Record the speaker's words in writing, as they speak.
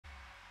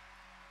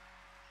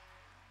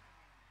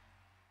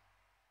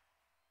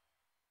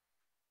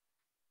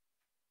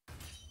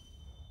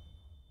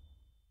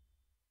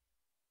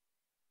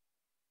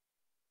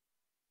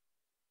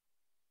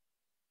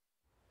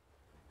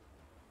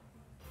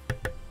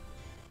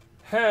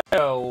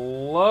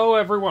Hello,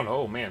 everyone.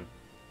 Oh, man.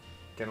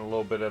 Getting a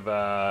little bit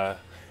of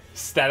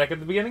static at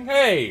the beginning.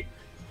 Hey!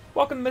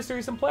 Welcome to Mr.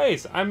 Eastland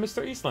Plays. I'm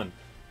Mr. Eastland.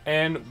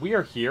 And we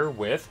are here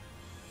with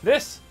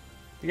this.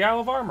 The Isle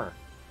of Armor.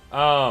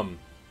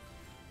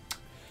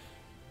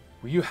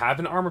 You have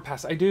an armor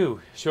pass. I do.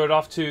 Show it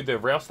off to the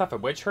rail staff at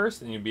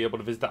Wedgehurst, and you'll be able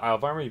to visit the Isle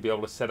of Armor. You'll be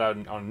able to set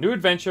out on a new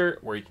adventure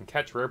where you can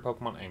catch rare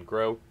Pokemon and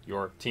grow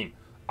your team.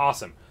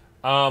 Awesome.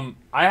 I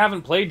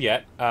haven't played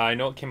yet. I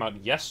know it came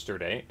out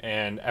yesterday,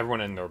 and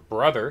everyone and their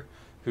brother,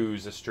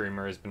 who's a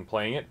streamer, has been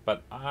playing it.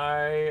 But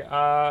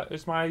it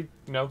was my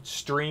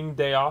stream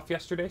day off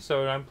yesterday,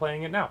 so I'm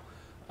playing it now.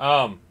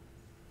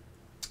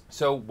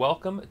 So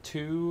welcome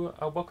to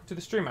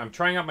the stream. I'm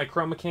trying out my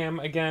Chroma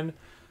Cam again.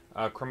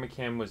 Chroma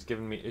Cam was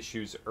giving me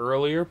issues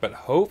earlier, but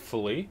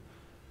hoping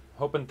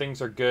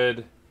things are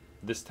good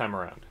this time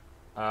around.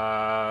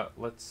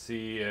 Let's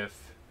see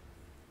if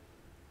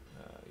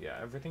yeah,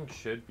 everything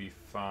should be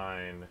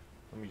fine.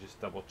 Let me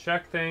just double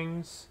check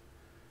things.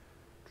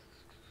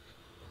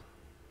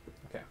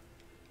 Okay.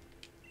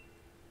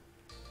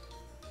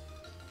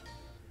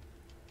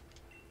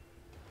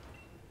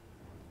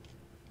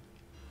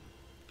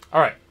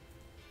 All right.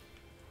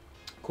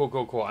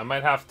 Cool. I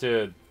might have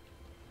to.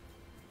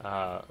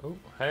 Oh,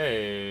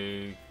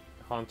 hey,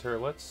 Haunter.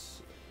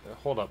 Let's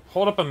hold up.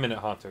 Hold up a minute,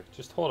 Haunter.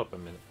 Just hold up a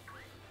minute.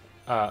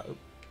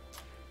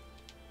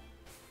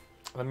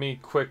 Let me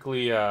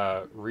quickly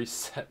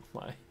reset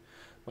my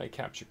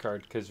capture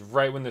card, because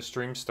right when the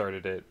stream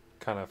started, it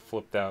kind of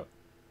flipped out.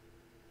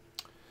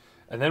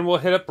 And then we'll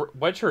hit up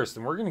Wedgehurst,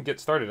 and we're gonna get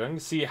started. I'm gonna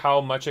see how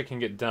much I can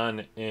get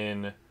done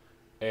in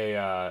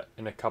a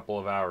couple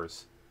of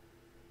hours.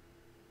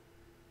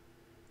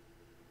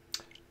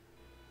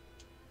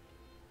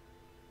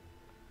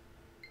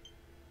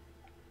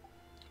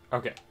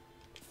 Okay.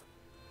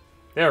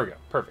 There we go.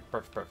 Perfect.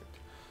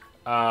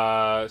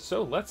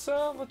 So let's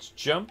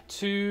jump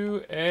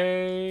to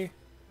a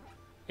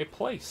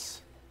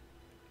place.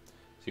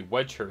 See,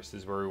 Wedgehurst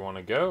is where we want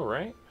to go,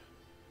 right?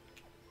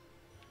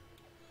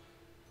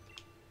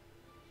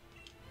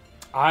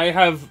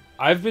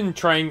 I've been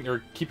trying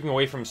or keeping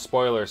away from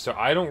spoilers, so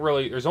I don't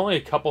really. There's only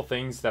a couple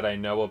things that I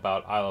know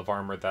about Isle of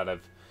Armor that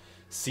I've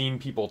seen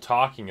people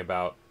talking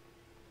about.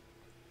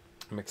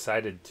 I'm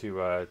excited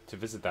to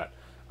visit that.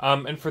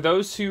 And for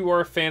those who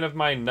are a fan of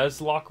my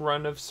Nuzlocke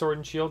run of Sword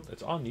and Shield,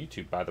 it's on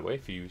YouTube, by the way.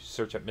 If you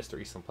search up Mr.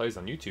 Eastland Plays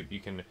on YouTube,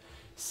 you can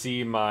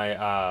see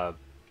my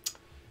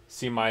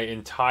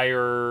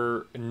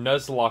entire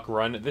Nuzlocke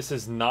run. This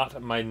is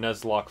not my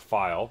Nuzlocke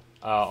file.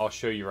 I'll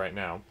show you right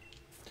now.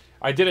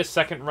 I did a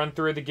second run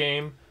through of the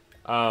game.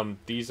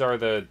 These are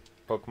the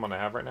Pokemon I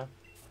have right now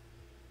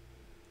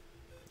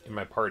in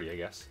my party, I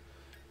guess.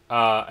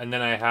 And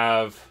then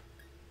I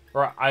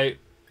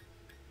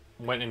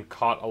went and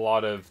caught a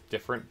lot of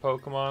different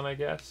Pokemon, I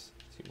guess.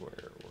 Let's see,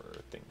 where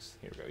were things?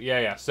 Here we go.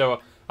 Yeah.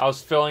 So I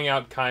was filling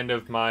out kind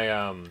of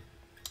my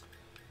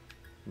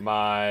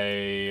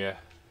my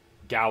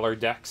Galar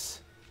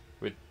Dex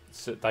with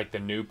like the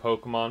new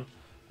Pokemon.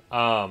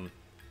 I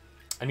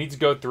need to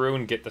go through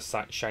and get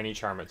the Shiny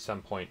Charm at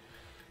some point,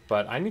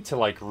 but I need to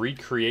like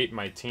recreate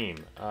my team.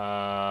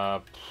 I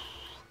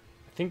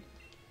think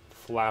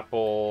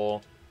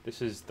Flapple.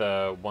 This is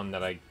the one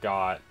that I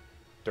got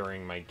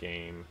during my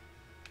game.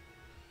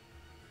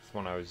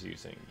 One I was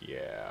using.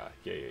 Yeah.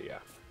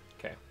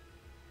 Okay.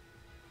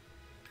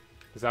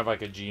 Does that have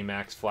like a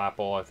G-Max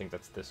Flapple? I think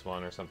that's this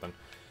one or something.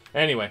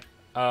 Anyway,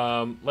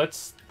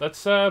 let's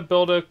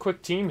build a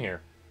quick team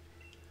here.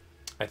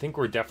 I think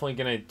we're definitely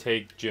gonna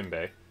take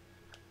Jimbei.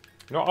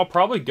 I'll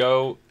probably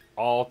go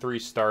all three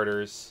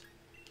starters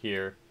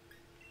here.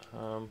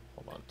 Hold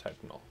on,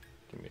 Typenol.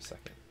 Give me a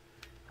second.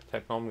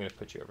 Typenol, I'm gonna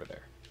put you over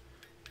there.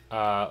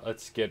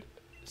 Let's get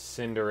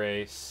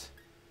Cinderace.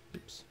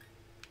 Oops.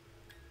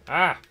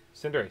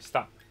 Cinderace,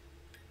 stop.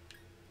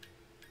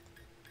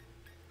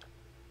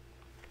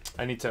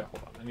 I need to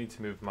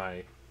move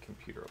my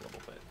computer a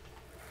little bit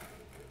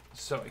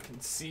so I can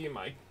see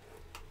my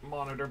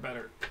monitor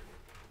better.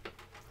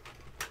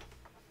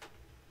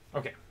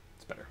 Okay,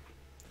 it's better.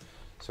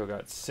 So I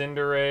got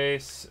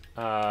Cinderace,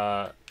 and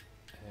I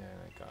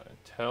got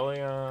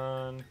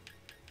Inteleon.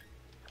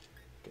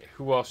 Okay,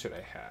 who else should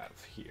I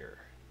have here?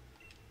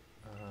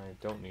 I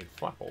don't need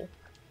Flapple.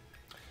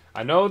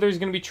 I know there's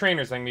going to be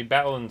trainers. I'm going to be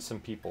battling some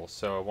people,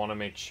 so I want to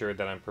make sure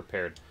that I'm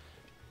prepared.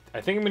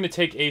 I think I'm going to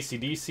take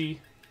AC/DC.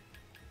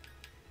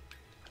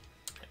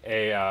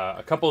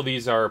 A couple of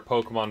these are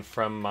Pokemon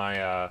from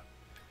my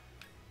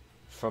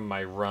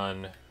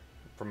run,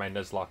 from my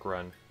Nuzlocke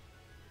run.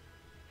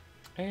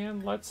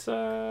 And let's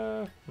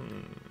who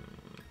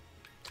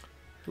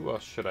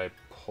else should I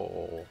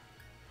pull?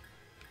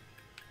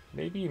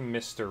 Maybe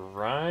Mr.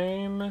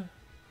 Rhyme.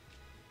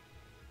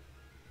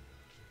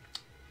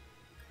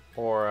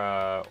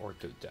 Or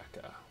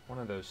Dodeca. One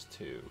of those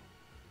two.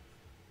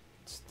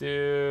 Let's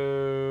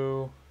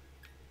do...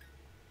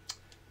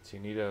 So you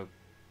need a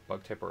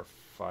bug type or a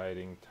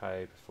fighting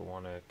type if we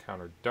want to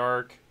counter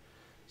dark.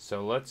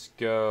 So let's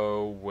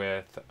go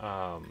with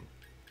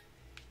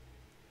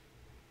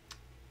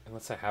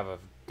Unless I have a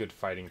good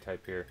fighting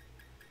type here.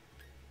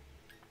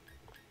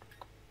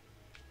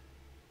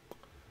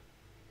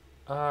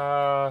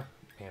 Man,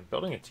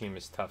 building a team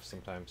is tough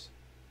sometimes.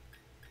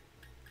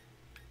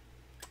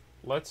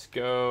 Let's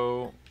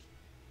go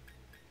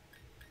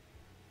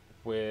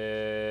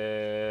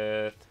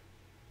with...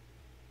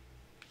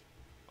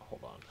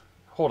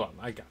 Hold on.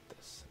 I got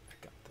this.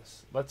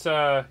 Let's,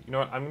 you know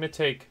what? I'm going to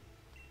take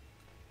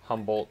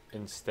Humboldt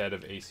instead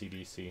of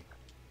AC/DC.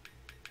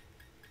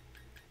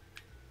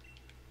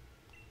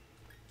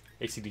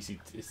 AC/DC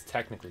is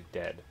technically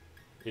dead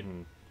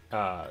in,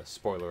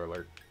 spoiler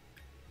alert.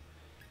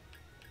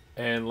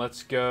 And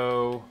let's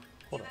go...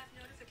 Hold on.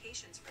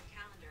 Notifications from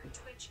calendar and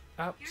Twitch.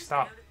 Oh,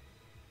 stop.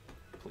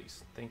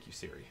 Please. Thank you,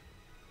 Siri.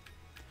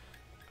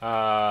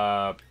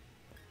 And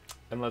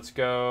let's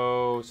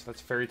go... So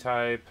that's fairy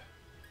type.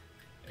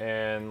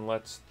 And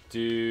let's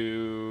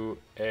do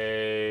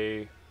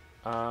a...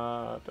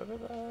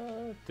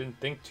 Didn't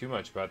think too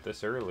much about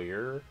this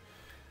earlier.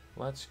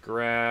 Let's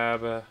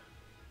grab...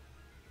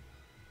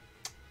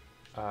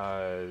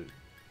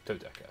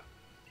 Dodeca.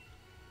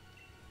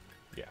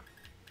 Yeah.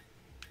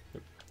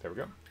 There we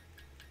go.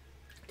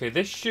 Okay,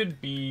 this should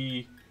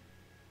be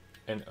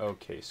an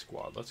okay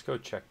squad. Let's go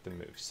check the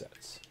move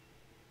sets.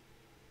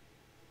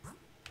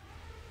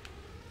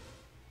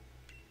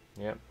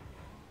 Yep.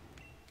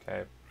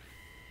 Okay.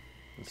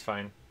 That's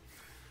fine.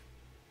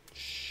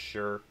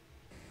 Sure.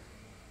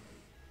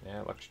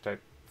 Yeah, electric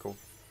type. Cool.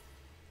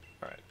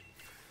 Alright.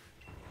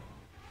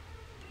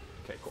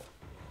 Okay, cool.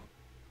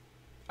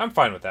 I'm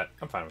fine with that.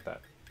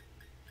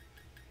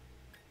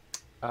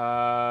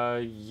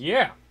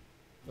 Yeah.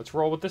 Let's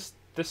roll with this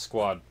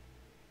squad.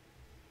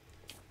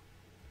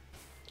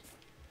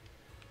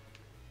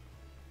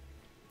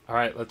 All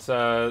right, let's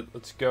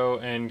go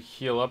and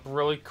heal up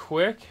really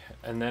quick,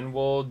 and then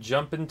we'll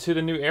jump into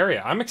the new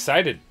area. I'm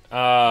excited.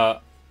 I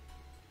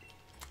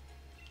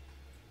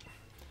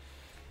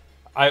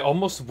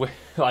almost wish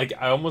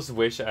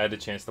I had a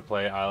chance to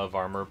play Isle of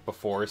Armor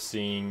before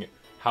seeing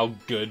how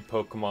good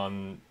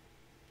Pokemon,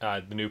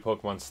 the new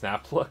Pokemon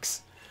Snap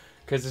looks.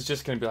 Because it's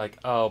just going to be like,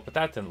 oh, but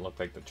that didn't look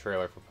like the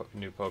trailer for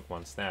new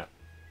Pokemon Snap.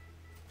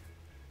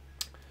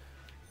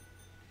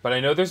 But I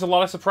know there's a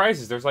lot of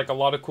surprises. There's like a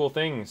lot of cool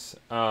things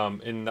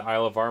in the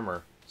Isle of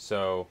Armor.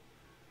 So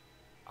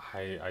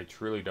I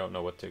truly don't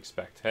know what to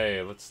expect.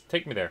 Hey, let's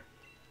take me there.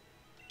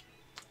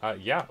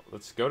 Yeah,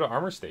 let's go to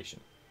Armor Station.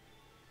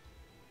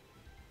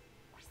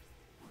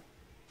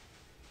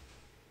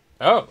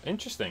 Oh,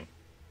 interesting.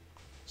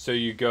 So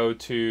you go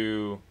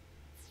to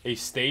a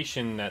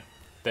station that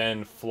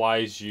then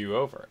flies you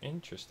over.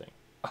 Interesting.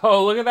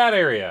 Oh, look at that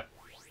area.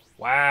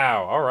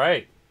 Wow, all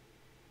right.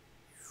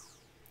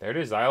 There it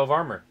is, Isle of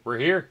Armor. We're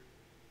here.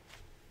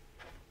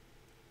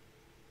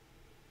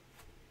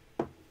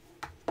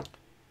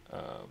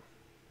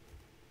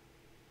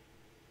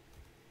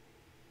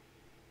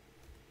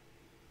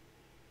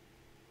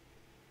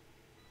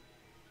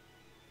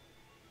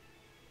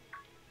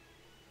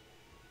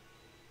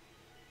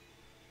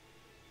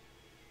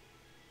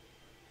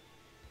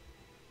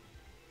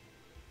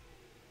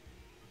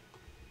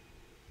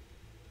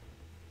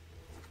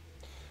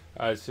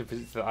 So if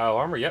it's the Isle of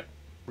Armor, yep.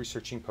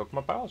 Researching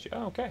Pokemon biology.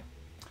 Oh, okay.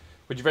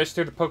 Would you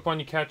register the Pokemon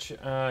you catch?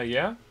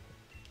 Yeah.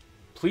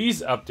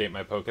 Please update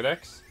my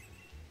Pokedex.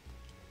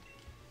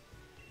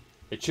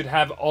 It should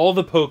have all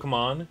the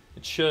Pokemon.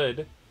 It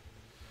should.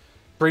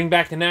 Bring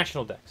back the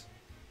National Dex.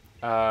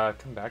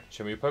 Come back.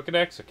 Show me a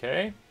Pokedex.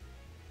 Okay.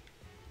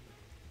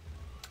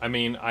 I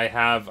mean, I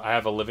have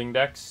a living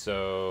dex,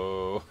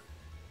 so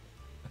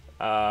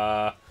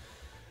I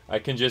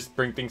can just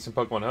bring things from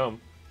Pokemon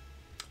home.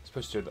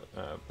 Supposed to,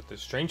 but the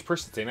strange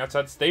person staying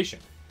outside the station.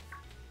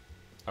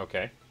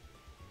 Okay.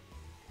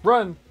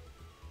 Run!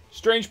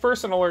 Strange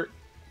person alert!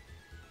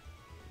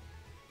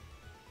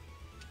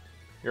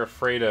 You're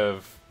afraid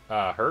of,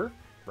 her?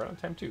 Right on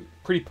time, too.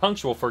 Pretty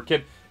punctual for a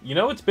kid. You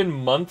know, it's been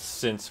months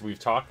since we've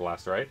talked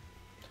last, right?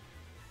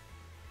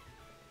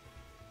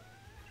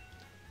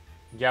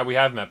 Yeah, we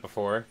have met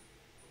before.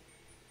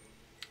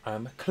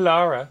 I'm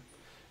Clara.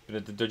 Been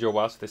at the dojo a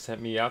while, so they sent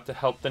me out to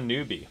help the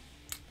newbie.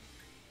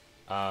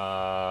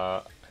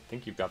 I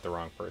think you've got the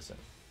wrong person.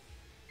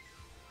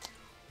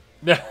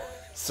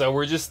 So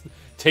we're just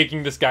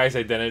taking this guy's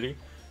identity.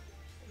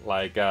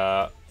 Like,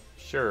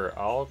 sure,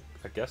 I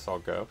guess I'll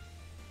go.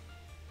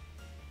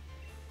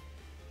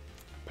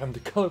 I'm the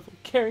colorful,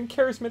 caring,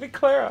 charismatic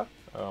Clara.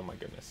 Oh my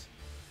goodness.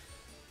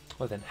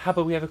 Well then, how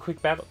about we have a quick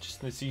battle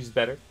just to see who's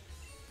better?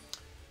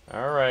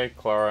 Alright,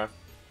 Clara.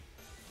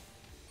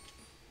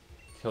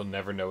 He'll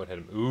never know what hit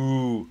him.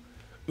 Ooh.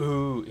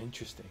 Ooh,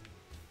 interesting.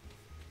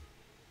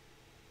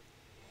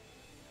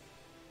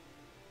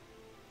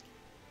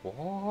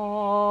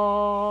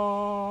 Whoa.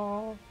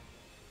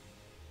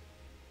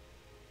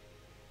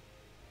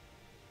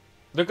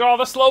 Look at all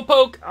the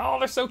Slowpoke. Oh,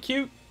 they're so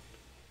cute.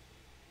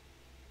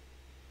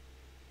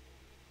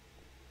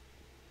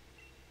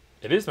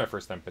 It is my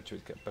first time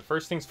pitching, but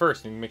first things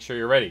first, you need to make sure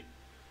you're ready.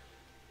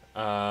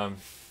 Oh,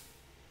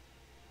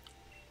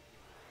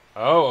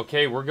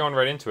 okay, we're going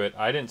right into it.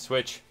 I didn't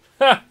switch.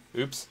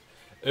 Oops.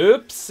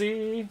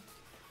 Oopsie.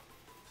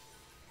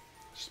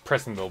 Just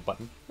pressing the little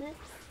button.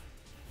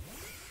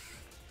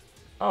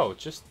 Oh,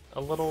 just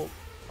a little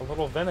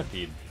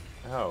venipede.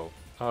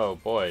 Oh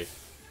boy.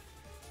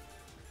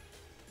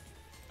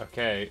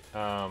 Okay,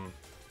 I'll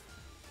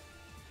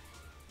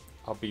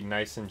be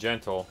nice and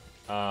gentle.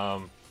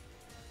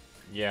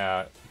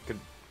 Yeah,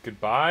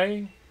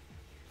 goodbye?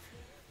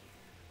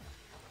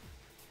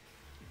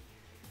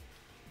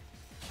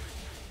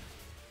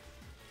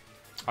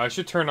 I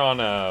should turn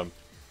on,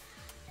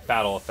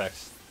 battle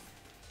effects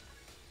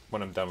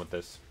when I'm done with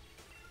this.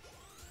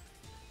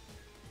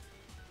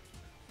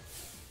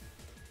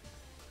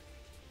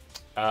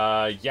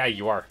 Yeah,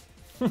 you are.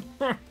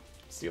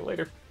 See you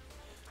later.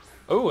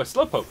 Oh, a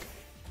slowpoke.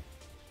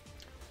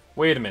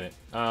 Wait a minute.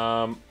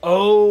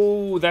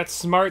 Oh, that's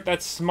smart.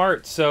 That's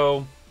smart.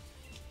 So,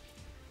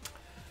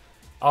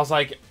 I was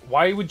like,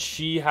 why would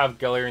she have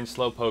Galarian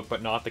Slowpoke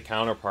but not the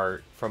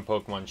counterpart from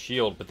Pokemon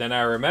Shield? But then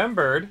I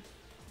remembered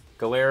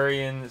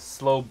Galarian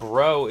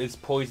Slowbro is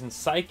Poison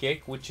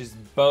Psychic, which is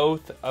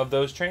both of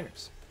those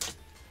trainers.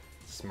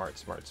 Smart,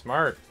 smart,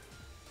 smart.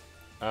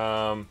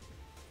 I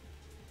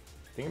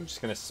think I'm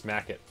just gonna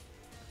smack it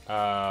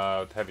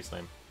with Heavy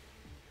Slam.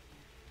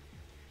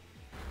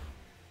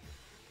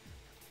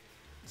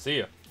 See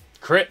ya.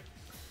 Crit.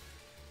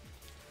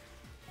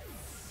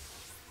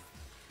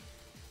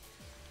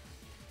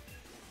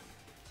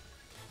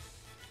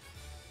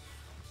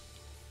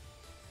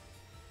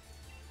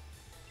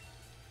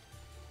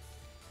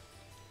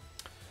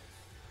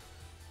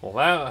 Well,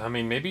 that, I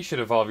mean, maybe you should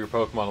evolve your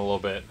Pokemon a little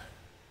bit.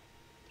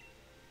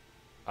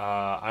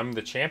 I'm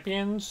the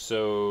champion, so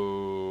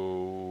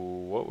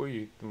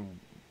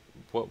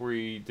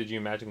did you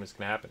imagine was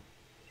gonna happen?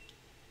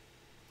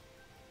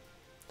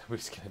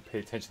 Nobody's gonna pay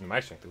attention to my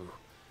strength. Ooh,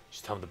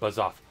 just tell him to buzz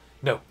off.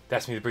 No,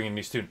 that's me to bring in a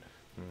new student.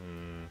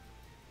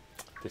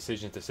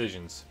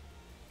 Decisions.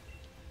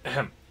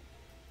 Ahem.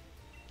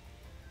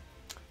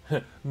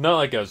 Not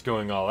like I was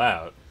going all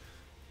out.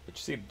 But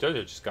you see,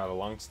 JoJo just got a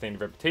long-standing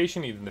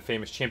reputation. Even the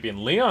famous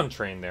champion Leon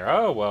trained there.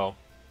 Oh, well.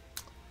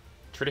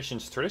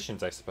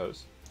 Traditions, I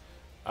suppose.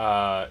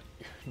 You're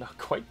not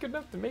quite good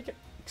enough to make it.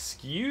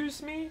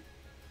 Excuse me?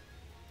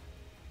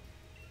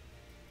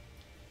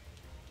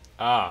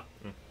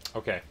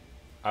 Okay.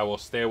 I will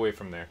stay away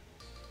from there.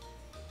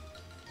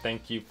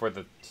 Thank you for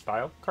the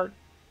style card.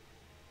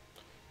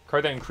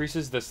 Card that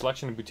increases the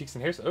selection of boutiques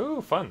and hairs.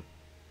 Oh, fun.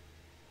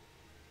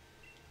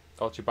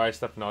 I'll let you buy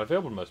stuff not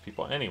available to most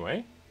people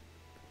anyway.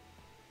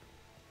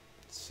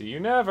 See you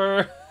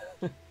never.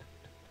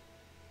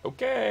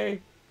 Okay.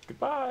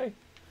 Goodbye.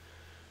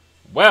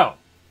 Well.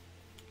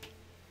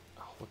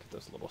 Oh, look at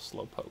those little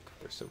slowpoke.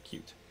 They're so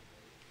cute.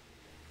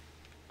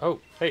 Oh,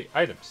 hey,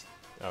 items.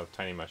 Oh,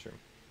 tiny mushroom.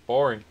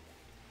 Boring.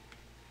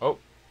 Oh.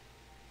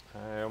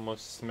 I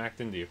almost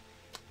smacked into you.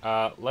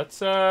 Let's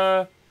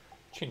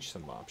change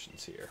some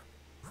options here.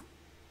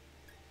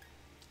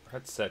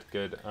 That's set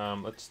good.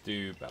 Let's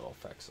do battle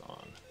effects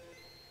on.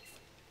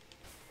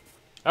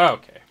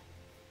 Okay.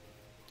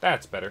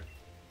 That's better.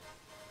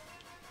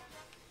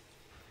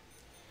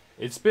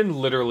 It's been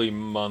literally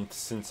months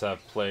since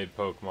I've played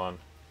Pokemon.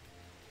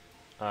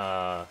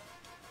 But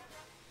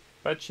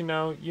you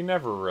know, you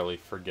never really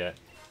forget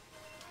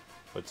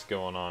what's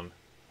going on.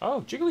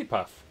 Oh,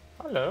 Jigglypuff.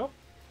 Hello.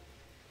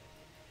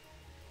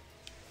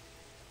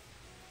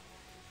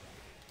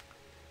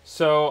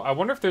 So, I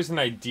wonder if there's an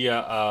idea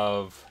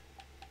of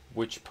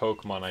which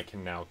Pokemon I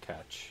can now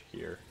catch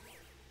here.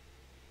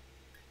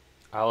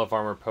 Isle of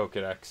Armor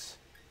Pokedex.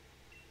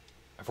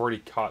 I've already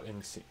caught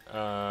in...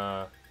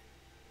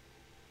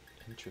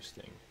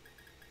 interesting.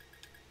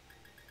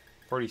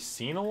 I've already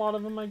seen a lot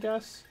of them, I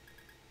guess?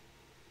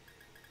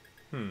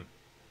 Now,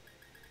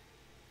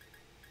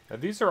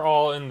 these are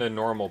all in the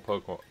normal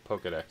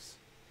Pokedex.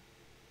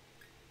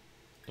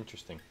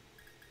 Interesting.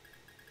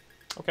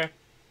 Okay.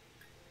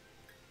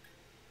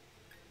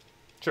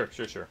 Sure.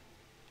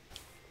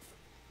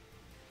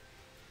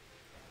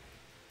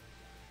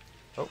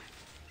 Oh.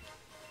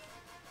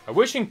 A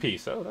wishing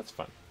piece. Oh, that's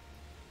fun.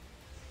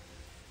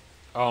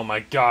 Oh my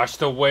gosh,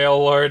 the Whale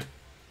Lord.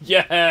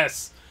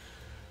 Yes!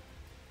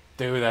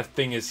 Dude, that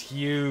thing is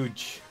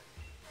huge.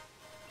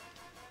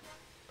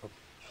 A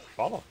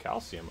bottle of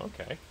calcium,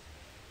 okay.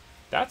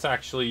 That's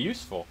actually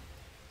useful.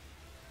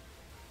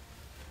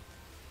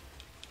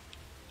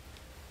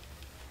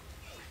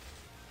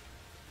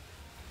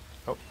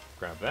 Oh,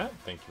 grab that.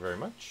 Thank you very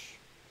much.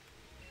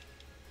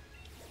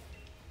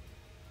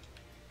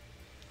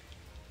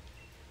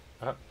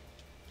 No.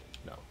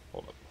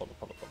 Hold up.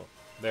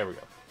 There we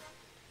go.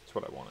 That's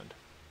what I wanted.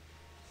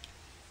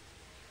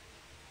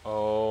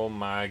 Oh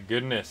my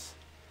goodness.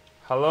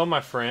 Hello,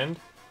 my friend.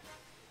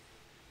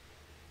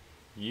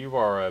 You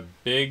are a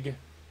big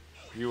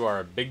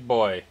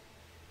boy.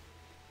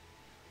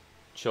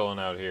 Chilling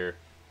out here.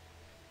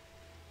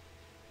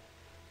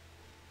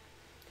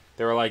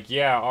 They were like,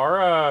 yeah,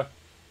 our,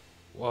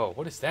 whoa,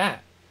 what is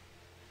that?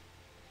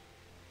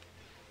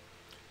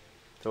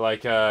 They're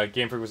like,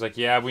 Game Freak was like,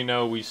 yeah, we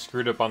know we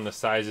screwed up on the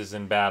sizes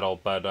in battle,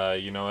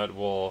 but, you know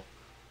what,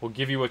 We'll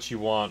give you what you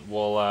want.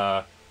 We'll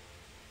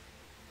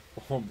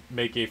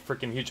make a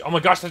freaking huge... Oh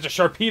my gosh, that's a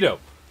Sharpedo!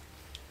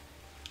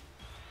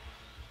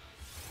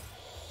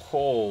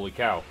 Holy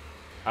cow.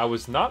 I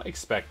was not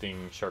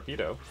expecting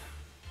Sharpedo.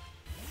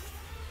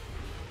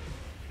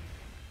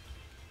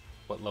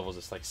 What level is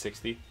this, like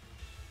 60?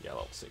 Yeah,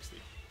 level 60.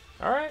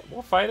 Alright,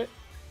 we'll fight it.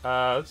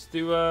 Let's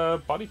do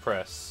a body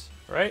press,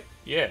 right?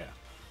 Yeah.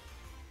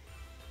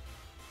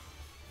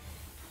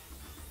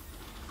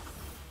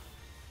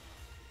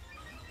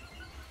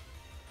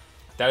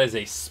 That is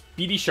a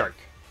speedy shark.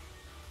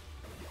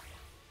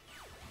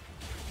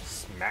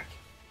 Smack.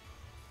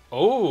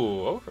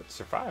 Oh, it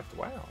survived.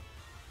 Wow.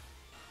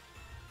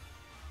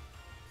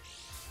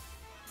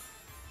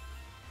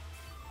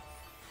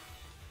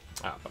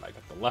 Ah, but I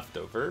got the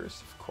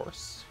leftovers, of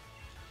course.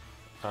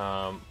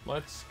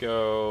 Let's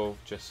go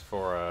just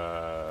for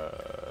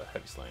a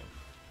heavy slam.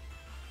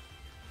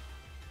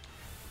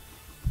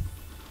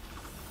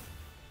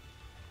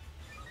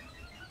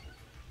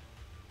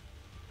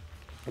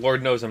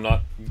 Lord knows I'm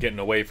not getting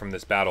away from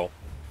this battle.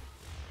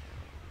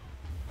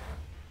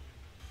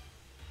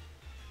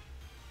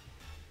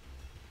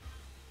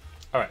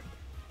 Alright,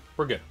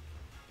 we're good.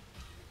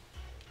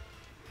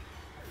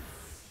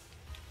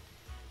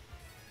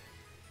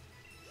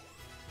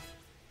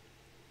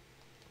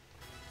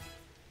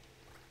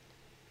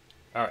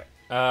 Alright,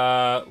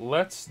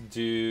 let's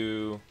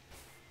do...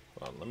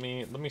 Well, let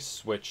me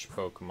switch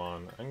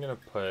Pokemon. I'm gonna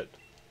put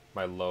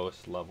my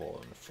lowest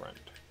level in front.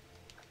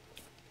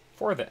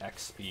 For the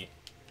XP.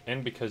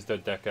 And because the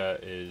Deca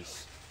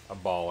is a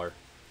baller.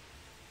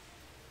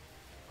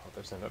 Oh,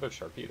 there's another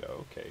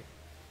Sharpedo, okay.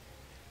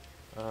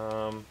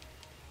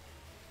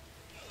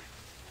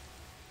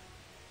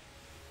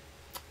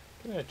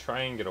 Gonna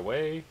try and get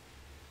away.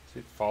 Is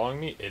it following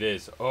me? It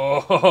is.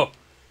 Oh!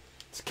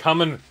 It's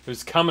coming.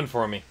 It's coming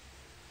for me.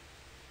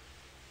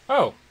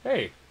 Oh,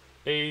 hey.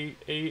 A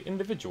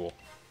individual.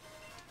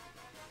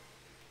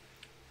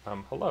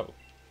 Hello.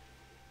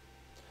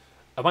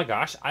 Oh my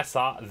gosh, I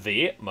saw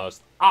the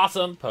most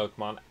awesome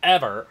Pokemon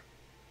ever.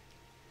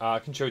 I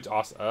can show it's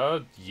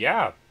awesome.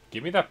 Yeah.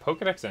 Give me that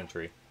Pokedex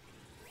entry.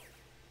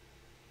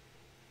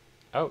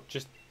 Oh,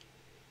 just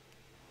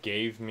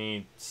gave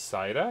me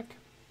Psyduck?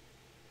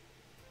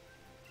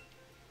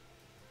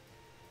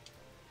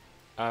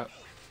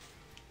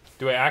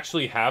 Do I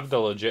actually have the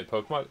legit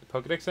Pokemon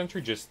Pokedex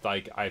entry? Just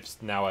like I've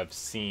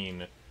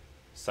seen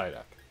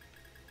Psyduck.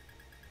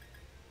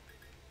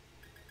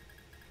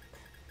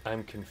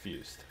 I'm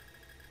confused.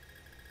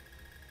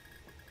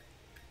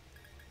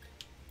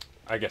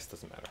 I guess it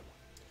doesn't matter.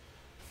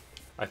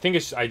 I think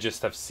I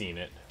just have seen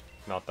it,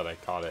 not that I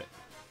caught it.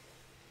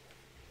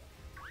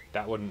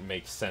 That wouldn't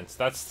make sense.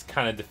 That's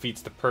kind of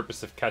defeats the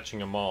purpose of catching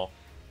them all.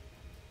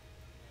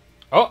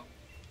 Oh!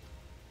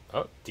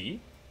 Oh,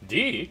 D?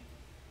 D?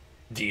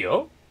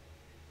 Dio?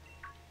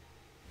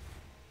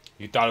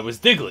 You thought it was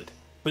Diglett,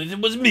 but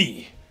it was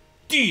me,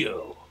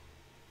 Dio.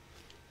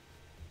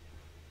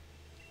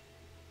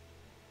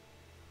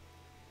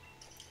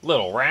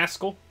 Little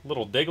rascal,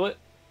 little Diglett.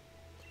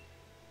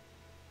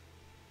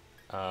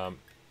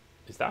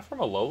 Is that from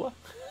Alola?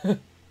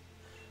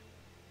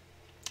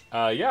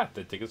 Yeah,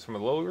 the Diglett's from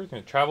Alola.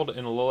 I traveled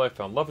in Alola. I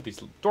fell in love with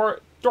these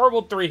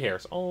adorable 3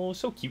 hairs. Oh,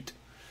 so cute.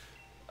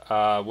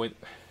 Went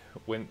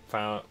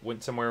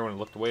somewhere when I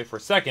looked away for a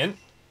second.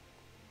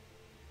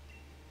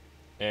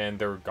 And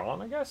they're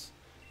gone, I guess?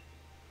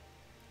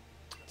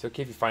 It's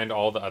okay if you find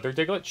all the other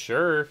Diglett?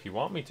 Sure, if you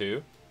want me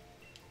to.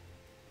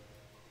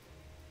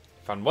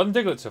 Found 1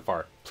 Diglett so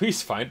far.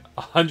 Please find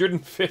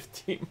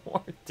 150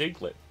 more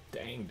Diglett.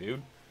 Dang,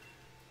 dude.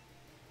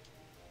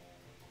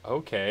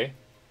 Okay.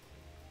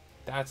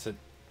 That's a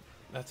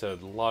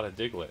lot of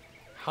Diglett.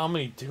 How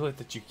many Diglett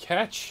did you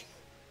catch?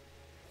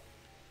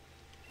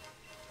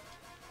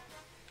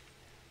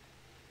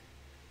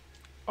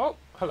 Oh,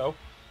 hello.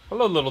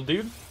 Hello, little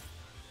dude.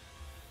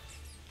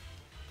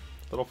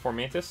 Little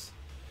Formantis.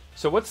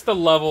 So what's the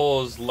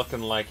levels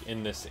looking like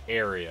in this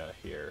area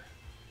here?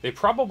 They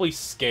probably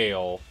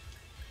scale.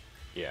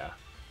 Yeah.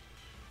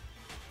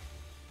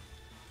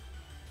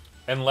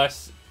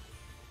 Unless...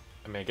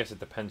 I mean, I guess it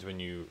depends when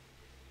you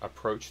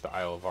approach the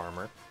Isle of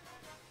Armor.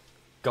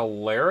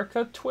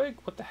 Galarica twig?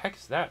 What the heck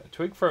is that? A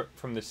twig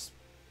from this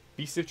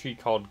species of tree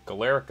called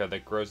Galarica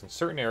that grows in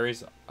certain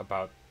areas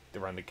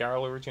around the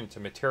Galar region. It's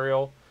a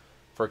material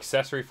for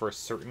accessory for a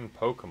certain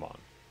Pokemon.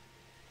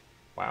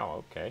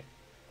 Wow, okay.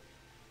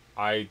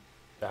 I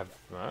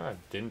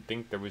didn't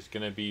think there was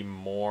going to be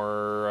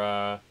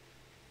more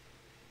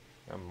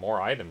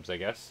items, I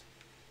guess.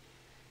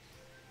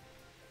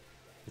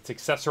 It's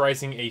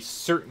accessorizing a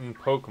certain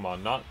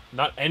Pokemon,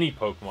 not any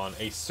Pokemon,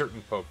 a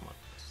certain Pokemon.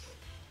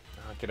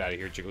 Oh, get out of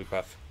here,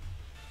 Jigglypuff.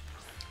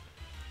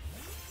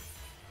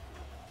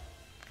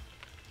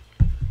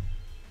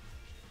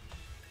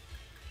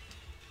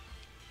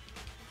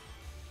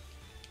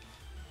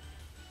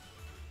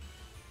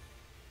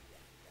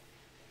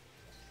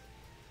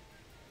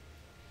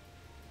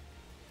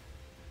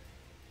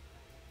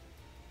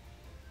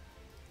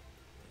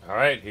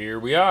 Alright, here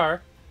we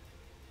are.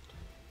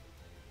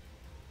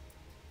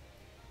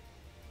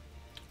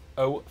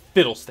 Oh,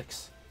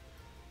 fiddlesticks.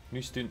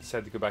 New student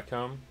decided to go back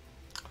home.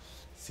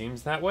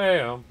 Seems that way.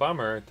 Oh,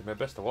 bummer. Did my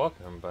best to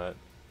welcome, but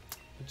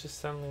he just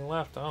suddenly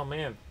left. Oh,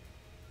 man.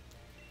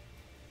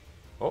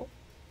 Oh.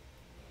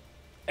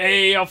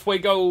 Hey, off we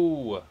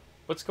go.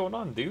 What's going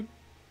on, dude?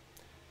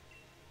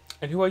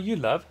 And who are you,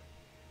 love?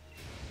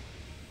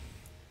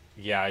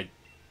 Yeah,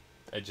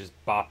 I just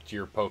bopped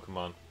your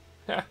Pokemon.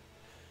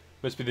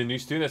 Must be the new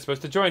student that's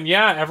supposed to join.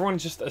 Yeah,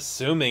 everyone's just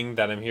assuming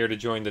that I'm here to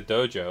join the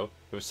dojo.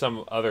 It was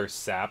some other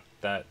sap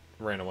that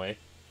ran away.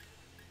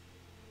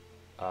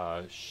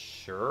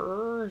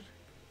 Sure?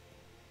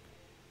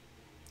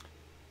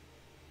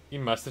 He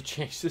must have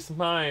changed his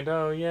mind.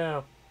 Oh,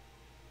 yeah.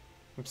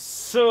 I'm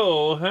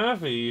so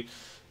happy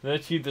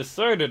that he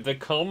decided to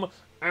come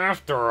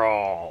after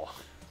all.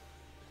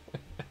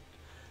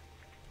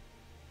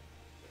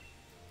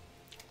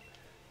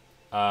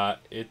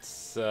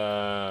 It's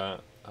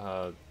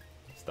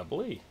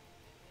Double E.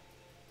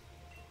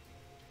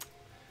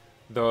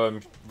 Though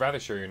I'm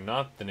rather sure you're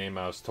not the name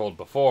I was told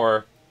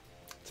before.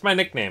 It's my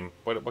nickname.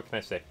 What can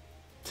I say?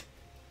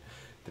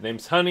 The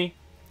name's Honey.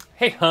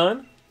 Hey,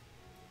 Hun.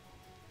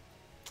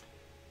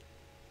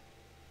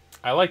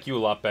 I like you a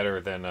lot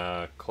better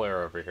than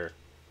Claire over here.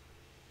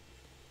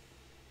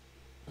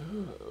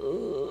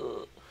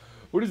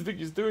 What do you think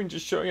he's doing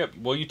just showing up?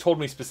 Well, you told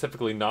me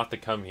specifically not to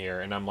come here,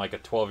 and I'm like a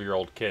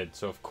 12-year-old kid,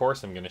 so of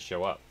course I'm going to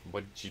show up.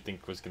 What did you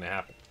think was going to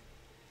happen?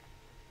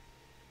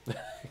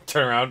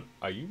 Turn around.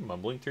 Are you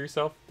mumbling to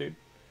yourself, dude?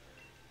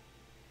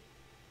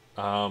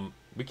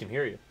 We can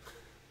hear you.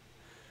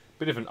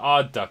 Bit of an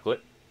odd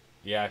ducklet.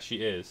 Yeah, she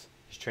is.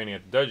 She's training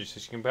at the dojo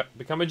so she can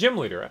become a gym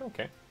leader.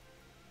 Okay.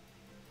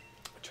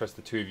 I trust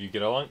the two of you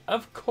get along.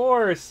 Of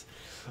course!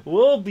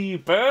 We'll be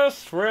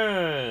best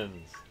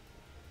friends!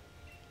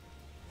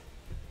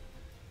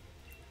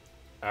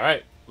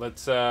 Alright,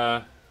 let's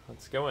go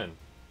in.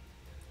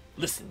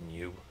 Listen,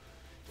 you.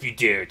 If you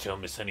dare tell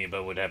Miss Honey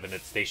about what happened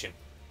at the station,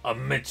 I'll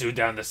melt you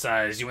down the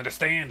size, you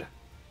understand?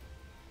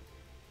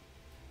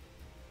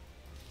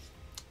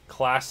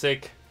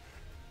 Classic,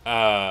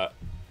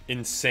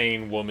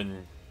 insane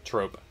woman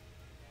trope.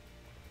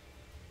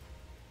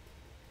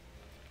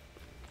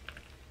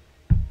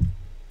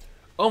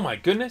 Oh my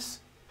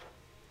goodness!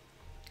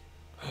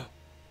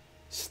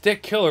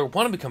 Stick Killer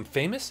want to become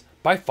famous?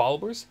 Buy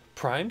followers,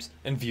 primes,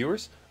 and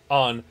viewers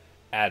on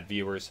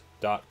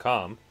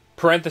adviewers.com.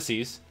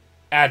 Parentheses,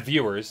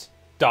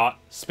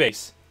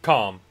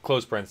 adviewers.space.com.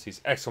 Close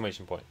parentheses,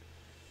 exclamation point.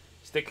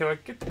 Stick Killer,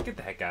 get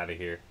the heck out of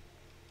here.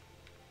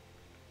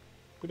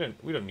 We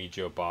don't need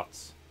Joe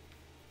bots.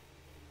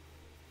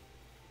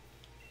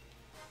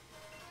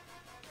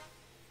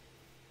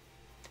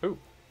 Ooh,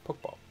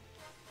 Pokeball.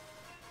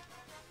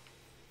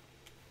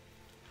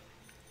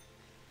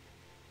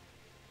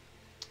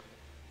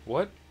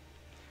 What?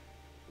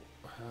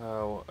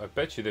 Oh, I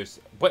bet you there's...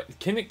 What?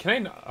 Can I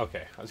not...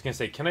 Okay, I was gonna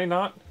say, can I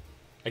not...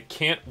 I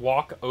can't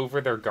walk over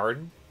their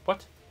garden?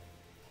 What?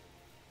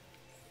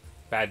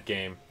 Bad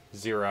game.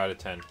 0 out of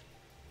 10.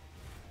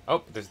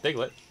 Oh, there's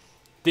Diglett.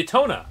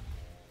 Detona!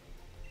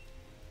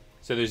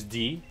 So there's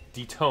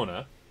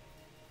Detona.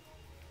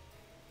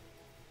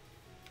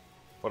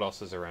 What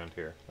else is around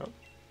here? Oh.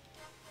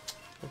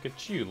 Look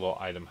at you, little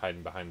item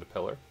hiding behind the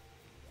pillar.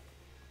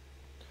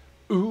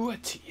 Ooh, a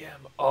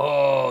TM.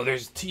 Oh,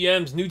 there's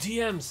TMs, new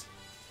TMs.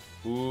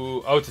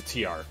 Ooh, oh, it's a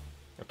TR.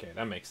 Okay,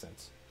 that makes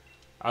sense.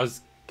 I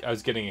was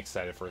getting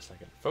excited for a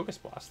second. Focus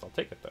Blast, I'll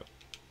take it though.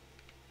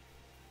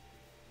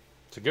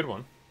 It's a good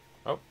one.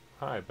 Oh,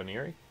 hi,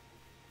 Baneri.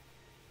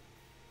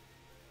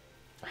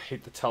 I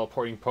hate the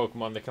teleporting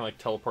Pokemon. They can like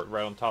teleport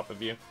right on top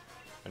of you.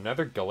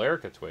 Another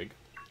Galarica Twig.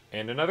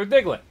 And another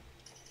Diglett.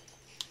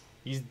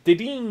 He's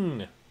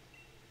Diding.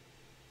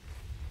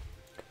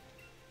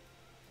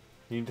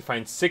 You need to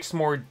find 6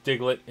 more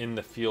Diglett in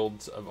the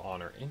Fields of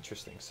Honor.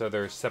 Interesting. So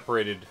they're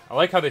separated. I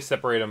like how they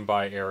separate them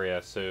by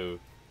area so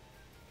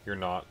you're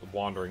not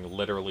wandering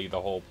literally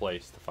the whole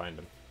place to find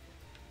them.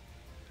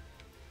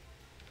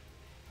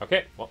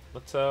 Okay, well,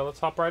 let's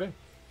hop right in.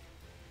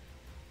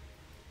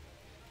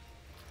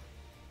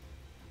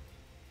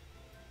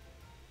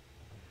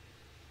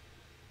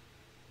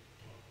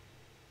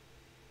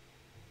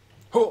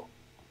 Ho!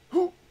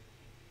 Ho!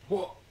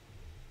 Whoa!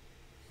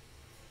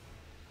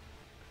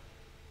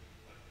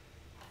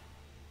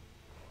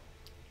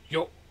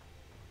 Yo!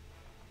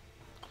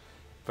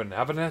 But I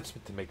have an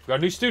announcement to make. We've got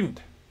a new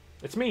student.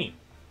 It's me,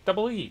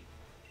 Double E.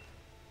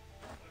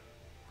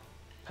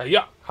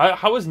 Yeah,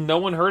 how has no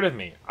one heard of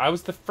me? I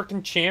was the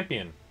frickin'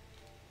 champion.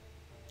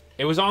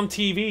 It was on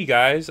TV,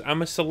 guys.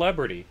 I'm a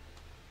celebrity.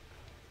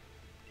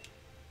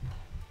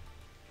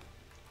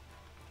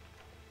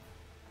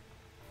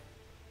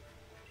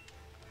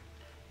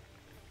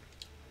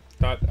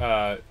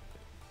 Thought,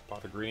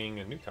 bother greeting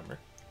a newcomer.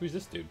 Who's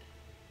this dude?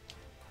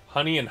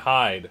 Honey and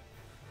Hyde.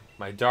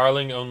 My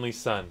darling only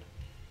son.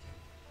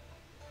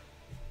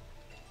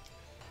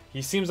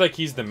 He seems like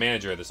he's the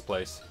manager of this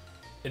place.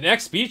 An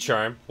XP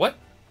charm? What?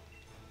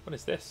 What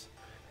is this?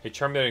 A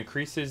charm that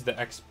increases the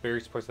X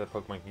berry points that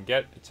Pokemon can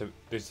get.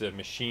 There's a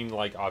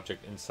machine-like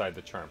object inside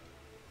the charm.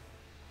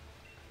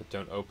 But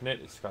don't open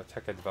it. It's got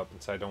tech I developed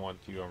inside. I don't want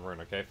you to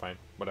ruin. Okay, fine.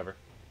 Whatever.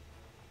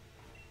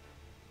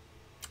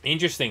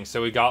 Interesting.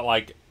 So we got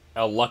like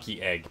a lucky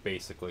egg,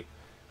 basically.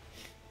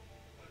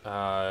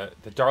 The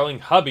darling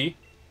hubby.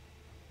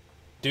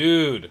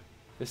 Dude,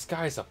 this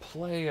guy's a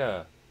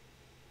playa.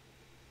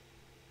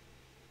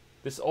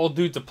 This old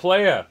dude's a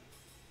playa.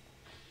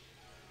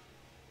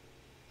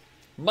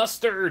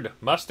 Mustard!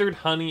 Mustard,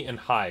 honey, and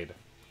Hyde.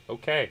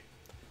 Okay.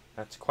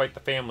 That's quite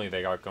the family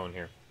they got going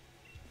here.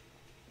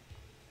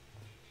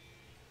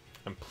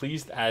 I'm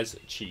pleased as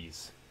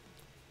cheese.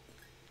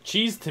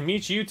 Cheese to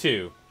meet you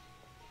two.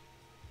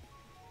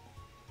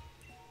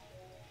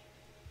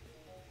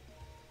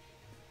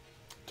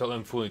 Don't let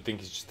him fool you, think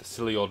he's just a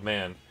silly old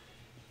man.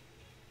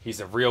 He's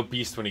a real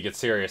beast when he gets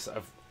serious.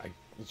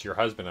 It's your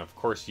husband, of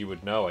course you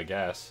would know, I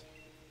guess.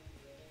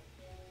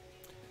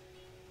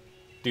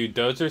 Dude,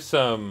 those are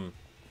some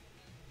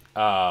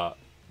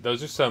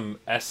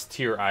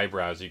S-tier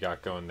eyebrows you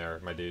got going there,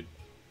 my dude.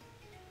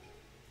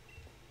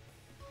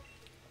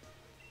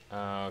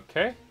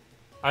 Okay.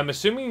 I'm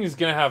assuming he's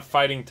gonna have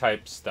fighting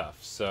type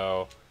stuff,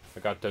 so I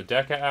got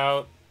Dodeca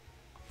out,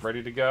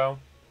 ready to go.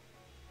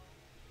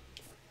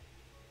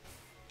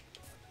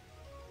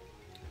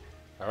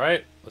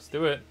 Alright, let's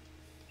do it.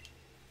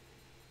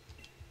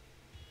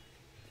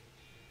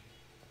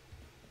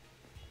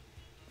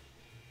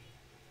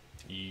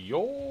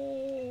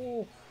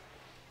 Yo!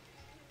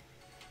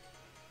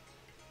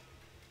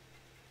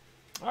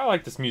 I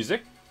like this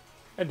music.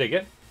 I dig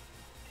it.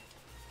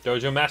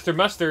 Dojo Master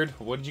Mustard,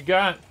 what did you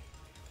got?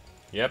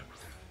 Yep.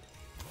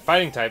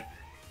 Fighting type.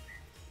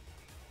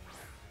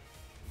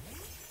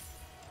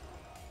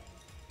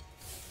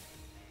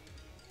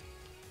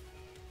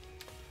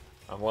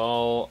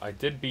 Well, I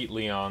did beat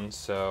Leon,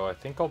 so I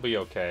think I'll be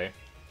okay.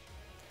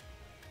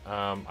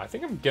 I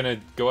think I'm gonna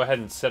go ahead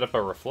and set up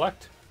a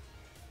reflect.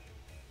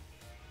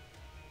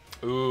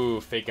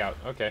 Ooh, fake out.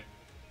 Okay.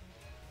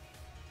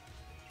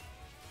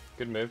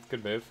 Good move,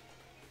 good move.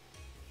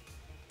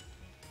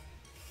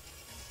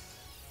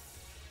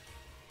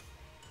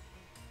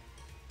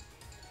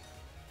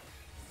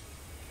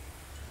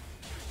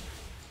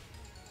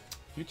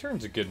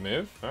 U-turn's a good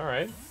move.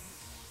 Alright.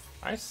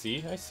 I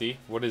see, I see.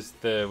 What's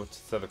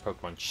this other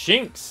Pokemon?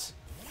 Shinx!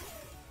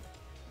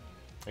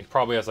 He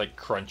probably has like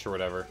Crunch or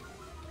whatever.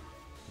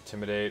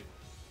 Intimidate.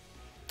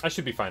 I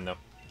should be fine though.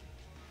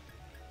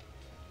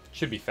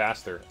 Should be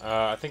faster.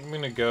 I think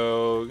I'm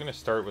gonna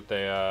start with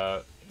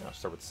a I'll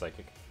start with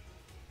Psychic.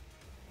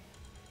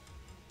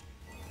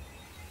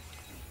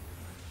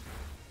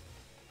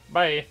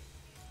 Bye.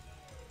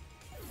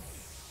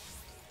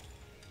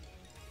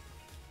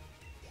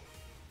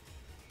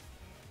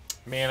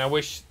 Man, I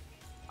wish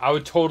I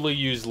would totally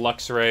use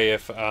Luxray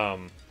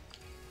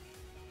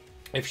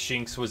if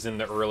Shinx was in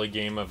the early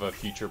game of a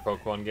future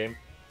Pokemon game.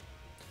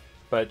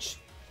 But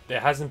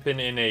it hasn't been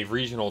in a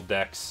regional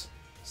dex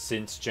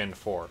since Gen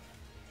 4.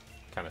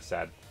 Kind of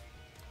sad.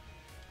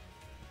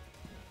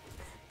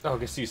 Oh, I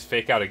guess he's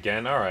fake out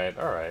again. Alright,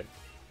 alright.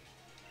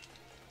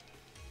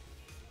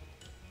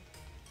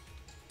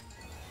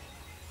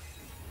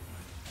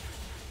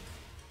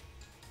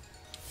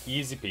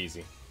 Easy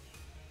peasy.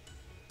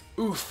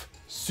 Oof.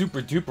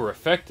 Super duper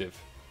effective.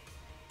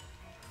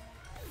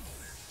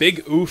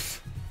 Big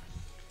oof.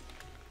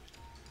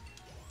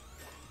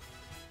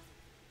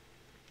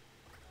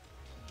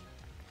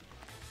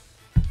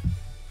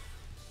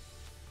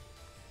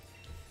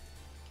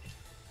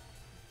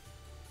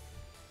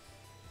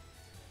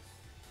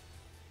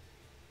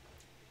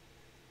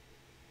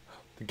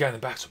 The guy in the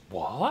back's,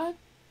 what?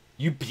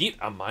 You beat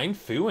a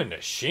Mindfu and a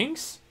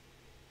Shinx?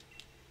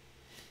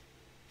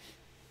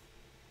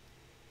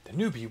 The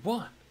newbie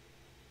won.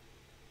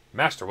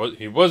 Master,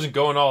 he wasn't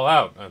going all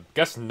out. I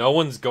guess no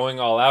one's going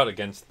all out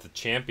against the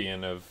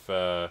champion of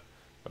the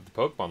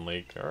Pokemon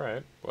League.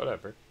 Alright,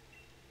 whatever.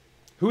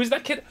 Who is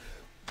that kid?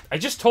 I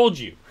just told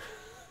you.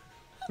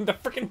 The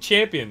freaking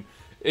champion.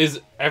 Is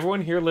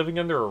everyone here living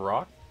under a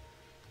rock?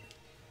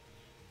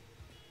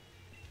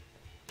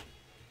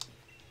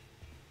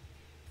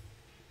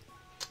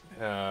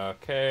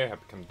 Okay, have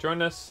to come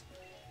join us.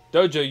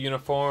 Dojo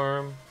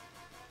uniform.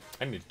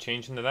 I need to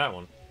change into that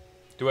one.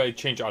 Do I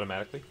change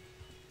automatically?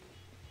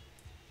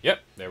 Yep,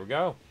 there we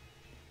go.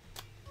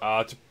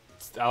 I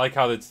like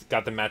how it's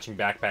got the matching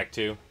backpack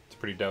too. It's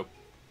pretty dope.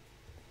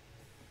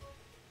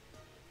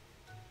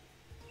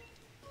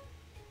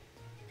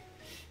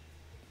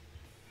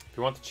 If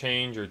you want to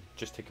change or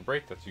just take a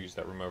break, let's use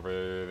that room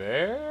over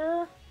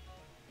there.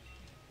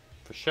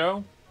 For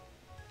show.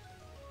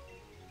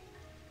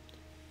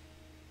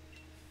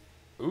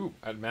 Ooh,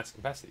 at max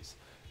capacities.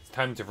 It's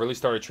time to really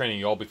start a training.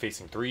 You'll all be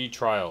facing 3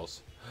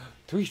 trials.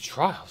 3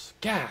 trials?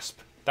 Gasp!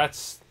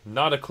 That's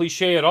not a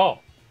cliche at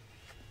all.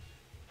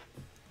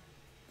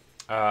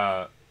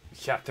 Yeah,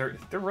 there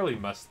really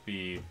must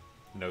be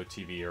no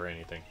TV or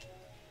anything.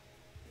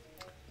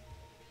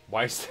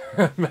 Why is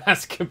there a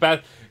mass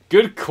combat?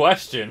 Good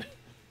question.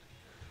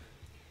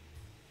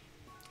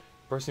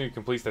 Person who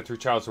completes the 3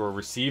 trials will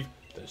receive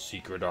the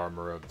secret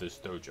armor of this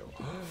dojo.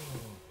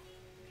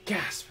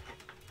 Gasp!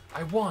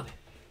 I want it.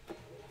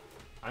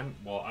 I'm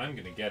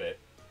gonna get it.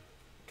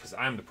 Because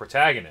I'm the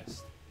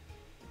protagonist.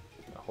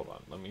 Hold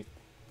on, hold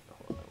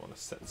on, I want to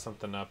set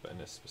something up in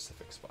a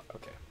specific spot.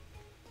 Okay.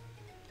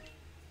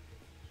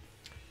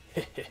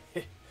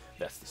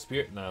 That's the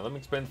spirit. Now, let me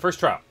explain the first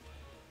trial.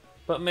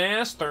 But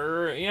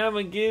master, you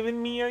haven't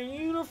given me a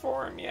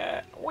uniform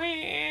yet.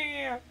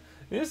 Wah!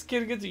 This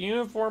kid gets a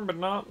uniform, but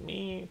not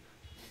me.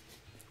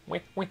 Wah,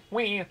 wah,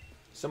 wah.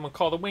 Someone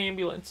call the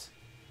ambulance.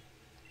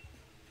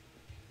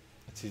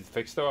 It's easy to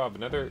fix though. I have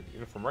another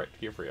uniform right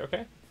here for you.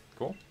 Okay,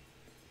 cool.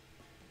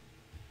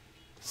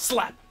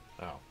 Slap!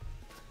 Oh.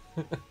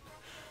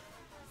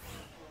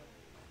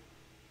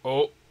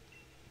 Oh.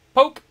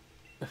 Poke!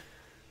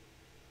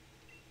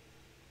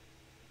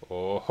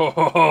 Oh, ho,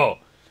 ho, ho.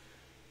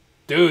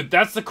 Dude,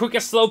 that's the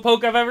quickest slow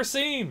poke I've ever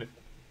seen.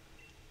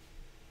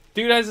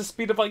 Dude has a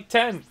speed of like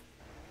 10.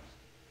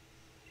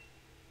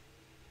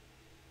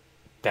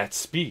 That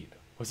speed.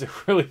 Was it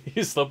really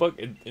a slow poke?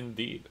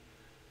 Indeed.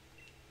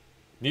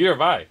 Neither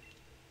have I.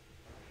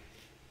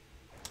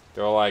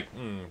 They're like,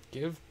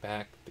 give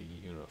back the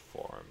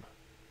uniform.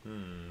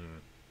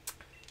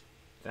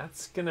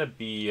 That's gonna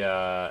be,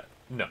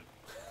 no.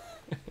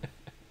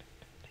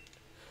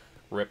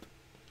 Rip.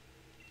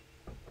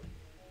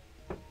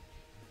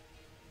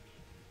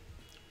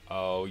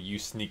 Oh, you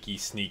sneaky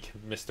sneak,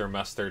 Mr.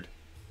 Mustard.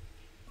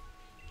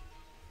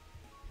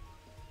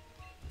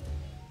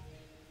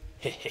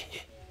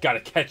 Gotta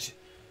catch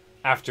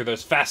after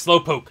those fast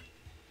slowpoke.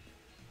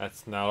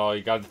 That's not all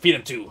you gotta defeat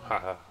him to.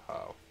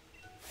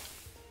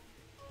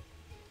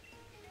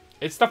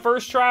 It's the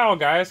first trial,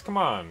 guys. Come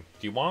on.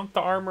 Do you want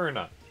the armor or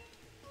not?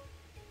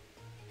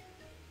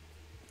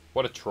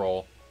 What a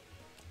troll.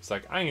 It's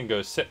like, I can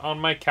go sit on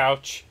my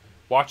couch,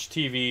 watch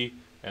TV,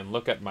 and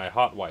look at my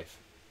hot wife.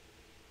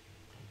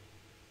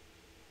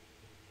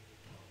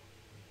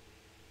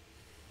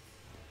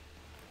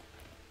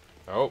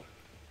 Oh.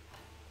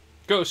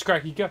 Go,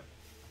 Scracky, go.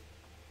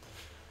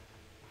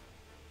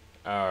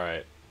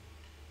 Alright.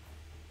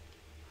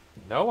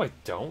 No, I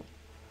don't.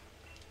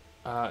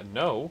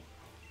 No.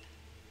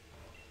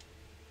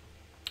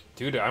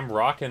 Dude, I'm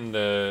rocking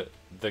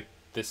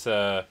this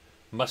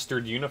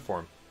mustard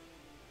uniform.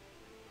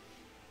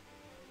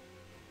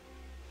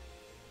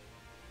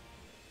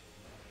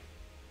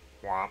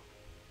 Womp.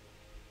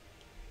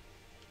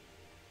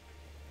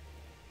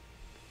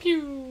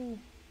 Pew.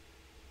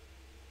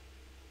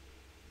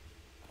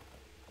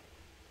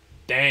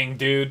 Dang,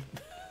 dude.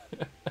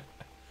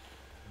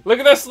 Look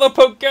at that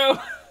slowpoke go.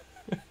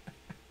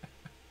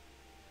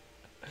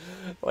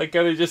 Like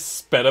how they just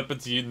sped up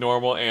its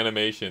normal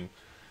animation.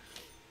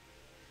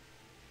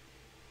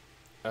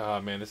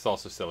 Oh man, this is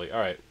also silly.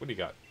 Alright, what do you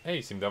got? Hey,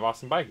 you seem to have an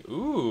awesome bike.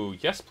 Ooh,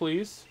 yes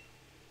please.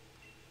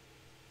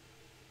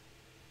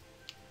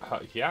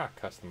 Yeah,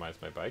 customize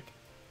my bike.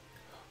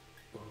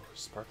 Ooh,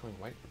 sparkling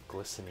white with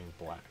glistening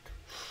black.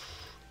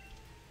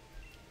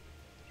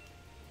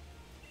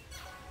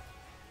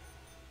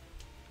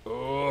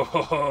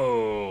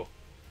 Oh,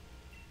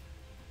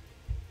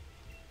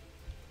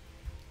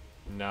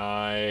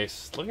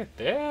 nice. Look at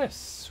this.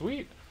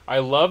 Sweet. I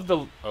love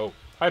the... Oh,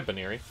 hi,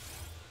 Baneri.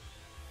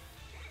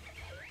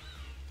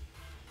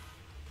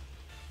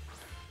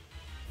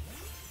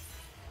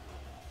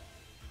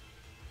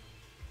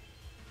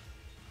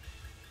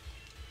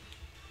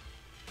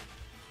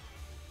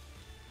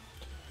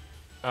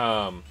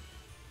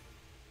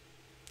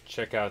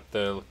 Check out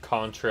the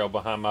contrail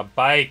behind my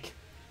bike.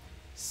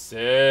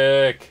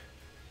 Sick.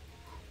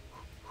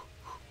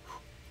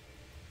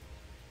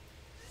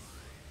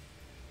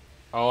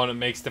 Oh, and it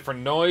makes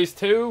different noise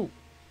too.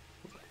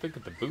 Look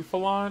at the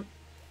Bouffalon.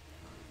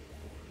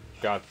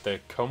 Got the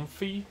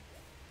Comfy.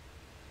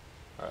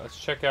 All right, let's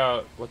check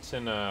out what's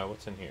in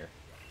here.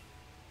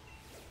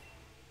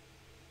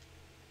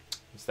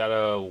 Is that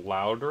a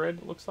Loudred?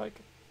 It looks like.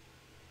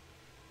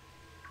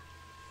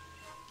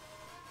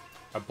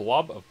 A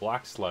blob of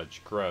black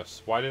sludge.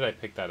 Gross. Why did I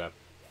pick that up?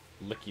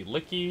 Licky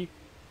licky.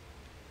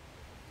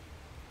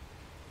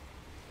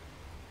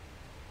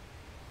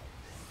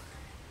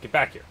 Get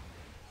back here.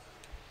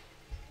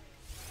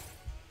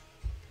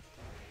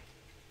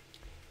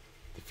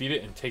 Defeat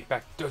it and take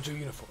back dojo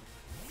uniform.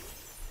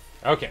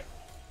 Okay.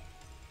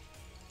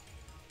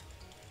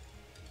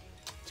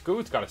 It's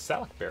good. It's got a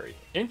Salak berry.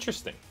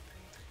 Interesting.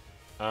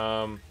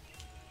 Let's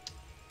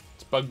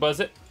bug buzz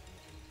it.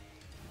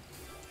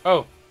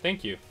 Oh,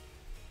 thank you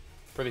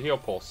for the heal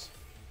pulse.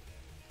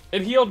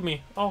 It healed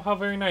me. Oh, how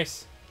very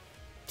nice.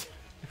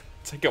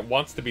 It's like it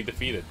wants to be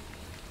defeated.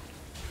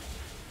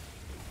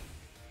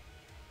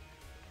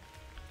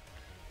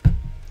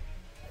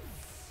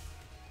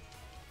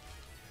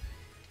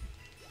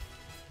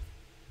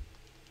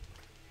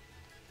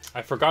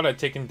 I forgot I'd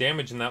taken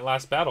damage in that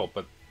last battle,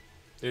 but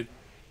it...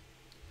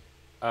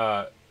 do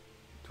I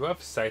have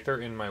Scyther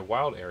in my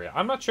wild area?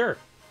 I'm not sure.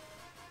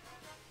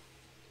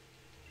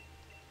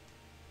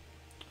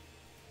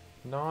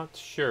 Not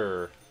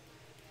sure.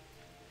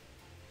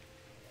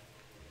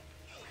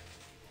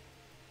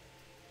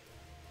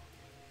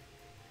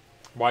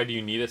 Why do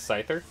you need a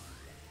Scyther?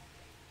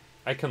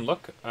 I can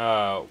look.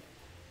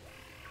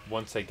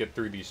 once I get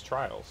through these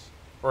trials.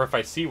 Or if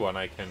I see one,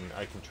 I can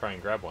try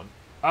and grab one.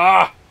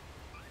 Ah!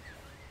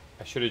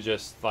 I should have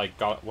just, like,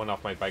 went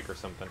off my bike or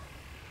something.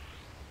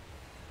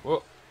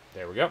 Whoa.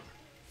 There we go.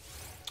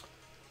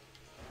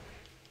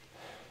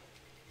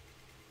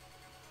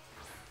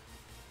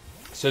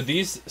 So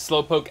these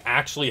Slowpoke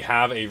actually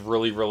have a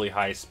really, really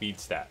high speed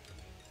stat.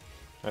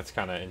 That's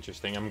kind of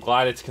interesting. I'm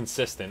glad it's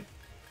consistent.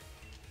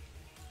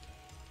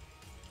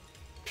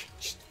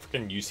 Just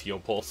freaking use Heal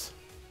Pulse.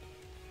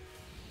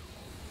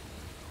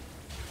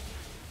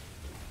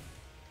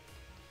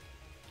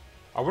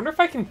 I wonder if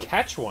I can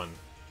catch one.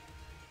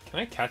 Can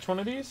I catch one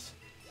of these?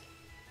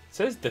 It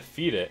says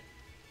defeat it.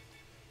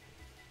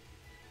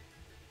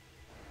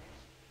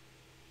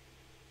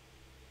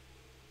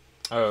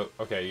 Oh,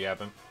 okay, you have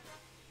them.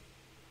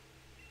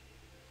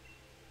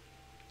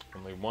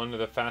 Only one of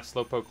the fast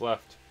Slowpoke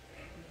left.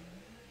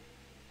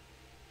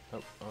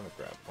 Oh, I want to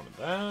grab one of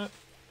that.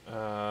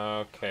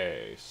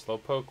 Okay,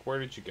 Slowpoke, where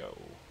did you go?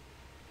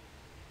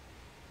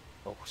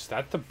 Oh, is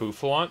that the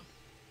Bouffalont?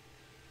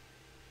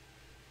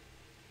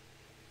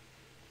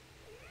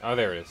 Oh,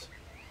 there it is.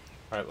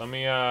 Alright, let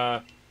me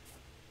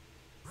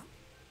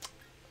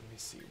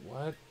see.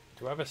 What?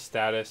 Do I have a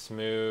status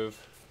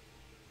move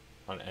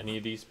on any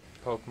of these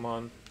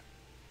Pokemon?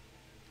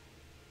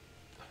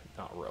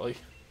 Not really.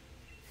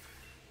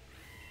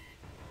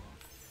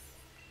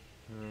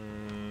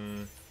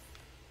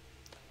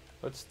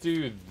 Let's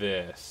do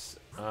this.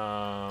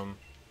 Might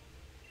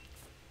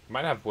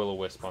have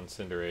Will-O-Wisp on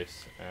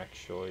Cinderace,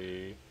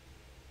 actually.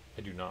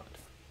 I do not.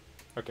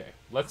 Okay,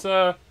 let's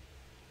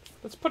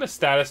put a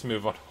status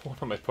move on one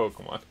of my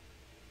Pokemon.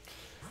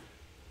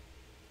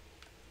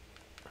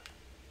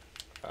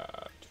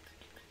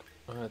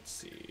 Let's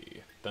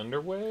see.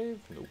 Thunder Wave?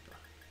 Nope.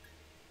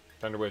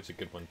 Thunder Wave's a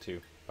good one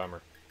too.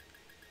 Bummer.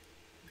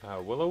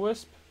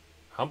 Will-O-Wisp?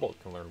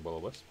 Humboldt can learn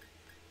Will-O-Wisp.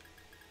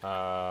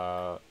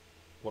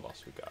 What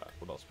else we got?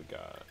 What else we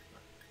got?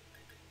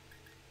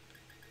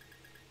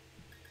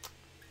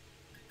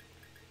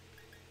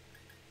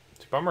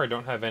 It's a bummer I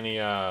don't have any,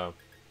 like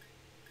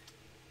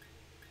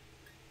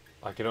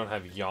I don't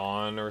have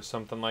Yawn or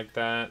something like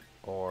that,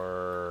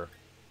 or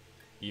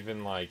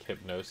even like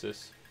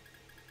Hypnosis.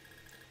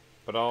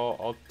 But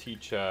I'll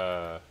teach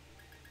where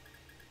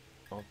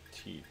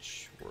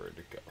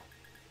to go.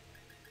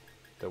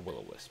 The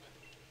Will-O-Wisp.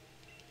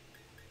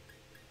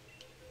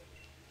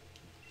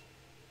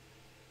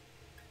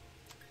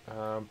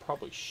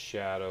 Probably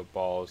Shadow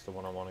Ball is the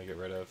one I want to get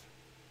rid of.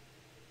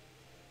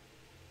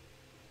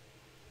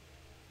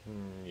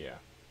 Yeah.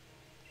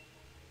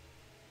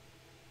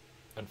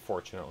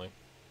 Unfortunately.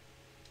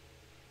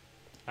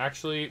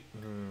 Actually,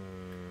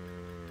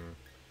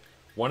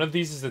 one of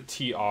these is a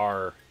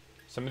TR.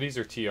 Some of these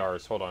are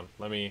TRs. Hold on.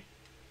 Let me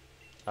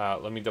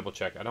double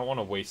check. I don't want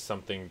to waste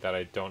something that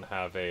I don't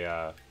have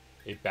a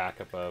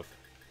backup of.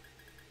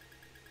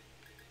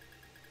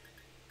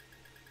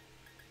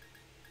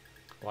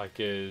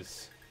 Like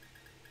is...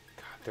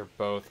 God, they're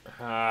both...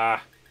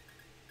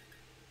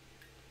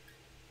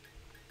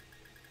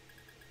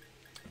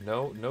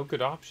 No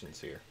good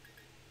options here.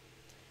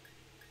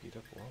 Beat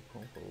up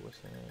Whirlpool.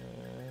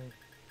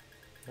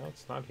 No,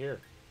 it's not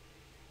here.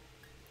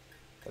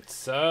 That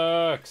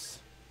sucks.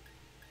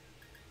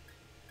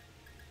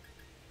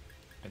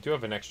 I do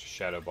have an extra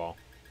Shadow Ball.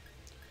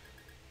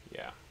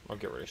 Yeah, I'll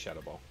get rid of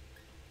Shadow Ball.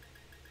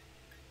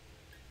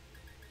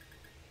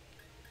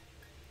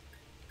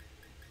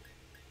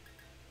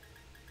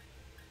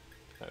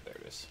 Oh, there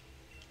it is.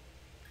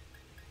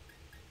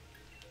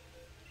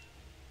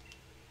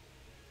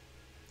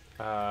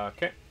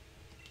 Okay.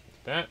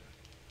 That.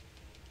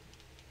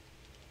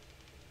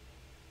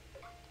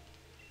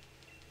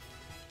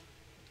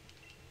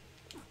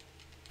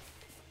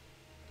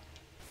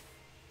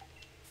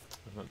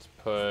 And let's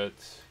put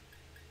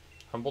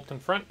Humboldt in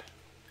front.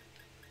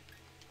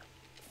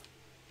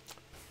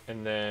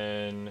 And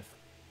then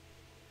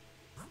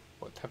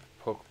what type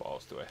of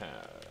Pokeballs do I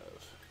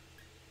have?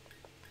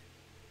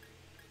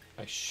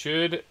 I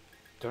should...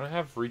 Don't I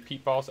have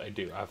repeat balls? I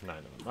do. I have 9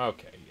 of them.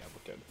 Okay, yeah,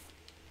 we're good.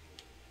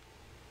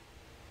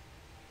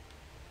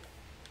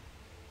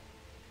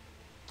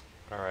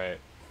 Alright.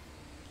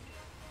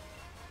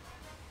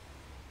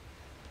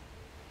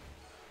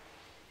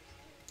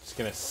 Just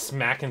gonna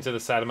smack into the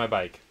side of my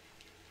bike.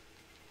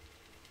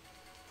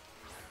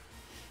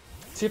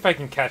 See if I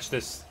can catch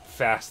this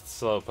fast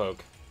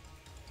Slowpoke.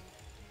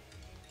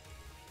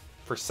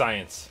 For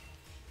science.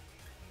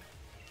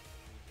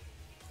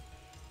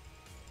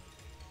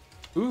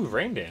 Ooh,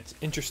 Rain Dance.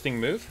 Interesting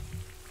move.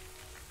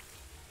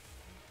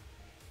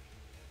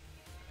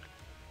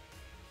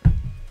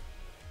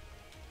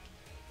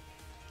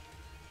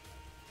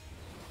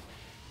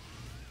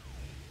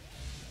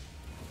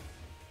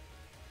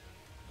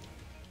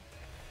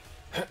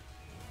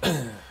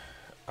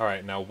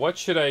 Alright, now what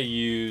should I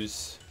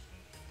use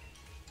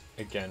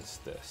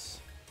against this?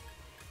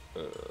 I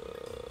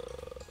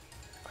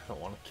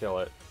don't want to kill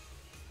it.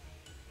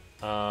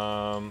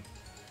 I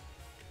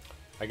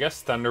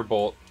guess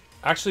Thunderbolt.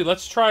 Actually,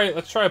 let's try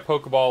a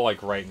Pokeball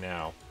like right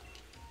now.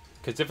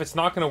 Because if it's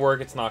not going to work,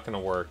 it's not going to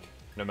work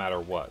no matter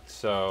what.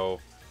 So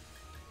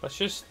let's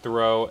just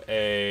throw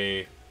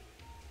a...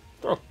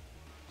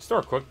 Let's throw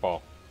a quick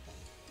ball.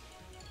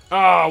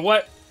 Ah,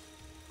 what?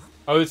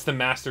 Oh, it's the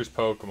Master's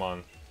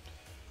Pokemon.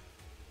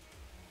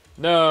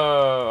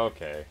 No,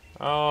 okay.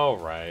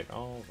 Alright,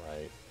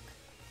 alright.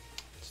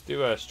 Let's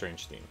do a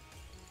Strange Steam.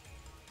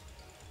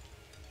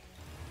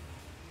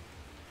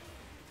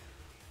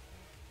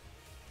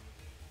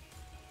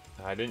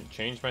 I didn't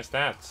change my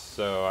stats,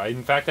 so I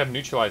in fact have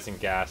Neutralizing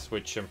Gas,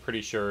 which I'm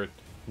pretty sure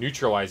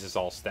neutralizes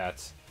all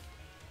stats.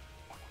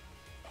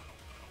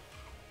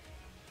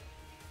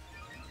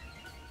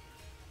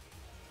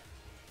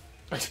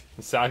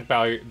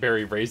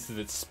 Sackberry raises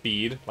its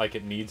speed, like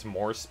it needs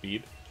more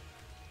speed.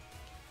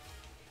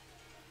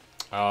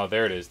 Oh,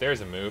 there it is.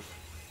 There's a move.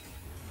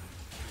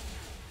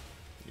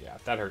 Yeah,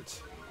 that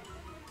hurts.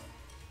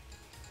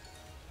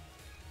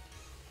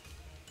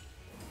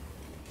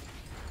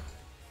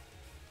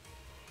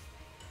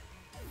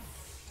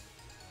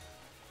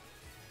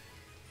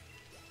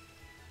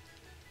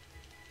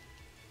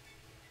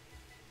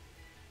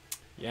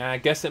 Yeah, I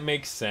guess it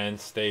makes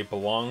sense. They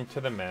belong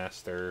to the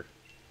master.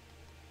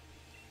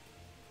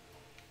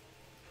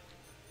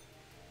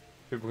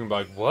 People can be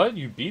like, what?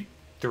 You beat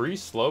 3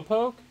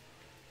 Slowpoke?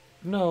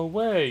 No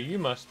way, you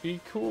must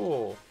be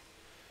cool.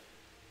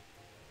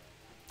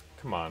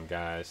 Come on,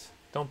 guys.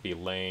 Don't be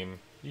lame.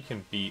 You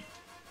can beat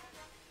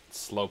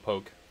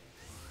Slowpoke.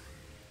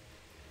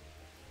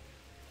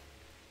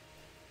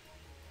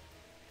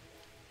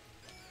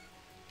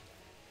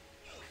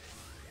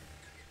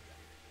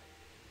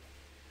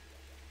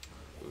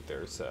 Ooh,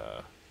 there's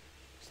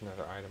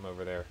another item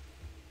over there.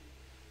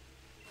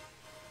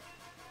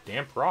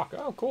 Damp rock.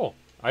 Oh, cool.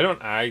 I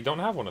don't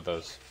have one of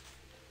those.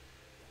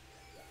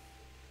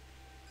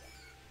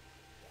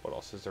 What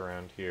else is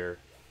around here?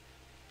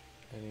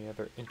 Any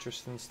other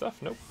interesting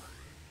stuff? Nope.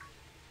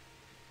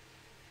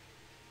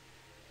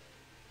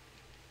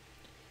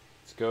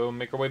 Let's go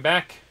make our way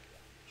back.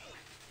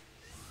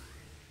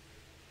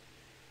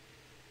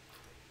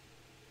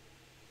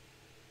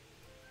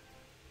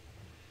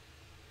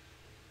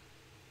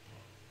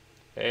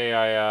 Hey,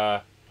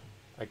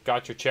 I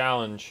got your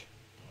challenge.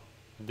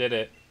 Did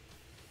it.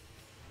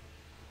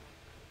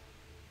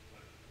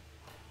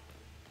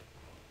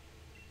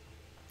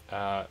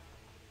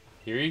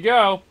 Here you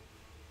go.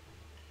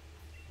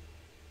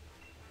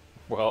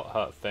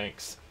 Well,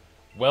 thanks.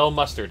 Well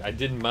mustered. I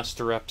did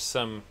muster up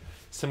some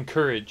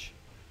courage.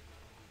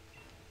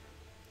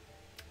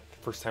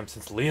 First time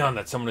since Leon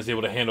that someone is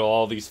able to handle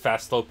all these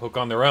fast Slowpoke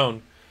on their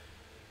own.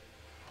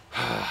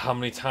 How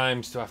many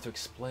times do I have to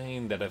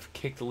explain that I've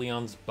kicked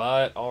Leon's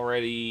butt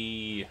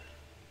already?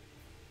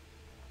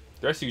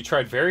 The rest of you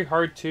tried very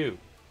hard too.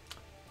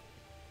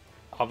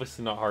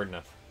 Obviously not hard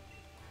enough.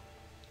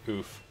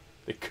 Oof.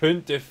 They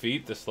couldn't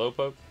defeat the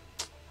Slowpoke.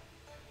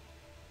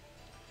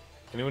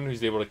 Anyone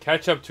who's able to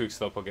catch up to a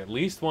Slowpoke at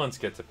least once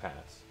gets a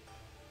pass.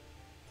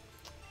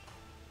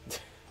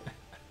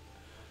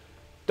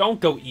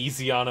 Don't go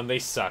easy on them, they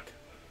suck.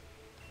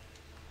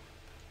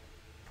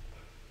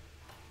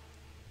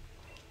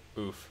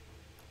 Oof.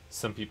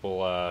 Some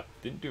people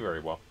didn't do very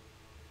well.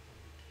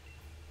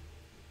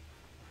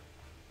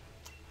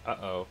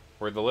 Uh-oh.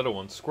 Where are the little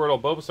ones? Squirtle,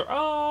 Bulbasaur.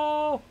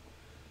 Oh!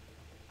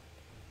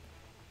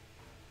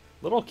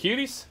 Little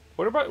cuties?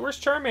 Where's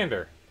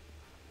Charmander?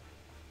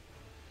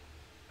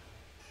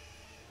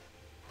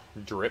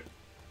 Drip.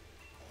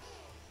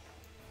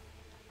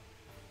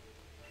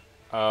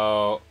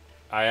 Oh,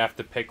 I have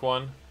to pick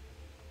one?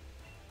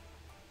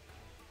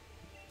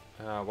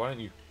 Why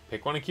don't you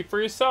pick one and keep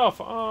for yourself?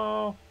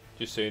 Oh.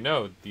 Just so you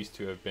know, these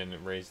two have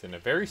been raised in a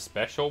very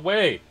special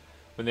way.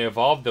 When they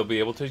evolve, they'll be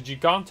able to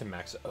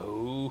Gigantamax.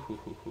 Oh.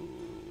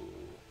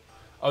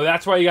 Oh,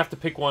 that's why you have to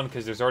pick one,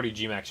 because there's already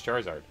G-Max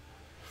Charizard.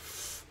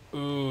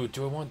 Ooh,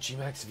 do I want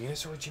G-Max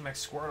Venusaur or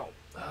G-Max Squirtle?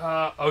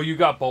 Oh, you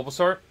got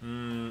Bulbasaur?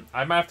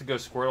 I might have to go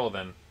Squirtle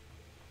then.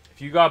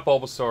 If you got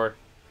Bulbasaur,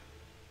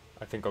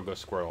 I think I'll go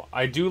Squirtle.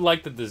 I do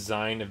like the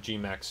design of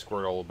G-Max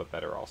Squirtle a little bit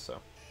better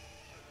also.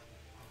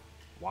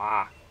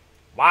 Wah!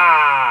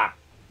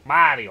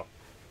 Mario!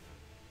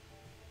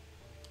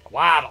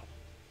 Waddle!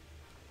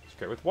 It's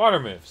great with water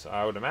moves.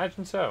 I would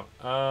imagine so.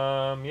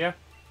 Yeah.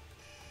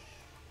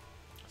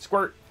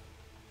 Squirt!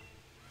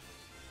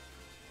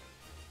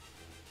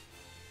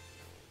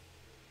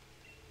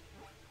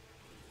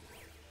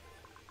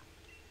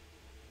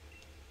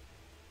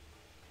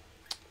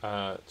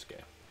 It's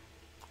okay.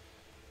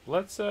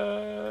 Let's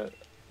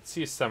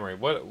see a summary.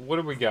 What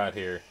do we got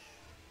here?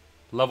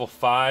 Level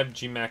 5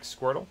 G-Max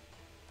Squirtle.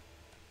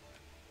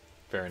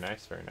 Very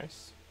nice, very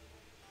nice.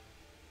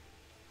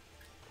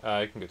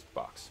 You can go to the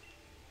box.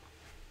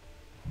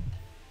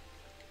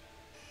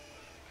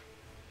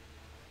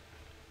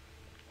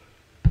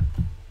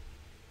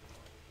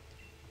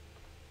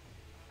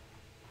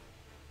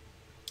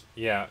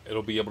 Yeah,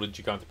 it'll be able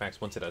to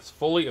Gigantamax once it has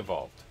fully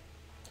evolved.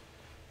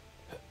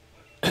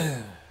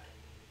 The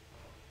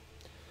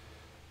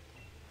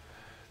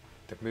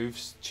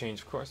moves change,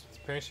 of course. It's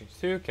appearance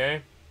too.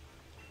 Okay.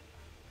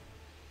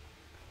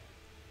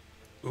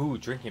 Ooh,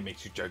 drinking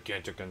makes you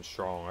gigantic and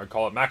strong. I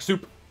call it max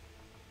soup.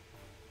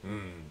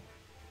 Mmm.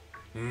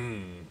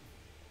 Mmm.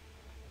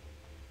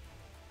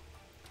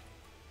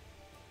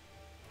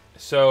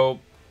 So,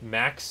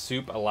 max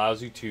soup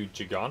allows you to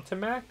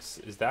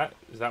Gigantamax? Is that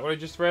what I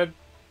just read?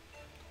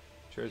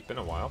 Sure, it's been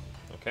a while.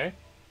 Okay.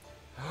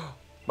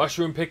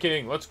 Mushroom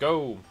picking! Let's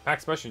go!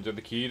 Max mushrooms are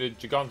the key to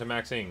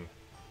Gigantamaxing.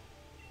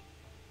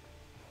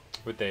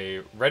 With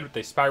a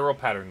spiral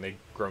pattern, they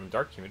grow in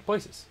dark, humid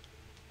places.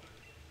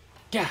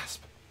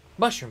 Gasp!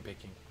 Mushroom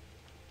picking.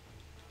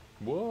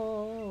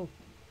 Whoa!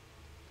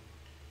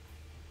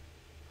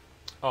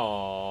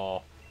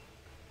 Aww.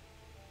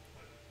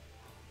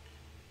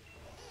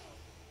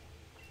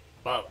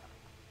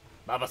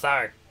 Baba,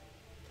 sorry.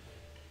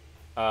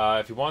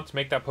 If you want to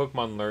make that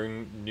Pokemon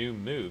learn new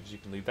moves, you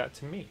can leave that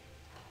to me.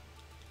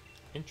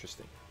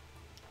 Interesting.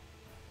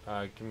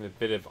 Give me a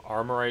bit of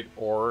Armorite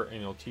ore,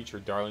 and you'll teach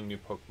your darling new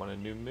Pokemon a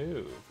new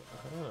move.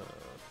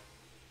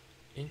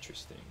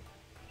 Interesting.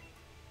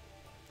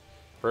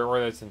 Rare ore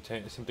that's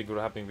simply good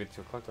at happening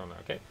to collect on that.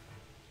 Okay.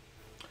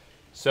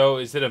 So,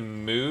 is it a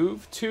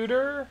move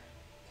tutor?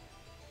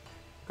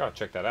 Gotta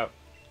check that out.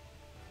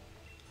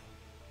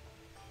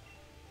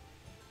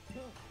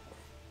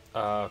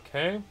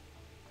 Okay.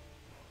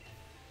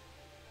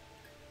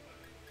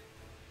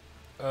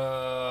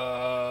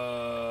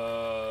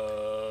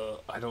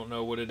 I don't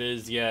know what it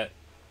is yet.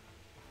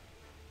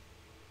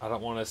 I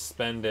don't want to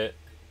spend it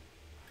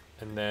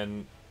and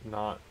then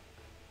not.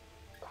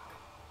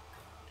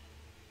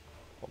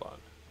 Hold on.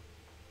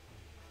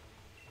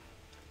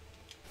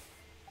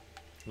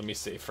 Let me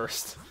see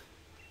first.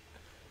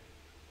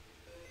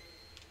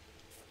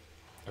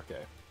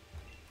 Okay.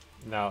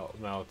 Now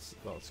let's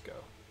go.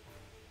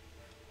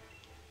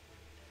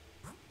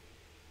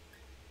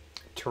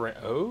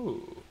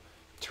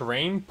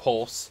 Terrain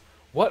Pulse.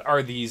 What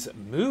are these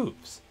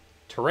moves?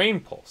 Terrain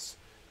Pulse.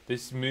 The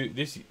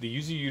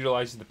user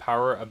utilizes the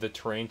power of the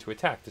terrain to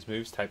attack. This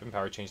move's type and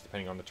power change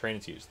depending on the terrain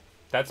it's used.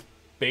 This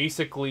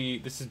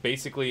is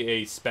basically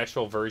a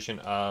special version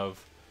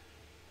of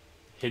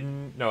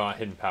not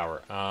hidden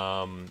power.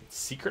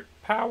 Secret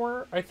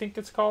power, I think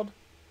it's called.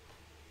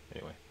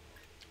 Anyway,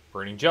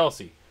 Burning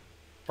Jealousy.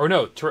 Or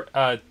no,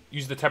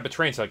 use the type of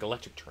terrain, so like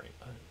electric terrain.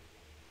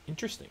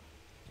 Interesting.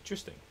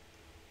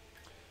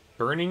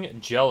 Burning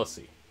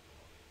Jealousy.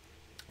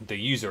 The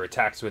user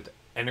attacks with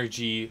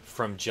energy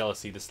from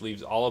jealousy. This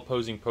leaves all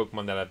opposing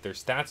Pokemon that have their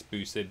stats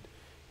boosted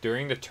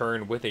during the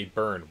turn with a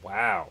burn.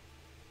 Wow.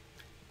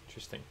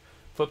 Interesting.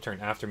 Flip turn.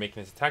 After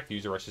making this attack, the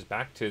user rushes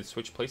back to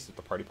switch places with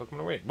the party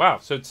Pokemon away. Wow,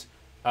 so it's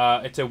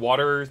a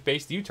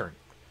water-based U-turn.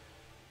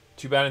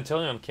 Too bad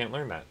Inteleon can't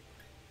learn that.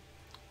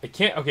 It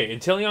can't. Okay,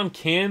 Inteleon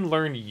can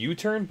learn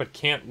U-turn, but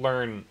can't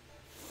learn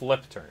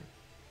flip turn.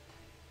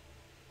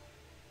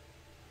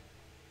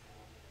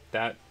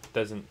 That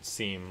doesn't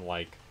seem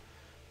like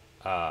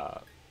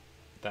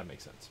that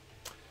makes sense.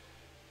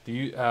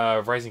 The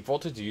rising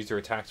voltage, the user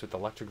attacks with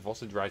electric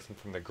voltage rising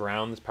from the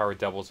ground. This power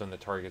doubles when the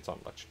target's on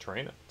electric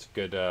terrain. It's a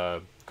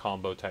good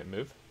combo type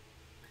move.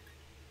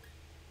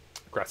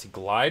 Grassy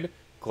Glide.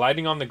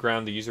 Gliding on the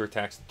ground, the user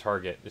attacks the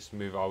target. This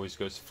move always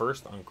goes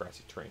first on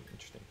grassy terrain.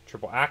 Interesting.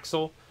 Triple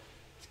Axle.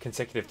 It's a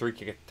consecutive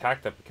 3-kick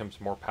attack that becomes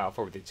more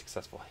powerful with each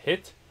successful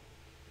hit.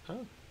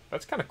 Oh,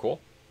 that's kind of cool.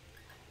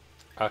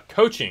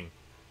 Coaching.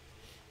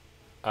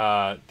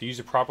 The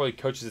user properly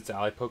coaches its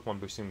ally Pokemon,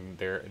 boosting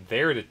their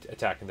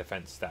attack and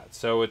defense stats.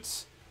 So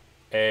it's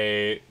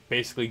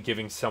basically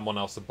giving someone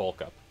else a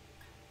bulk up.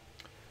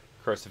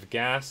 Corrosive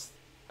Gas.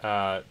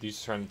 The user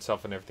surrounds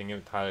itself and everything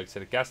with highly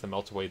acidic gas that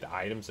melts away the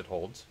items it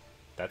holds.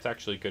 That's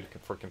actually good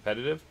for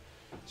competitive.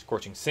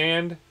 Scorching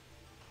Sand.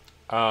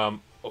 A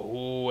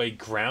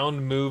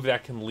ground move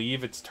that can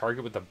leave its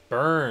target with a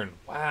burn.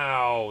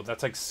 Wow,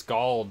 that's like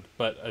Scald,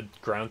 but a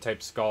ground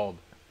type Scald.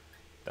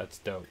 That's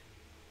dope.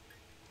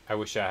 I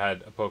wish I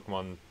had a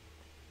Pokemon.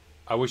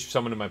 I wish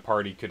someone in my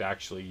party could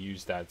actually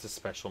use that. It's a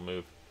special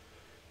move,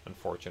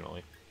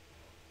 unfortunately.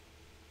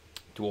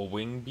 Dual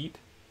Wing Beat.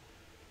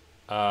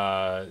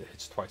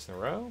 Hits twice in a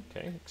row.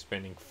 Okay,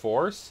 Expanding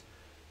Force.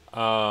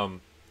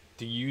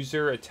 The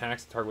user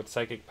attacks the target with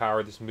Psychic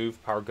Power. This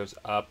move power goes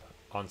up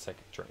on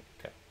Psychic terrain.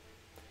 Okay.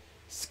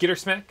 Skitter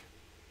Smack.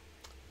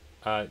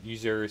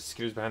 User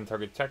skitters behind the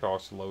target attack.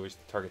 Also lowers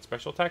the target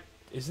special attack.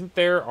 Isn't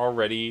there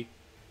already...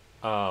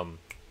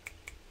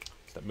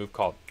 what's that move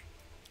called?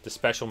 The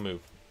special move.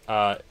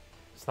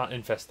 It's not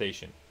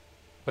Infestation.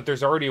 But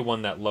there's already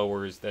one that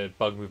lowers... the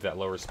bug move that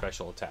lowers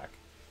special attack.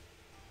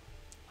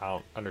 I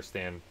don't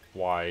understand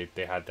why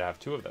they had to have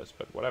two of those,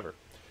 but whatever.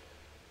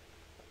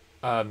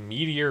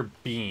 Meteor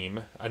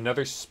Beam.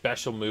 Another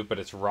special move, but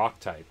it's rock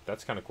type.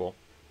 That's kind of cool.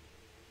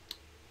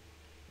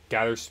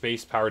 Gather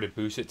space power to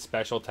boost its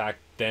special attack,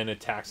 then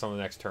attacks on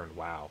the next turn.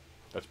 Wow.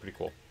 That's pretty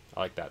cool.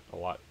 I like that a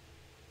lot.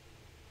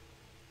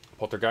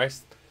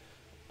 Poltergeist.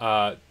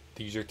 The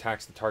user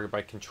attacks the target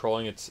by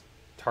controlling its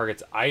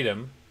target's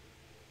item.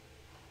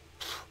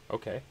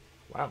 Okay.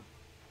 Wow.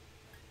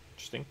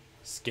 Interesting.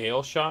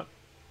 Scale Shot.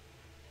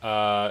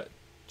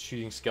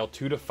 shooting scale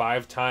 2 to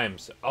 5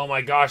 times. Oh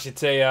my gosh,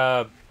 it's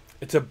a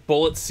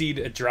bullet seed,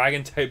 a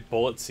dragon type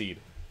bullet seed.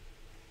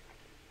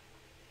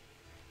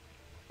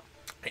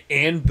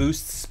 And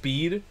boosts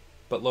speed,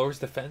 but lowers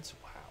defense.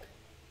 Wow.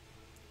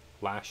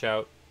 Lash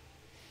out.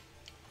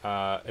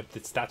 If the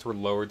stats were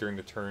lower during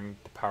the turn,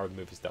 the power of the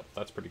move is doubled.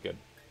 That's pretty good.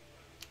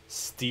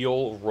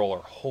 Steel roller.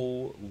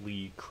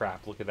 Holy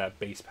crap. Look at that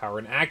base power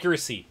and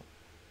accuracy.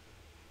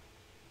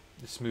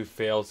 This move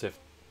fails if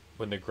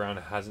when the ground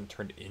hasn't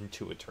turned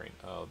into a terrain.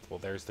 Oh, well,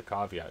 there's the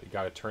caveat. You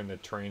got to turn the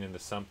terrain into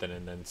something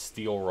and then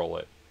steel roll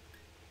it.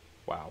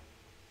 Wow.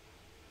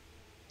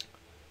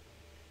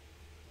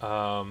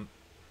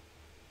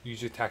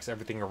 User attacks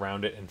everything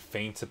around it and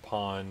feints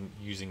upon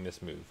using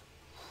this move.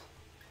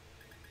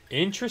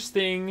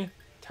 Interesting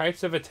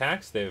types of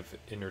attacks they've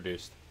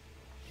introduced.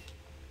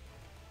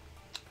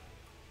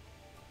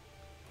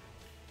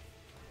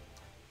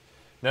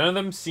 None of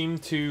them seem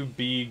to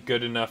be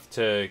good enough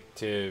to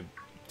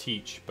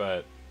teach,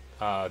 but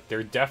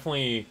they're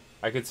definitely...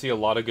 I could see a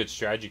lot of good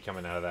strategy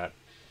coming out of that.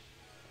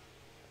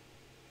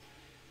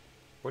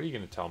 What are you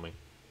going to tell me?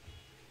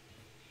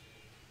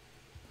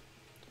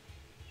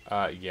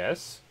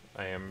 Yes,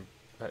 I am...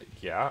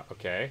 yeah,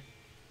 okay.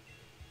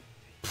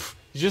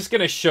 You're just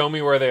going to show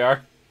me where they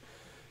are?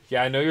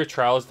 Yeah, I know your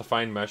trial is to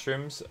find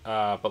mushrooms,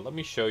 but let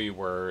me show you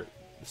where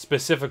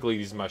specifically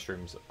these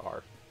mushrooms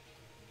are.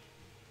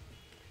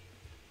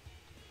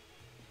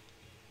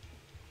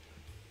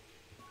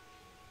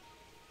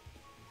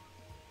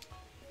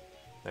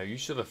 Now you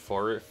should have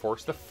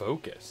forced the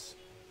focus.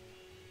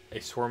 A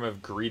swarm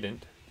of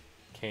greedent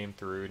came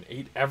through and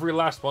ate every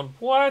last one.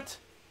 What?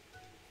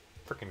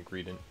 Freaking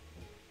greedent.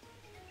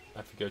 I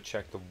have to go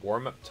check the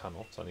warm-up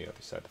tunnel. It's on the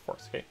other side of the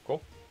forest. Okay,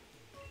 cool.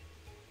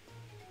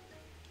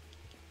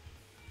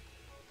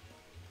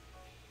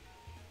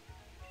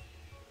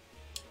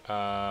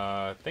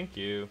 Thank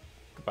you.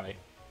 Goodbye.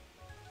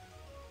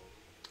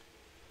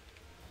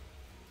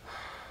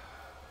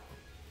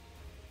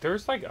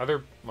 There's like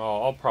other...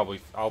 Well,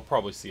 I'll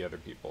probably see other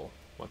people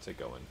once I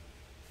go in.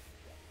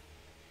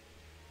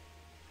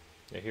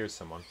 Yeah, here's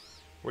someone.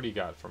 What do you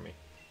got for me?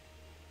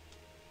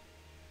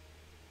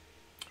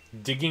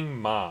 Digging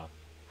Ma.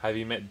 Have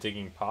you met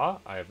Digging Pa?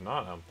 I have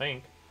not, I don't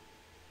think.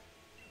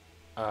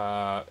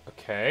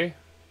 Okay.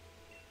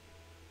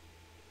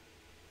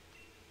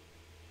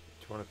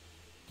 Do you want to...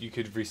 You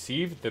could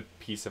receive the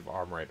piece of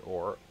armorite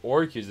ore,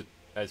 or you could use it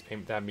as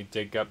payment to have me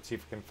dig up, see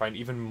if I can find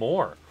even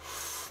more.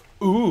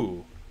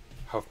 Ooh.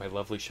 How if my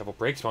lovely shovel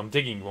breaks while I'm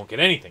digging, you won't get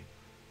anything.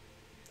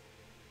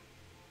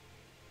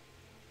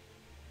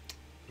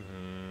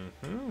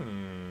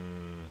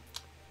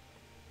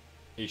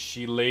 Is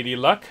she Lady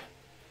Luck?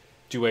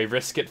 Do I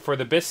risk it for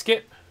the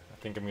biscuit? I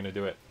think I'm gonna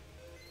do it.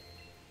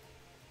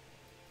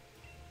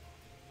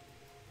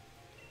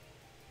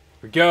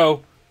 Here we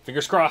go.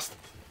 Fingers crossed.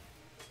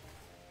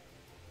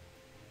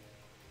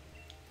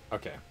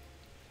 Okay.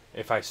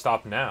 If I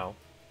stop now,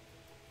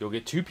 you'll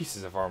get 2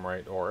 pieces of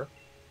armorite ore.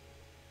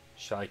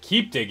 Shall I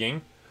keep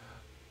digging?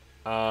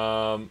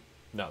 No,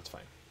 it's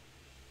fine.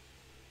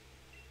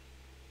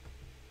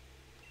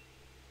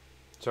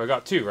 So I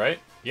got 2, right?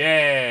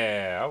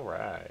 Yeah!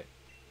 Alright.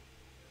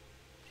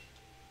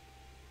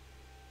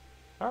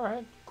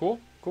 Alright. Cool.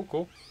 Cool,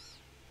 cool.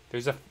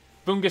 There's a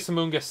fungus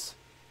amungus.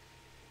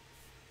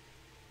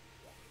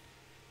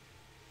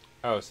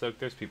 Oh, so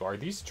there's people. Are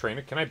these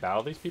trainer? Can I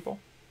battle these people?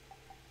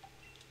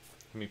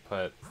 Let me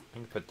put... I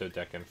can put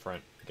Dodeca in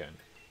front again.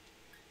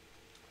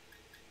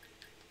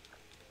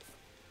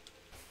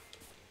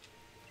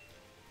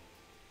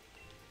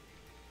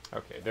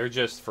 Okay, they're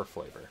just for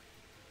flavor.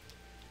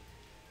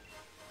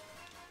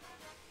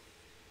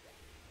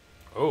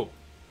 Oh,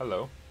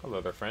 hello.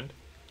 Hello there, friend.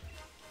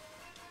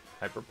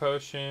 Hyper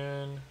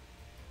potion.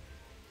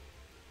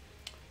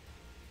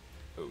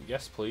 Oh,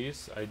 yes,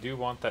 please. I do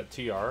want that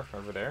TR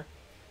over there.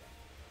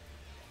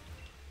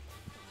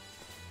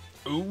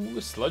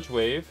 Ooh, Sludge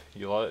Wave.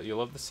 You'll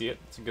love to see it.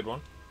 It's a good one.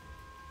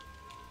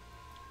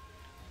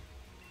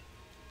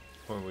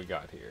 What do we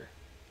got here?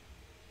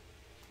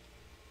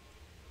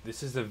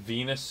 This is a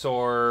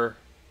Venusaur.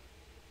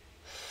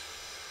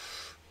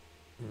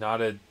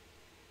 Not a...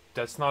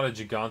 That's not a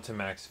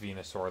Gigantamax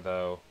Venusaur,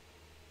 though.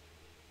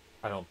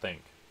 I don't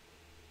think.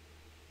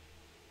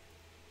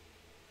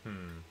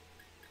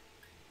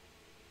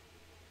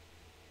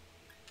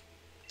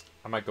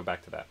 I might go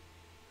back to that.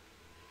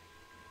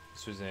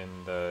 This was in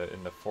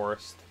the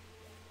forest.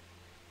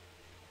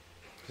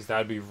 Because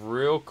that'd be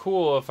real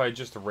cool if I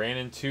just ran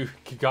into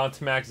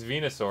Gigantamax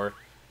Venusaur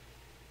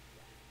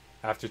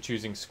after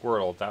choosing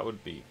Squirtle. That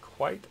would be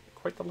quite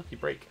the lucky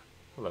break.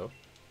 Hello.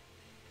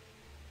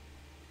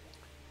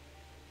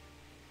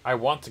 I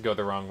want to go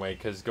the wrong way,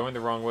 because going the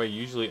wrong way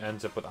usually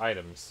ends up with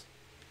items.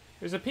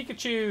 There's a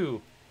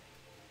Pikachu!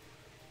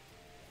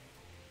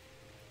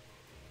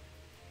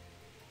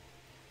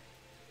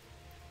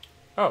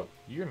 Oh,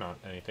 you're not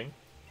anything.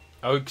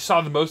 Oh, you saw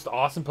the most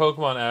awesome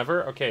Pokemon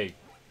ever? Okay,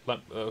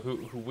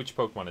 which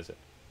Pokemon is it?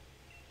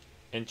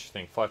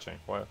 Interesting, Fletching.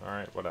 What?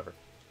 Alright, whatever.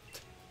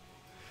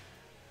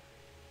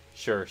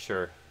 Sure.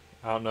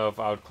 I don't know if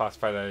I would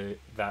classify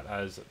that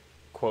as,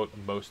 quote,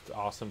 most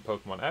awesome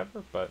Pokemon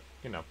ever, but,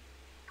 you know.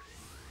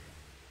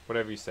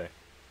 Whatever you say.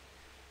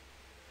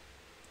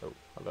 Oh,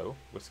 hello,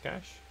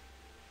 Whiscash.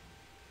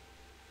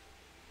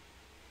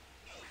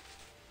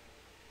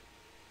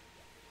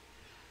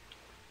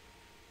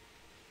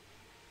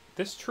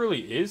 This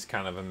truly is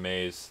kind of a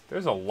maze.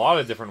 There's a lot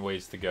of different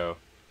ways to go.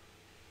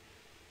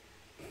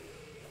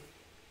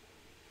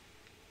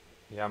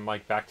 Yeah, I'm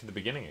like back to the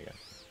beginning again.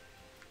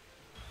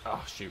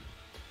 Oh, shoot.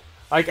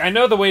 Like, I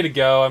know the way to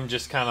go, I'm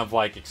just kind of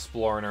like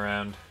exploring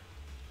around.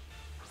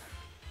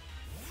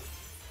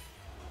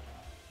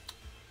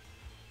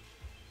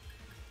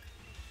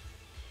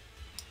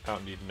 I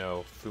don't need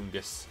no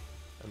fungus,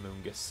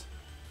 amoongus.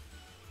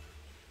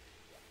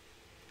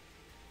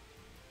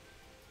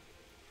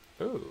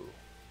 Ooh.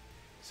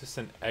 Is this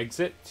an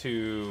exit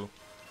to...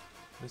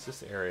 What is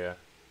this area?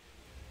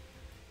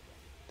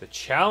 The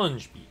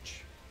Challenge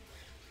Beach.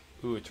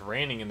 Ooh, it's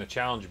raining in the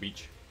Challenge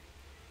Beach.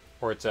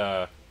 Or it's,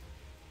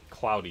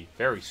 cloudy.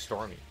 Very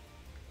stormy.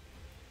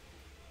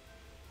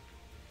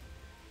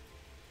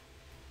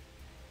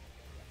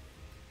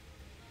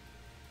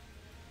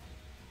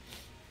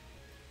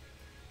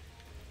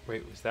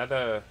 Wait, was that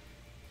a...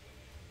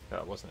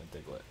 That wasn't a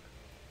Diglett.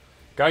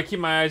 Gotta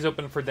keep my eyes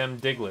open for them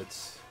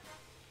Diglets.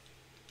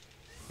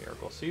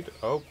 Miracle Seed.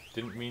 Oh,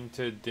 didn't mean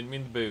to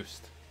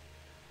boost.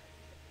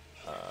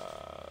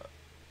 Oh.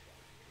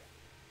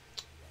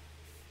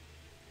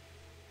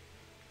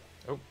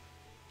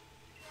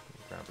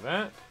 Grab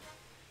that.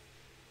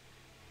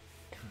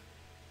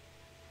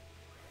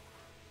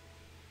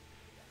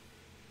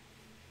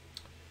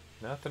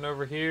 Nothing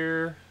over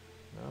here.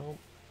 Nope.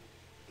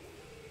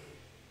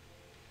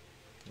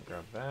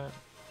 Grab that.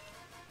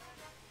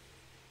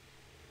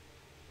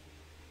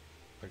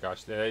 Oh my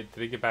gosh, did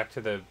I get back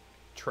to the...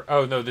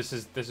 Oh no, this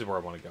is where I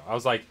want to go. I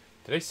was like,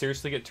 did I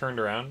seriously get turned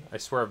around? I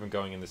swear I've been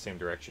going in the same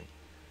direction.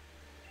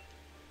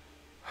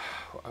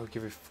 I would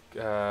give you...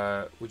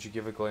 would you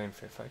give a Galarian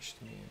for affection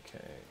to me?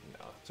 Okay,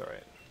 no, it's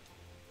alright.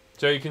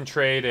 So you can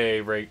trade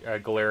a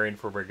Galarian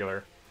for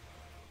regular.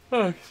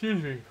 Oh,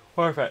 excuse me.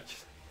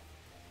 Farfetch'd.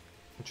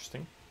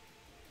 Interesting.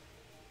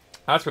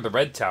 That's where the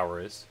red tower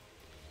is.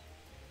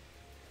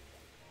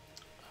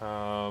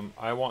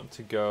 I want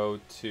to go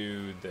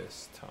to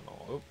this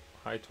tunnel. Oh,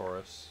 hi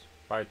Tauros.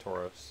 Bye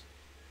Tauros.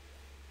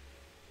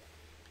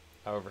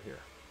 Over here.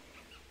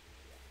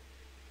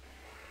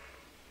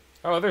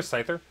 Oh, there's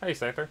Scyther. Hey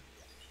Scyther.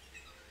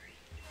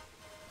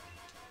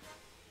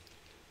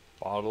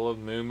 Bottle of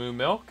Moo Moo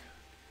milk.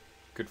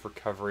 Good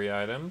recovery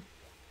item.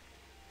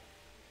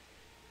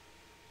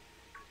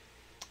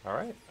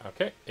 Alright,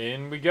 okay,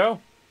 in we go.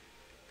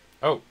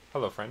 Oh,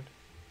 hello friend.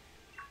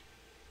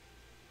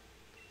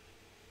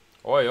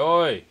 Oi,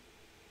 oi!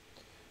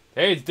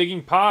 Hey, it's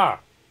Digging Pa!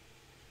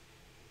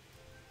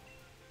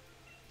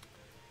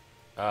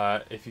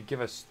 If you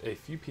give us a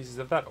few pieces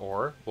of that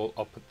ore,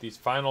 I'll put these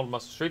fine old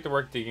muscles straight to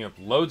work digging up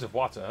loads of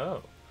watts.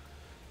 Oh.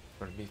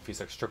 For me, feels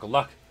like a stroke of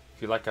luck.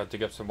 If you like, I'll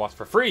dig up some watts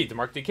for free to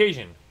mark the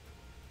occasion.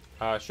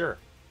 Sure.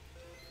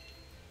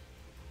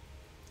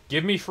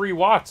 Give me free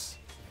watts!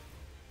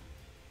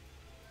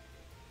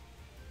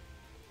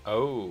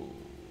 Oh.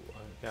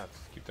 Yeah, let's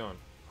keep going.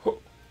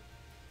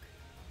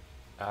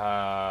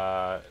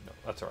 No,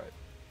 that's alright.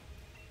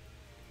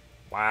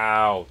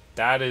 Wow,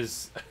 that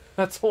is...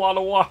 that's a lot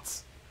of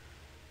watts.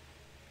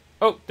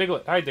 Oh,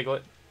 Diglett. Hi,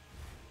 Diglett.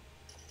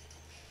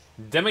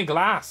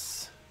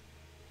 Demiglass.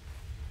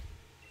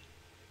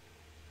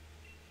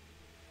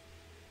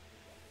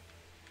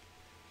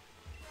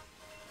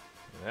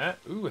 Yeah.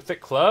 Ooh, a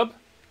thick club.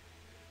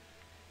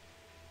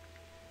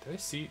 Did I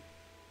see...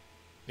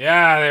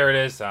 Yeah, there it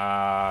is.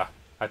 I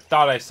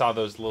thought I saw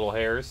those little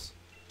hairs.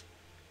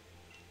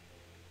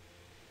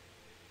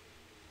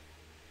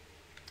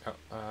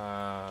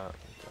 Oh,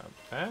 grab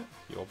that.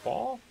 Heal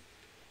ball.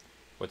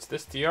 What's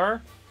this,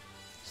 DR?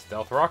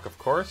 Stealth Rock, of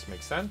course.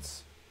 Makes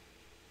sense.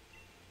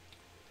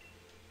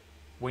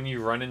 When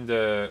you run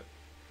into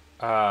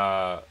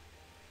Rotom.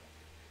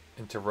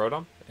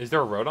 Is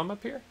there a Rotom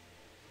up here?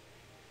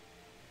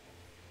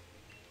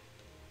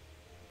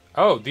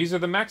 Oh, these are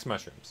the max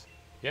mushrooms.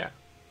 Yeah.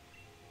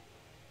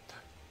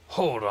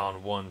 Hold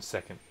on 1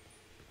 second.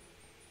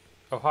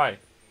 Oh, hi.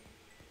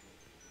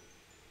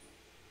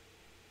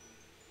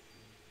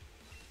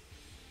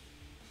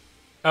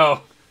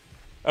 Oh,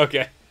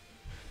 okay.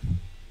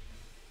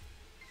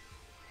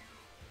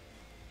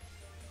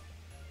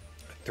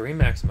 Three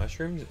max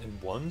mushrooms in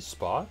one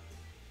spot?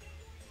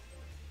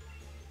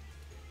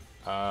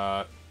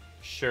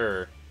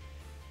 Sure.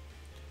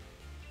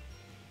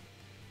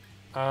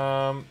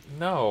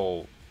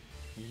 No.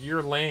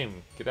 You're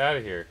lame. Get out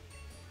of here.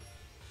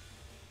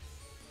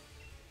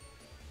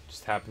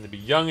 Just happen to be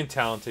young and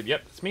talented.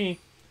 Yep, that's me.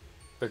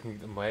 Looking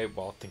away,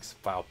 well, thinks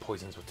vile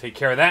poisons will take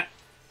care of that.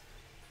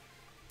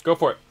 Go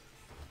for it.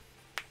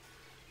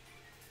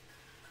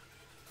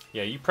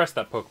 Yeah, you press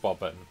that Pokeball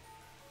button.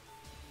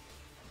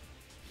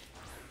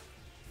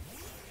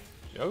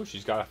 Oh,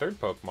 she's got a third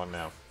Pokemon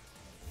now.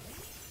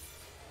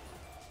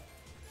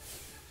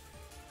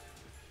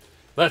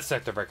 Let's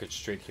set the record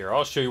straight here.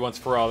 I'll show you once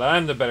for all that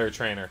I'm the better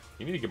trainer.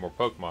 You need to get more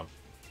Pokemon.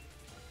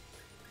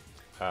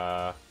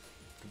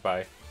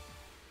 Goodbye.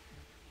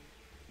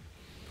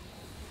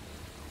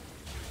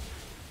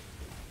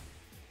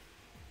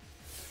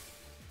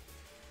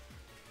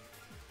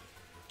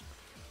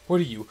 What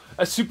are you?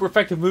 A super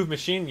effective move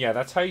machine? Yeah,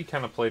 that's how you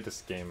kind of play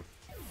this game.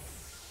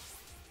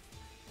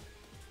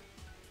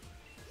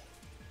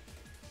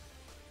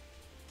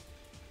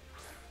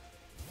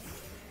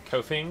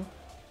 Koffing.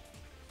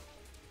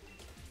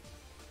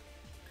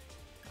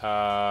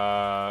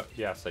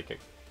 Yeah, Psychic.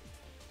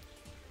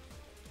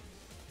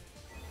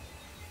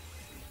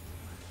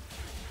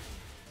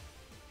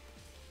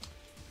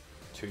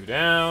 Two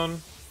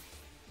down.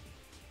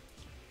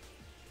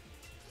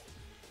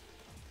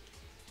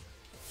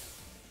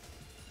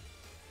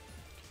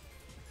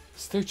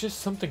 Is there just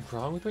something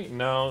wrong with me?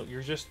 No,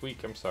 you're just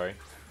weak. I'm sorry.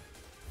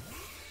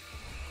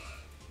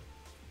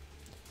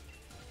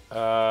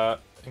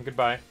 And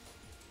goodbye.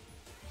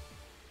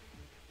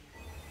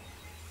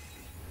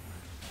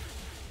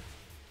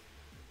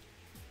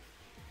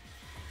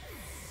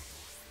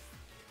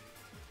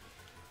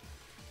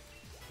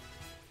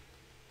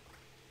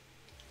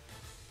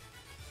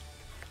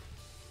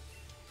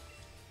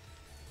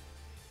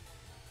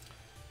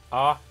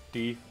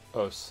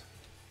 Adios.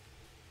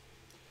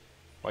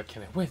 Why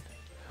can't I win?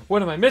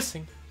 What am I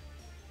missing?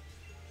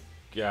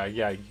 Yeah,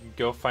 you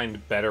go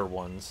find better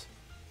ones.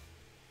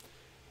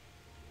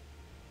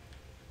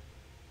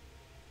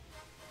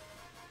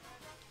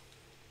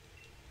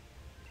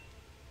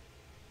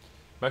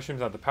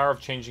 Mushrooms have the power of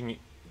changing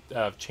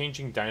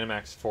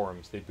Dynamax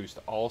forms. They boost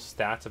all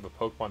stats of a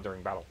Pokemon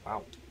during battle.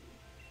 Wow.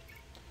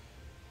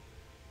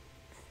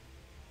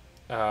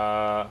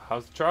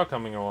 How's the trial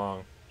coming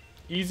along?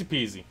 Easy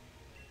peasy.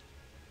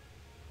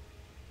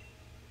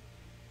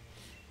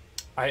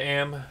 I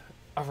am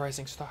a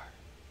rising star.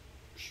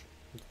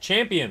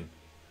 Champion.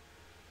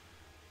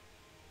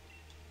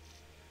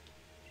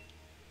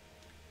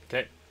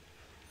 Okay.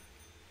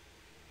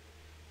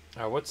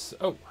 What's...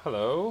 Oh,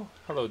 hello.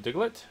 Hello,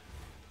 Diglett.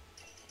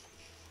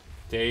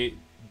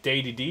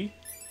 Day-D-D.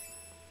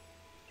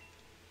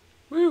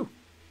 Woo!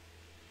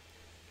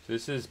 So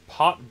this is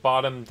Pot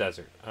Bottom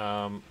Desert.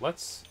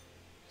 Let's...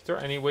 Is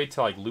there any way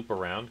to, like, loop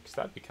around? Because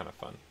that'd be kind of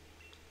fun.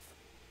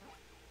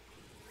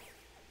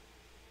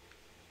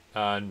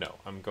 No.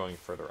 I'm going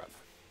further up.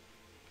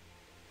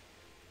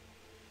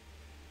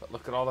 But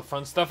look at all the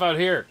fun stuff out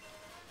here.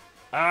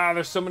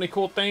 There's so many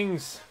cool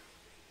things.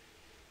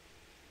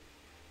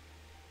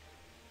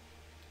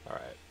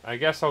 Alright. I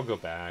guess I'll go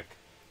back.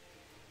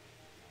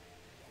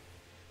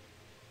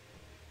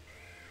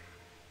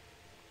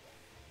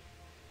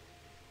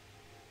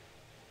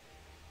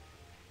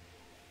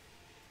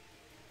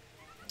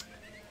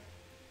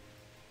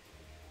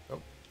 Oh.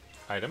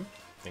 Item.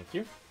 Thank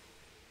you.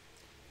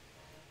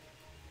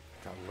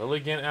 Got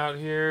Lilligant out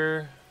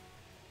here.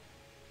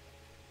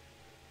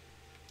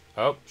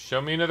 Oh, show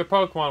me another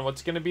Pokemon.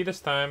 What's going to be this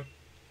time?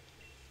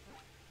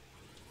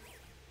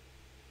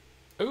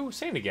 Ooh,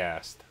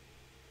 Sandygast.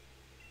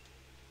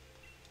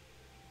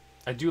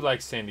 I do like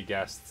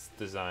Sandygast's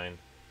design.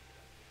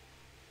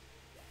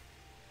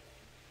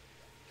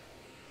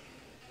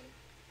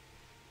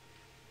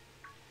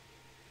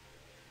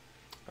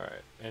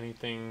 Alright,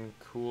 anything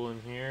cool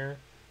in here?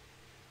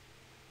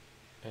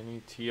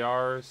 Any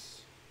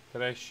TRs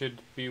that I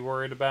should be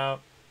worried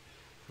about?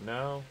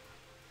 No?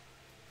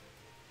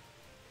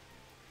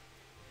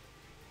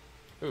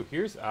 Ooh,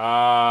 here's...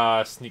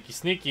 sneaky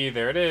sneaky.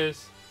 There it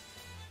is.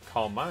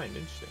 Calm Mind.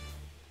 Interesting.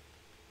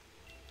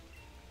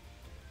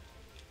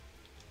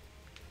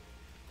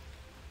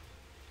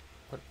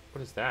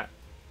 What is that?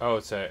 Oh,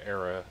 it's a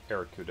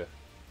Aracuda.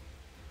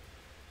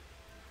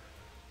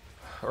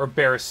 Or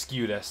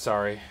Barrascuda,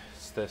 sorry.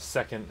 It's the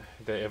second,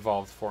 the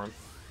evolved form.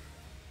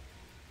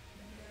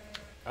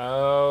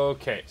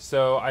 Okay,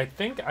 so I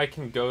think I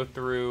can go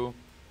through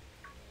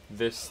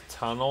this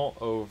tunnel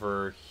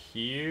over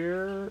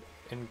here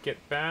and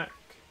get back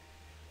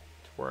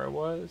to where I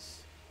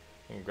was.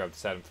 I'm gonna grab the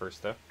Satin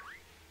first, though.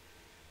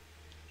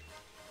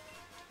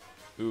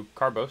 Ooh,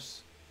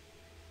 Carbos.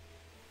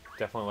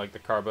 Definitely like the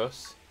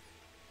Carbos.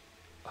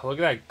 Oh, look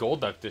at that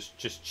Golduck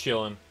just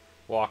chilling,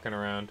 walking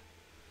around.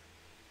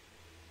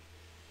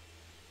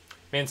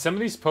 Man, some of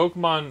these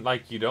Pokemon,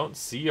 like, you don't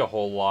see a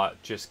whole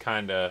lot, just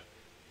kind of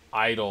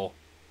idle.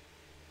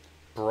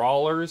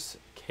 Brawler's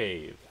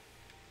Cave.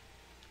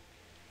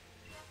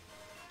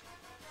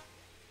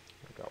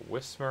 I got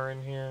Whismur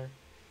in here.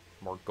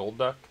 More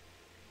Golduck.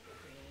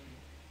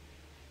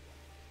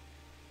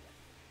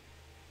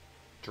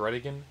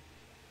 Dredigan.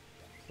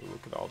 Ooh,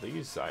 look at all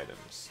these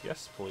items.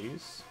 Yes,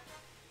 please.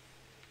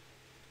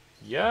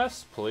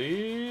 Yes,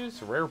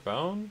 please. Rare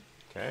bone.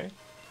 Okay.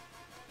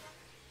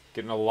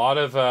 Getting a lot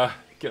of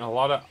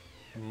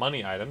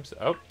money items.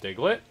 Oh,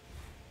 Diglett.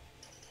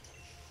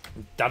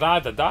 Da da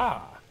da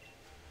da.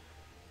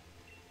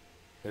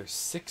 There's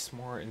 6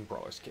 more in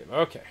Brawler's Cave.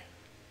 Okay.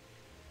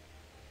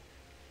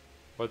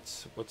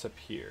 What's up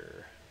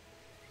here?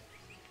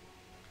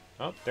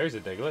 Oh, there's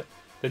a Diglett.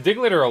 The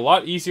Diglett are a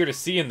lot easier to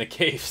see in the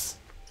caves.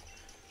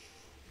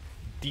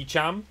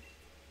 Decham.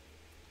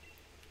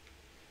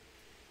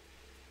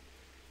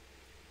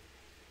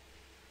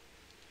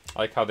 I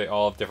like how they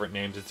all have different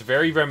names. It's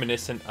very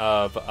reminiscent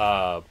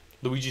of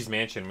Luigi's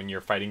Mansion when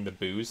you're fighting the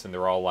Boos and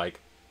they're all like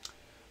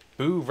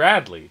Boo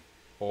Radley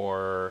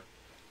or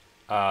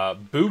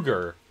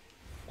Booger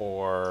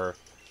or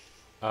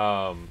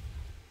Gumboo.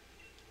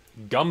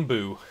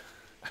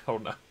 I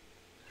don't know.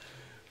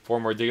 4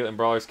 more Diglett in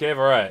Brawler's Cave.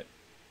 Alright.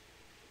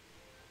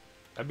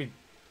 That'd be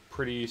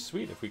pretty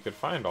sweet if we could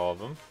find all of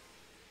them.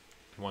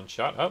 One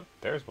shot. Oh,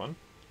 there's one.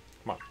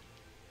 Come on.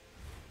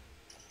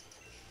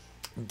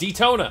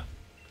 Detona!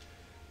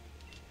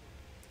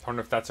 I don't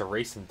know if that's a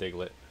racing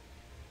Diglett.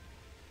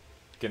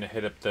 Gonna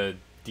hit up the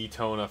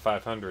Detona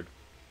 500.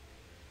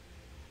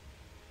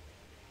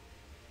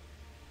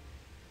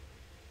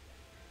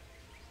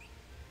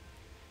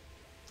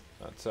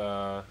 Let's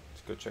go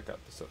check out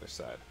this other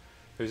side.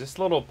 There's this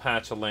little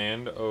patch of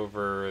land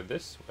over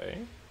this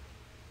way.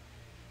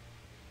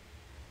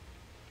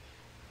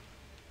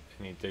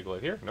 Any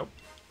Diglett here? Nope.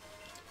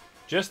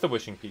 Just the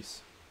wishing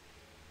piece.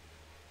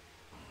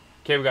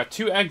 Okay, we got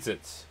 2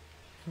 exits.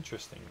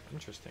 Interesting,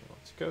 interesting.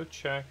 Let's go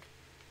check.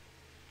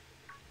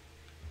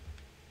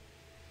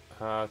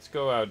 Let's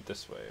go out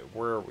this way.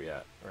 Where are we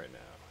at right now?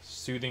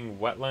 Soothing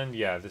Wetland?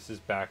 Yeah, this is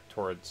back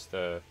towards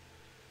the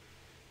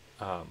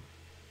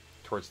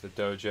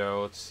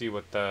dojo. Let's see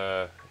what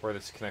where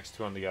this connects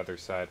to on the other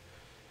side.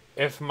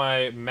 If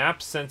my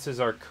map senses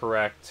are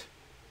correct,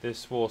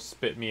 this will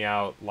spit me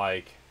out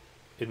like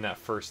in that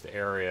first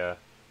area.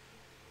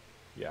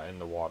 Yeah, in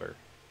the water.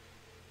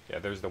 Yeah,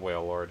 there's the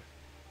Whale Lord.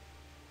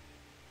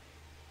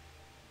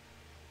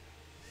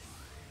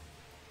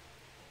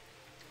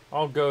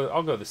 I'll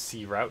go the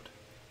sea route.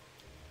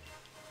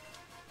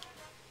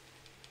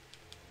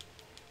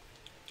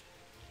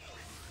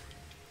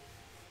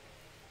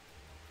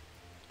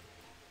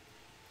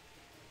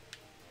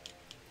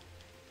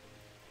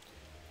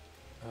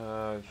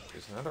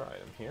 There's another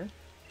item here.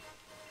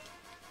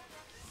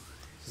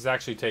 This is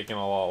actually taking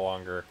a lot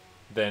longer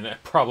than it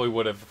probably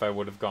would have if I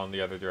would have gone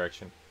the other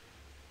direction.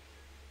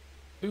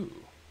 Ooh.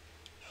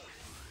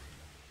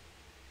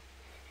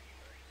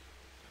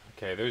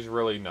 Okay, there's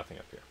really nothing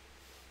up here.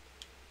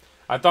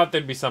 I thought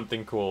there'd be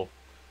something cool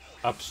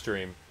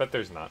upstream, but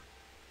there's not.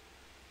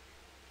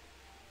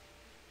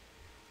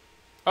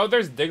 Oh,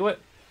 there's Diglett.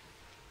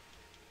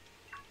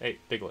 Hey,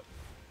 Diglett.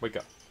 Wake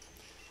up.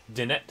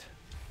 Dinette.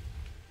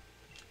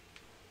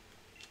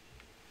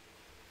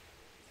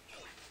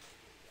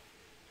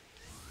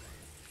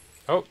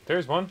 Oh,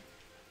 there's one.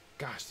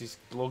 Gosh, these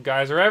little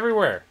guys are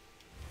everywhere.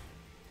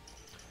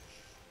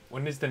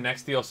 When is the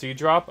next DLC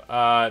drop?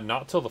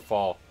 Not till the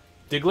fall.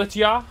 Diglett,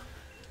 yeah?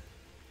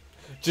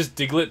 Just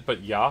Diglett,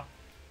 but yeah.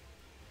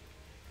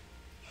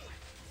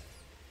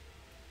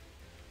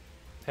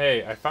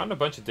 Hey, I found a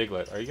bunch of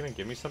Diglett. Are you gonna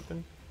give me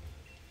something?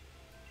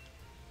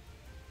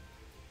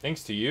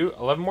 Thanks to you,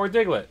 11 more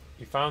Diglett.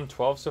 You found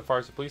 12 so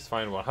far, so please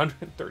find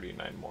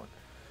 139 more.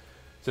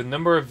 So the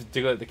number of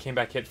Diglett that came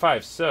back hit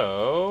 5.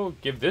 So,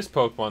 give this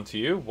Pokemon to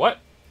you. What?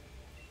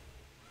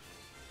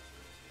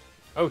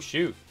 Oh,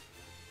 shoot.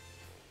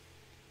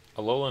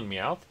 Alolan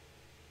Meowth?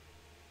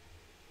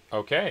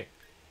 Okay.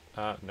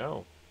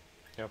 No.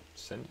 Yep,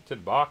 send it to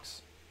the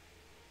box.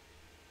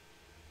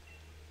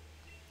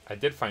 I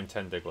did find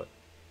 10 Diglett.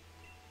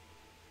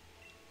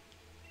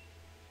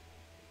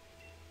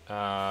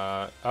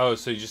 Oh,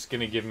 so you're just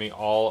gonna give me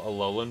all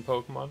Alolan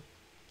Pokemon?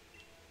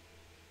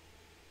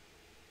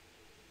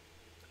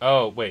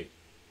 Oh, wait.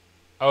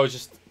 Oh,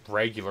 just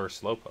regular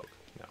Slowpoke.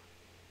 No.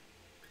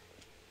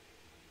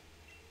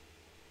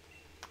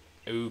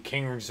 Ooh,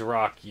 King's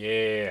Rock,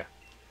 yeah.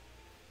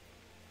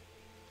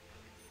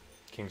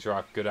 King's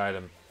Rock, good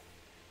item.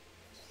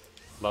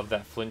 Love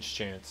that flinch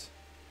chance.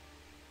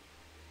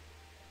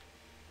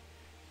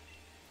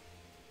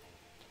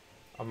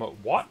 I'm a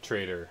Watt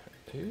Trader.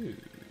 Ooh.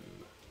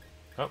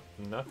 Oh,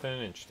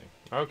 nothing interesting.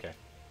 Okay.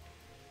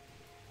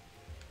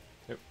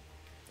 Yep.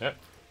 Yep.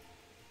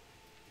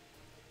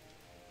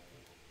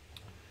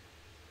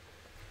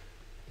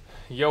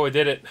 Yo, I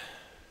did it.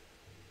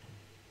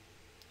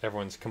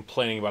 Everyone's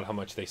complaining about how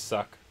much they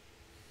suck,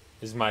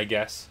 is my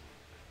guess.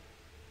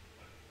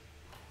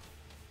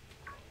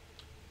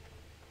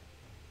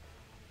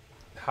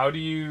 How do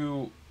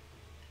you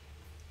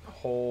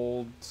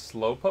hold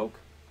Slowpoke?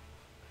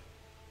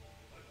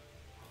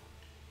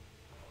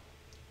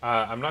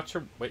 I'm not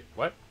sure. Wait,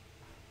 what?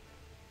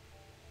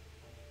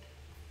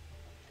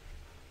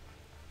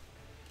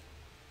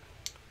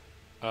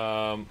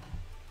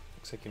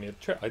 Looks like you need a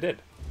trip. I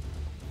did.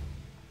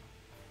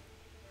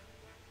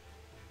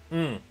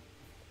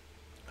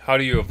 How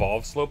do you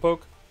evolve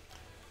Slowpoke?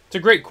 It's a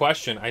great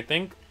question. I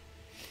think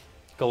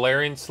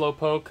Galarian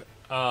Slowpoke,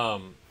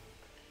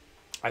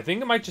 I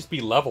think it might just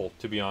be level,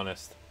 to be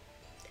honest.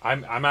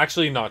 I'm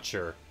actually not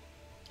sure.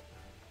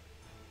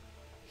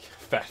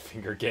 Fat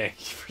Finger Gang,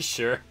 for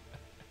sure.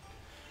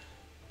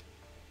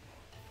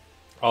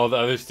 All the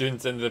other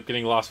students ended up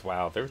getting lost.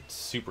 Wow, they're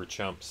super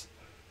chumps.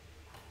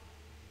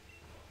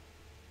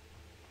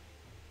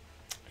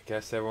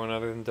 Guess everyone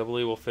other than Double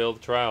E will fail the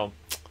trial.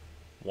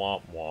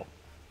 Womp womp.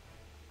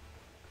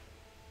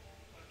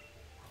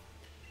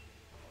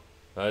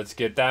 Let's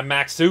get that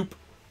max soup.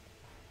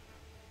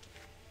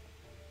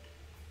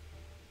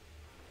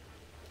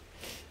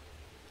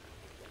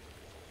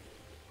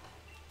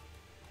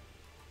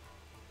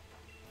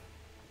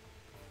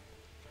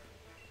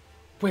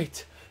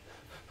 Wait.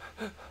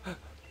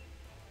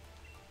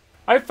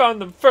 I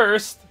found them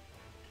first.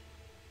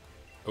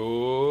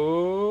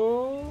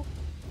 Oh.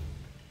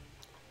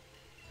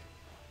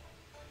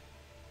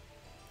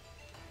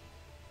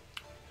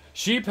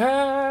 She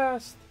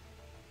passed.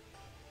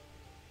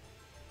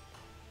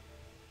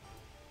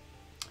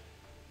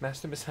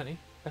 Master Miss Honey,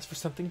 ask for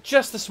something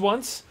just this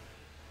once.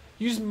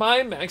 Use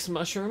my max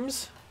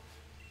mushrooms.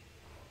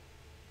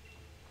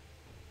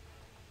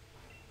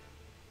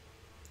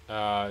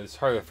 It's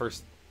hardly the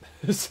first.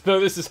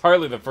 So this is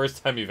hardly the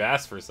first time you've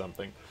asked for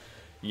something.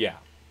 Yeah.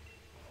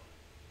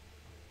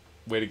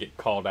 Way to get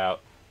called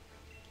out.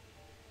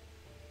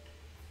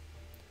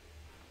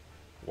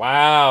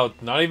 Wow,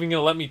 not even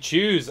gonna let me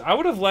choose. I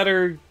would have let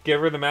her give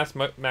her the max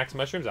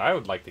mushrooms. I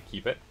would like to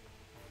keep it.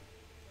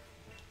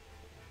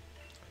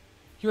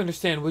 You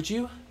understand, would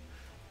you?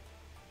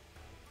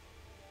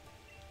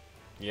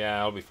 Yeah,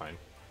 I'll be fine.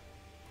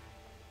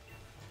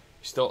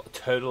 You still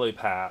totally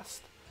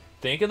passed.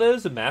 Think of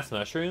those mass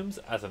mushrooms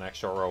as an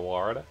extra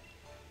reward.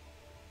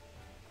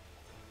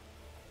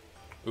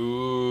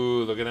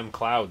 Ooh, look at them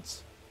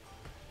clouds.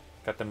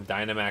 Got them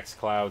Dynamax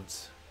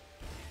clouds.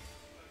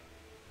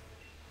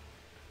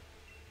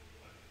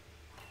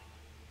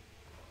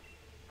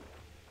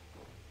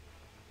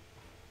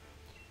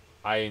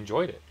 I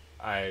enjoyed it.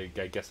 I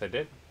guess I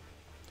did.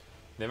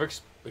 Never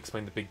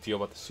explained the big deal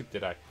about the soup,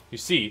 did I? You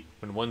see,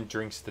 when one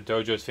drinks the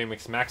dojo's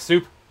famous max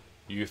soup,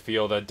 you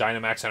feel the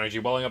Dynamax energy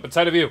welling up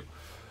inside of you.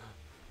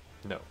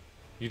 No,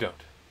 you don't.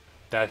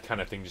 That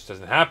kind of thing just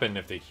doesn't happen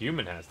if the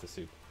human has the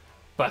soup.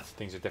 But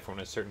things are different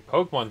when a certain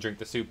Pokemon drink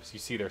the soup. You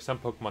see, there are some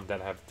Pokemon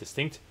that have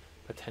distinct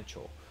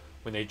potential.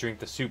 When they drink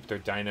the soup, their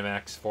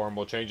Dynamax form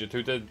will change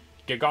into the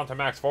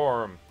Gigantamax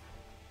form.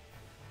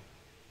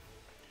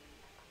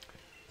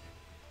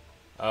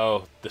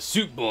 Oh, the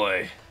soup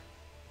boy.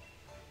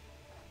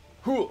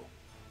 Whew.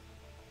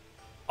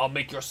 I'll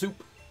make your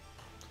soup.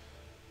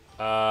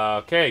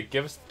 Okay,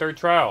 give us the third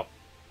trial.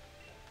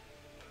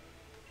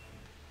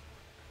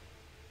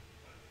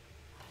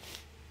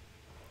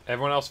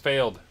 Everyone else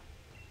failed.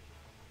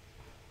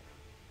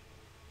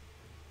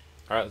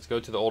 Alright, let's go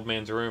to the old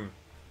man's room.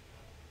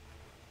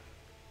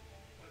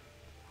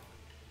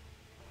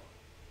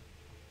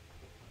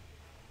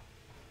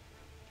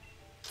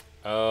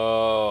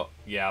 Oh,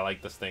 yeah, I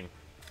like this thing.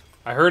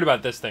 I heard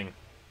about this thing.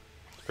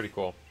 It's pretty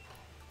cool.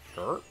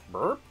 Burp,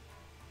 burp.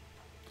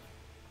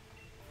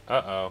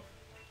 Uh-oh.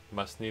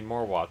 Must need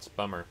more watts.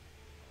 Bummer.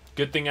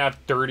 Good thing I have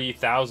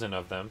 30,000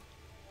 of them.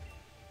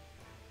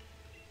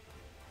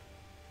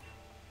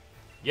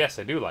 Yes,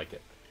 I do like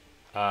it.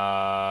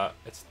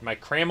 It's my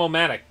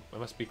Cramomatic. It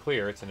must be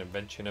clear. It's an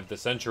invention of the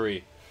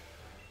century.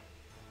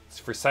 It's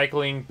for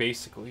cycling,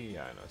 basically.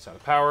 Yeah, I know it's out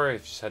of power.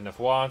 If you just had enough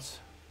watts.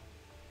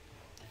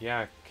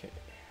 Yeah, I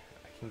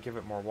can give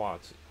it more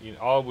watts. You know,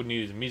 all it would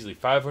need is measly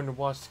 500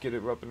 watts to get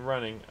it up and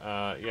running.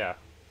 Yeah,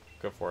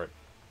 go for it.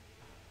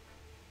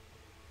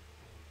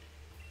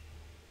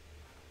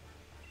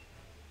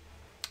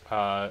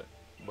 What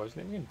was his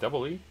name again?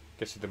 Double E?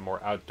 Guess you're the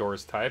more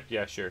outdoors type.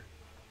 Yeah, sure.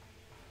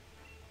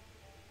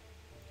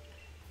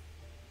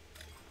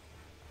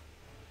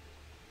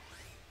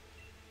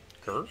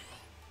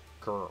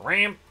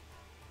 Ram.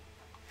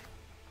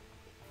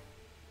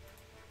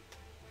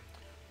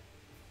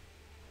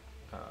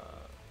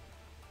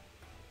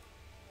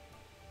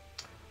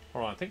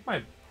 Hold on, I think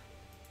my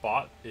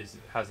bot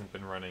hasn't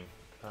been running.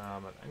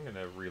 I'm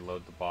gonna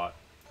reload the bot.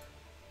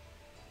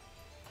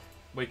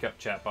 Wake up,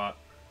 chatbot.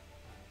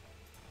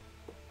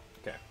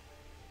 Okay.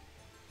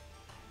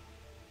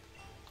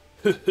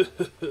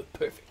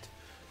 Perfect.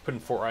 Put in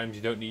 4 items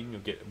you don't need, and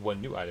you'll get 1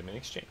 new item in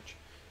exchange.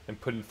 And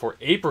put in 4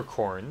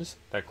 apricorns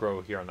that grow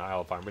here on the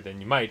Isle of Armor,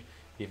 then you might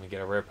even get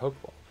a rare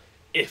Pokeball,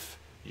 if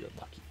you're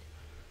lucky.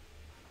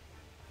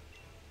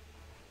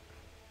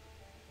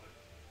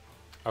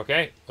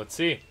 Okay, let's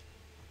see.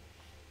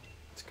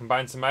 Let's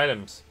combine some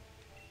items.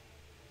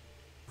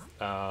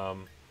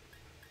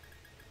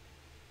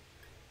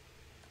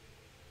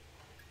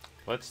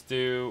 Let's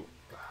do...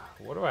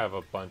 What do I have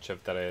a bunch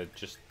of that I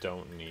just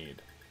don't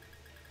need?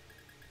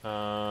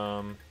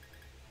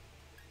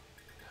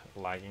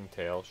 Lagging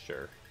tail,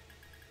 sure.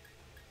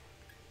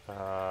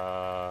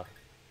 Oh,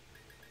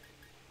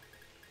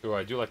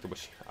 I do like the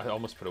wishing. I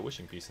almost put a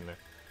wishing piece in there.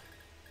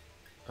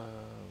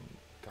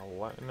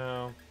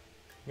 No. I'm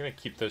gonna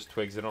keep those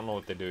twigs. I don't know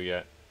what they do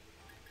yet.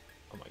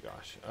 Oh my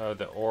gosh.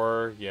 The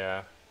ore,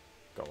 yeah.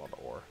 Got a lot of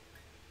ore.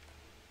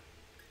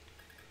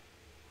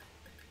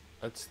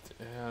 Let's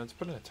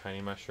put in a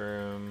tiny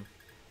mushroom.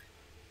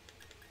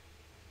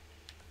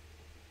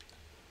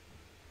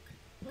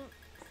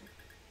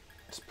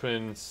 Let's put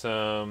in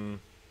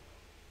some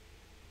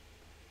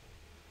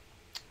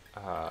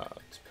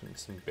Let's put in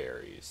some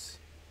berries.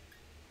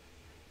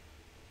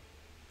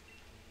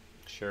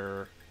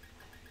 Sure.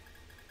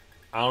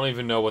 I don't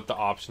even know what the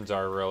options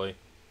are, really.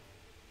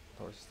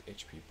 Lowers the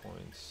HP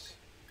points.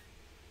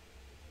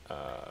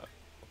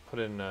 Put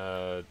in,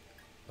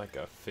 like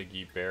a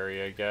figgy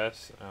berry, I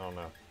guess. I don't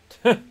know.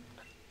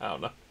 I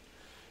don't know.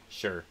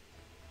 Sure.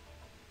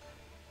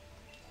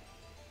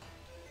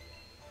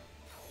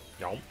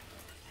 Yum.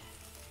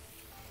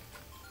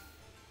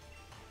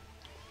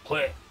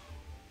 Play.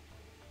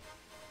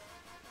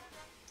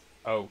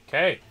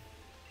 Okay.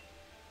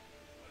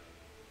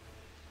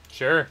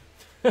 Sure.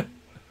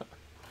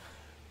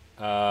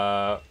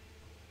 Well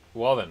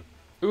then.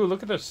 Ooh,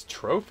 look at those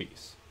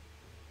trophies.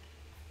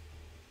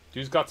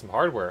 Dude's got some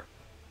hardware.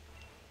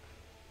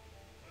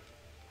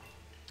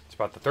 It's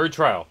about the third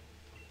trial.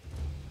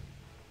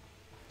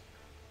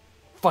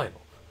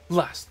 Final,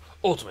 last,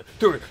 ultimate,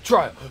 third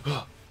trial.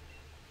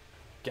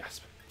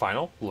 Gasp.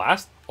 Final,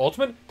 last,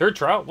 ultimate, third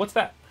trial? What's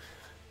that?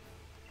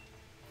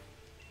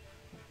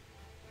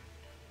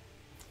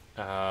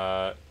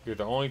 You're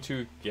the only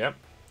two. Yep.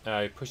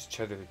 Push each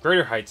other to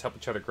greater heights, help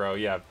each other grow.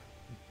 Yeah, I've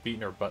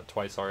beaten her butt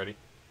twice already.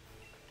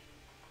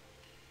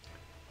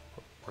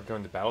 We're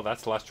going to battle.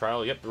 That's the last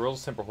trial. Yep, the rules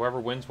are simple.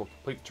 Whoever wins will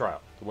complete the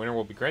trial. The winner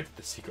will be granted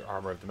the secret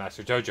armor of the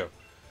Master Dojo.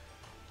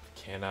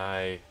 Can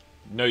I?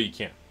 No, you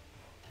can't.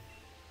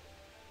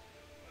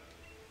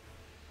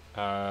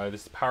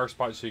 This is the power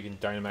spot so you can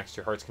Dynamax to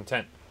your heart's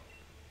content.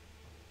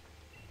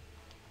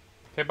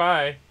 Okay,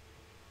 bye.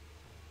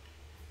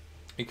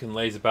 You can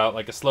laze about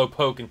like a slow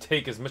poke and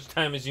take as much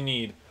time as you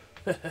need.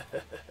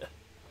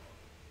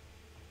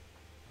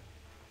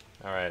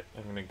 Alright,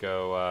 I'm gonna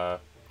go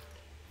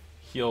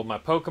heal my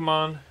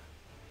Pokemon.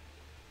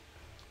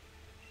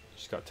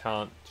 She's got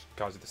talent, she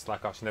causes her to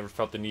slack off. She never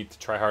felt the need to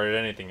try hard at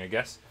anything, I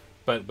guess.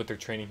 But with her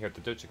training here at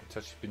the dojo,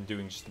 she's been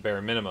doing just the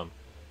bare minimum.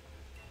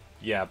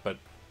 Yeah, but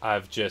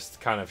I've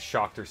just kind of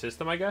shocked her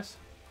system, I guess.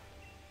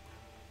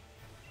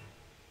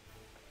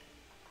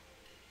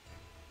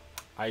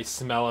 I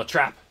smell a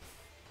trap.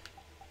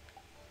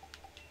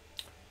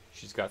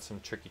 She's got some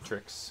tricky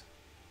tricks.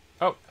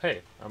 Oh,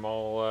 hey, I'm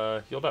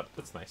all healed up.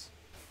 That's nice.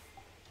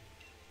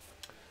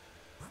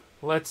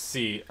 Let's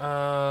see.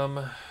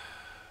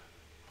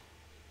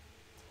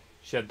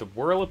 She had the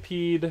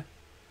Whirlipede.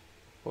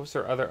 What was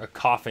her other? A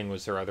Coughing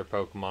was her other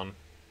Pokemon.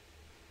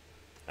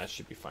 That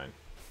should be fine.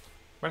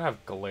 Might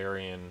have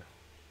Galarian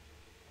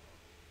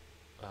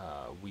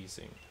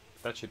Wheezing.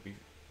 That should be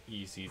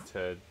easy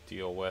to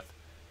deal with.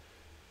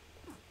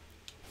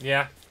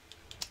 Yeah,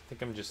 I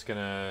think I'm just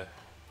gonna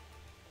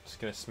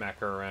smack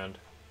her around.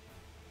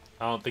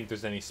 I don't think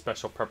there's any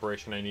special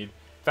preparation I need.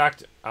 In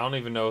fact, I don't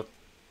even know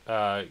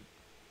if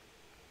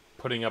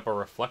putting up a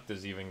Reflect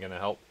is even gonna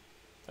help.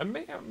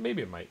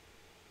 Maybe it might.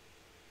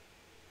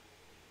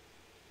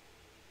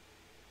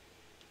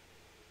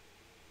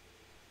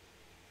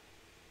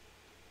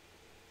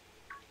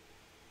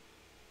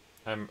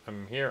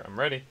 I'm here. I'm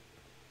ready.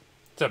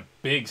 It's a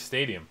big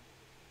stadium.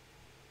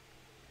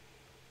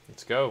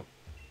 Let's go.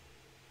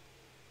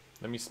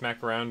 Let me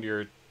smack around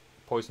your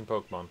poison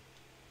Pokemon.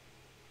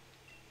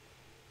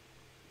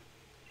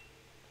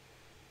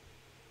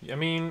 I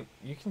mean,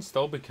 you can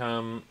still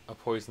become a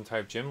poison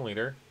type gym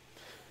leader.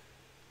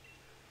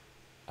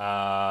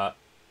 Yeah,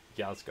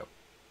 let's go.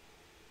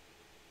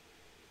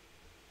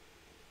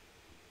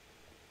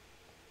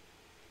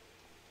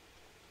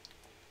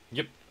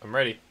 Yep, I'm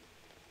ready.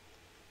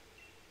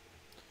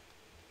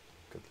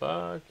 Good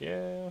luck,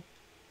 yeah.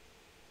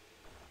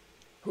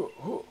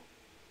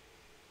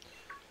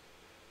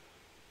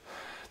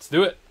 Let's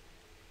do it.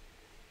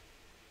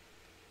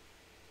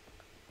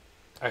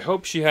 I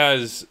hope she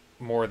has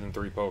more than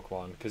 3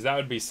 Pokemon, because that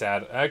would be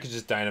sad. I could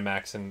just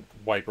Dynamax and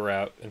wipe her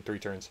out in 3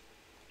 turns.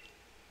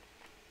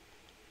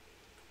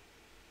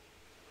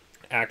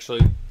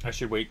 Actually, I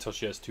should wait till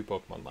she has 2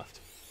 Pokemon left.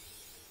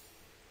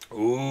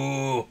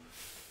 Ooh.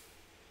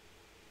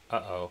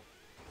 Uh-oh.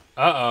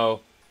 Uh-oh.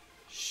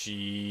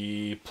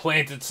 She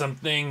planted some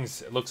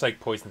things. It looks like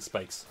poison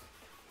spikes.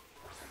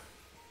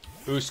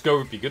 Ooh,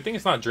 Scoopy. Good thing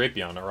it's not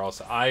Drapion, or else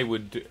I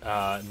would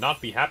not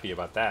be happy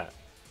about that.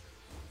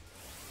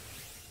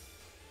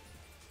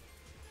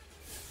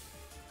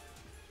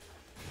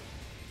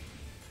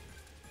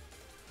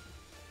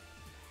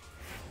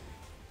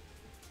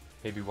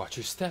 Maybe watch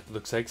your step.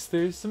 Looks like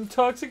there's some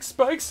toxic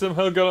spikes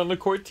somehow got on the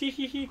court.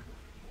 Tee-hee-hee.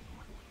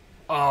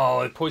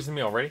 Oh, it poisoned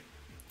me already?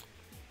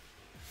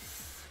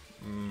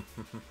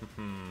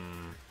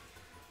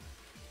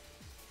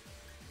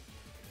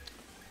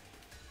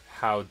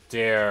 How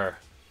dare.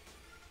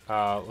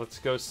 Let's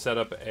go set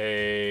up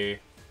a... I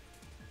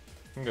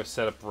can go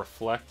set up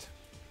Reflect.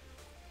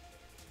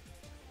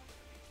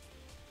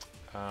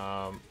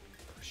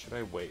 Should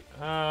I wait?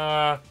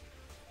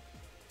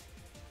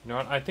 You know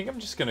what? I think I'm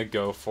just gonna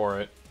go for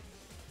it.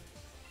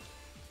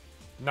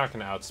 Not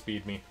gonna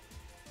outspeed me.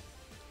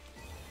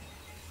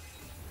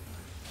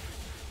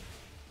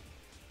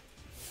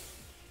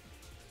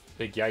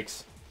 Big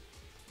yikes.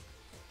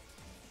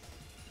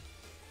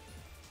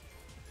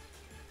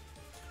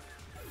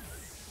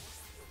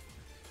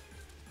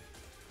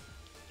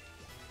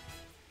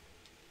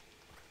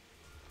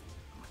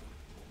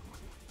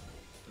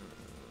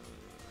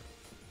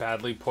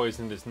 Badly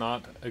poisoned is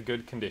not a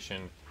good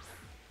condition.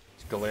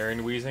 It's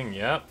Galarian wheezing,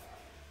 yep.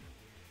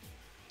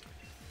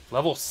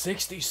 Level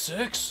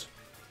 66?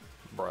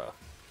 Bruh.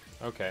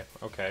 Okay,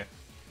 okay.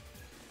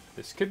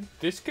 This could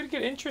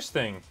get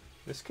interesting.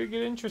 This could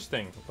get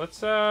interesting.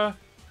 Let's I'm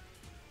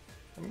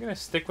gonna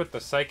stick with the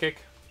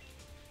psychic.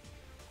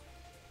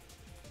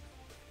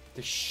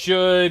 This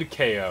should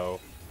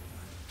KO.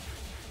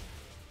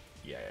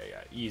 Yeah.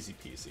 Easy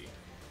peasy.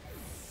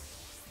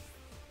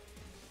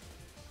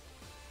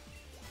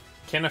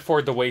 Can't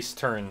afford to waste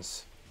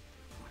turns.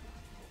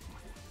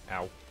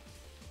 Ow.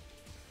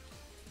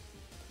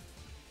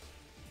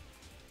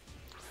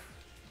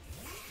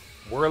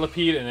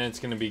 Whirlipede, and then it's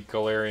going to be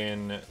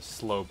Galarian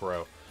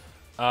Slowbro.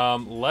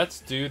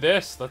 Let's do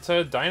this. Let's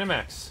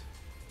Dynamax.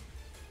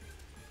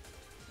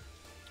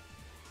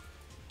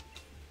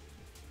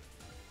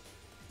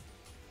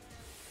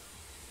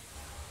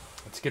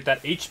 Let's get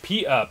that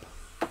HP up.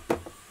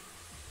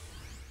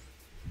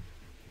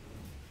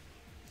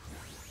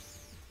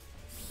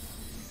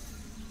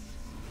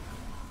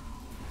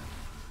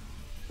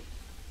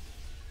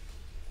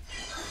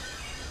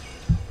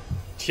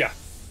 Yeah.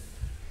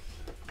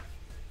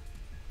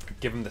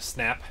 Give him the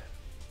snap.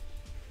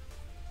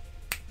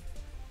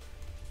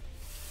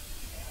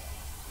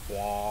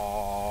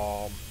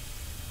 Womp.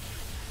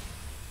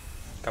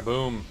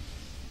 Kaboom.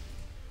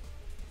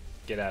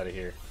 Get out of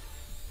here.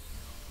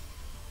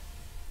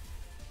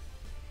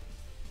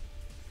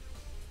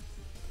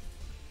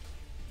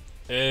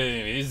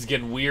 Hey, this is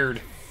getting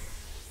weird.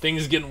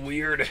 Things getting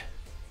weird.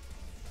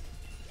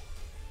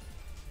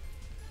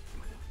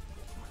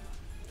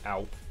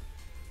 Ow.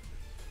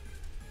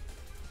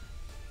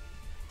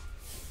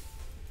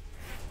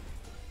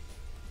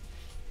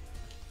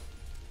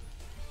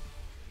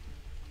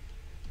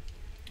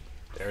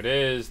 There it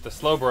is, the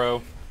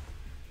Slowbro.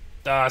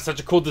 Ah, such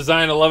a cool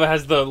design. I love it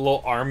has the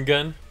little arm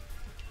gun.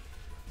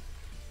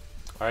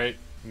 Alright,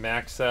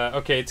 max.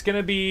 Okay, it's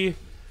gonna be...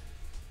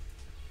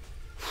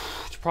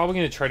 It's probably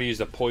gonna try to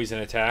use a poison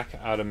attack,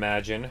 I'd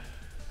imagine.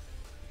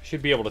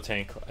 Should be able to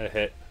tank a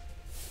hit.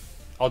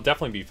 I'll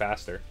definitely be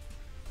faster.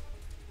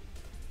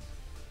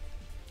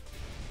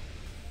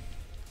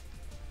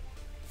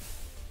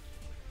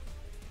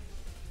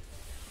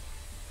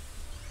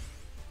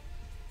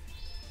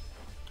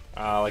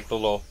 Like the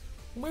little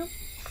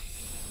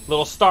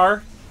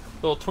star,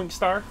 little twink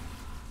star.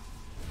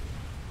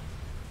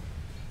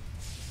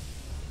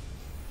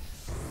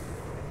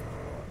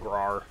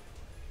 Grar.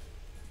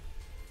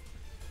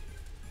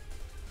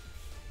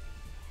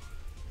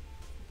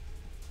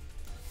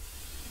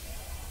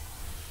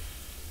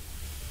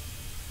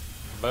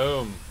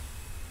 Boom.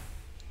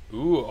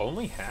 Ooh,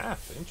 only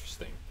half.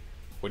 Interesting.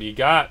 What do you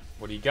got?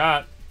 What do you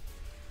got?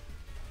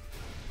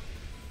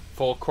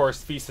 Full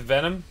course Feast of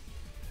Venom.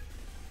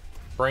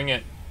 Bring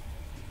it.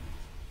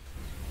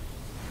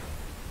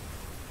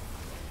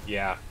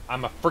 Yeah,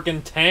 I'm a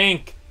freaking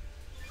tank.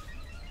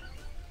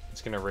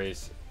 It's gonna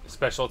raise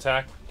special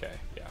attack. Okay,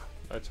 yeah,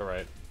 that's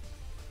alright.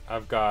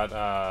 I've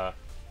got,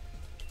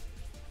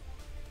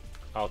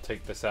 I'll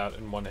take this out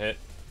in one hit.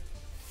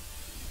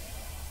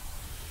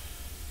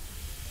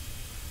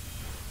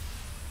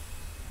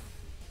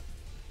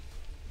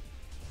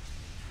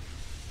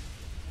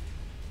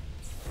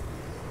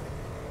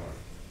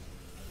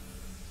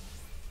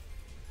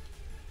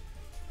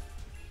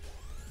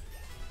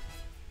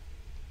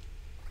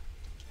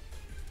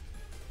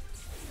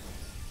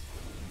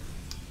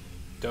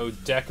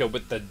 Dodeca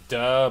with the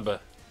dub.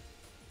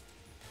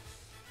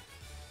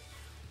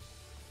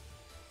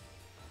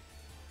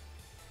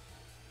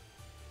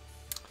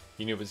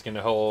 You knew it was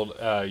gonna hold.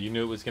 You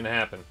knew it was gonna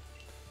happen.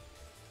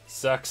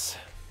 Sucks.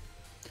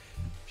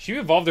 She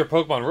evolved her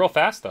Pokemon real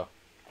fast, though.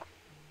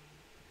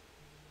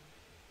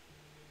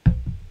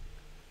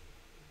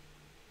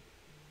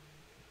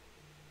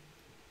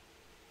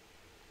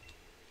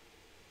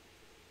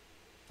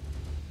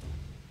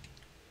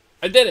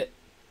 I did it.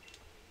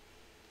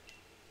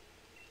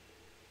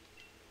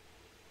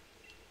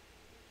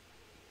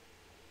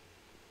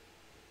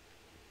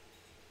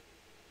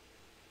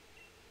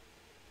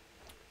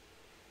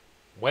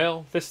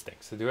 Well, this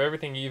stinks. To do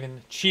everything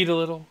even, cheat a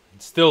little,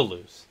 and still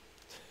lose.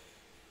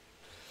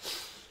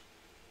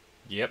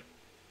 Yep.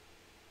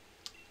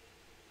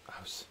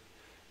 I was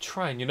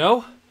trying, you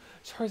know?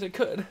 As hard as I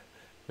could.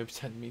 Maybe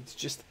tempted me to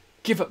just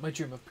give up my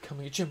dream of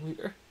becoming a gym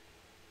leader.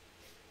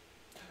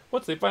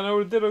 Once they find out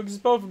what I did, I'll get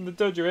expelled from the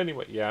dojo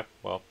anyway. Yeah,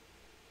 well.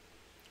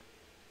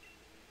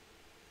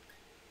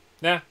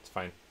 Nah, it's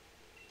fine.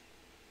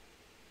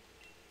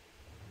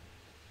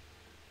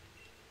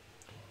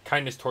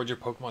 Kindness towards your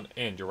Pokemon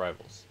and your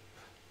rivals.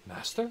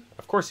 Master?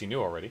 Of course he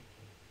knew already.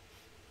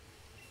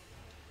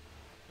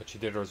 What she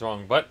did was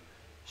wrong, but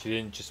she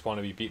didn't just want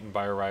to be beaten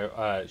by her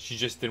rival. She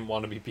just didn't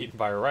want to be beaten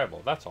by her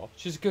rival. That's all.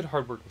 She's a good,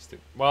 hardworking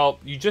student. Well,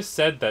 you just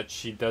said that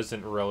she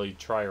doesn't really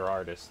try her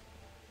hardest.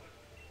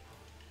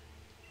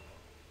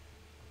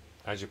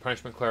 As your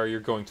punishment, Clara,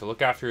 you're going to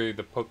look after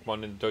the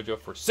Pokemon in the dojo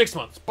for 6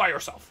 months by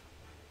yourself.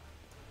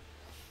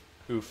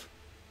 Oof.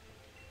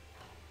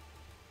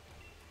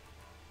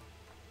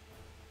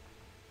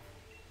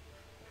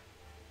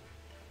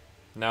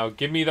 Now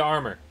give me the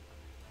armor.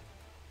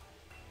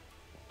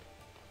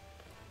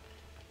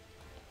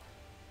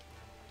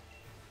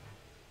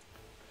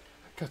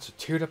 I got so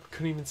teared up I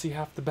couldn't even see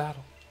half the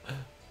battle.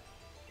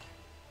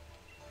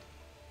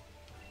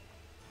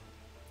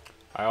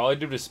 All I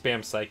did was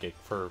spam Psychic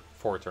for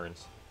 4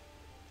 turns.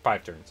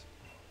 5 turns.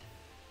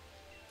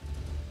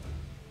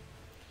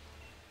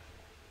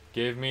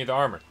 Give me the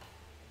armor.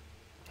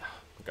 Oh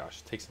my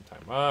gosh, take some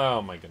time.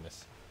 Oh my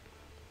goodness.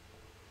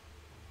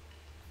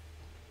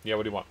 Yeah,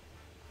 what do you want?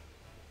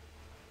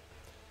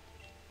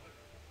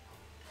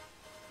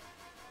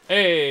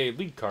 Hey,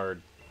 lead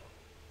card.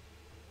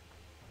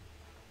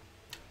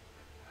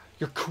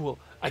 You're cool,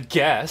 I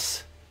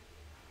guess.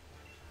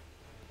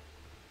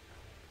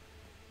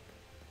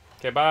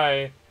 Okay,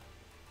 bye.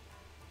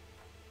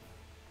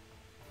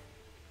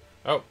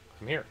 Oh,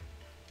 I'm here.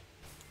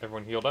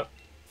 Everyone healed up?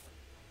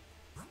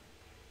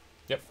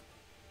 Yep.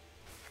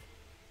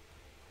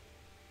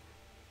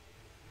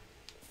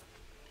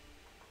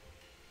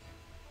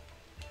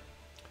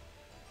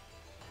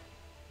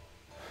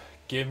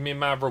 Give me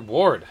my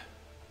reward.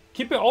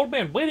 Keep it, old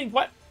man, waiting.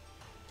 What?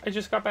 I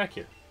just got back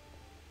here.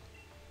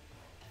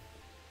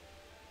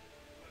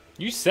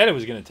 You said it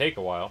was going to take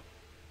a while.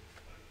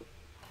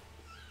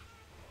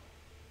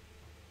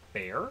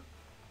 Bear?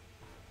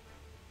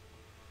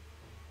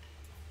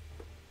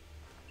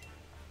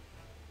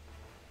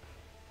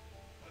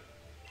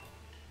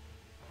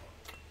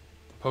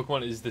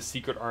 Pokemon is the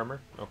secret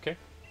armor. Okay.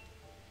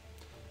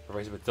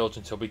 Raise with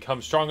diligence, he'll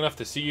become strong enough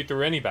to see you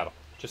through any battle,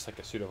 just like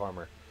a suit of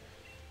armor.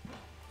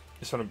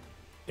 This one,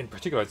 in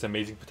particular, has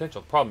amazing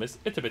potential. The problem is,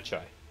 it's a bit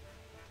shy.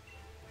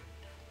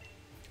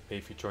 Maybe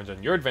if he joins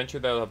on your adventure,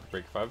 that'll help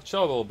break 5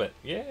 shell a little bit.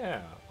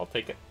 Yeah, I'll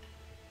take it.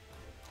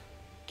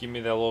 Give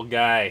me that little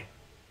guy.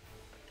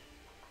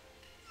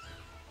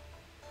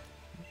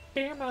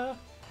 Bama.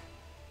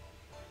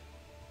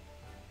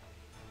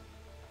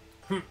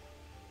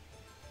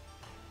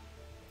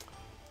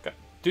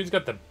 Dude's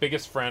got the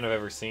biggest frown I've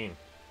ever seen.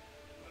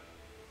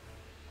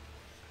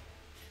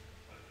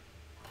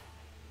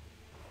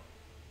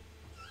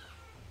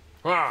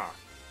 Ah!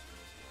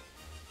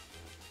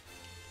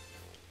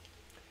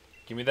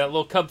 Give me that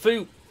little cub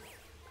food.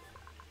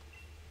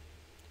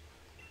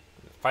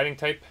 Fighting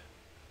type.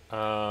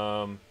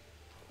 Nah.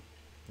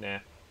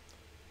 Let's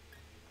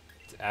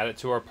add it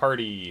to our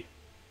party.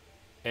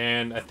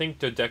 And I think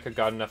Dodeca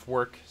got enough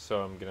work,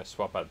 so I'm gonna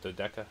swap out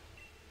Dodeca.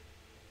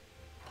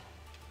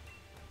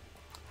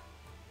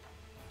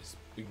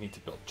 We need to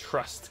build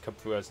trust.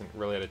 Cubfu hasn't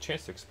really had a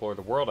chance to explore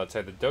the world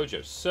outside the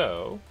dojo,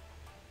 so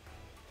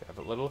to have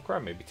a little look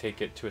around, maybe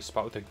take it to a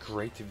spot with a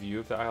great view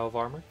of the Isle of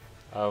Armor,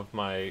 of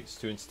my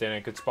students standing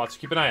at good spots.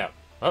 Keep an eye out.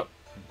 Oh,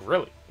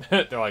 really?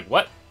 They're like,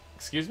 what?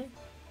 Excuse me?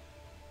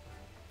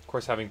 Of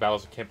course, having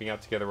battles and camping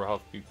out together will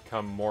help you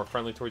become more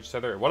friendly towards each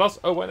other. What else?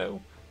 Oh, I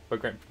know. But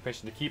grant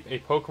permission to keep a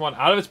Pokemon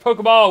out of its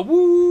Pokeball.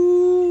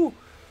 Woo!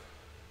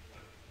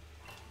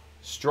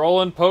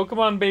 Strolling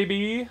Pokemon,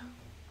 baby.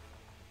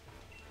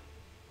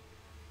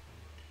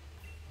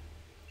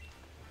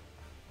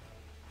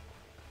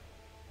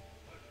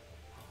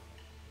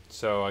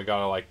 So I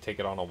gotta, like, take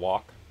it on a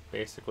walk,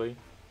 basically.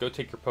 Go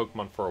take your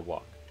Pokemon for a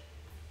walk.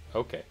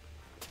 Okay.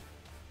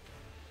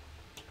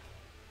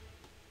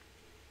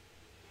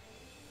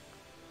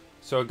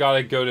 So I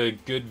gotta go to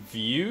good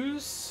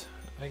views,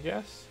 I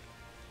guess.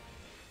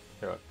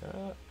 Here,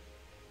 look.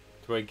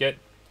 Do I get...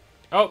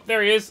 Oh,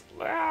 there he is!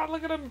 Ah,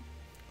 look at him!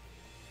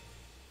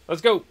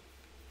 Let's go!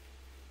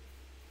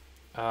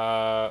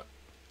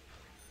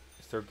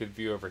 Is there a good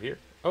view over here?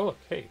 Oh, look,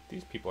 hey,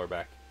 these people are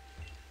back.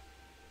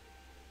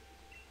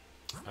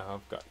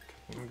 I've got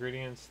cooking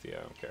ingredients. Yeah,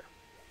 I don't care.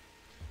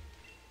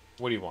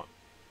 What do you want?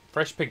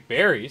 Fresh picked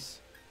berries?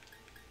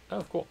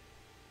 Oh, cool.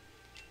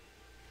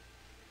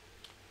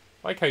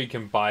 I like how you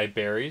can buy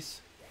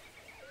berries.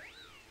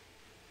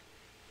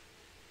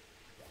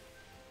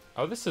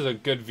 Oh, this is a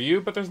good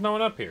view, but there's no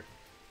one up here.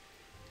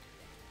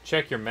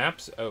 Check your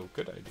maps. Oh,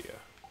 good idea.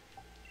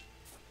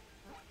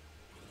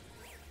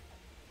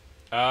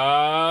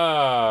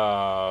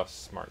 Ah,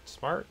 smart,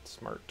 smart,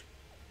 smart.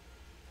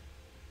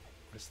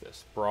 What is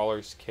this?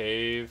 Brawler's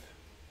Cave,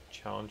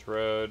 Challenge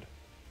Road.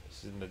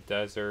 This is in the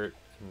desert,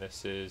 and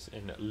this is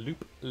in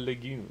Loop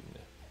Lagoon.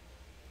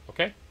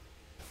 Okay.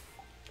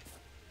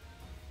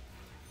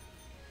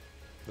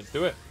 Let's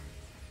do it.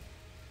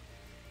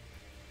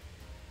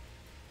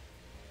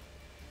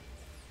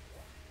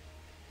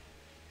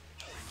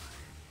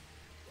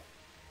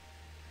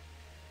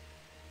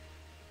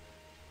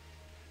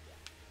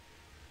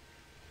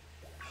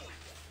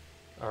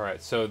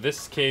 Alright, so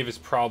this cave is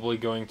probably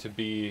going to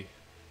be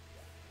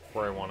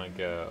where I want to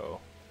go.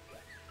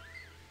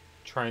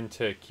 Trying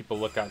to keep a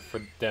lookout for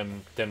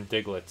them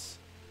Diglets.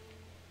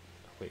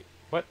 Wait,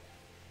 what?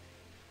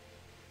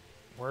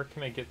 Where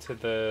can I get to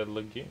the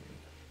lagoon?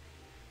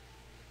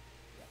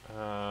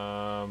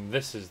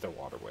 This is the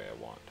waterway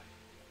I want.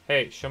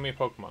 Hey, show me a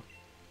Pokemon.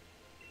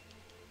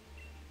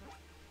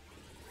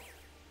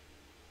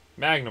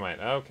 Magnemite,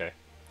 okay.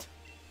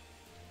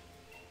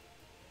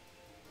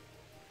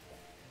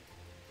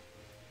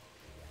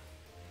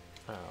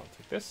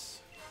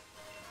 this.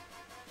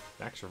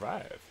 Max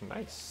revive.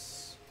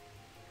 Nice.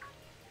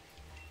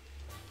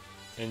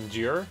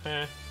 Endure?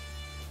 Eh.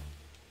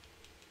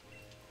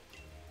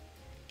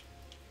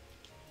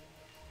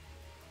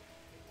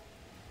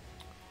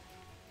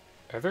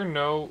 Are there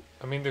no...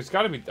 I mean, there's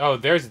got to be... Oh,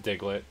 there's a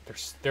Diglett.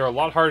 They're a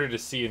lot harder to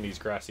see in these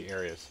grassy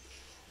areas.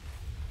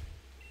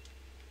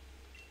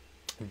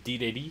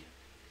 D-D-D.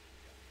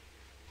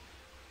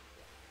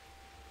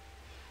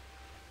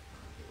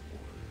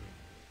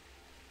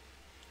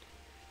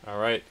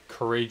 Alright,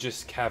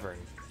 Courageous Cavern.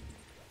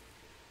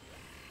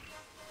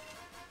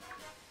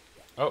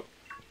 Oh,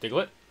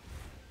 Diglett.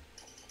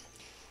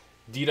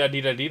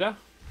 Dida.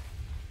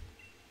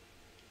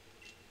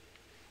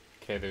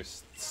 Okay,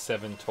 there's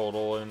 7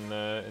 total in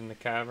the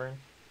cavern.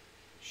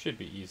 Should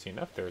be easy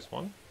enough. There's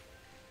one.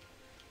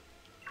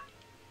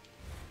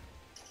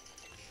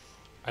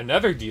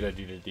 Another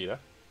Dida.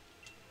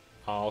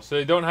 Oh, so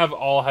they don't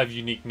all have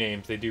unique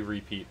names. They do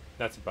repeat.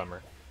 That's a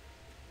bummer.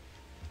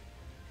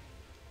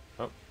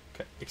 Oh,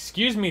 okay.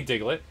 Excuse me,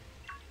 Diglett.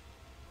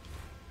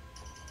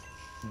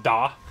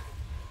 Da.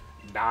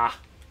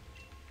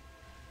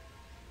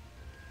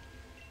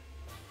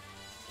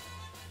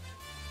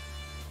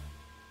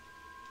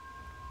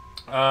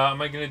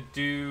 Am I going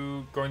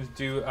to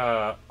do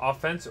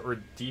offense or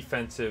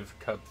defensive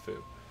Cub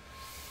Fu?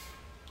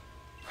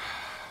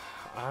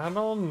 I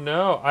don't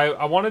know.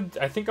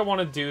 I think I want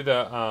to do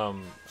the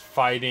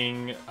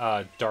fighting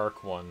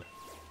dark one.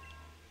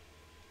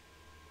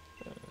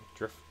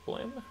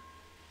 Driftblim?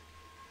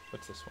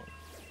 What's this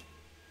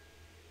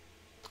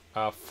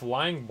one?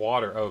 Flying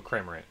water. Oh,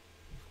 Cramorant.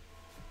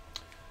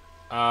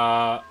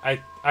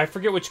 I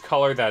forget which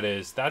color that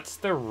is. That's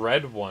the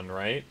red one,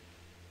 right?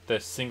 The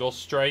single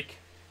strike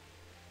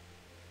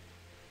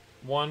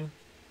one.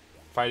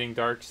 Fighting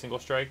dark single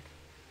strike.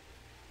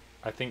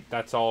 I think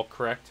that's all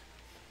correct.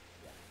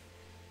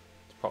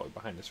 It's probably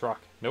behind this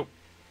rock. Nope.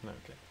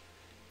 Okay.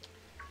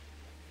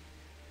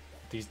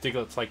 These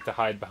Digletts like to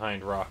hide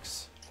behind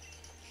rocks.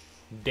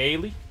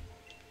 Daily.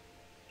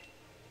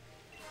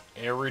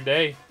 Every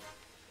day.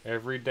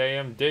 Every day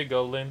I'm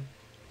diggling.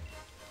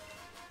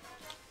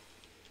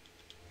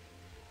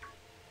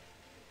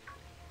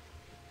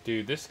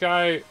 Dude, this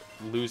guy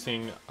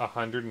losing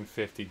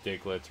 150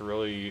 Digletts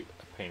really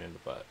a pain in the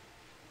butt.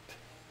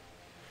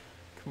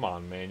 Come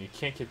on, man. You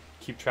can't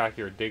keep track of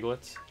your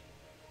Digletts.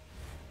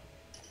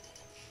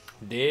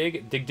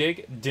 Dig,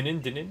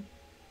 dinin.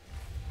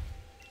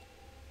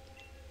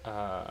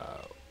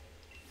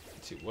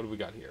 Let's see, what do we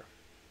got here?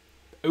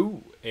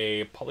 Ooh,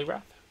 a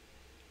Poliwrath.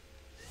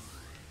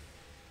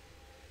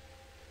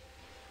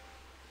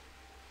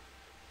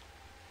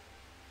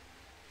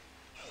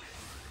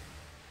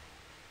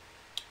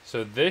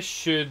 So this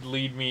should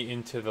lead me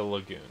into the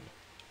lagoon.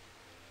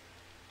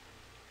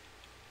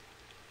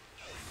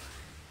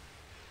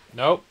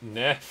 Nope,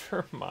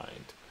 never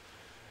mind.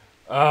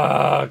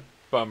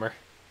 Bummer.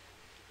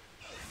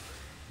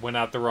 Went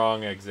out the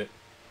wrong exit.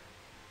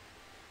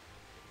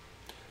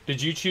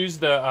 Did you choose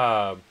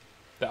the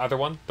other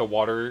one, the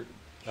water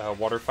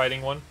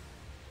fighting one?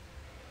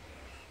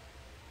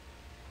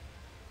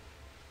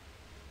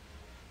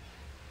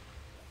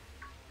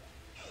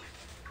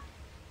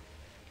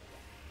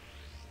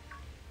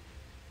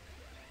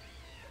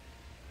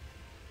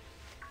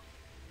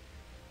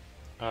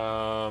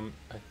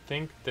 I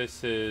think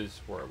this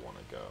is where I want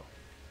to go.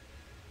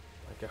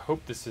 Like, I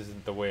hope this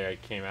isn't the way I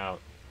came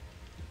out.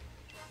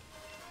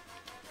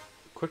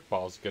 Quick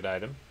Ball's a good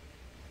item.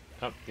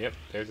 Oh, yep,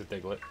 there's a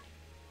Diglett.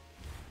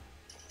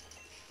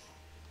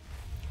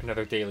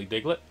 Another daily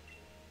Diglett.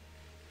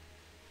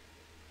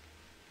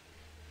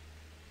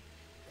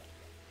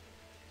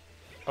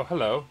 Oh,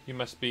 hello. You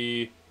must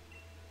be...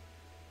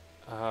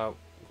 why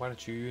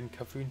don't you and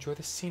Kafu enjoy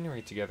the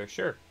scenery together?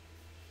 Sure.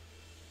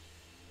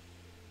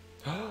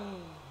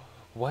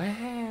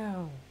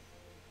 Wow.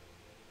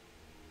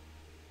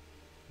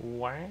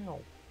 Wow.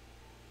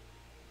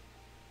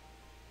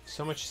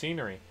 So much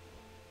scenery.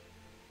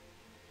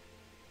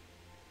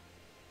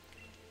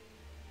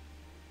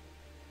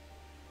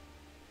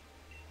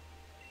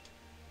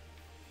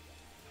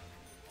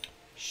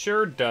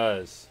 Sure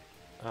does.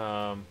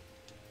 Let's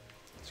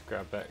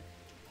grab that.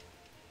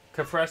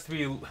 Kufra has to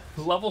be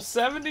level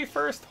 70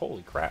 first?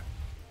 Holy crap.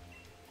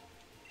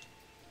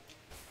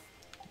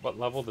 What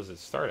level does it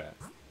start at?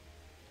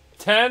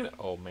 10?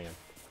 Oh, man.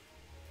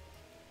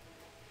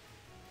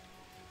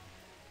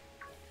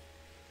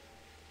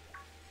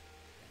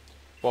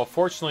 Well,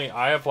 fortunately,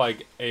 I have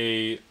like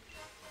 1.5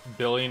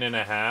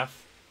 billion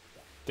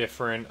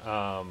different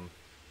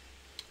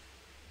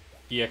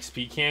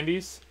EXP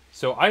candies.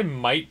 So I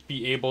might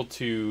be able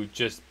to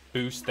just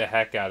boost the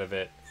heck out of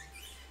it.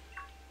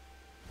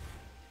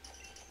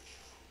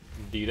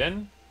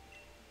 Diden?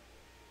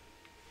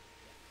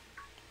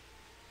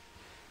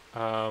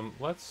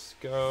 Let's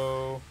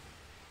go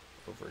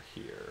over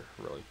here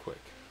really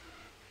quick.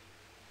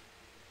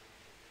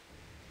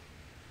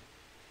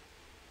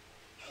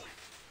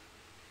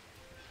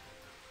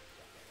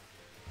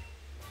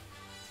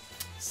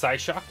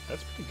 Psyshock,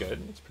 that's pretty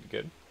good. That's pretty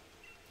good.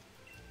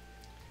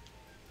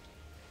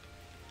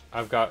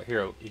 I've got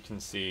here. You can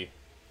see.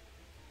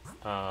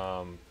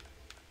 I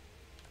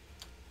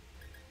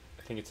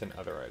think it's in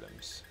other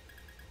items.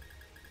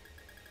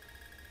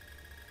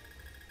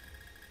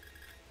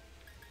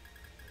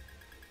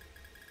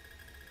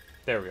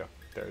 There we go.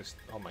 There's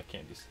all my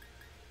candies.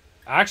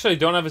 I actually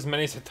don't have as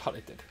many as I thought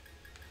I did.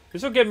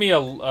 This will give me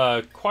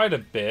a quite a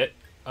bit,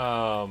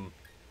 but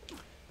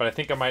I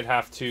think I might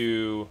have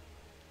to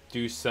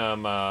do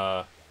some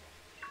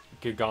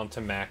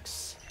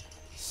Gigantamax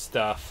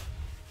stuff,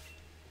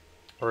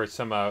 or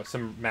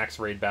some max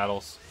raid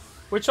battles,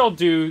 which I'll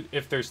do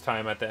if there's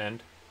time at the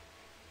end.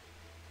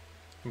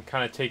 I'm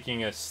kind of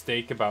taking a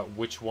stake about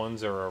which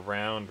ones are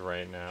around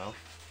right now.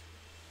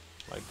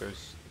 Like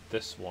there's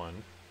this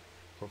one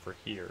over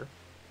here.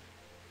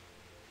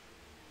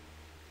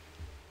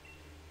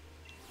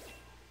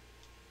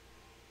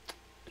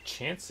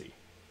 Chansey.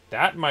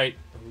 That might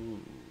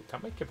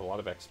give a lot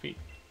of XP.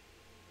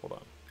 Hold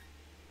on.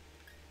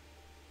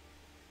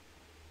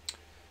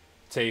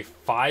 It's a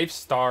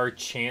 5-star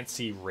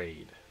Chansey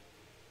raid.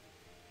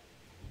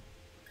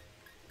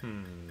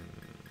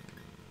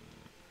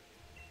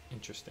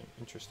 Interesting,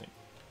 interesting.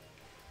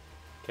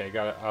 Okay,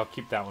 I'll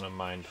keep that one in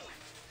mind.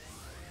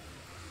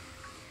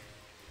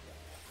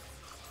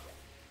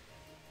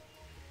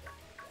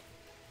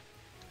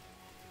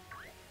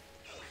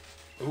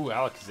 Ooh,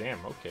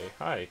 Alakazam. Okay.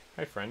 Hi.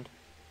 Hi, friend.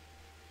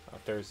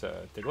 There's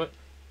a Diglett.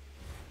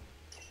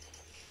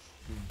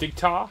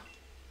 Digta.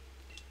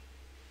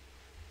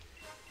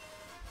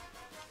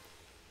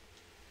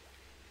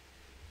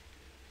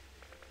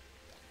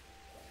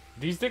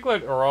 These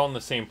Diglett are all in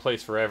the same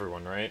place for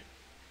everyone, right?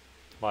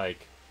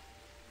 Like,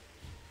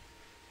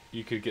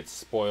 you could get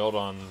spoiled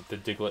on the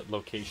Diglett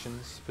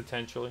locations,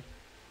 potentially.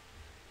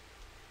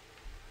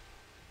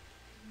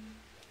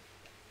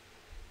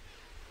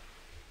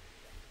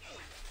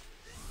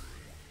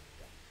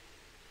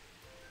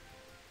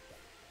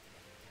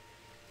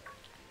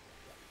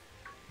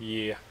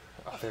 Yeah.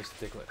 Oh, there's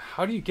the Diglett.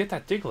 How do you get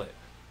that Diglett?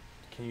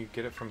 Can you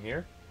get it from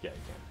here? Yeah,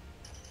 you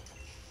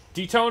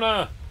can.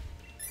 Detona!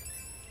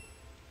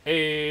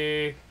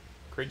 A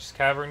Courageous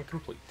Cavern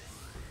complete.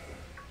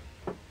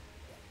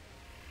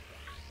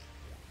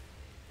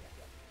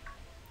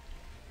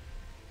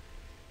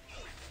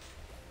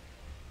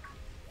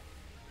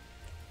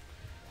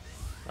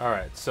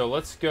 Alright, so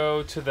let's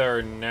go to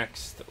their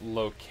next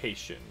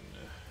location.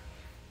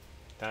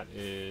 That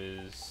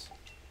is...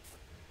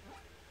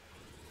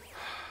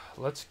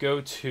 Let's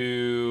go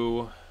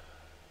to...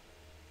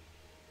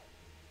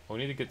 We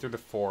need to get through the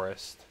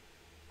forest.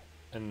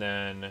 And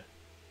then...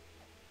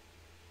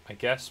 I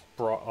guess,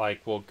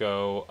 we'll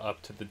go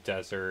up to the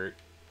desert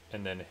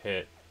and then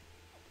hit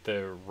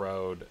the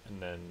road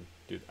and then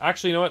do...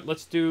 Actually, you know what?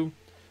 Let's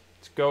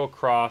go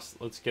across.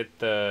 Let's get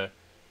the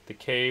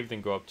cave,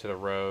 then go up to the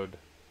road.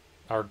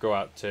 Or go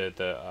out to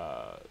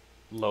the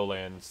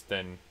lowlands,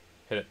 then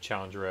hit up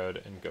Challenge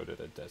Road and go to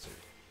the desert.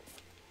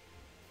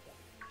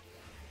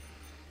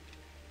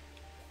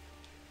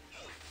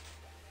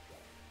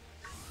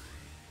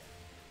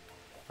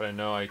 But I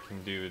know I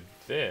can do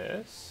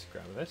this.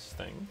 Grab this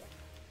thing.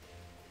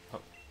 Oh,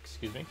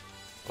 excuse me.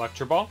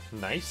 Electro Ball.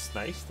 Nice,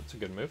 nice. That's a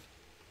good move.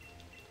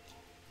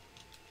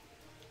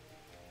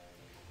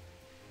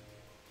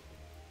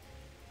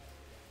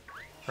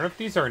 I wonder if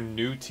these are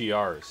new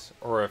TRs,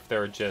 or if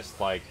they're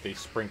just like they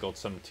sprinkled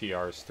some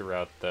TRs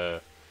throughout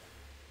the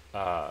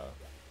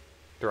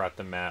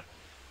map,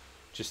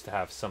 just to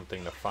have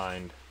something to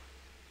find.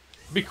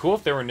 It'd be cool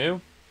if they were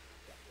new,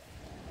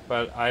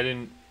 but I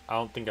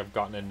don't think I've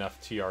gotten enough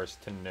TRs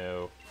to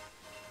know.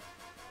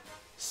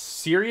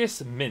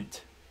 Serious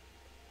Mint.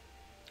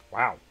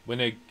 Wow.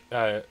 When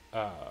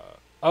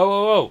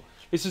oh,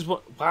 this is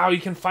what. Wow, you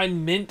can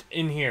find mint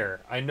in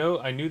here. I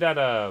knew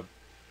that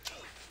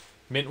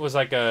mint was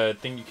like a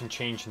thing you can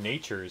change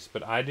natures,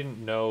 but I didn't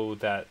know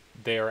that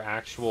they are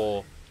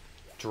actual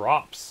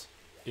drops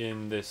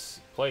in this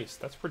place.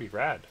 That's pretty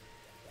rad.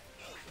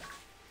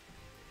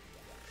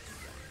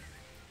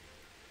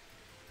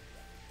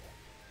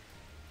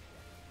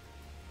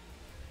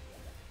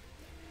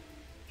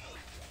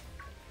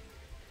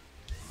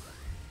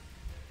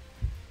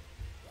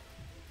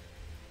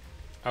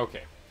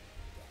 Okay.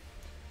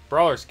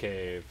 Brawler's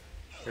Cave.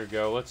 Here we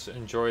go. Let's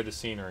enjoy the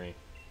scenery.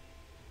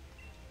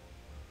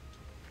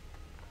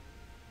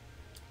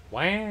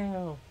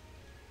 Wow.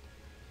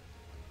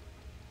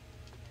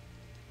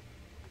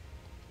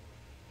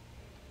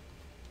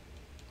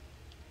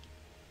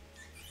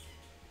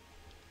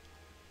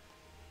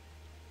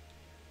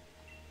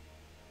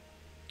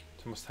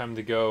 It's almost time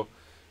to go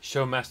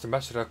show Master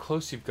Mustard how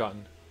close you've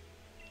gotten.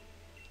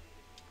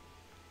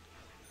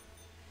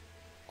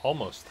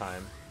 Almost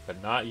time,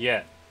 but not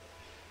yet.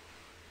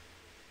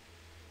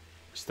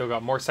 We still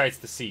got more sights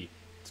to see.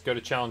 Let's go to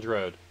Challenge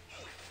Road.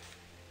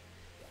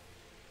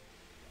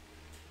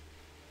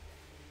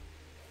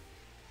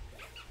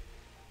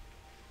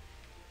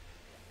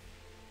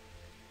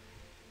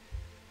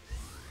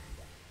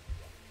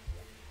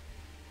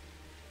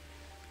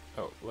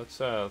 Oh, let's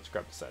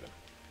grab this item.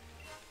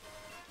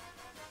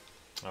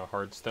 Oh,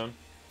 Hardstone.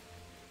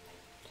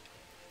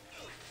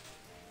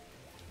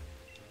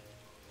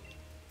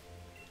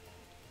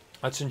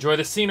 Let's enjoy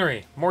the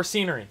scenery. More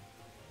scenery.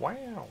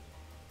 Wow.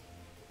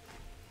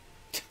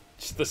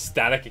 Just the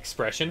static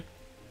expression.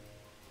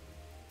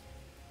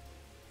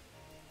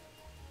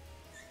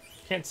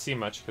 Can't see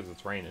much because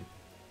it's raining.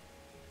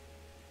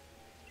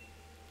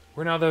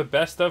 We're now the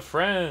best of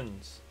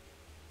friends.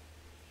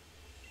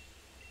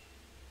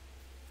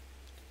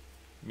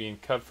 Me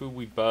and Kung Fu,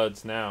 we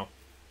buds now.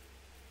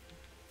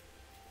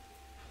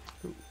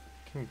 Ooh,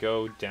 can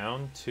go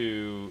down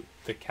to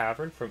the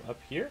cavern from up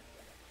here.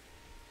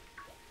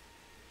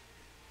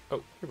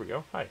 Oh, here we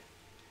go. Hi.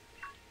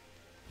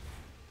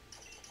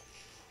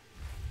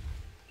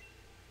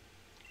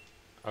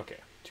 Okay,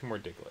 2 more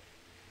Diglett.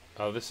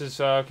 Oh, this is,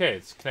 okay,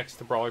 it connects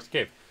to Brawler's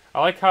Cave. I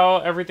like how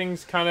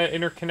everything's kind of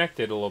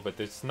interconnected a little bit.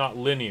 It's not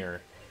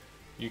linear.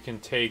 You can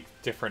take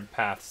different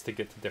paths to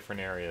get to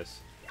different areas.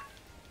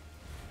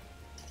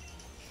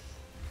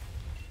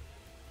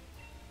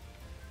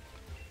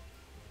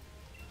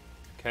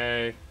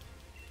 Okay.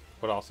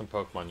 What awesome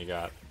Pokemon you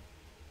got?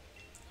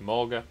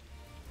 Emolga.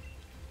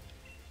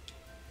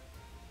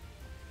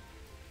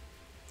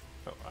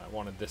 Oh, I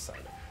wanted this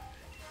item.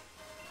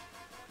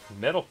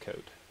 Metal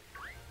Coat.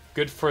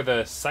 Good for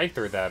the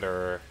Scyther that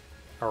are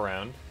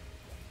around.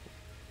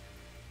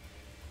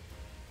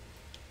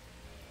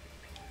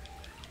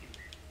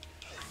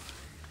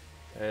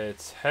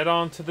 Let's head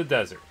on to the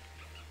desert.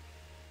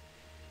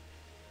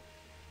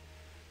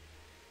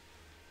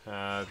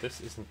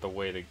 This isn't the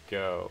way to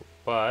go,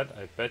 but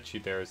I bet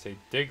you there's a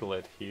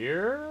Diglett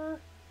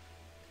here.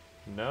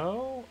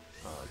 No?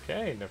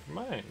 Okay, never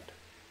mind.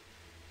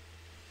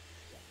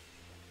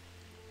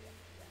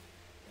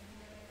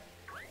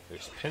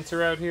 There's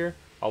Pinsir out here.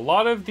 A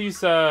lot of these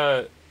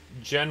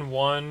Gen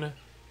 1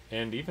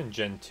 and even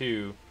Gen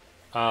 2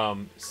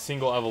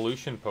 single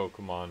evolution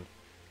Pokemon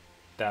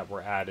that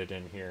were added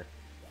in here.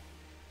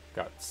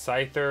 Got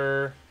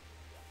Scyther,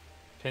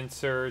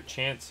 Pinsir,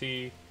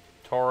 Chansey,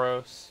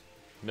 Tauros,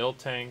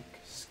 Miltank,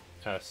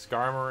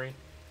 Skarmory.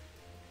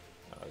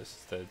 This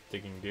is the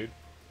digging dude.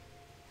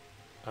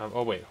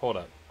 Oh wait, hold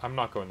up. I'm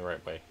not going the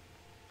right way.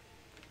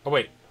 Oh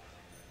wait.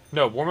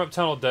 No, warm-up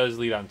tunnel does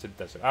lead out into the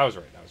desert. I was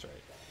right, I was right.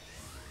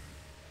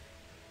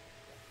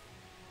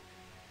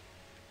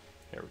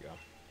 There we go.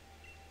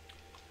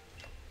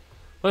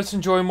 Let's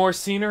enjoy more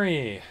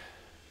scenery.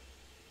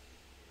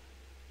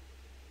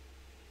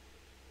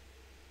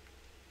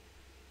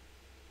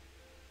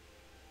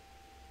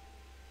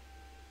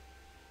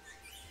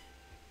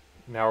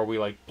 Now are we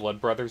like blood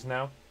brothers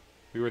now?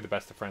 We were the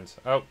best of friends.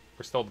 Oh,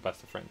 we're still the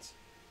best of friends.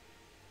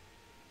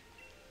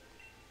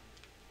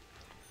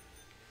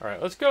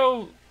 Alright, let's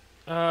go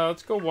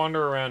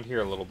wander around here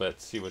a little bit,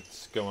 see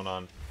what's going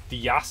on.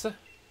 Vyasa?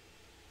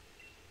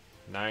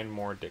 9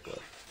 more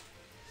Diglett.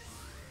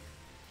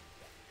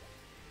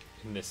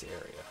 In this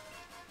area.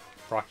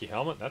 Rocky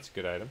Helmet, that's a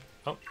good item.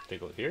 Oh,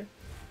 Diglett here.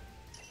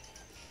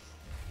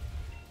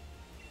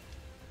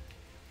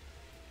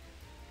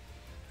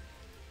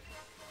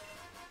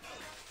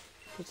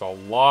 There's a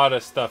lot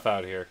of stuff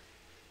out here.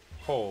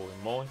 Holy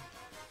moly.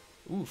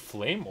 Ooh,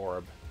 Flame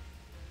Orb.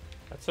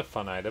 That's a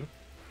fun item.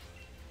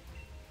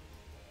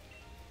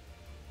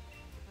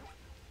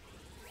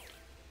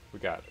 We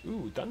got,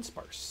 ooh,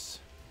 Dunsparce.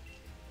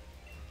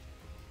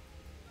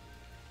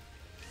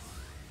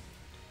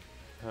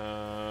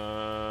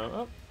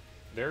 Oh,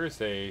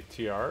 there's a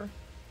TR.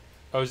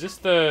 Oh, is this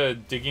the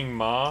Digging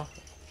Maw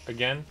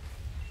again?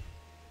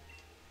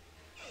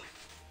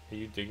 Are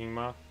you Digging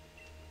Maw?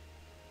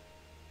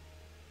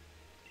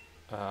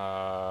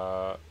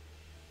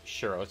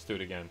 Sure, let's do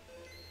it again.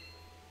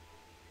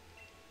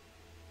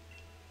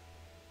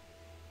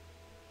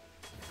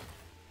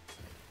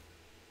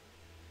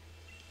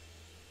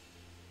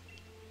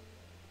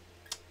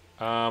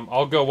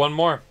 I'll go one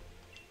more.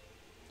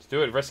 Let's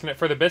do it. Risking it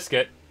for the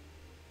biscuit.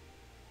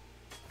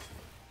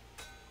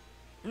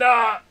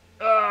 Nah!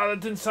 That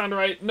didn't sound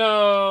right.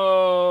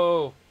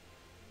 No!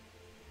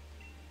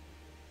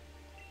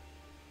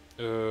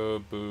 Oh,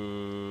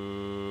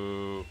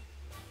 boo.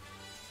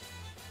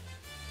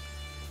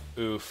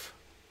 Oof.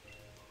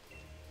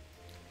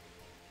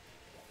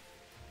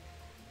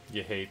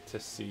 You hate to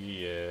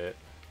see it.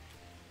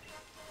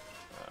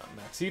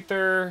 Max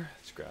Ether.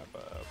 Let's grab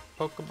a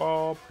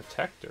Pokeball.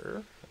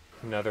 Protector.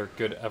 Another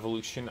good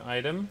evolution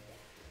item.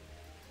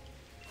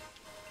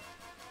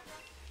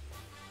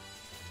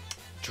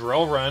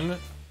 Drill Run.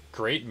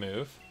 Great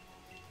move.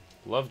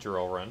 Love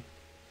Drill Run.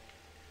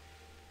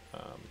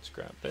 Let's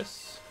grab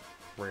this.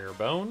 Rare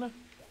Bone.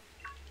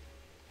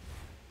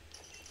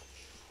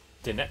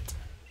 Dinette.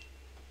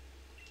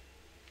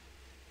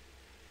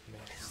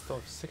 Man, I still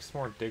have 6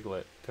 more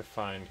Diglett to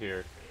find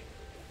here.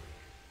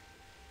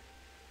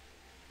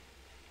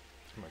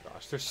 Oh my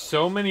gosh, there's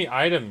so many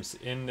items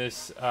in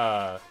this,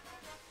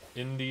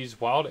 in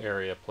these wild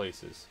area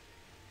places.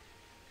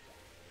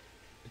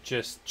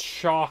 Just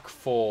chock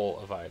full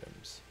of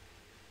items.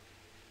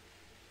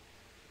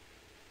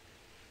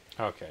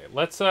 Okay,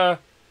 let's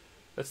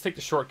take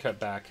the shortcut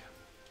back.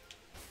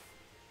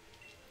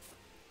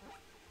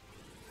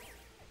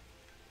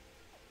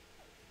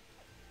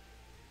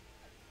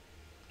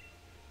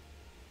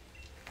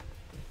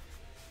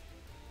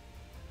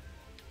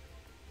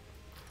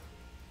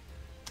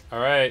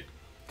 Alright.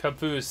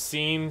 Kubfu has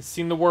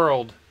seen the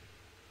world.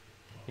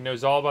 He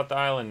knows all about the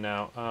island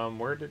now.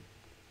 Where did...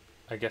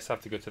 I guess I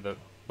have to go to the...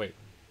 Wait.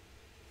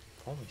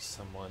 If only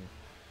someone...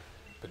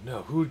 But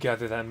no, who would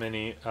gather that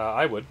many?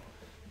 I would.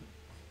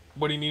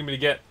 What do you need me to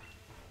get?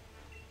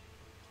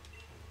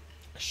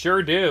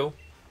 Sure do.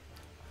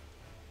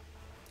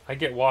 I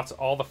get Watts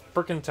all the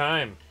frickin'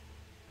 time.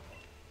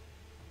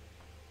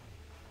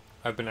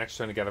 I've been actually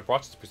trying to gather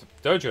Watts to boost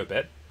up the dojo a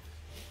bit.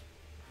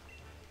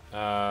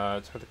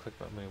 It's hard to click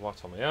about many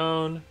Watts on my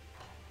own.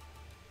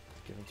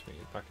 Given to me,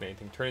 not gonna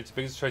anything. Turn into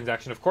biggest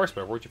transaction, of course,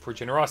 but I reward you for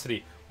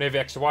generosity. When you have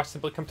extra Watts,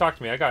 simply come talk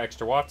to me. I got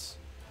extra Watts.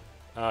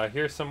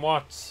 Here's some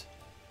Watts.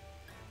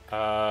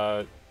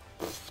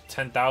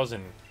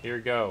 10,000. Here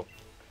you go.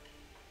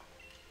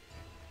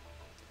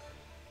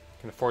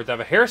 Can afford to have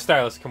a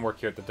hairstylist come work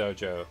here at the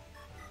dojo.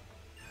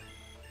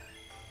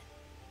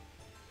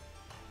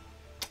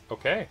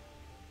 Okay.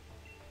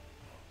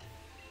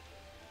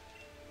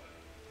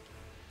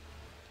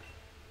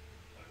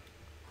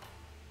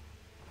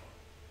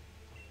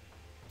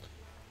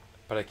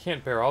 But I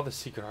can't bear all the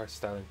secret art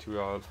styling too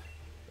odd.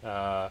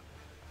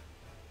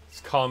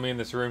 It's calling me in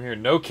this room here.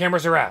 No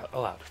cameras are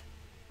allowed.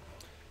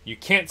 You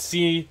can't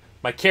see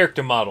my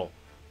character model,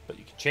 but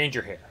you can change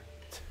your hair.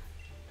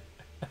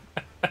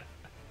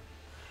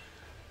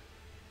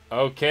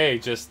 Okay,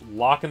 just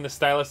locking the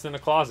stylist in a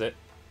closet.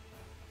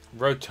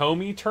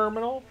 Rotomi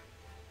terminal?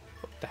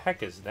 What the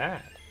heck is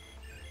that?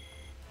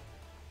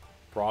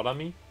 Brought on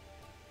me?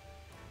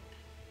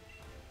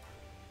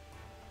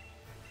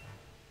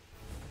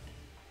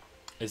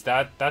 Is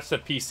that's a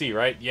PC,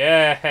 right?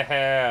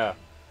 Yeah!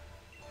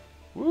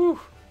 Woo!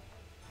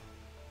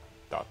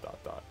 Dot.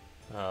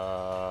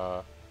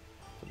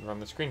 Run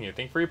the screen here.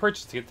 Thank you for your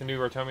purchase. To get the new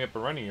Rotomi up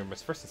and running, you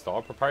must first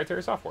install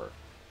proprietary software.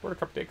 Order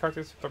update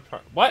cartridge.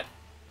 What?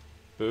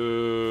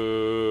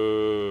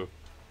 Boo.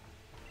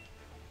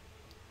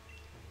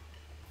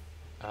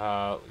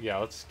 Yeah,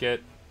 let's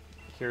get...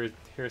 Here's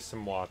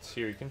some Watts.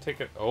 Here, you can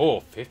take it... Oh,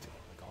 50. Oh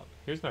my god.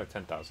 Here's another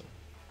 10,000.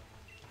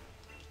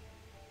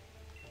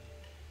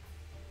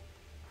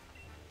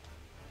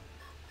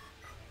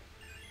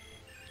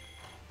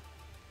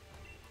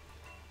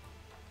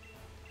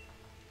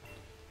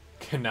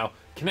 Now,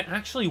 can it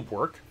actually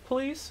work,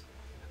 please?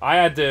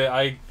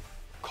 I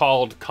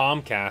called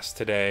Comcast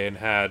today and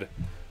had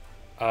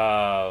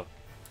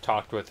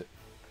talked with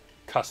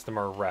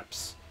customer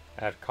reps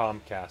at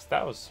Comcast.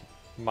 That was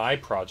my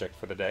project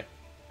for the day.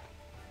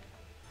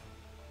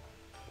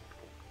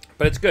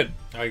 But it's good.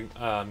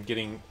 I'm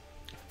getting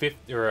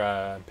 50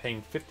 or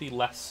paying 50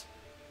 less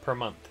per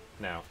month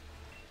now.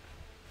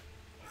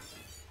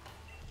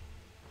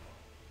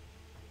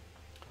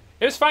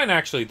 It was fine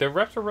actually. The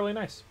reps were really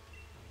nice.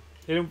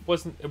 It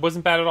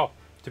wasn't bad at all,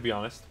 to be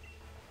honest.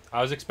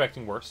 I was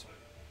expecting worse.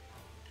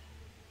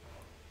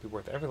 Be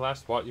worth every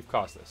last watt you've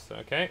cost us.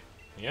 Okay.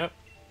 Yep.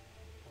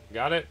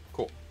 Got it.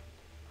 Cool.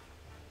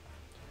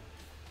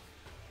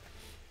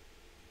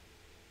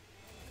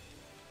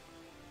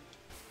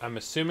 I'm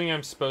assuming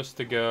I'm supposed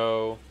to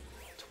go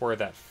to where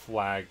that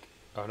flag...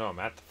 Oh no, I'm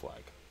at the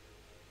flag.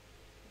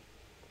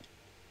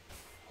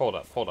 Hold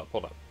up.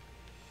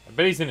 I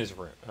bet he's in his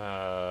room.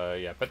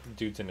 Yeah, I bet the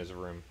dude's in his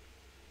room.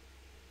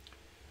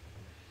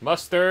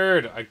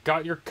 Mustard, I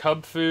got your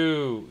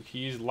Kubfu.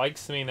 He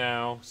likes me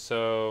now,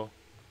 so...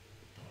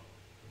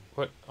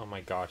 What? Oh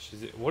my gosh.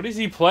 What is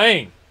he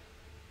playing?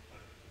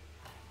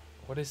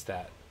 What is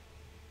that?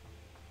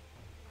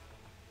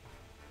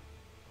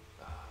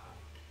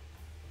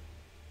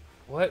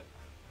 What?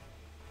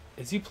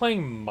 Is he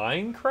playing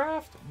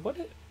Minecraft?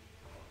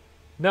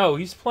 No,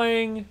 he's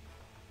playing...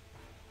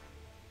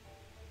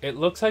 It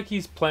looks like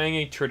he's playing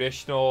a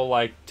traditional,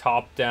 like,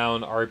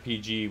 top-down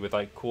RPG with,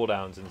 like,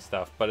 cooldowns and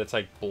stuff, but it's,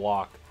 like,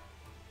 block.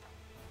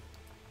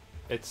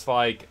 It's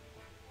like...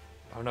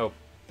 I don't know.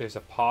 There's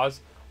a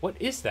pause. What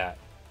is that?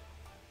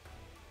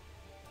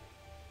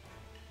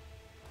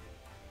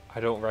 I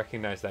don't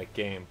recognize that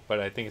game, but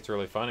I think it's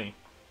really funny.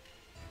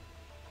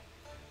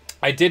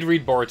 I did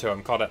read Boruto.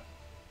 I'm caught up.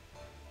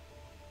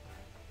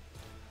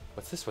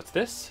 What's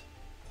this?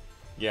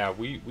 Yeah,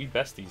 we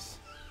besties.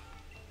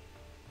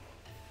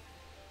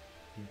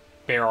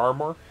 Bear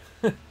armor.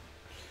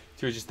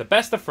 Two are just the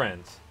best of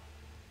friends.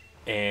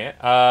 And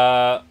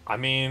I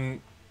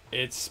mean,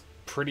 it's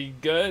pretty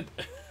good.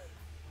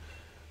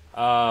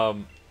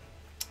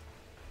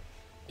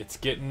 It's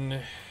getting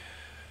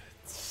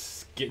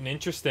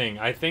interesting.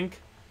 I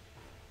think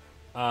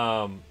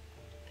at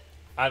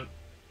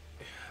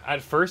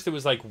first it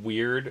was like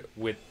weird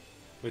with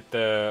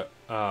the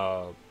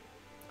I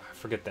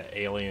forget the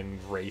alien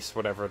race,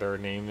 whatever their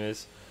name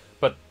is,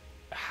 but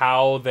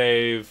how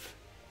they've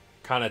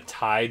kind of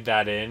tied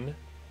that in.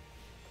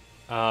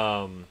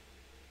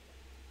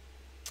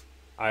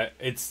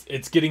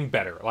 It's getting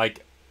better.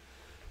 Like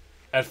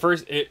at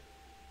first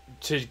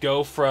to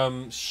go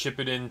from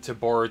Shippuden to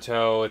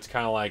Boruto, it's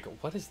kind of like,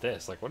 what is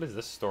this? Like, what is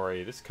this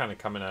story? This is kind of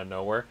coming out of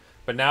nowhere.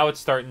 But now it's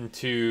starting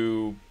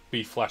to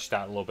be fleshed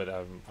out a little bit.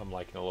 I'm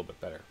liking it a little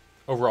bit better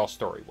overall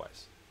story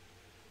wise.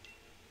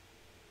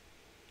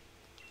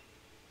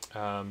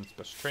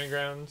 Special training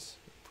grounds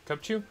for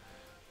Cubchoo.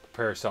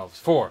 Prepare yourselves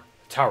for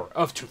the Tower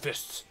of Two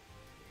Fists.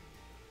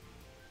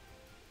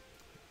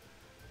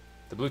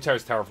 The blue tower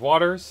is Tower of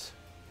Waters,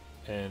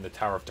 and the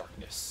Tower of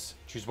Darkness.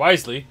 Choose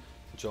wisely,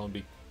 and you'll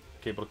only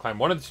be able to climb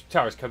one of the two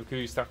towers.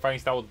 Cubchoo's fighting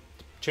style will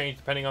change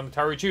depending on the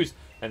tower you choose,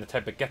 and the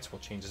type it gets will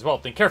change as well.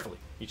 Think carefully.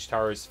 Each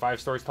tower is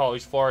 5 stories tall.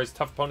 Each floor has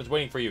tough opponents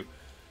waiting for you.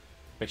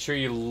 Make sure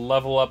you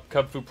level up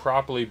Cubfu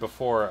properly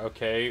before.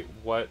 Okay,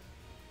 what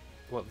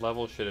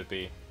level should it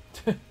be?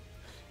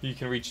 You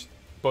can reach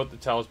both the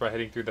towers by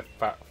heading through the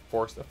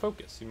Forest of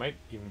Focus. You might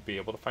even be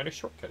able to find a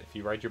shortcut if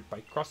you ride your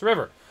bike across the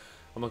river.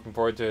 I'm looking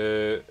forward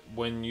to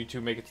when you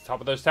two make it to the top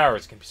of those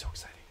towers. It's going to be so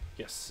exciting.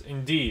 Yes,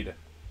 indeed.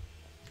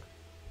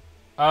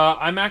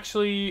 I'm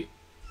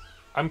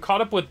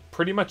caught up with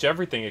pretty much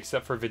everything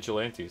except for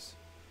Vigilantes.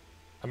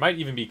 I might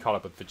even be caught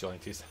up with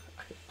Vigilantes.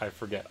 I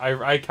forget.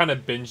 I kind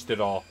of binged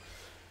it all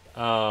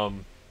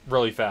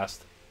really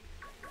fast.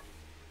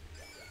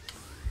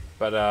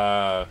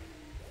 But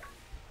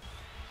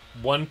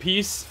One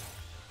Piece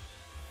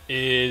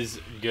is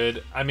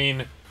good. I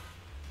mean,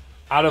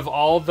 out of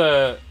all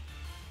the...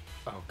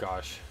 Oh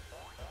gosh.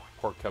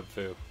 Poor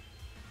Cubfu.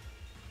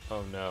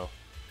 Oh no.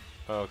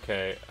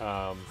 Okay,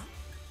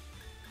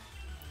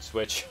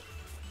 switch.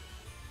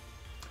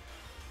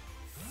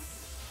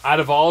 Out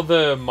of all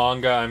the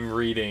manga I'm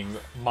reading,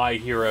 My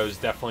Hero is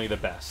definitely the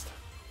best.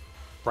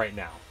 Right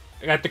now.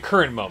 At the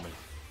current moment.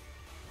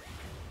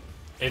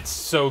 It's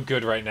so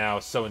good right now,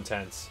 so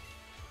intense.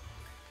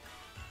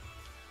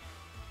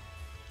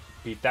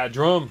 Beat that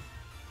drum.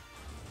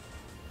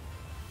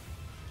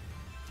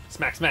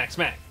 Smack, smack,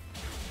 smack.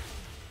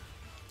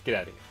 Get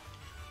out of here.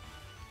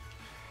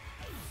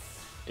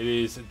 It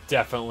is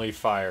definitely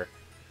fire.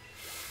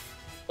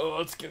 Oh,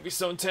 it's gonna be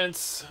so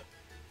intense.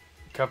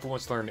 Cubfu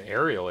wants to learn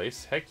Aerial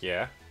Ace. Heck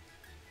yeah.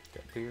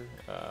 Got Lear.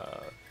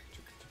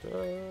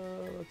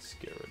 Let's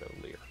get rid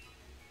of Lear.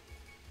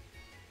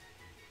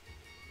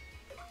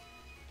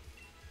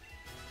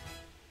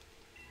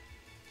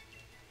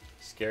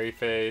 Scary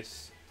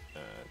Face.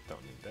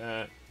 Don't need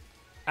that.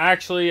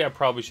 Actually, I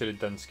probably should have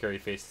done Scary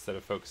Face instead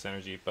of Focus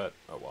Energy, but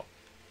oh well.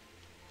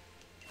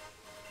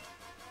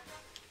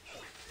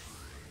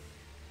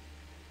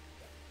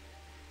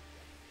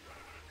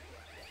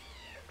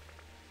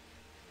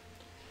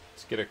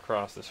 Let's get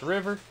across this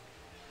river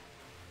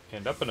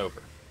and up and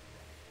over.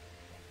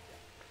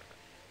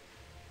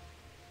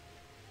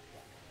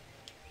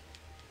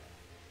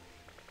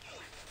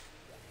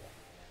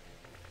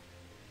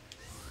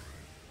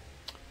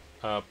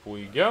 Up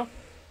we go.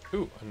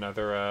 Ooh,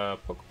 another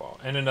Pokeball.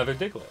 And another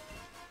Diglett.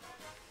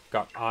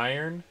 Got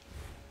Iron.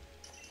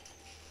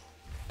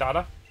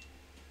 Dada.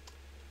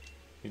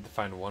 Need to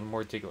find one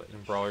more Diglett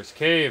in Brawler's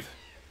Cave.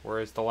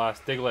 Where is the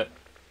last Diglett?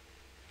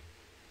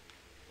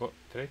 Oh,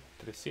 did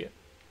I see it?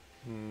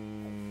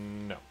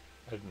 No,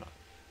 I did not.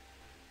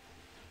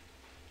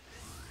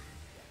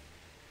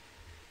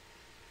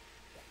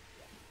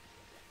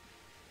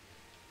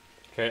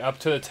 Okay, up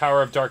to the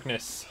Tower of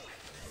Darkness.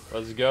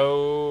 Let's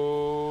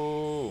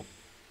go.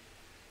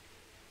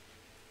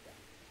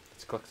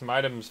 Let's collect some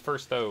items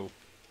first, though.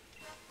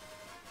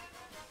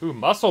 Ooh,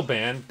 Muscle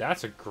Band.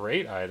 That's a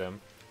great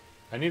item.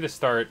 I need to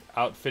start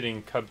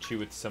outfitting Cubchoo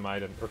with some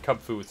items, or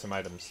Cubfu with some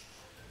items.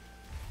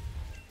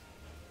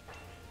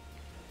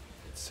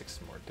 6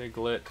 more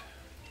Diglett.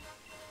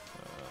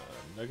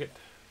 Nugget.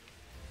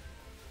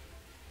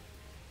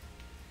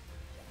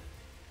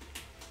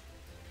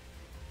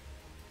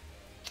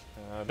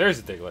 There's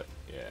a Diglett.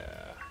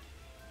 Yeah.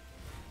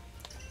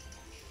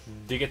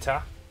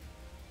 Digita.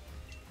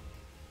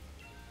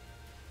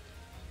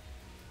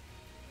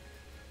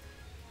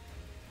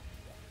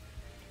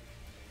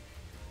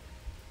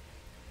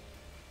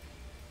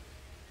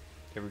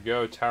 Here we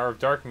go, Tower of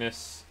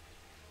Darkness.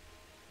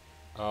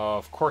 Oh,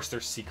 of course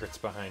there's secrets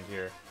behind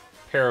here.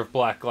 Pair of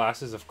black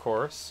glasses, of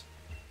course.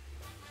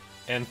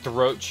 And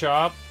Throat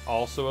Chop,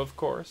 also of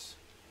course.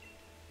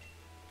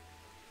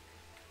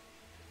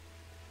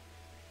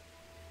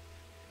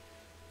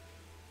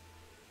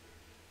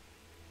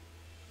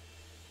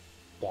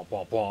 Bwom,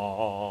 bwom,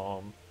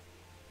 bwom.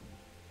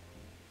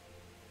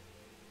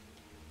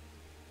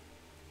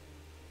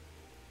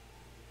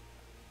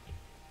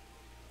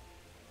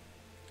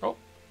 Oh.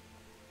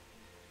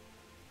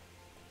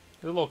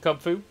 There's a little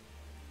Cubfu.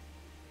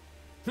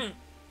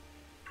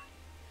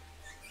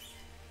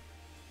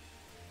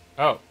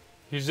 Oh.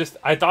 He's just...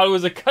 I thought it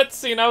was a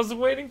cutscene. I was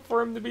waiting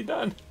for him to be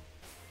done.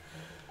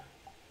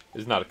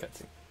 It's not a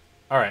cutscene.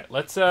 Alright,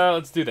 let's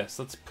do this.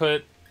 Let's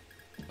put...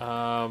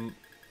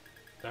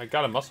 I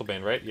got a muscle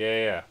band, right?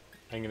 Yeah.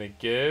 I'm going to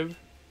give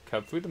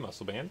Cubfu the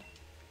muscle band.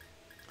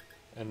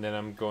 And then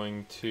I'm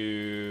going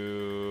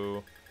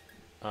to...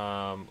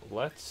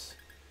 let's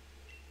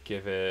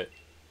give it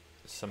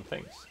some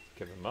things.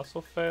 Give it a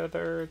muscle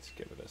feather. Let's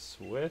give it a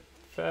swift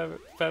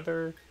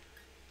feather.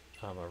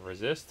 A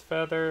resist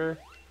feather.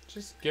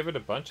 Just give it a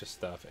bunch of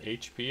stuff.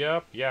 HP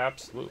up. Yeah,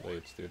 absolutely.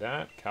 Let's do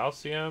that.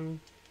 Calcium.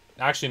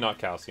 Actually, not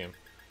calcium.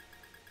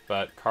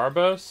 But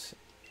Carbos.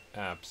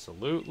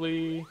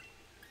 Absolutely.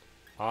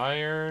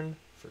 iron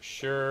for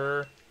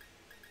sure.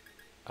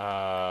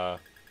 Yeah,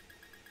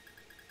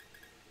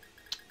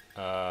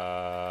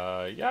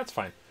 it's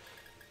fine.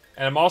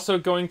 And I'm also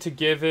going to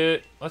give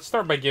it... Let's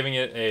start by giving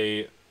it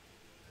a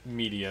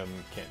medium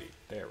candy.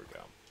 There we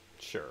go.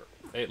 Sure.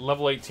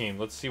 Level 18.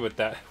 Let's see what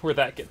where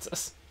that gets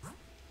us.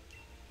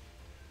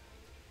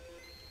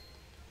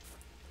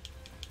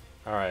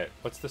 Alright,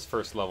 what's this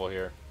first level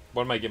here?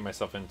 What am I getting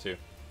myself into?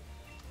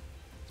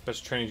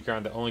 Special training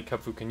ground that only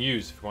Kubfu can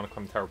use. If you want to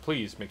climb the tower,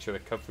 please make sure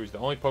that Kubfu is the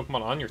only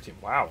Pokemon on your team.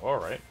 Wow,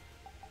 alright.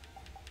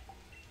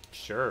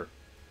 Sure.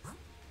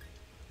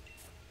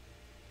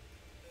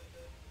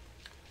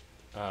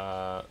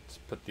 Let's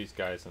put these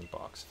guys in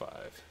box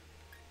 5.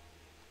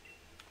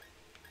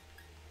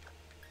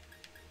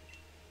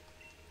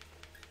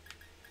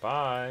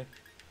 Bye.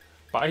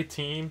 Bye,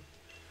 team.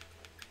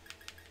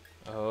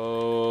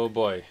 Oh,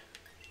 boy.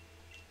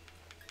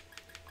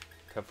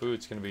 Kubfu,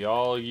 it's going to be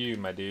all you,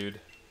 my dude.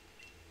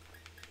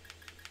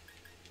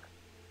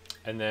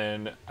 And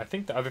then I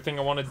think the other thing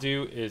I want to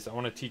do is I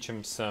want to teach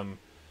him some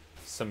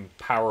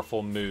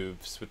powerful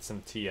moves with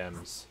some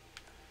TMs.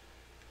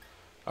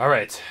 All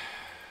right.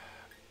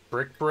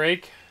 Brick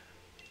Break.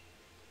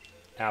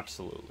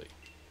 Absolutely.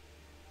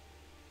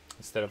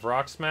 Instead of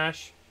Rock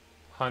Smash,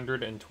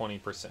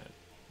 120%.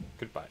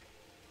 Goodbye.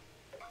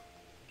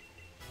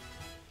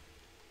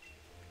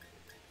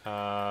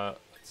 Let's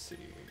see.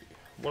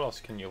 What else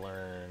can you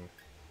learn?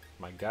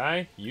 My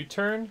guy?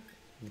 U-turn?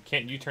 You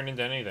can't U-turn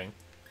into anything.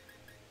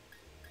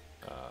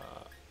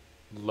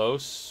 Low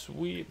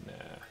sweep? Nah.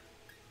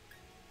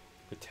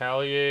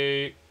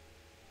 Retaliate.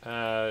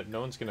 No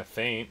one's gonna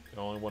faint.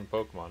 Only one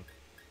Pokemon.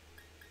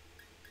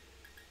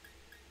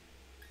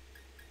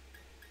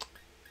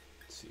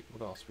 Let's see,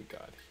 what else we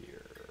got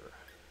here?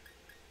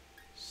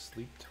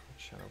 Sleep Talk,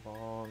 Shadow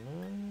Ball.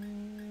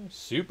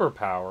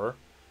 Superpower.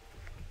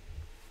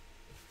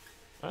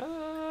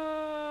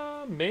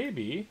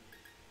 Maybe.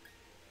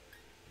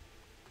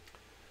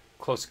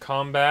 Close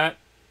Combat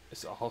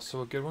is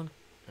also a good one.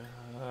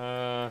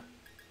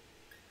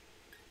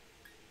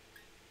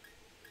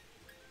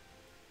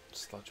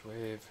 Sludge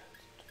Wave.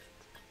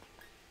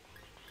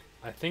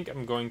 I think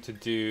I'm going to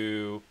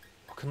do...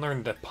 I can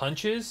learn the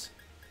punches?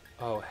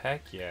 Oh,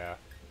 heck yeah.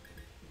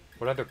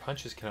 What other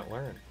punches can it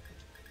learn?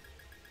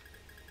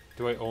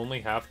 Do I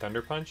only have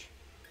Thunder Punch?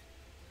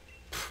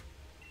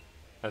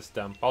 That's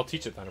dumb. I'll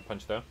teach it Thunder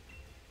Punch, though.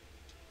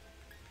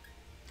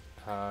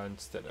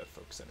 Instead of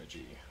Focus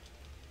Energy.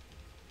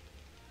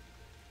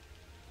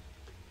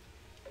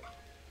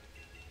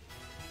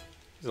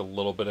 There's a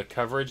little bit of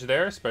coverage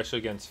there, especially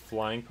against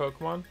flying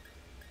Pokemon.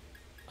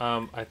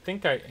 I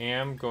think I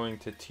am going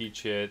to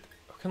teach it...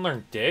 I can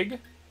learn Dig?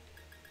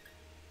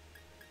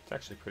 It's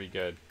actually pretty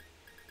good.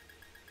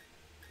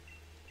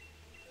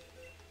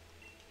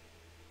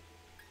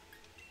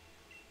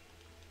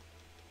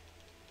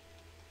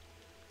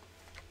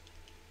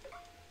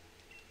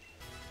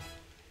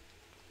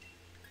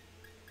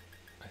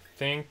 I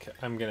think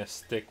I'm going to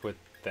stick with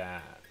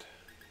that.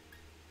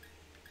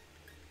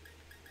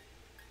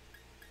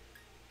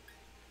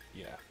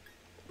 Yeah.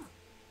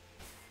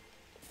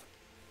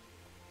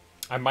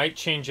 I might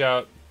change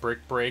out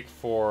Brick Break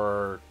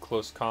for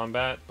Close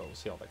Combat, but we'll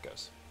see how that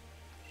goes.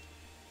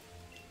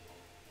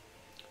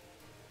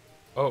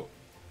 Oh.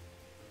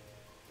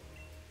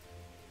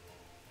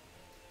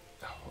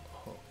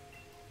 Oh.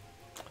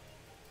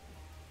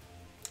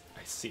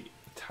 I see.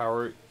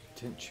 Tower, you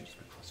didn't choose to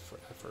be close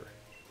forever.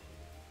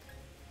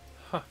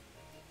 Huh.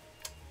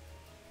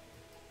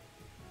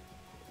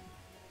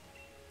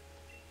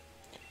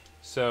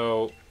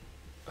 So...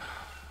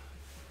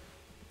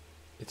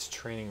 its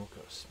training will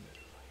go smoothly.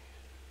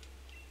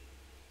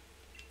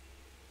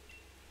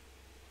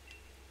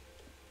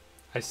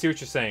 I see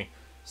what you're saying.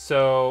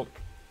 So,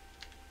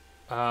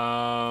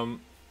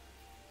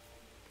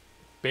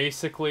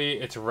 basically,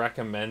 it's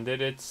recommended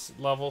it's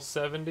level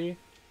 70.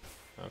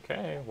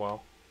 Okay,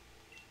 well,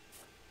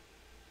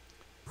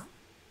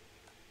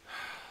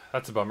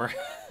 that's a bummer.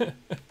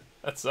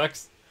 That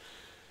sucks.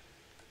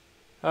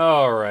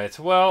 All right.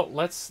 Well,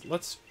 let's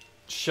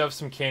shove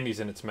some candies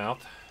in its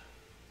mouth.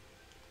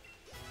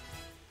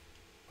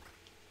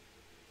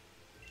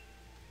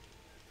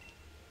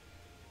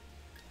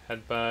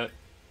 Headbutt.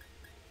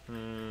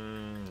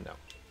 No.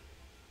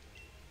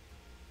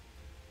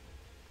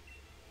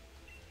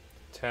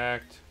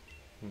 Attacked.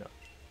 No.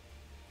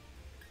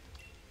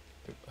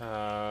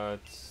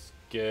 Let's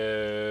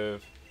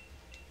give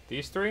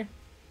these three.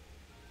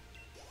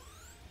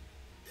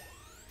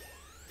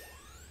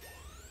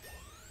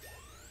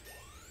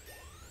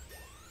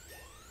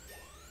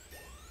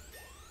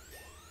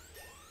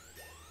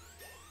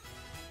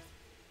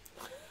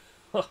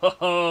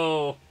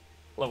 Oh,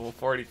 level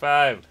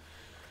 45.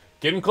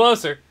 Getting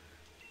closer.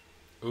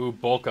 Ooh,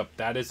 Bulk Up.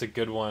 That is a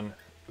good one.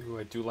 Ooh,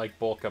 I do like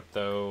Bulk Up,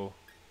 though.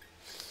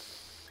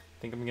 I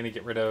think I'm going to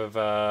get rid of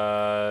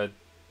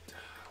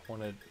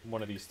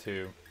one of these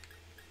two.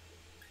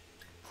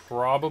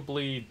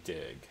 Probably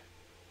Dig.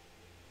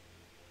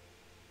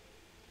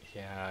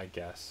 Yeah, I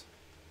guess.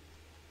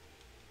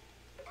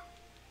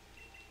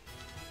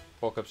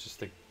 Bulk Up's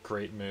just a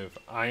great move.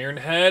 Iron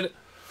Head.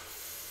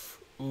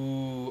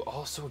 Ooh,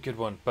 also a good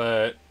one,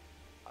 but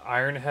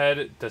Iron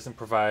Head doesn't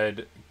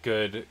provide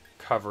good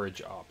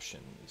coverage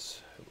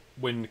options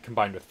when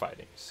combined with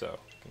fighting. So,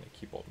 gonna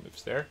keep old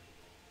moves there.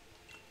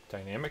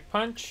 Dynamic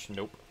Punch?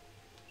 Nope.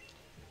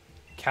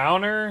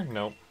 Counter?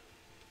 Nope.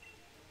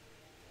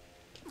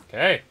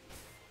 Okay.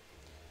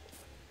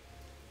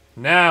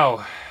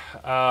 Now,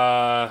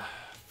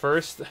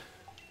 first,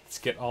 let's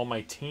get all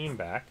my team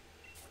back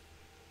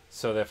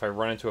so that if I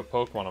run into a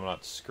Pokemon, I'm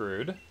not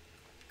screwed.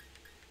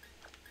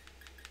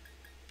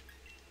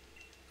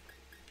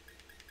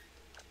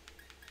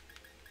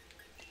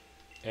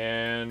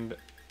 And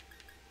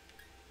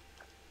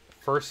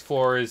first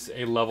floor is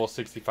a level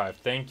 65.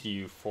 Thank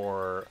you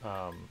for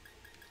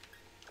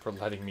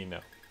letting me know.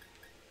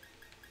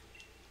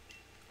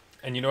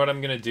 And you know what I'm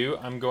going to do?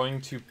 I'm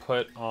going to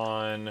put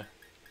on...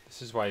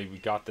 This is why we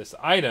got this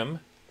item.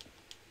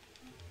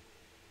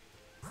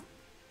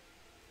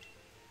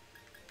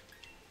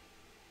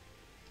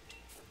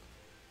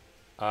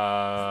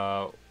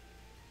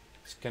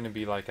 It's going to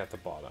be like at the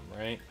bottom,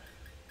 right?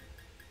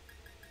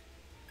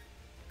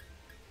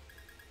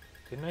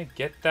 Didn't I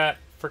get that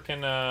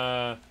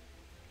frickin'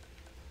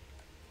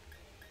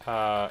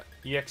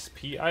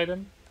 EXP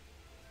item?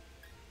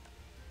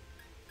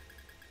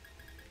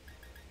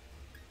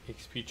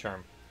 EXP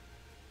charm.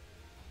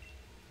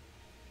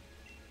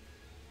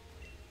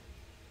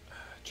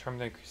 Charm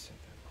that increases.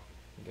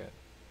 Get.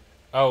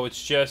 Oh,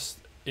 it's just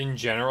in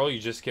general. You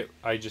just get.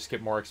 I just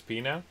get more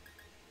XP now.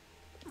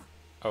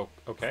 Oh,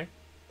 okay.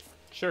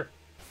 Sure.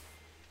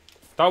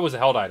 Thought it was a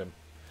held item.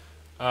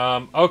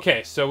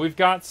 Okay, so we've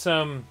got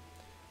some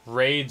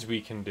raids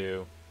we can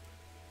do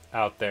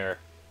out there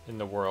in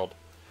the world.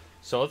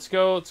 So let's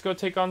go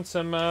take on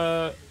some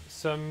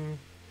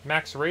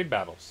max raid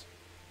battles.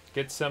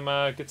 Get some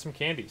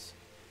candies.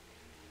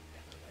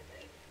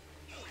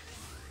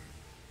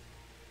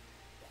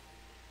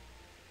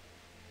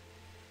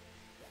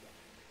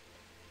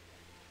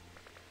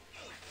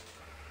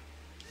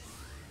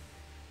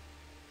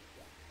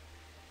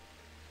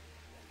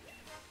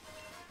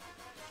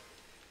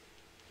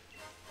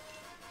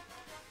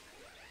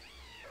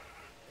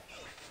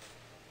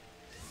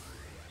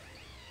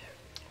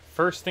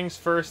 First things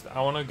first,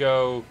 I want to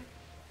go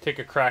take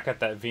a crack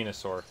at that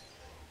Venusaur.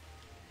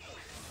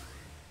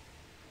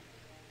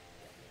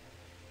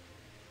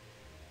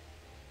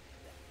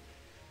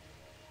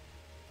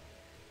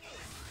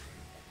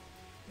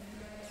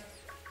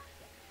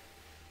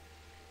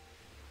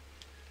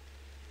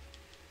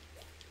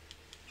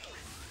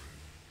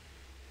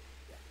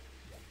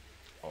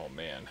 Oh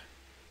man,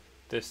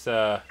 this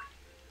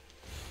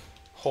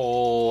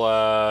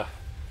whole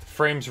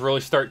frames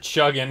really start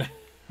chugging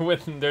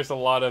when there's a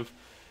lot of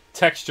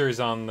textures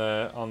on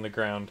the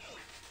ground.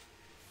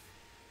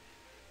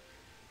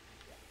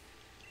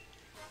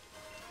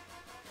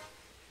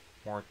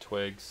 More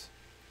twigs.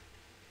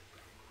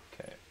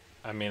 Okay,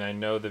 I mean I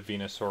know the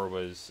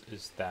Venusaur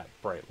is that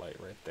bright light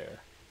right there,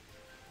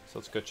 so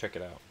let's go check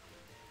it out.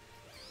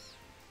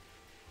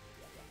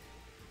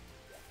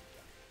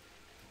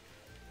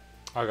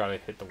 I gotta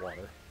hit the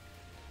water.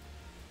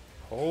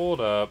 Hold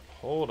up,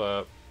 hold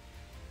up.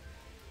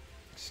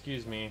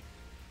 Excuse me.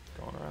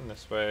 Going around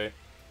this way.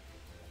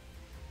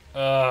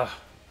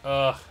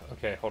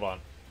 Okay, hold on.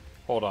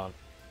 Hold on.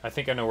 I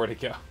think I know where to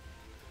go.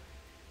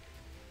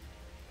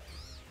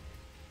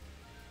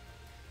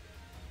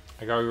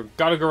 I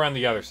gotta go around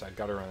the other side.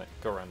 Go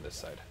around this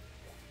side.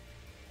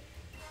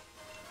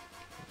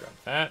 Grab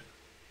that.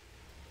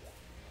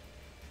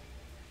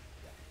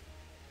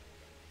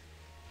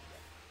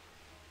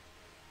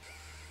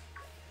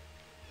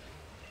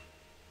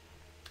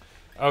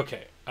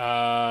 Okay,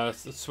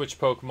 let's switch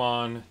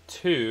Pokemon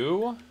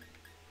to...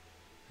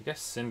 I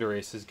guess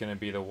Cinderace is going to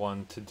be the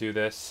one to do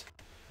this.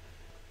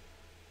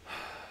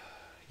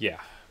 Yeah.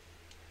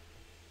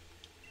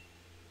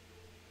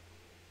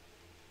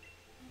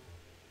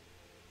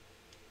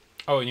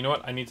 Oh, you know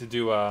what? I need to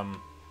do, I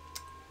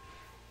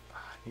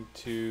need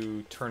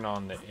to turn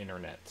on the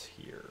internet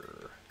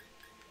here.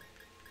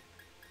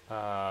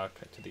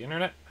 Cut to the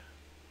internet.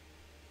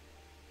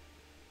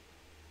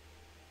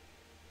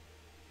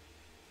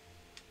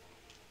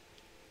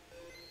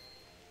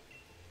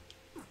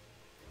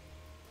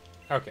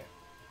 Okay.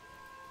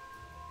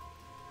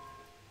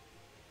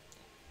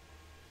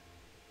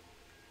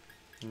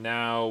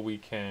 Now we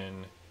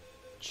can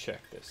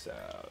check this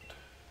out.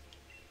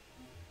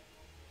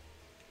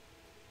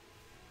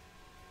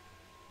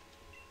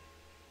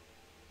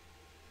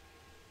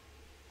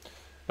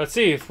 Let's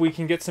see if we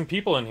can get some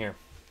people in here.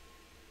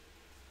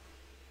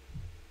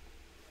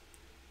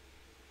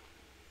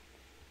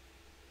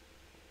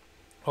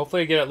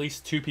 Hopefully I get at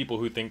least 2 people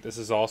who think this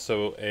is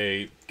also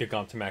a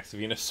Gigantamax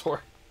Venusaur.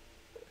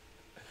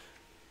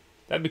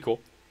 That'd be cool.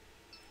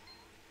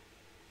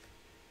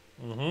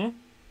 Mm-hmm.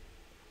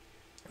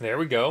 There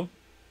we go.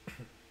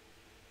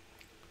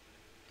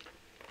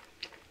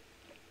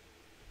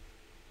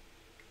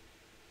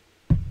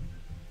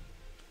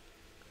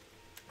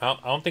 I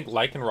don't think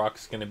Lycanroc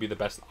is going to be the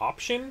best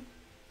option.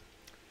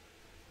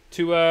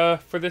 to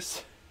for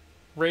this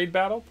raid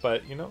battle,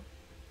 but you know.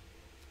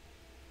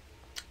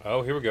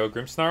 Oh, here we go,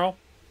 Grimmsnarl.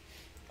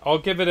 I'll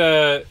give it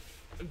a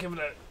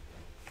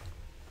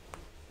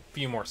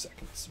few more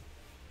seconds.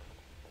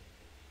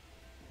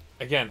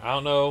 Again, I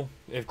don't know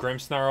if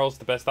Grimmsnarl's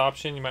the best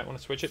option. You might want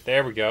to switch it.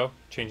 There we go.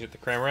 Change it to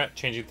Cramorant.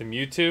 Change it to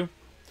Mewtwo.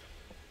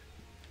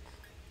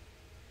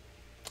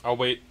 I'll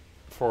wait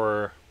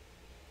for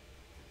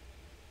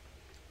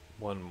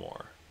one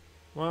more.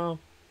 Well,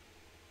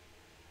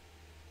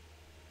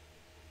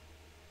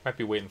 might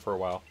be waiting for a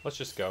while. Let's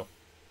just go.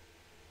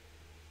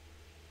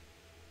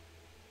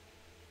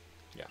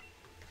 Yeah.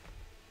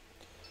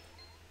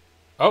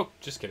 Oh,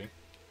 just kidding.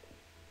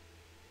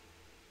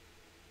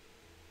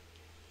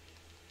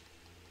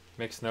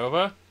 Mix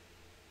Nova.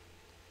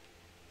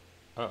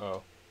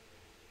 Uh-oh.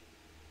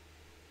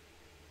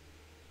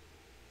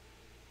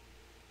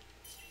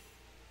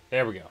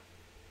 There we go.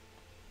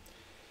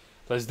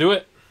 Let's do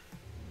it.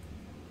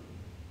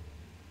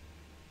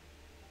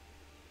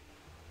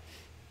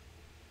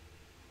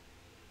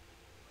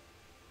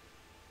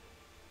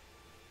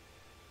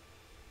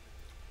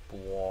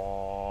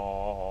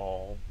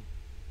 Wow.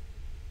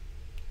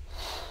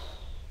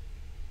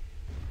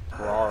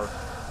 Rawr.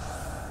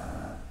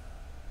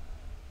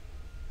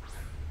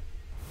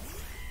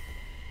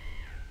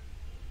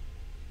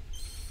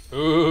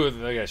 Ooh,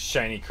 they got a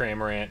shiny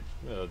Cramorant.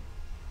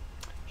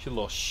 She's a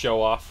little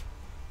show off.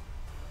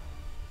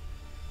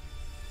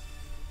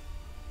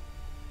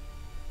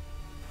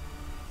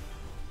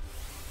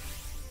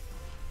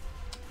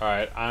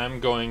 Alright,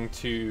 I'm going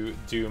to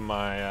do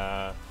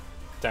my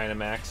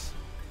Dynamax.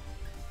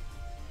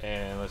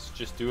 And let's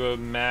just do a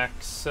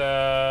max. Hold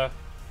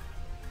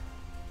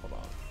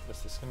on.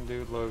 What's this going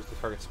to do? Lowers the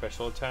target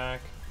special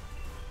attack.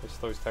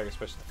 This lowers target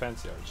special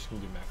defense. Yeah, we're just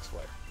going to do max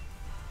flare.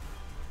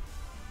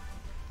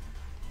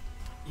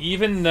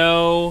 Even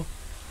though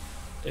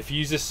if you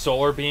use this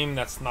solar beam,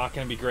 that's not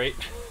going to be great.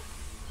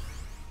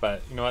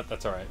 But you know what?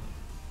 That's alright.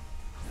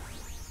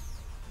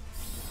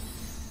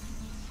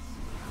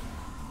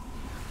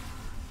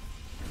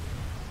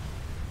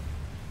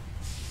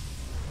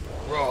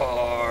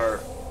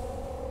 Roar!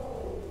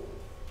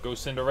 Go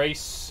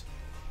Cinderace.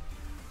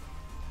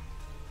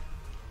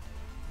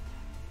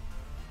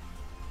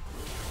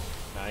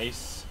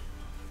 Nice.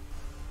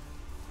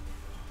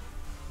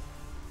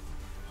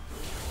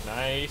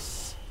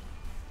 Nice.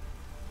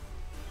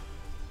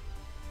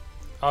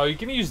 Oh, you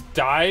can use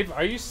dive?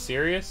 Are you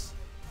serious?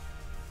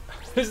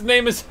 His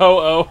name is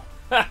Ho-Oh.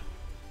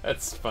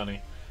 That's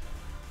funny.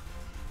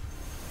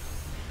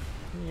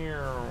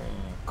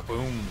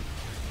 Kaboom.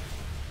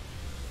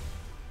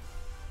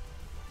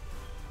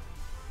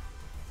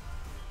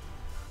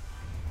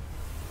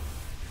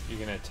 You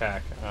can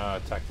attack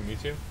the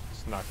Mewtwo.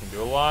 It's not going to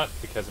do a lot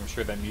because I'm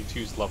sure that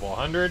Mewtwo's level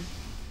 100.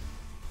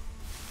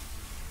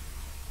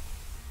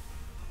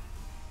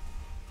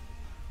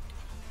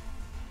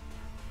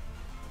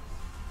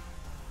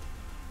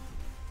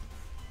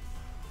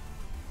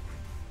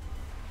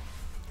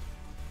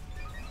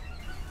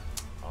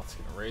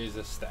 Raise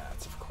the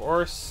stats, of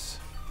course.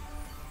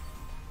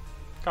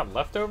 Got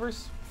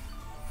leftovers?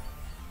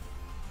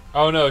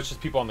 Oh no, it's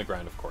just people on the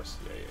ground, of course.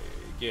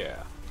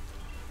 Yeah.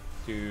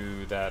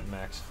 Do that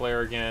max flare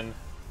again.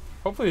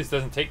 Hopefully this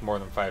doesn't take more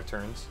than 5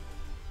 turns.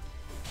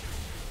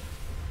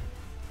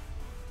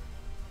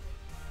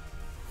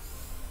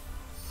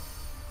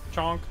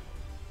 Chonk.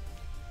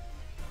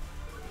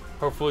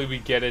 Hopefully we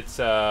get it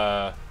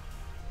to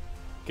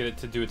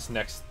do its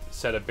next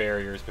set of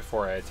barriers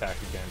before I attack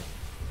again.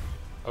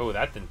 Oh,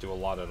 that didn't do a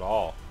lot at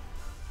all.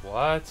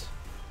 What?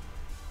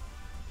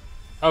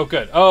 Oh,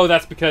 good. Oh,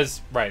 that's because...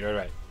 Right.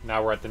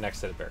 Now we're at the next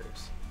set of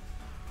barriers.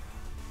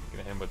 I'm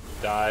going to hit him with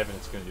the dive, and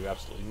it's going to do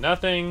absolutely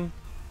nothing.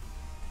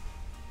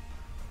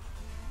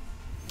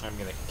 I'm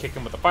going to kick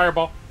him with a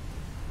fireball.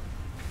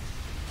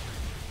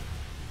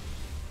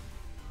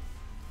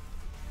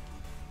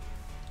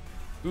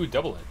 Ooh,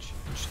 double edge.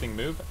 Interesting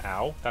move.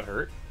 Ow, that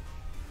hurt.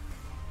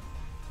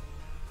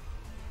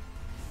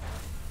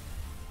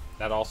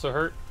 That also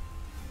hurt.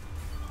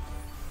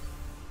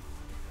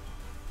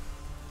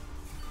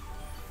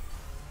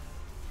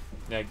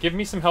 Yeah, give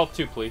me some health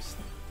too, please.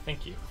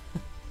 Thank you.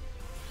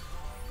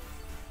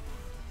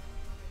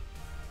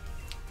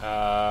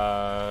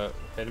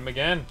 Hit him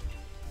again.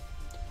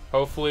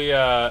 Hopefully,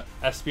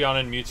 Espeon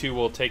and Mewtwo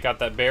will take out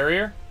that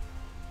barrier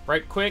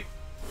right quick.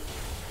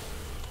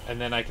 And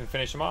then I can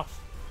finish him off.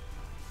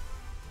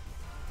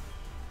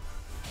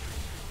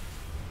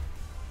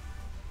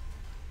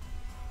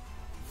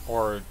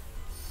 Or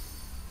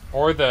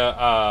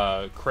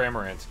the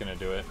Cramorant's gonna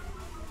do it.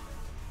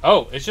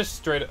 Oh, it's just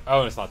straight.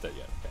 Oh, it's not dead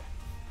yet. Okay.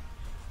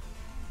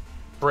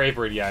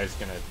 Bravery, yeah, is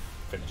gonna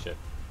finish it.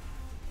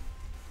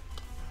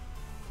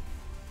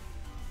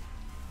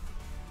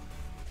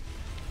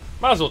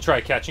 Might as well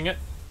try catching it.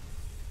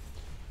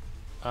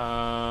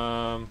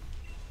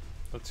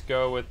 Let's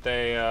go with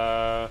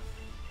a.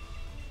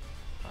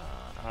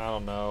 I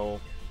don't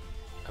know.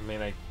 I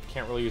mean, I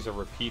can't really use a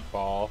repeat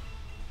ball.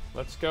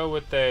 Let's go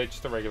with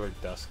just a regular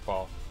Dusk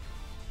Ball.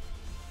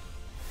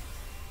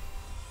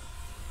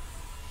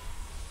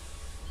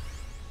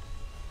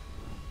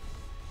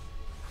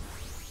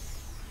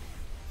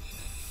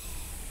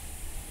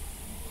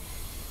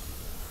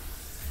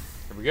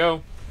 we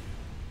go.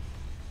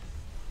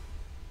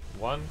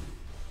 1,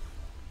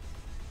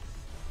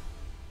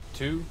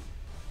 2,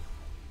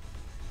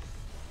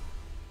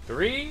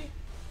 3.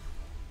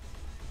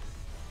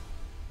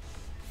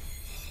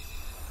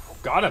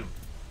 Got him.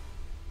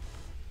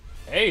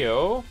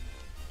 Heyo.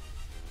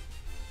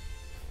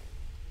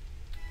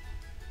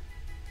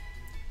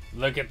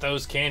 Look at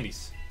those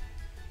candies.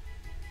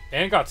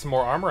 And got some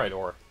more armorite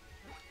ore.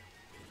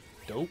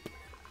 Dope.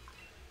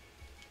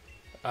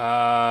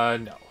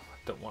 No.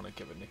 Don't want to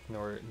give a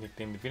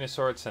nickname to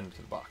Venusaur. Send it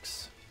to the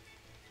box.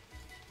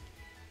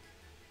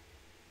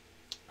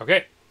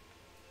 Okay.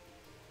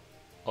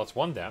 Well, it's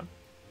 1 down.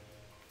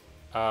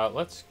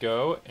 Let's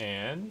go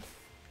and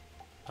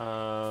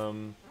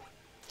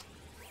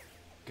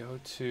go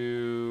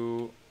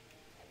to.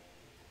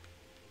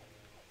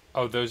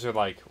 Oh, those are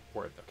like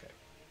worth. Okay.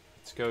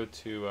 Let's go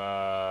to.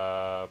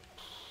 I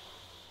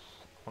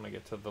want to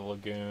get to the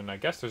lagoon. I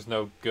guess there's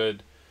no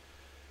good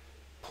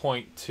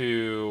point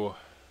to.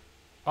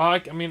 I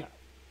mean,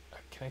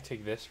 can I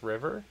take this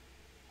river?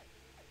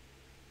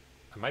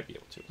 I might be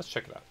able to. Let's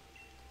check it out.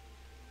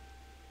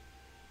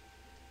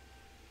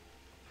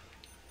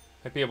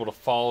 Might be able to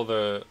follow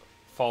the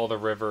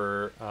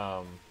river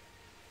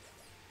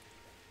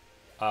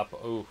up.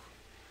 Oh,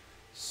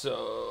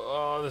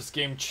 so this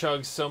game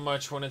chugs so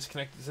much when it's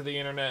connected to the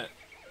internet.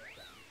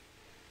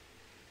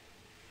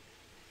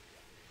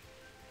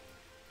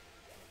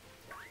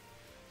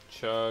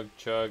 Chug,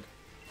 chug.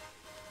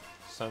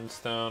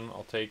 Sunstone,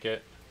 I'll take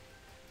it.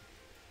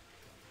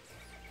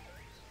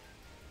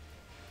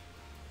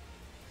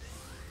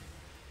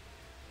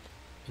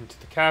 Into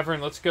the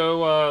cavern. Let's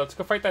go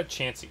fight that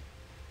Chansey.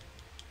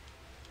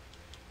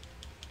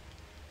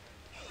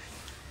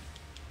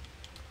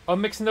 Oh,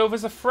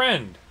 Mixnova's a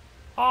friend.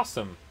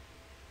 Awesome.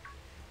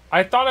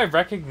 I thought I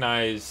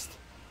recognized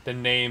the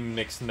name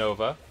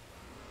Mixnova.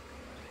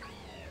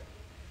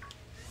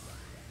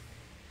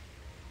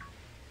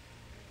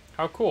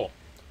 How cool.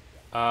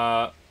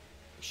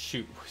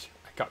 Shoot.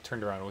 I got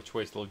turned around. Which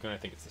way is the lagoon? I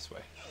think it's this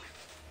way.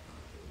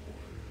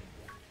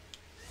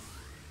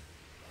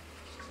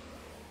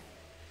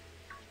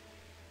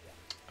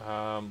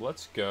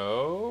 Let's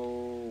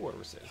go. Where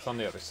was it? It's on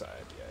the other side.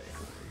 Yeah,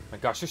 yeah. My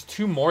gosh, there's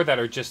 2 more that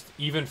are just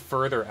even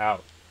further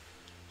out.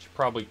 Should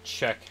probably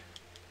check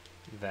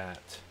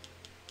that.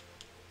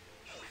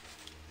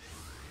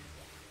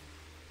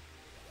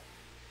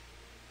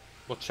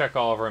 We'll check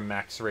all of our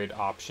max raid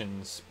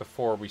options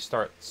before we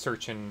start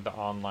searching the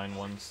online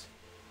ones.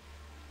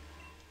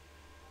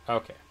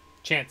 Okay,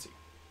 Chansey.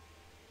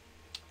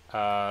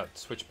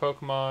 Switch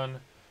Pokemon.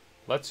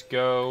 Let's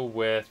go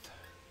with.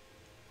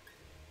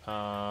 Got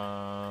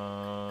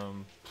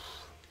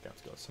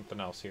to go with something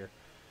else here.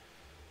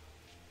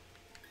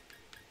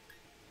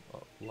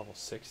 Level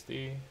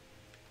 60.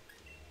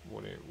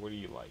 What do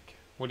you like?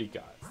 What do you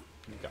got? What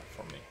do you got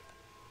for me?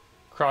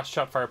 Cross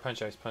Chop, Fire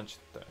Punch, Ice Punch,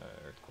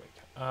 Earthquake.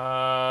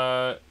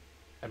 I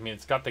mean,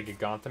 it's got the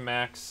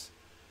Gigantamax,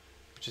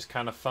 which is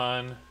kind of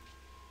fun.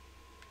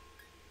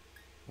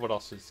 What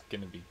else is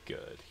gonna be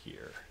good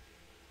here?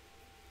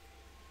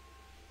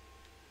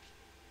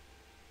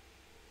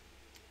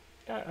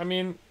 Yeah, I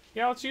mean,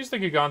 yeah, let's use the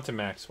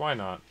Gigantamax. Why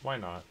not? Why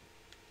not?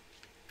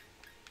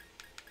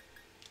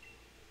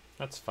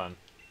 That's fun.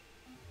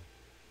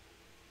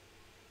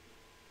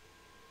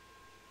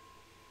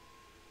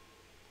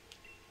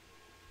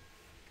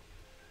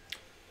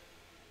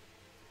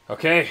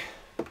 Okay,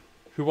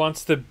 who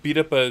wants to beat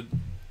up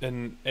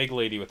an egg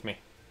lady with me?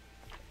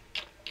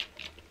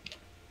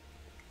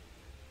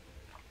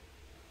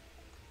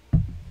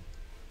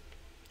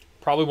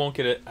 Probably won't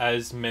get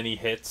as many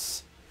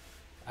hits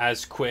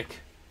as quick,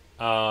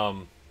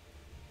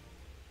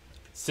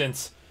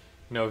 since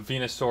you know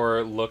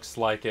Venusaur looks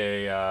like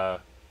a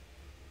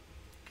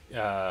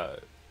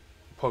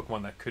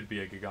Pokemon that could be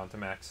a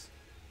Gigantamax.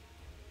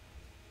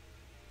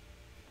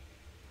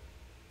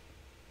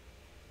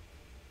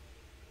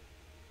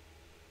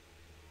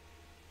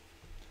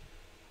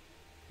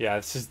 Yeah,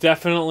 this is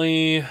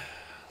definitely a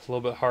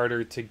little bit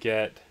harder to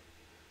get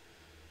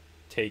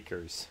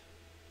takers.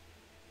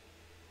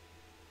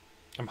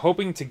 I'm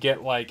hoping to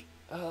get like,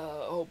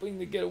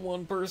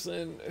 one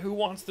person who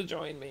wants to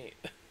join me.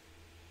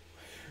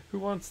 Who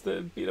wants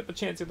to beat up a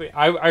Chansey?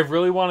 I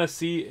really want to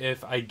see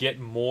if I get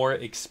more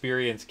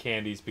experience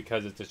candies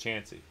because it's a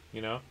Chansey,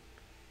 you know?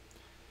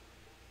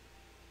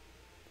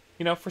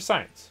 You know, for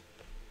science.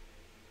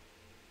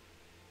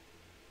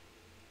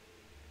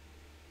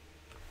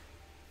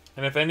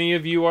 And if any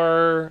of you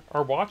are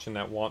watching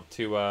that want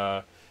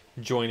to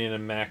join in a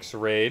max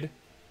raid,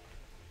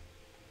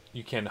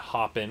 you can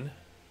hop in.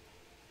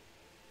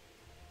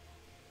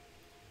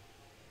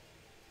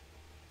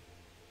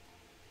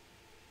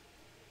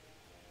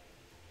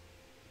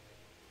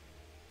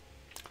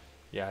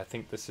 Yeah, I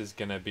think this is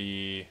gonna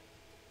be.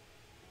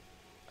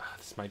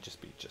 This might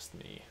just be just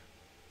me.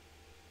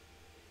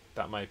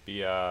 That might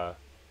be a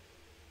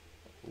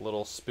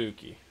little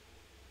spooky.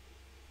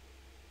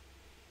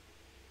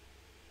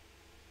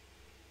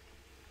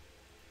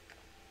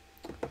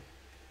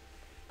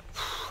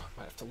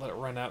 Might have to let it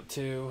run out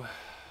too.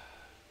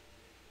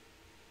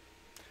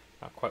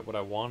 Not quite what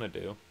I want to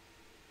do.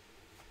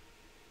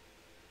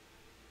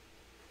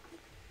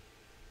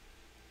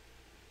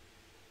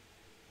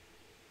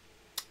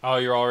 Oh,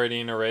 you're already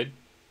in a raid?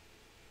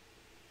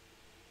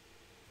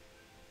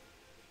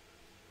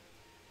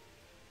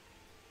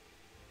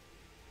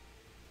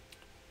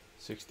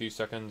 "60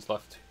 seconds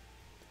left."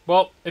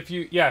 Well, if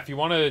you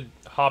want to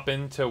hop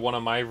into one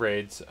of my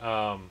raids,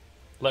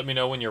 let me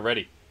know when you're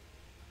ready.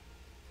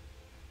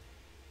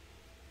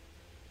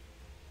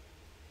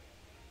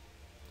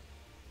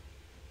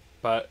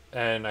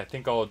 And I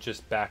think I'll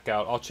just back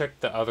out. I'll check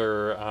the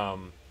other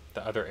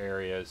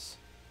areas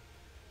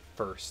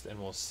first, and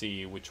we'll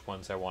see which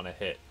ones I want to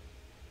hit.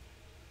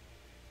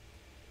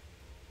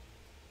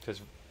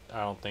 Because I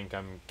don't think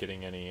I'm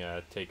getting any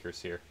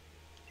takers here.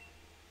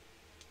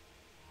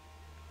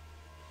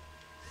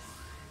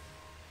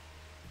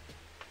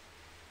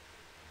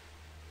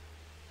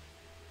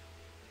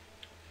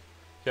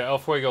 Yeah, El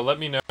Fuego, let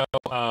me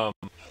know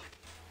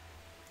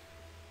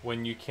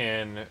when you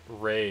can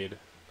raid.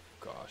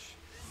 Gosh.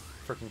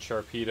 Freaking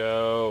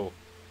Sharpedo.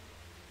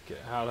 Get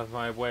out of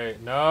my way.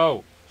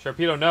 No!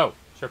 Sharpedo, no!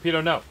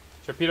 Sharpedo, no!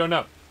 Sharpedo,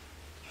 no!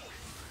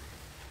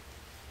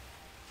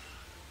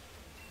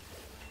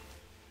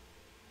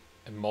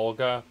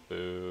 Emolga?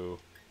 Boo.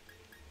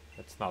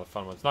 That's not a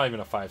fun one. It's not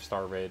even a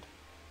 5-star raid.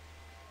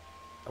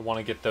 I want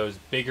to get those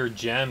bigger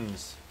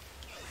gems.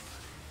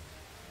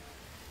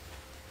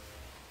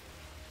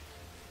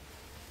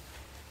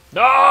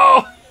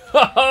 No!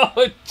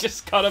 It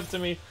just caught up to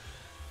me.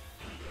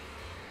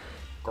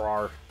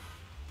 Grar.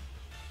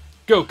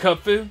 Go,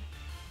 Kupfu.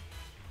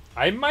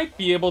 I might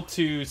be able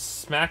to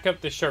smack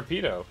up the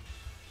Sharpedo.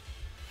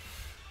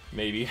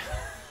 Maybe.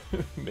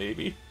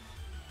 Maybe.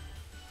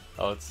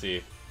 Oh, let's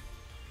see.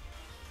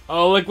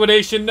 Oh,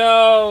 liquidation,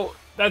 no!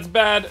 That's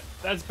bad.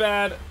 That's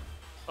bad.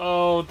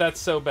 Oh, that's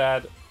so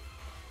bad.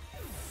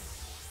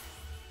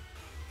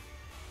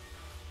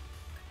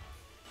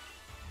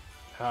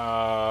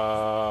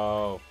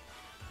 Oh.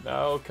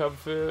 No,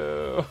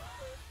 Kupfu.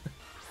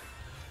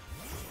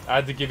 I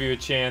had to give you a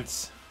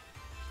chance.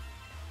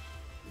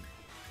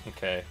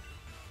 Okay.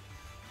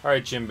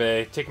 Alright,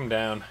 Jinbei. Take him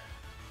down.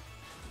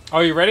 Oh,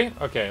 you ready?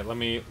 Okay, let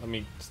me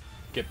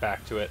get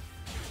back to it.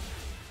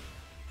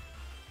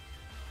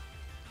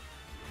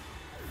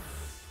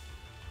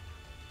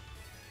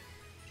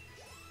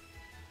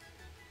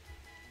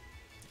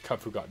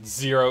 Kupfu got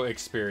 0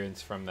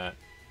 experience from that.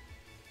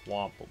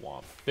 Womp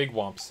womp. Big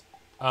womps.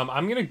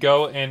 I'm gonna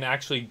go and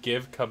actually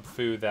give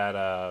Kupfu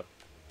that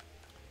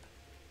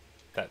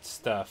that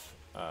stuff.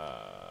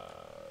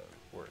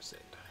 Where is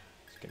it?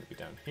 It's gonna be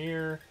down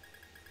here.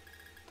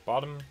 At the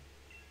bottom.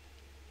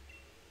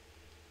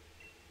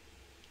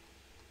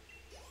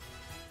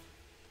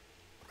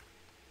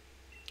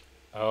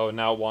 Oh,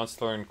 now it wants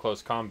to learn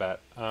close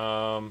combat.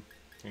 I'm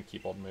gonna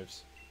keep all the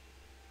moves.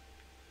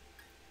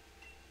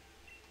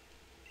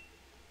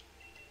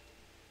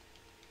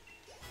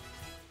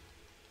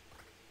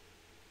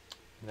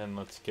 And then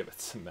let's give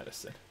it some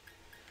medicine.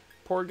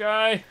 Poor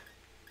guy.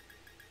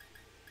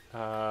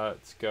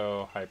 Let's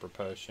go Hyper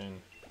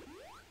Potion.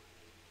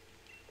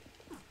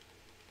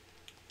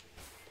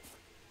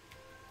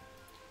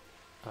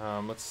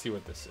 Let's see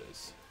what this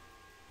is.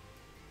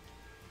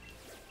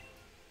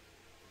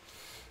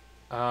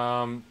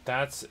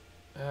 That's...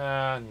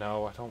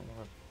 no, I don't want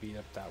to beat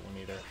up that one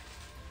either.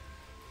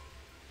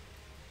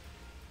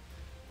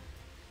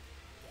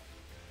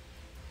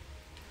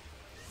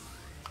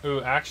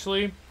 Ooh,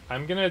 actually,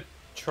 I'm gonna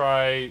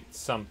try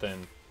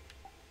something.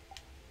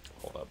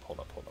 Hold up, hold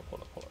up, hold up,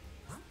 hold up, hold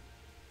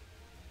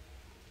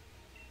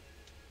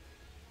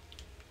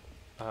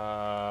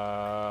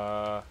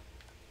up.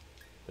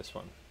 This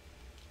one.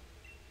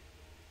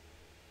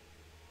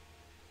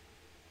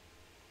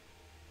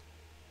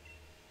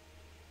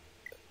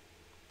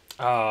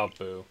 Oh,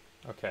 boo.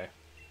 Okay.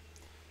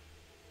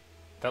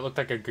 That looked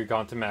like a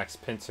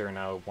Gigantamax pincer, and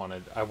I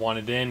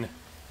wanted in,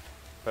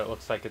 but it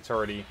looks like it's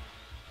already.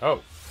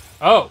 Oh,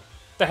 oh,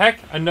 the heck!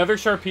 Another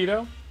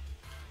Sharpedo.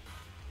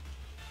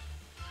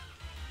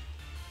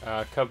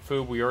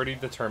 Kupfu, we already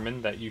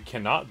determined that you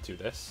cannot do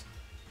this.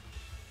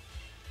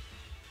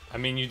 I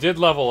mean, you did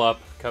level up,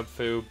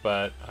 Kupfu,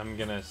 but I'm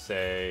gonna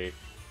say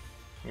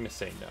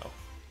no.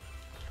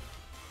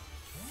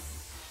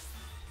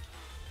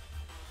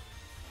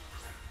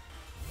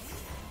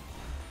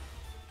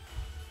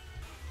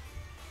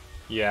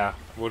 Yeah,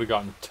 would have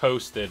gotten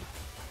toasted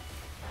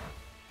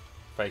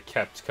if I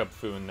kept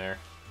Kupfu in there.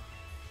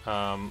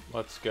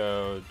 Let's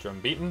go Drum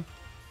Beaten.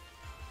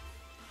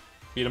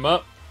 Beat him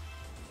up.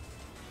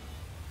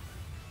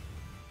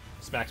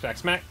 Smack, smack,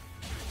 smack.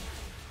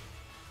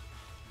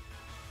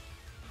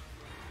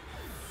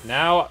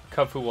 Now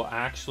Kupfu will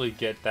actually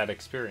get that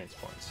experience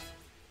points.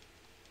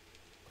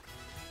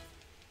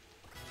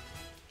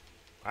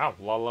 Wow,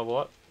 a lot of level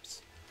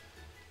ups.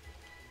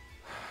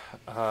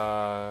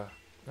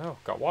 Oh,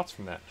 got watts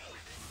from that.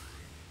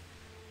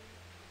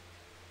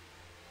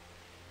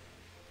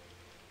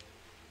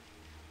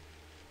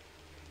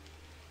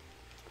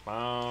 Come Come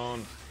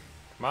on.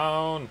 Come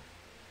on.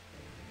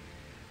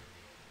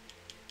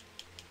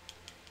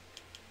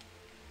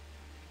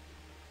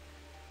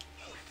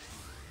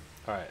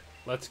 Alright,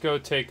 let's go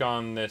take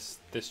on this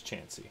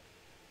Chansey.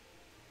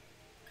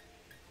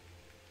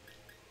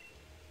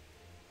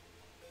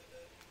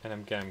 And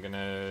I'm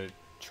gonna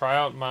try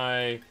out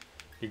my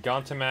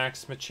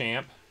Gigantamax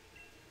Machamp.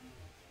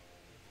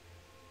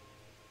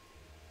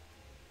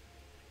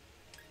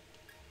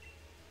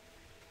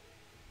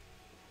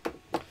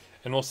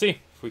 And we'll see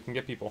if we can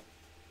get people.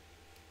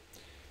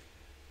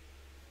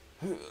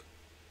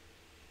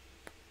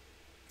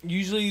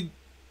 Usually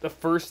the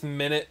first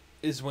minute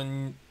is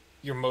when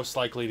you're most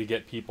likely to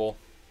get people.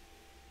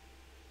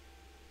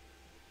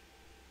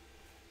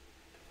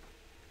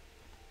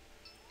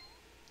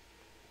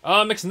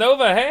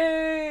 Mixnova,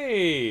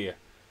 hey!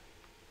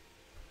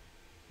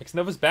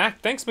 Mixnova's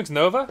back. Thanks,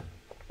 Mixnova.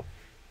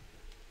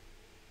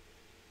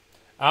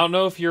 I don't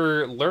know if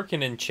you're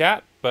lurking in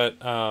chat, but,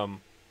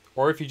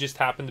 or if you just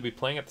happen to be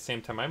playing at the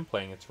same time I'm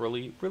playing. It's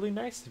really, really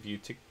nice of you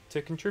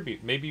to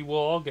contribute. Maybe we'll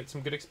all get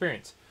some good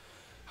experience.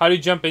 How do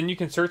you jump in? You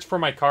can search for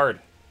my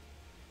card.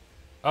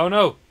 Oh,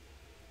 no.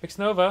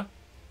 Mixnova,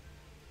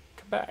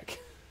 come back.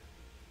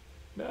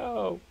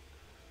 No.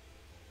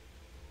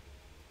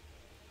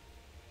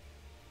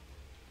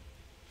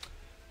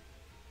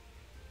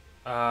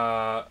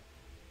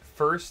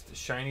 First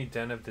shiny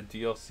den of the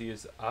DLC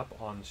is up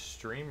on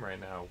stream right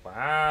now.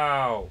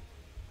 Wow.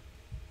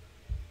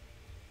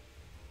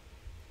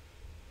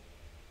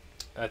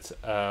 That's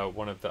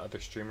one of the other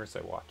streamers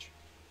I watch.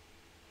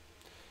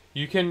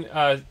 You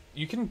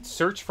can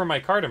search for my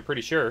card, I'm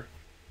pretty sure.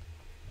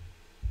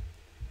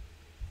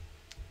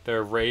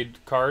 The raid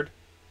card.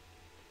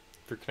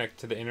 If you're connected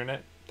to the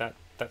internet, that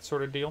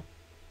sort of deal.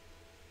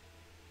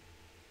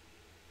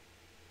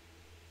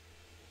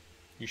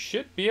 You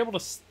should be able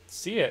to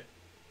see it.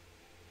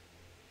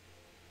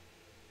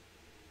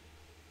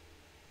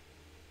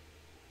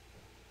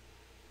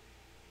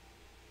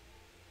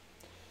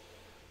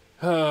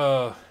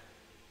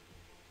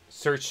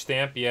 Search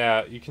stamp,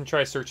 yeah, you can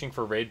try searching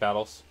for raid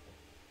battles.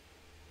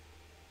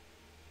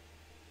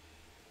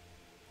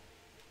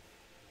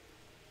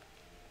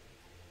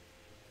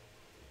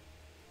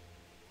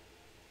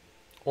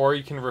 Or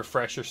you can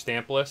refresh your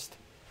stamp list.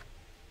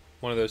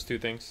 One of those two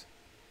things.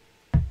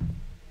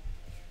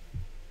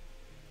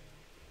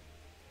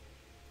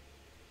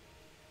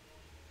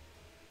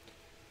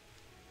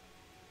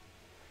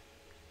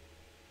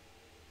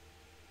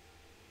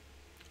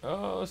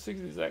 Oh,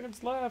 60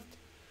 seconds left.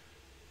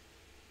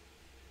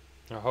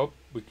 I hope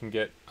we can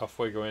get a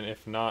Fuego in.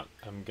 If not,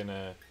 I'm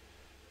gonna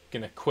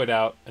quit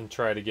out and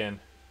try it again.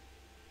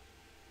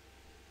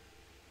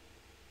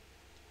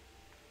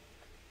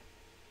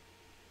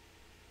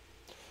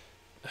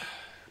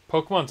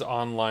 Pokemon's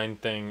online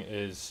thing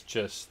is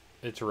just,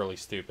 it's really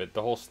stupid.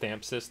 The whole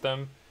stamp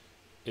system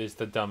is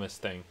the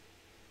dumbest thing.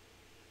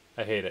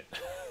 I hate it.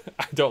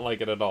 I don't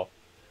like it at all.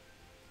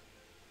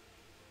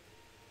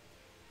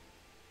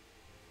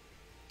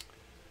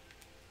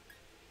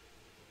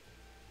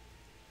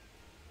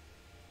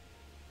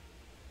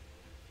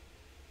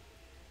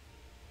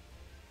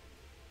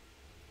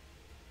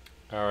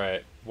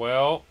 Alright,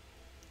 well,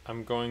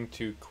 I'm going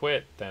to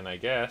quit then, I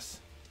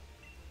guess.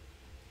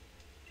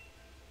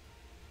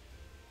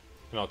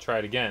 And I'll try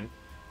it again.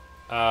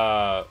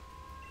 So,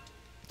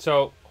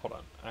 hold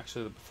on.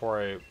 Actually,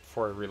 before I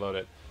reload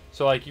it.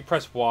 So, like, you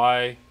press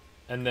Y,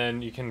 and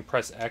then you can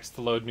press X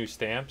to load new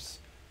stamps.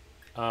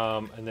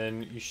 And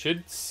then you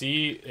should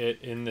see it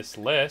in this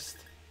list.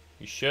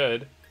 You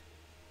should.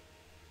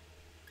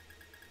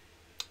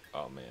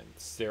 Oh, man.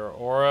 Sarah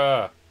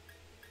Aura.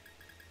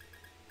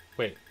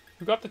 Wait.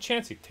 Who got the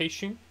Chansey?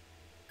 Taishun?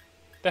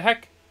 The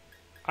heck?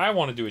 I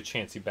want to do a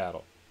Chansey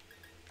battle.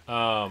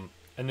 And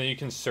then you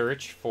can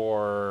search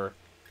for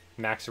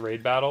max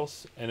raid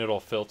battles, and it'll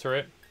filter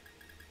it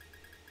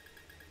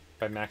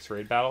by max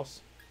raid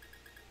battles.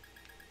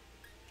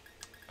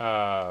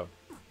 So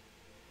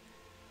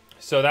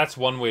that's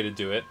one way to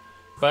do it.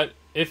 But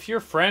if you're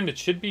friend, it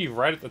should be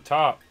right at the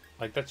top.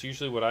 Like, that's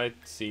usually what I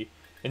see.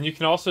 And you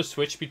can also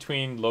switch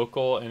between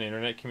local and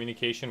internet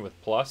communication with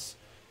plus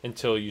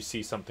until you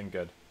see something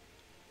good.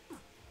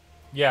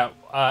 Yeah,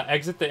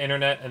 exit the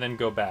internet and then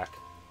go back.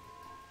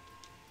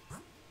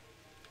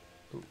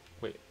 Ooh,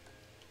 wait.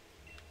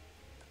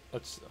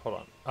 Hold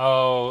on.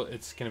 Oh,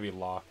 it's gonna be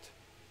locked.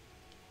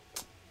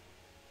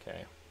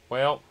 Okay.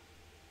 Well.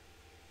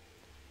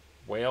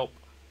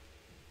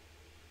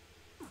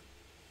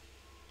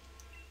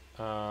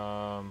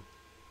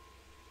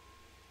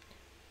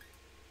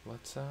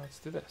 Let's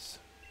do this.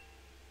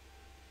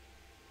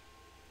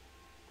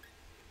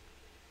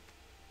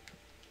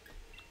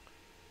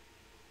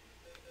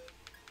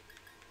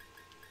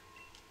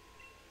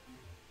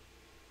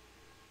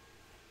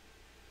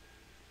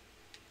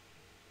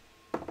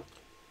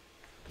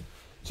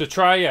 So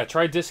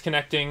try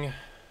disconnecting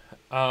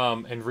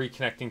and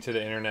reconnecting to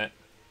the internet.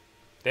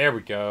 There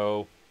we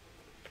go.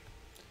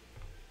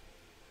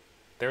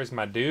 There's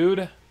my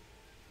dude.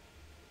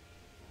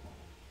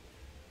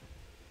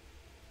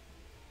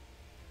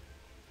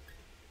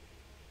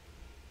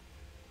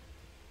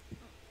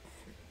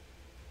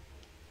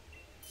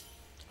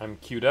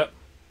 queued up.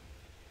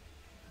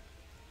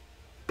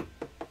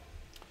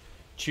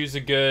 Choose a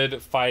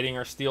good fighting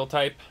or steel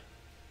type.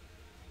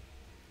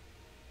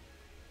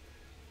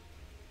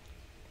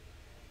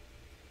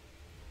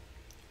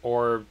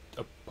 Or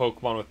a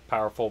Pokemon with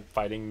powerful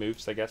fighting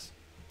moves, I guess.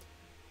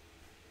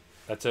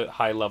 That's a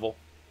high level.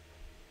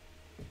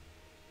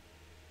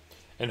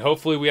 And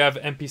hopefully we have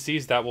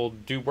NPCs that will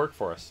do work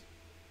for us.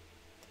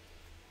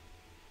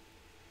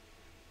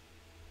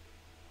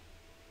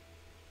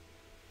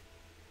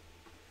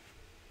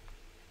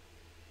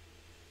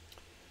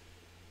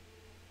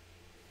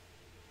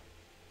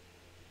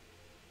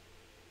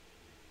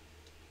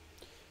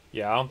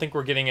 Yeah, I don't think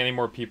we're getting any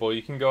more people.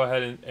 You can go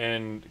ahead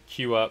and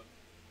queue up.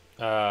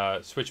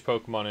 Switch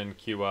Pokemon and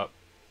queue up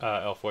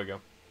El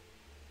Fuego.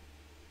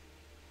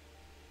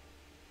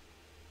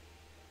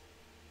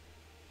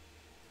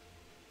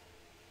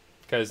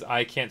 Because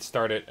I can't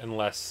start it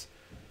unless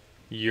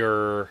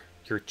you're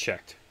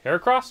checked.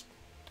 Heracross?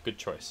 Good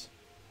choice.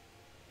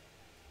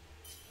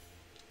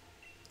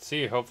 Let's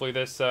see, hopefully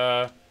this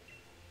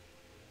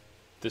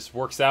this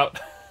works out.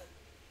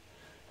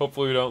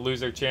 Hopefully we don't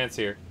lose our chance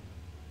here.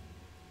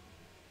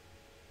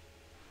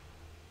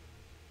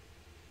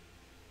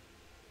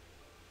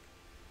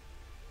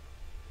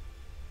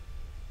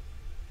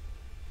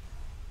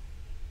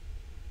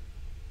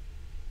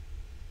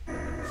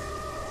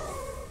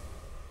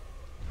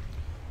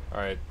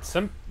 Alright,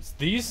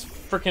 these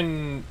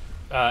freaking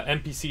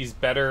NPCs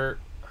better.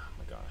 Oh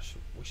my gosh,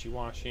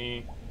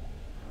 wishy-washy.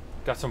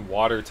 Got some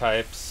water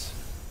types.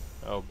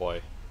 Oh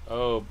boy.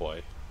 Oh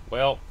boy.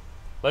 Well,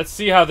 let's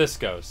see how this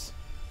goes.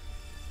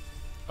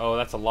 Oh,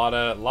 that's a lot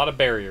of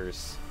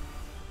barriers.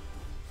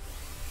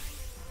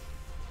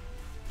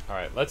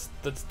 Alright, let's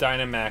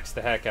Dynamax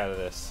the heck out of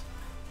this.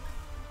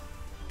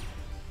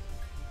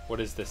 What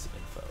is this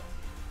info?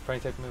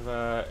 Fighting type move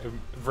it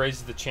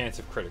raises the chance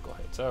of critical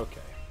hits.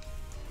 Okay.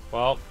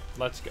 Well,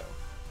 let's go.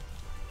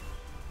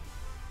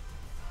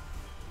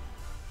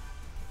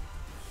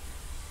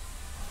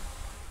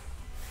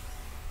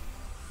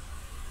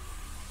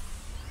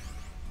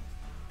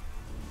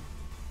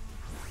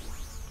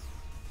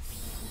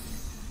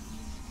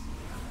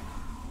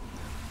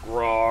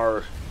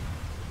 Roar.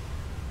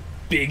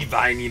 Big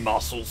viney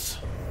muscles.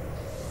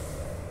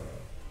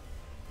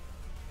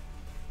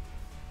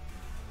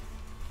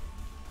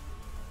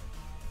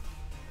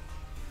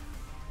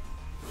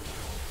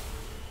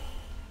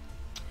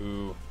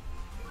 Ooh,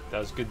 that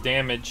was good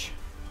damage.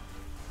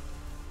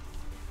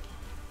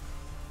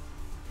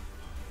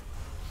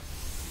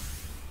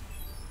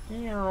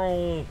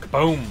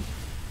 Kaboom!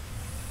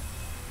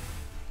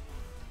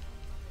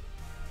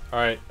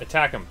 Alright,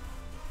 attack him.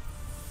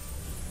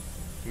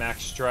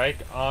 Max strike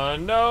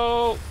on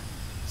no!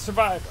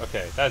 Survive!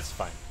 Okay, that's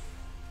fine.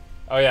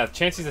 Oh yeah,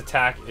 Chansey's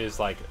attack is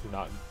like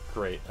not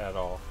great at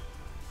all.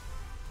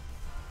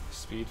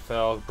 Speed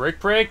fell.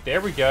 Break!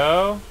 There we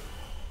go!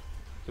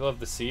 You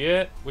love to see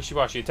it.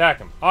 Wishy-washy, attack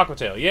him. Aqua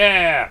Tail,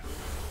 yeah!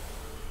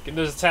 Get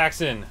those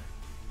attacks in.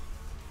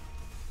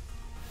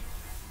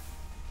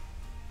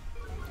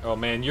 Oh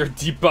man, you're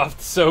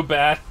debuffed so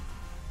bad.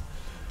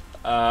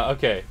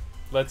 Okay,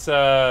 let's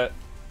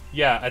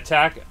yeah,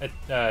 attack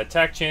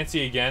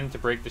Chansey again to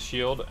break the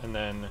shield, and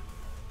then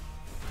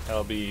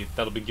that'll be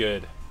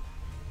good,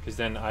 because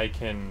then I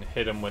can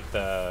hit him with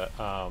the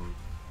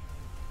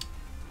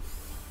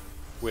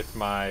with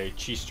my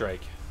Chi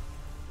Strike.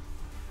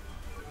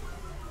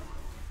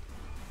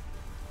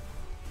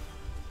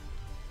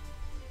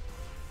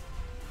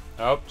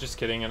 Oh, just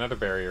kidding. Another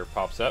barrier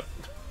pops up.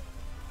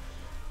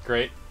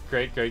 Great.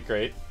 It's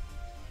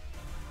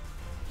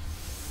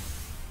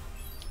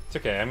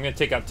okay. I'm going to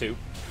take out 2.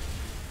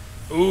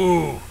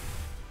 Ooh.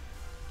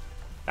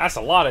 That's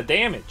a lot of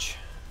damage.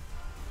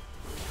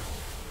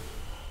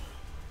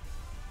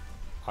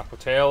 Aqua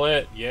Tail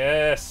it.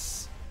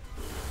 Yes.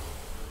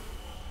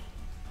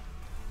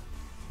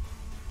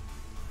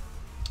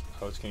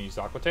 Oh, it's going to use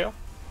Aqua Tail.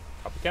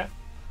 Copycat.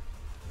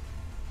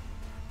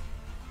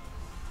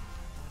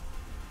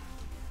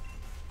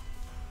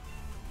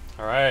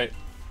 Alright.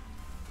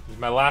 This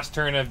is my last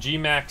turn of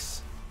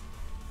G-Max.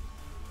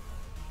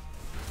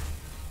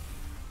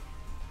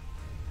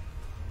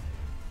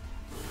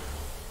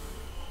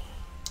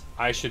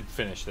 I should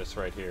finish this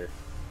right here.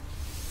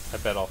 I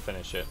bet I'll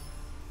finish it.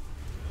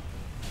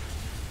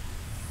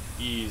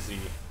 Easy.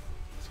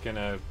 It's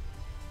gonna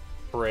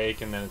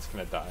break and then it's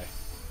gonna die.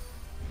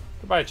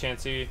 Goodbye,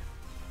 Chansey.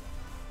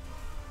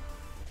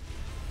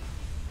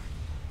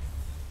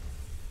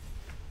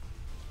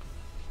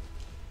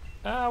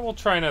 We'll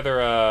try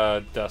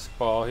another Dusk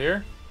Ball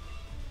here.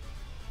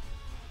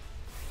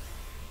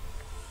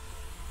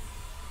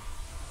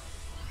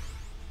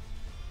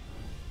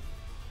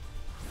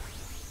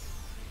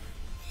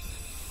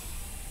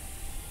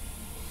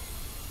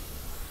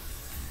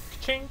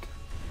 Chink.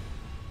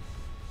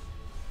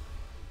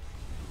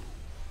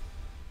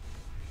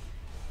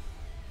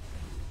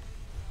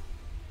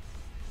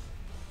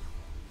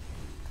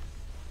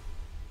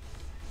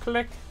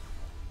 Click.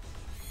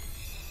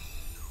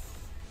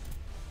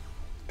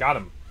 Got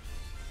him.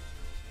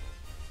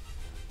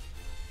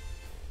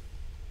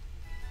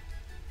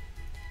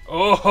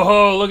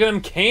 Oh, look at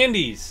them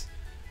candies.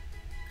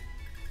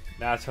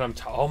 That's what I'm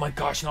talking. Oh my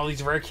gosh, and all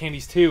these rare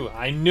candies too.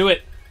 I knew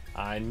it.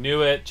 I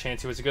knew it.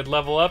 Chansey was a good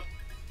level up.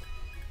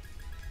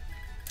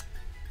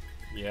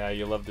 Yeah,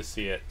 you love to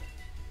see it.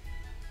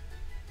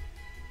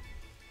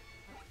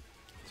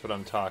 That's what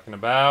I'm talking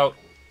about.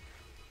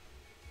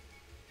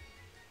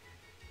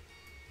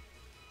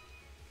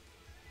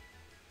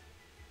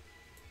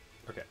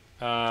 Okay.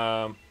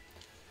 No,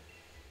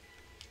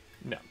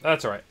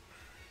 that's all right.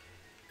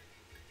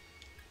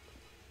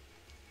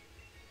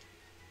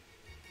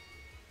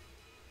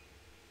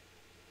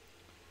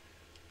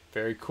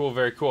 Very cool,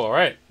 very cool. All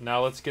right,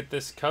 now let's get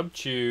this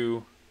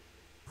Cubchoo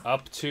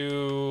up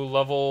to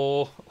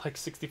level like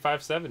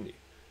 65, 70.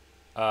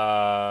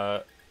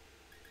 Here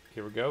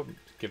we go.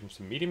 Give him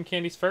some medium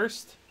candies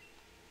first.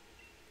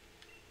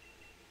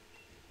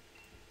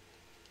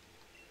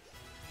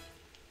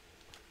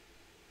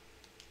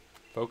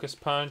 Focus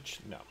punch,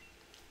 no.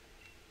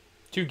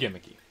 Too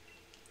gimmicky.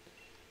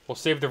 We'll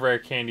save the rare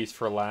candies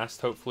for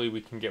last. Hopefully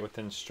we can get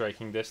within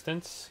striking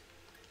distance.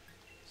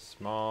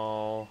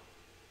 Small.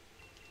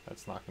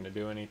 That's not going to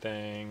do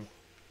anything.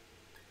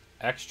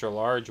 Extra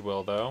large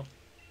will, though.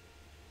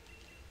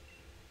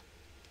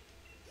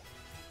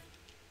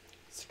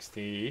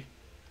 60.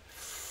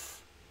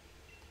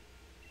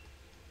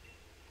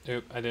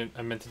 Oop,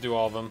 I meant to do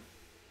all of them.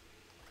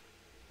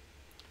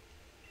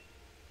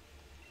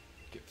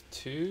 Give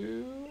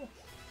 2.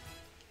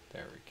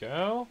 There we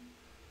go.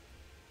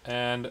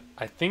 And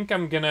I think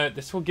I'm gonna...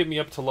 This will get me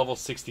up to level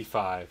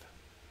 65.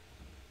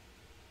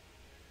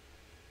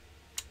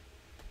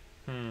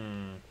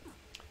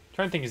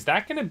 Trying to think, is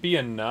that gonna be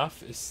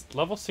enough? Is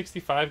level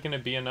 65 gonna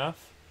be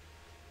enough?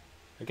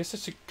 I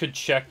guess I could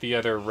check the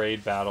other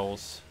raid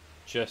battles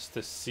just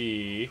to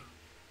see.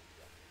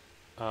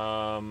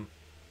 Where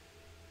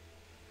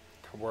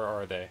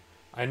are they?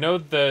 I know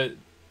the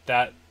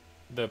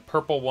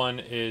purple one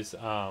is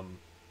a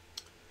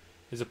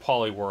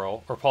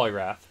Poliwhirl or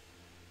Poliwrath.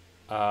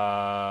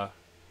 Got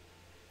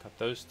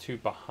those two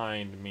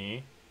behind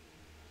me.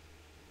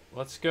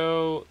 Let's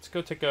go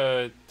take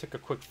a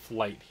quick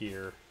flight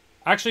here.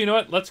 Actually, you know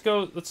what? Let's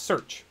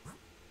search.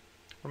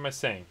 What am I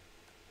saying?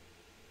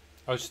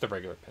 Oh, it's just a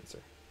regular pincer.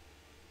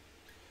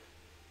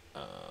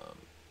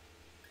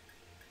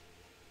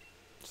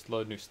 Just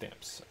load new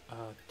stamps.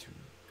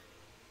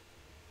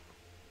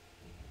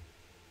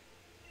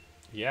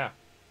 Yeah.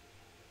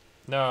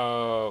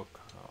 No.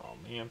 Oh,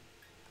 man.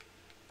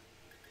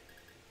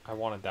 I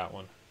wanted that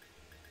one.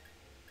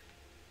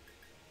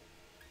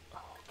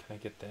 Oh, can I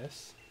get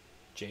this?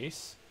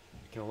 Jace? You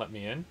gonna let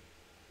me in?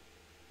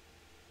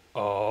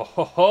 Oh,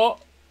 ho, ho.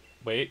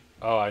 Wait.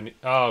 Oh,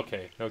 oh,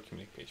 okay. No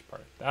community page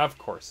part. Of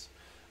course.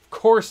 Of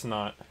course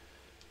not.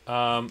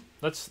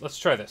 Let's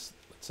try this.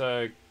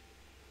 Let's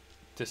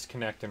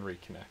disconnect and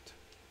reconnect.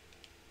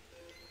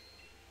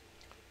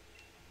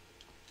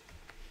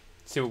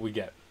 See what we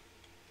get.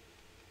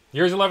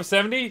 Yours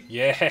 1170?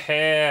 Yeah.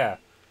 That's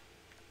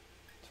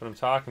what I'm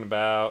talking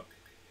about.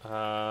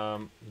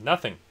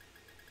 Nothing.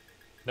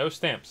 No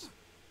stamps.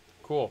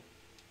 Cool.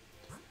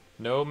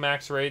 No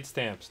max raid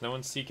stamps. No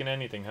one's seeking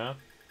anything, huh?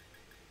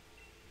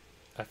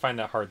 I find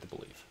that hard to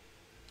believe.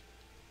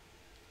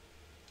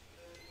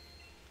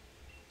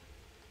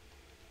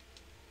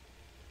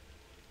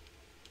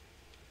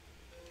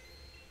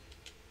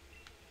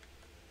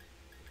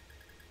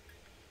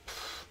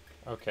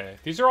 Okay.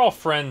 These are all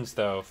friends,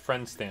 though.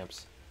 Friend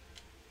stamps.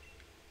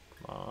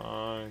 Come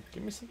on.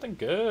 Give me something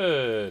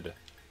good.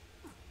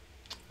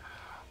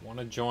 Want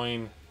to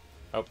join...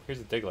 Oh, here's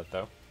a Diglett,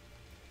 though.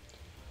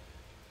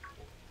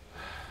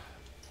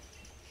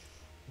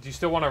 Do you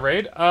still want to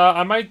raid?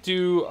 I might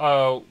do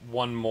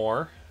one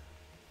more.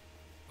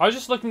 I was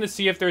just looking to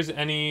see if there's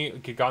any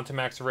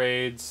Gigantamax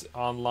raids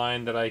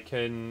online that I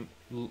can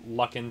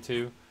luck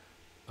into.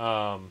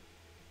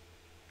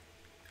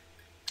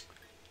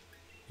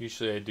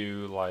 Usually I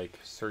do like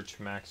search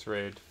max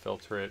raid,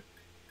 filter it.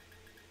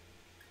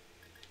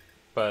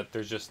 But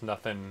there's just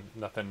nothing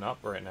up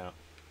right now.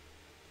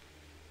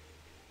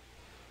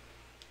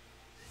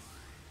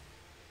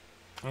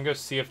 I'm gonna go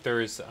see if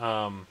there's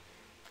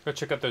go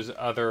check out those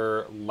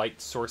other light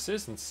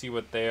sources and see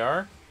what they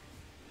are.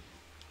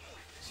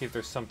 See if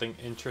there's something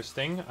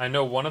interesting. I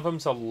know one of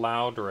them's a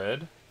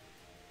Loudred.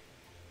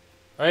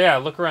 Oh yeah,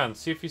 look around.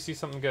 See if you see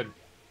something good.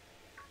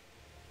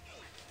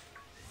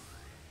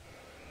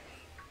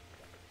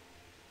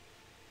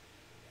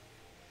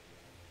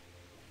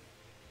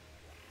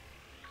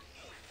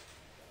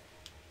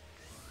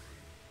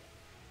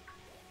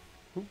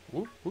 Whoop,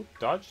 whoop, whoop.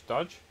 Dodge,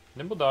 dodge.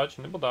 Nimble dodge,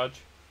 nimble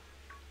dodge.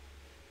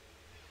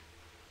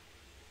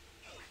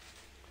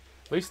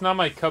 At least now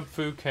my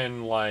Cubfu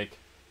can, like,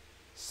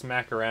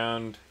 smack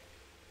around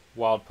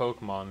wild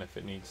Pokemon if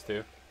it needs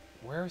to.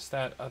 Where's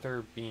that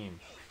other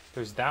beam?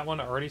 There's that one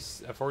already.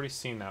 I've already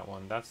seen that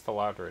one. That's the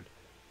Loudred.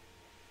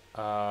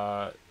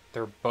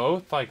 They're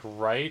both, like,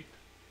 right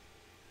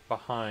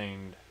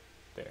behind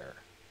there.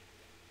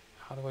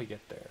 How do I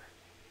get there?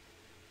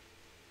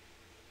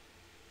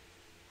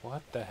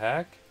 What the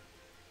heck?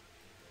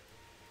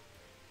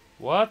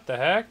 What the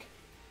heck?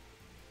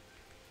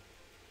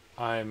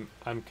 I'm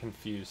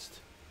confused.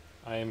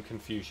 I am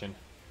confusion.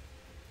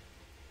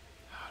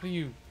 How do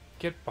you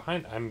get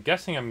behind? I'm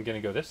guessing I'm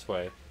gonna go this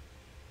way.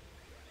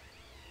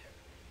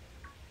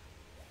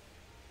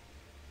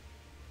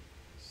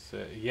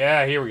 So,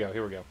 yeah, here we go.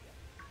 Here we go.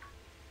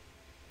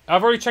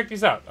 I've already checked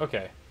these out.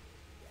 Okay.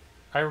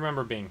 I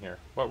remember being here.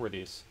 What were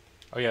these?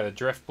 Oh yeah, the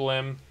drift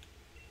blim.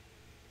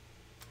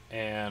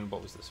 And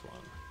what was this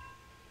one?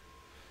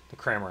 The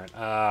cramorant.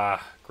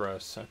 Ah,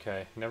 gross.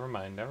 Okay, never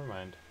mind. Never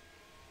mind.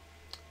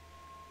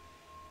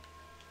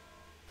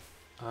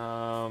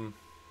 I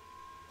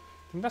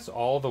think that's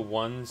all the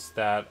ones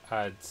that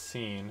I'd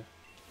seen.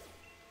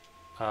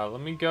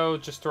 Let me go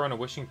just throw in a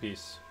wishing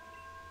piece.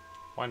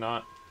 Why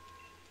not?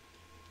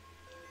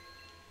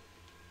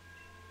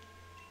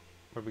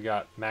 What do we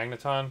got?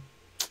 Magneton?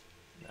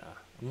 Nah.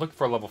 I'm looking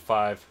for a level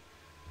 5.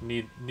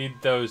 Need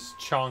those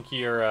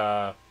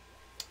chonkier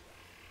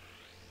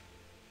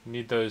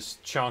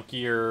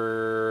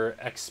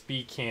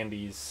XP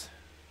candies.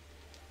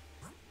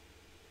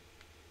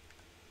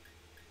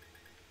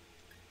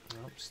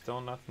 Nope,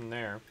 still nothing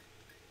there.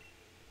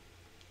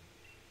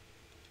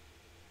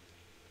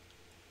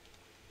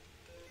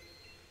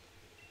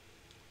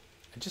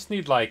 I just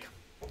need like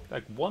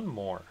one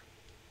more.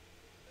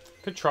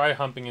 Could try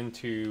humping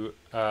into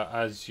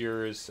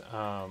Azure's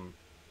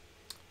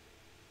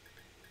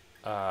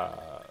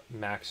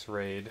max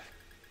raid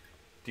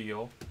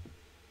deal.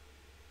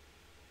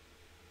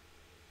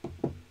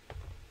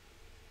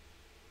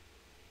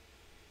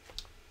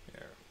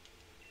 Here,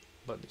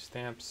 bloody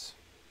stamps.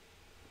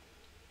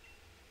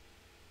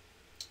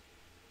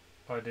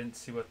 Oh, I didn't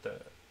see what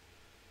the.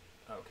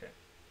 Okay.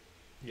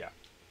 Yeah.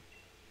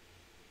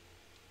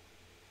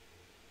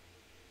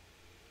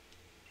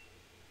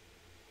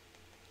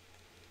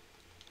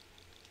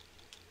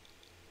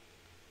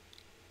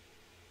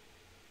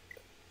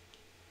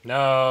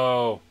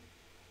 No.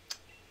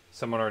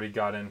 Someone already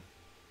got in.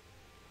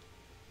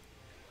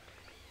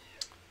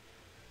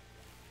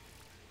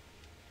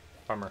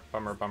 Bummer,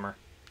 bummer, bummer.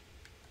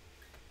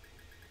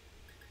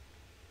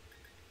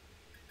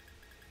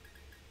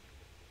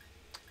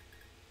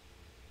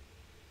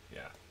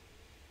 Yeah.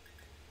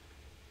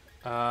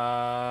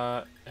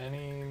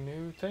 Any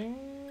new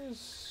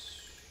things?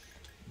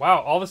 Wow,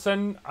 all of a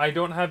sudden I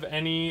don't have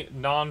any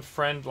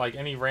non-friend, like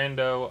any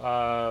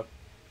rando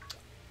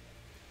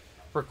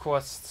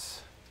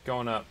requests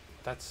going up.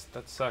 That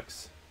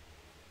sucks.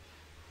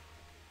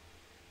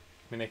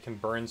 I mean, I can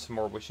burn some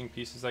more wishing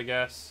pieces, I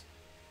guess.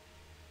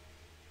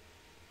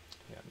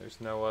 Yeah,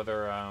 there's no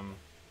other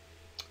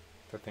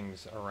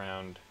things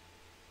around.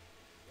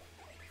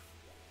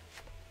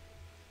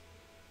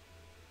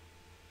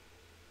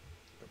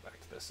 Go back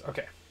to this.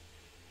 Okay.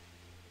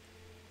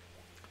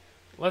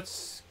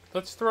 Let's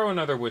throw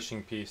another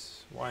wishing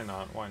piece. Why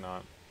not? Why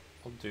not?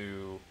 I'll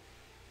do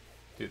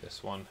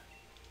this one.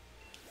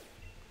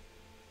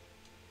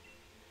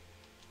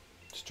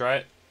 Just try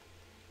it.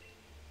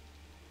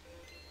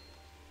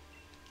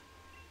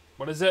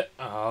 What is it?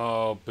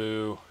 Oh,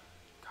 boo.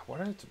 God,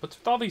 what's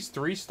with all these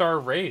 3-star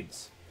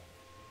raids?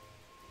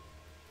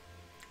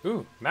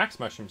 Ooh, max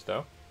mushrooms,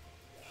 though.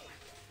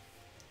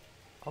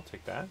 I'll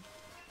take that.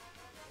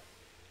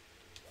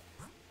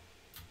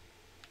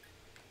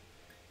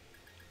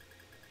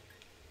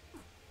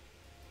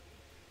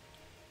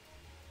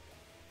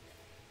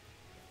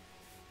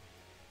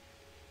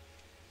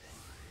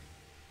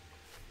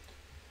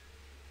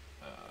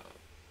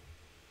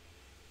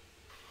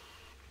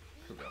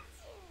 Here we go.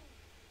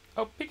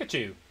 Oh,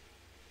 Pikachu!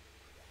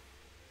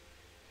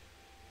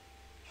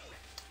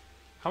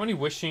 How many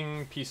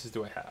wishing pieces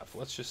do I have?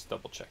 Let's just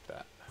double check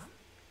that.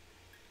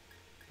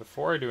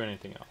 Before I do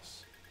anything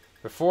else.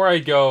 Before I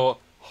go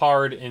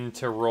hard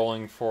into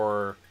rolling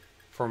for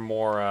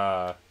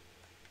more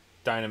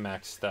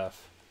Dynamax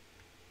stuff.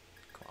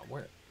 Come on,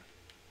 where?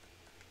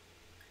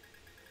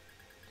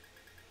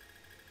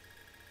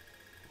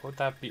 What would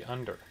that be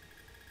under?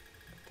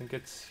 I think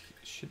it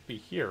should be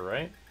here,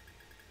 right?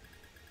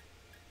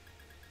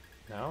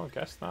 No, I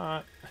guess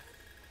not.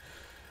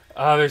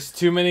 There's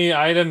too many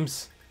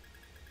items.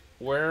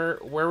 Where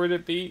would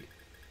it be?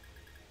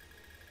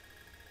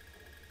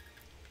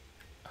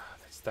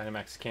 That's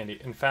Dynamax candy.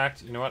 In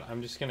fact, you know what?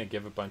 I'm just gonna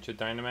give a bunch of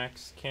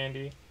Dynamax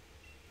candy.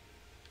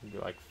 Maybe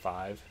like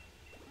 5.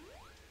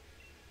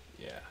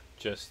 Yeah,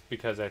 just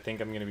because I think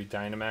I'm gonna be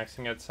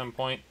Dynamaxing at some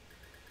point.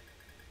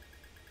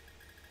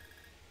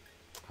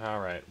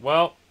 Alright,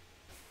 well.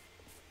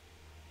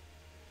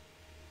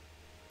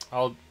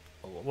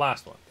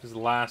 Last one. This is the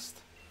last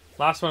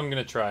one I'm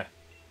gonna try.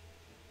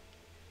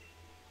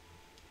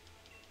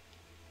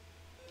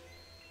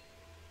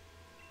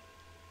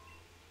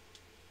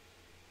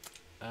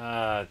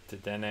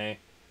 Dedenne.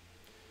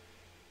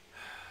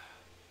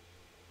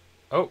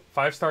 Oh,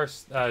 5-star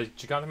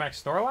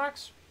Gigantamax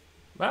Snorlax?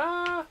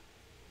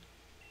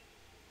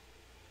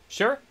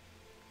 Sure.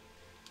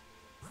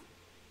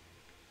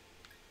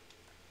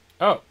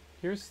 Oh,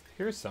 here's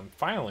some.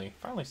 Finally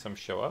some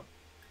show up.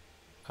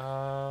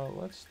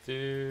 Let's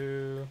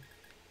do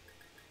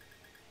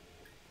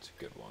It's a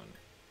good one.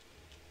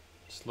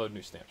 Just load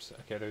new stamps.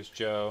 Okay, there's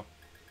Joe.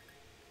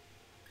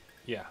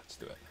 Yeah, let's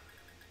do it.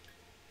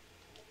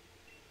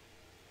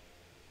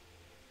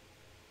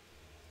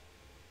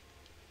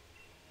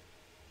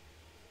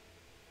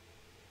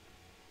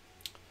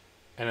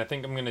 And I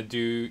think I'm gonna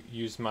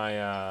use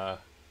my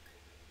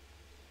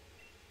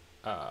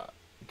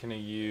gonna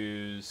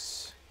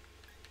use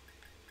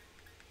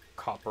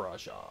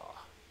Copperaja.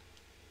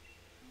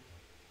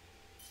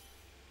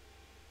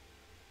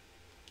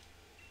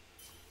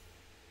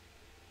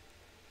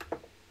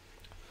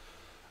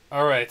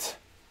 All right.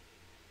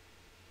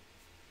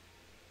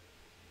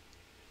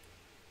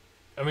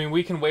 I mean,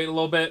 we can wait a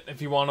little bit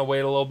if you want to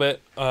wait a little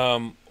bit,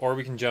 or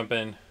we can jump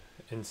in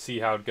and see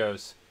how it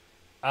goes.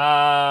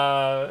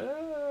 I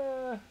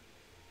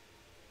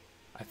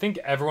think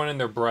everyone and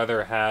their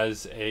brother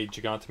has a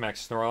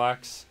Gigantamax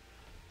Snorlax,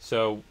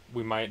 so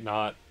we might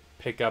not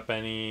pick up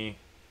any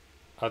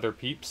other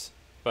peeps,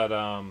 but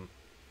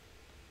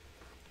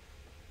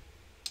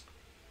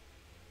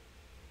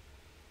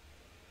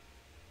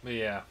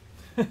yeah.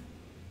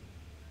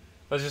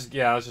 Let's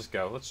just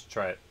go. Let's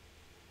try it.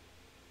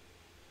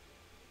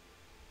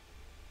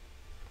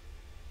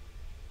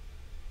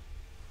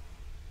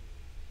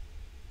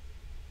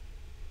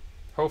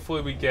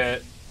 Hopefully we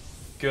get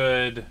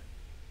good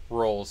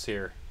rolls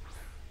here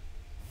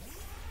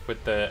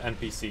with the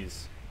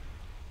NPCs.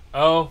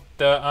 Oh,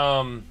 the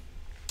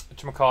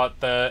whatchamacallit,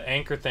 the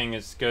anchor thing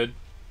is good.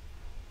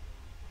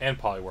 And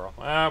Poliwhirl.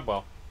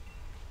 Well.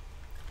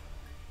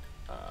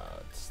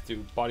 Let's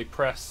do body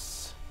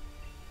press.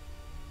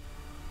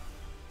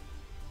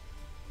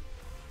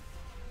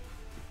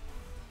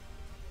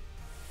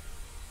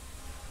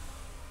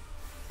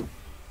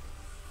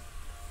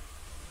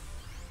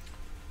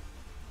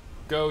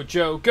 Go,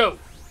 Joe, go!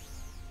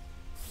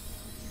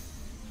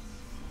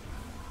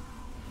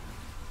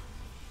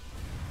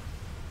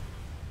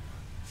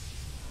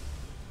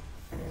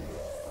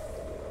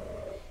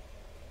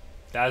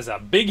 That is a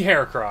big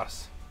hair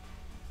cross.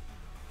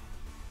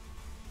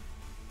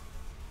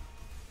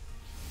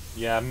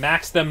 Yeah,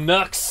 max them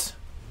knucks.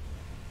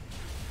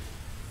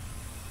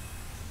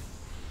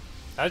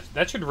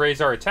 That should raise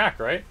our attack,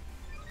 right?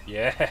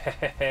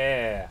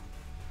 Yeah.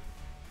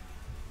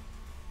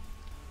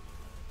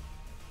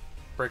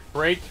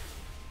 Break.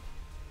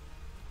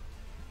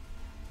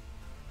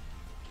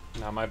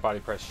 Now my body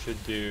press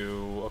should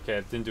do... Okay,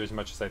 it didn't do as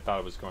much as I thought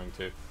it was going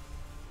to.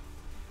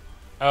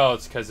 Oh,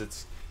 it's because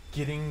it's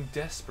getting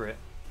desperate.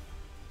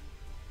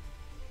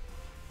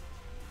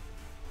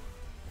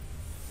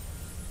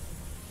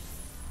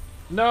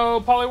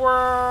 No,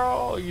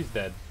 Poliwhirl! He's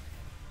dead.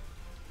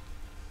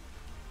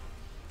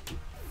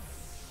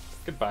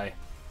 Goodbye.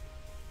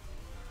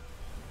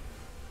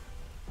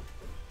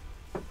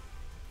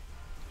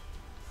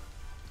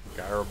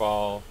 Gyro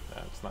Ball.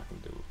 That's not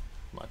going to do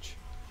much.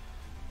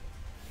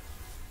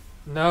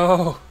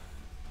 No!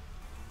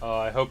 Oh,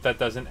 I hope that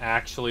doesn't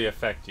actually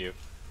affect you.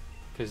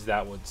 Because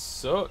that would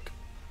suck.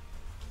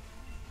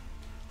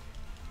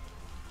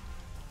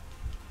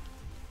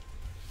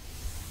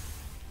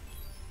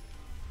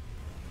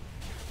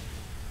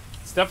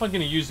 It's definitely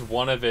going to use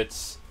one of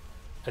its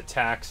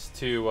attacks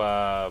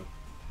to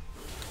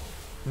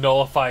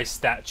nullify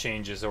stat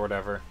changes or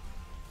whatever.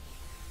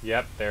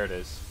 Yep, there it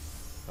is.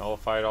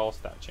 Nullified all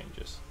stat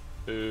changes.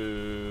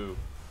 Boo.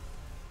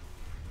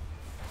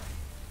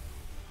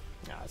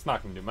 Nah, it's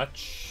not going to do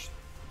much.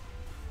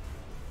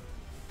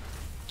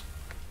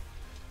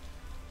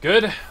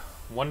 Good.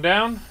 One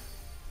down.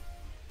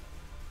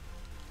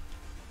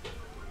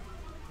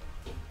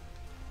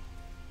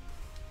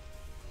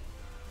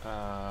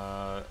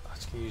 I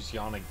was going to use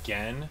Yawn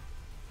again.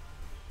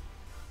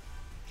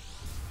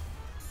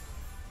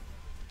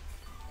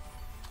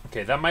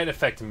 Okay, that might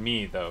affect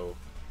me, though.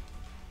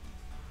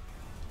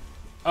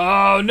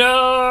 Oh,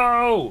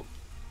 no!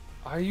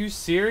 Are you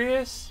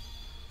serious?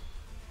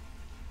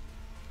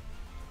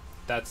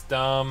 That's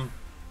dumb.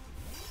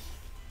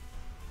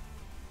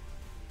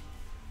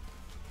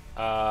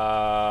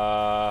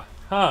 Huh.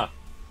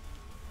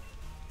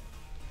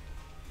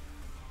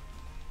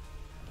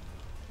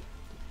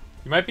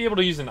 You might be able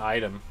to use an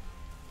item.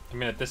 I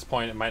mean, at this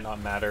point, it might not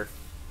matter,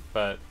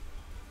 but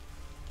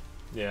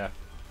yeah.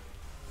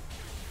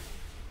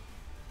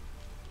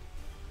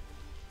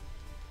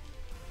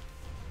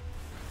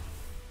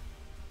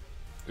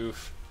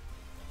 Oof.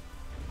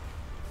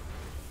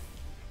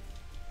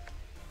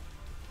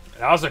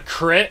 That was a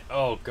crit?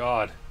 Oh,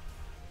 God.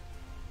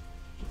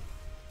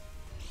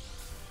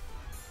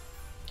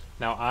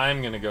 Now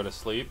I'm gonna go to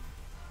sleep.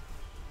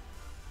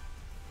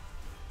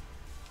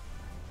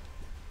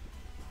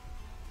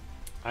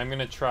 I'm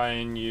gonna try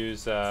and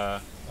use, oh,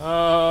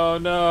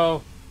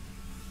 no!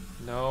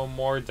 No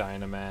more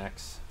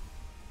Dynamax.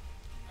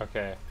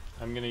 Okay,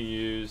 I'm gonna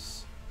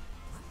use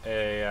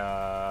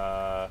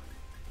a,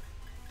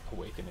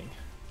 Awakening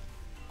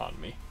on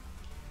me.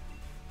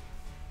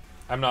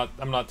 I'm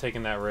not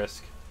taking that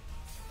risk.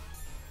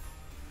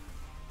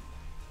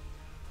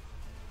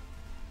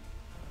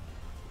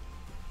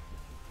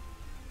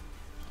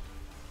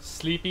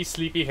 Sleepy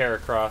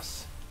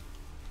Heracross.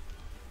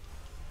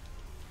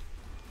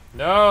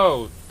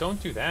 No,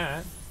 don't do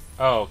that.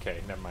 Oh,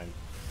 okay, never mind.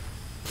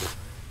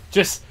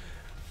 Just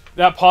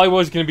that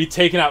Polywog is going to be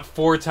taken out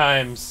 4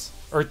 times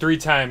or 3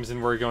 times,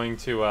 and we're going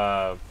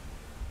to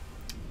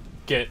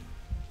get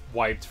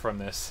wiped from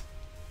this.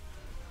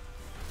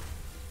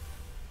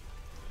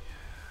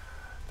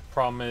 The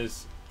problem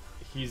is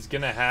he's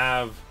going to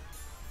have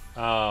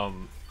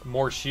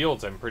more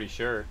shields, I'm pretty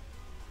sure.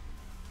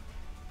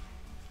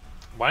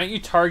 Why don't you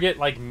target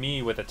like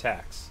me with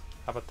attacks?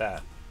 How about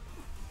that?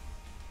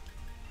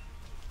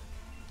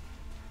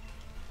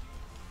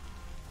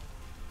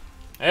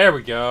 There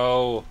we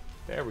go.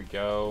 There we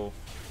go.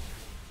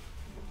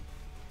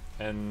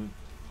 And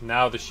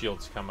now the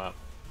shields come up.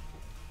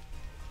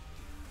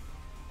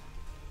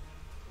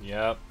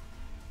 Yep.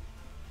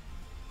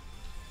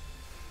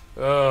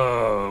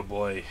 Oh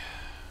boy.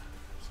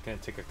 It's gonna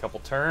take a couple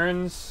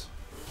turns.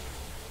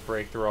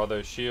 Break through all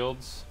those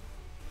shields.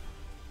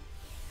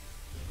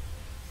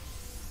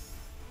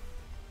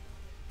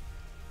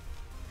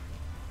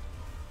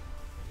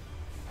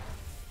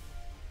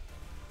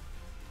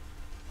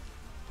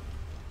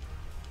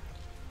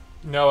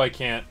 No, I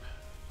can't.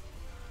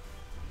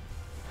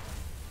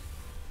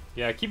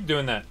 Yeah, keep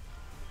doing that.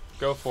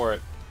 Go for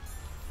it.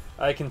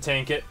 I can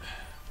tank it.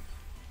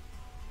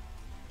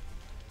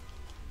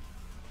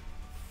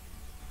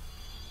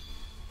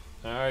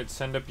 Alright,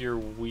 send up your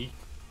weak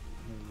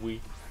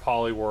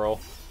Poliwhirl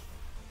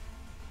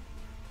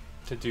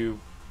to do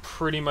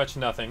pretty much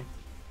nothing.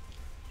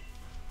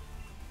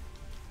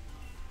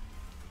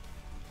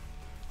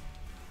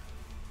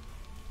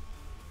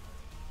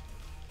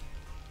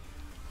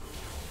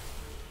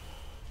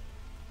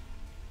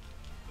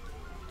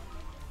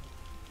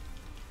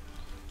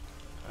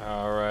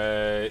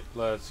 Alright,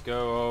 let's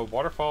go.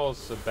 Waterfall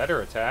is a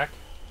better attack.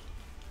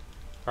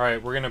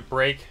 Alright, we're gonna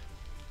break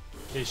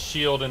his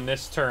shield in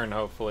this turn,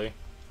 hopefully.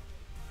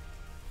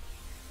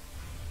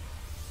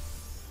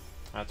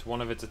 That's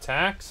one of its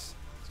attacks.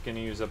 It's gonna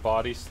use a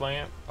body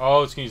slam.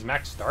 Oh, it's gonna use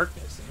max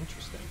darkness.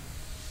 Interesting.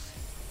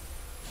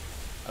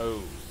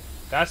 Oh,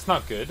 that's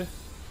not good.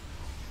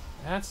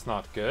 That's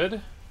not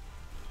good.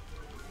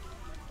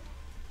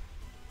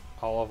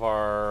 All of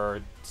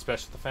our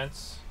special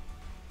defense.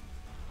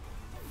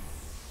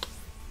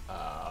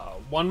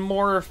 One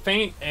more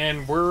feint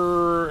and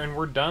we're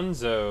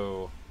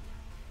donezo.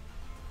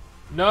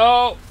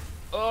 No.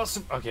 Oh,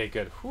 okay,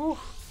 good. Whew.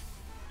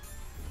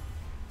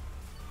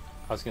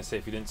 I was gonna say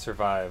if you didn't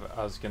survive,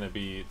 I was gonna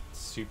be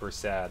super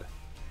sad.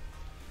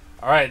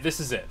 All right, this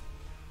is it.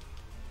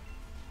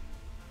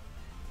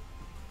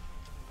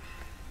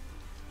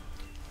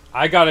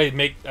 I gotta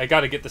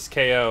get this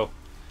KO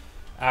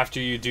after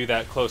you do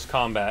that close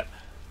combat,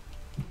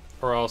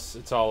 or else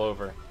it's all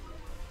over.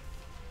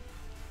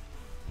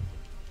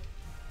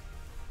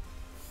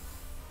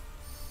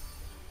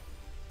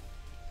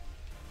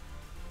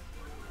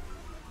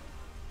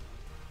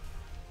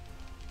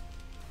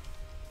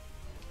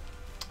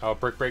 Oh,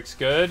 Brick Break's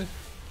good.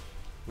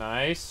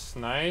 Nice,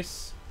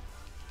 nice.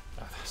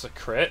 Oh, that's a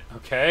crit.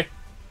 Okay.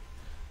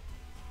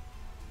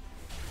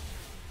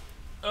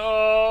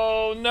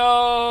 Oh,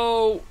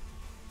 no!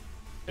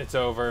 It's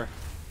over.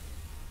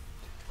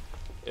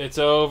 It's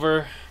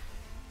over.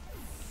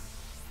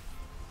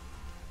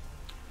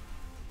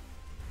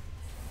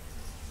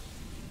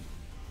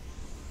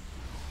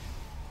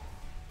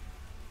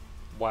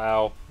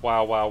 Wow.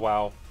 Wow, wow,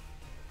 wow.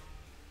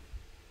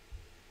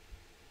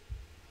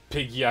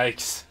 Big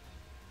yikes.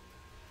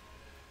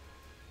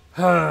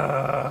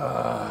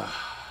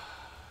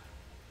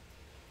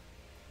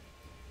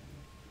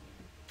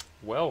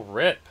 Well,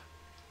 rip.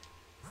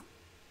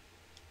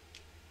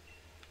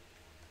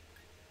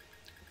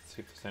 Let's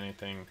see if there's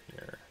anything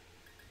here.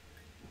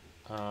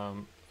 Let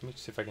me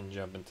see if I can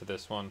jump into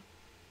this one.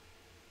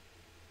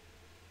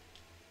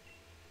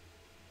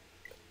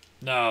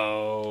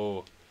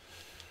 No.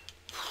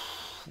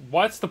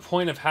 What's the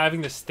point of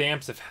having the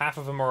stamps if half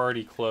of them are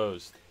already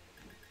closed?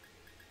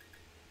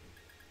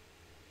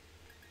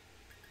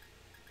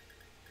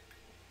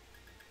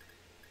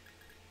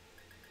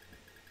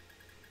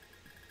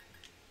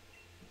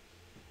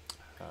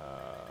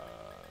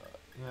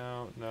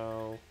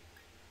 No.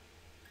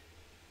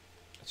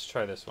 Let's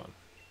try this one.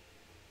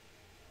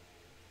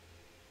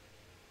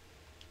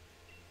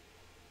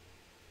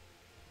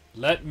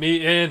 Let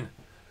me in.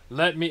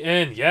 Let me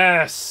in.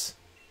 Yes.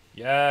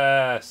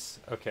 Yes.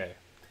 Okay.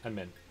 I'm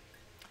in.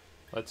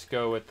 Let's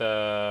go with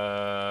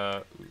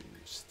the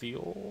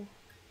steel.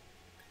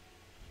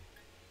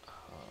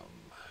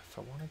 If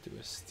I want to do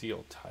a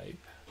steel type,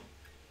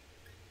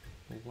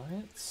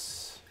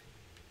 let's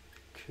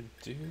could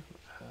do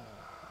a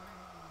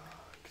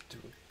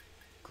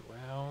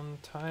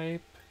ground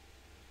type.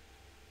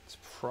 It's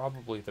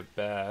probably the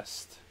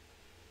best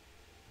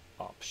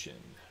option.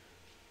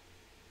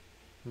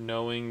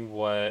 Knowing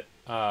what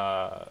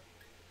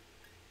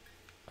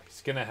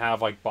it's gonna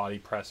have, like body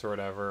press or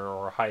whatever,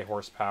 or high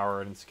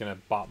horsepower, and it's gonna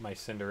bop my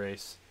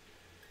Cinderace.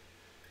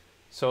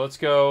 So let's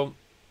go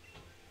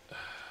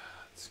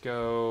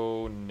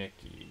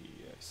Nikki,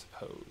 I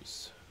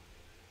suppose.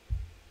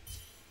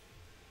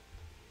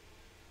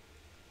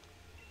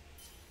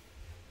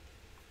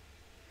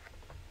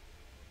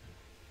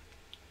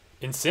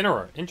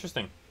 Incineroar.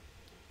 Interesting.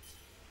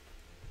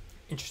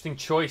 Interesting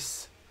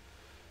choice.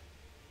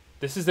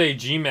 This is a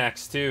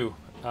G-Max too.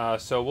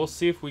 So we'll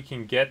see if we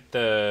can get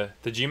the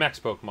G-Max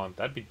Pokemon.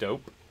 That'd be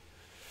dope.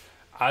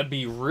 I'd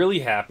be really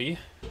happy.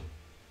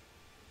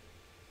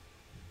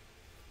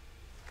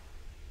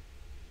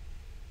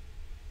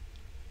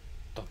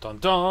 Dun dun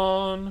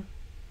dun.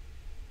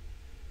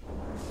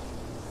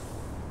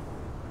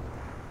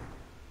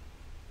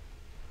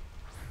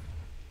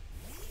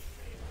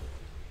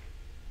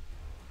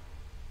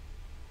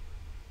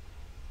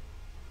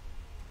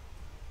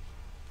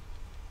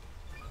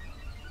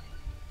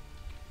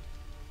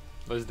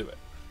 Let's do it.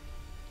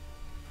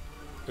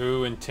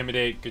 Ooh,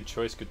 Intimidate. Good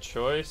choice, good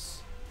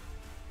choice.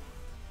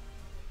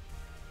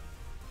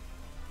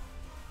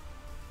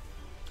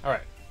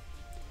 Alright.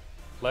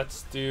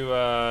 Let's do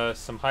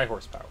some high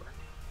horsepower.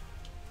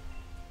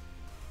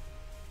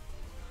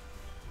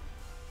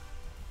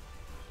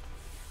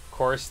 Of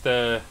course,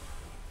 the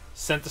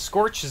Scent the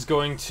Scorch is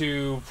going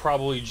to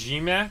probably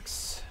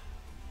G-Max.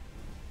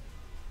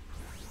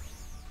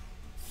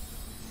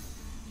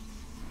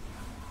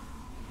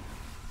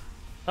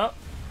 Oh,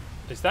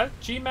 is that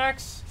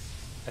G-Max?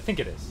 I think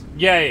it is.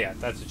 Yeah,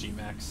 that's a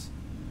G-Max.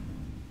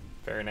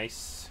 Very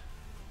nice.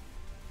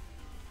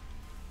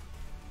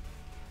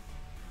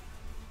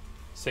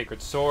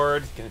 Sacred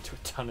Sword, gonna do a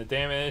ton of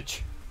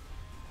damage.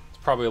 It's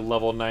probably a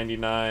level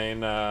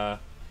 99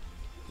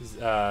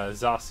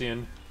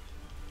 Zacian.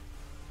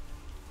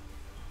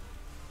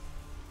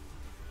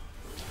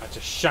 That's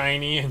a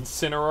shiny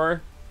Incineroar.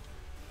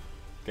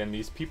 Again,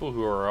 these people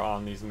who are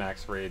on these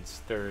max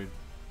raids, their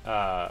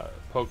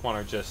Pokemon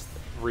are just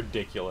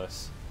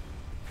ridiculous.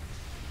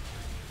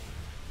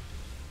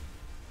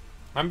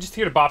 I'm just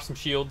here to bop some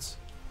shields.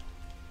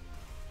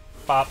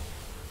 Bop.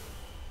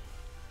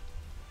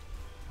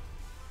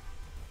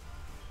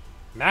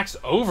 Max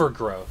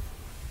Overgrowth.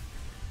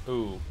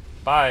 Ooh,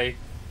 bye.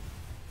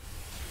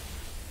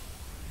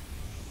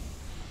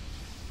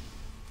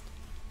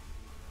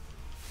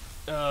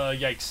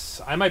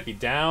 Yikes. I might be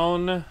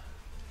down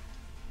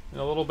in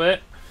a little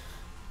bit.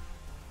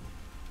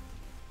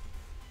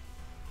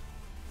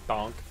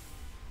 Donk.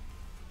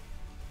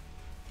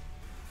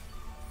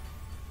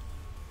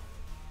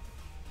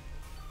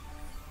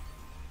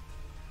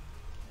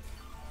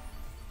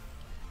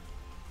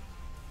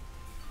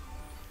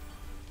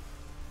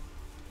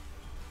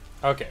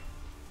 Okay.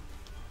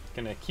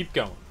 Gonna keep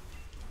going.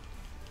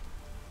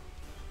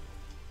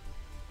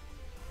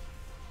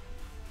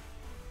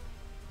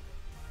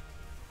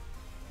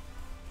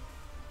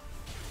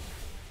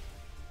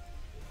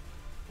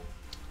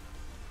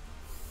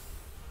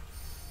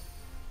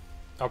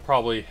 I'll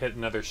probably hit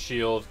another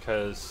shield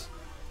because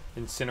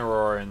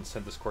Incineroar and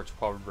Scent the Scorch will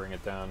probably bring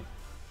it down.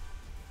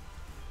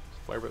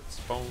 Flare Blitz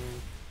Phone.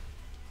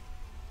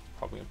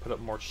 Probably gonna put up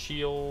more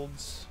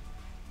shields.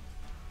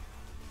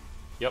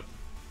 Yep.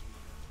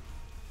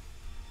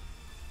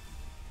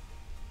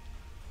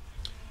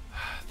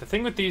 The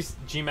thing with these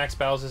G-Max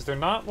battles is they're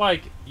not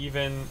like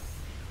even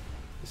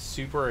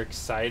super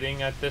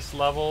exciting at this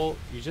level.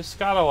 You just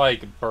gotta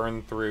like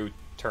burn through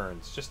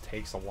turns. It just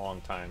takes a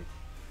long time.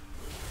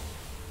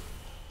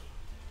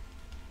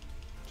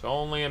 It's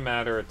only a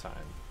matter of time.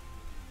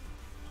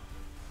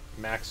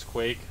 Max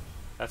Quake.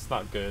 That's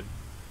not good.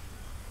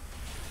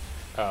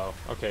 Oh,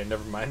 okay,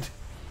 never mind.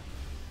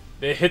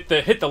 They hit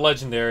the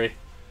legendary.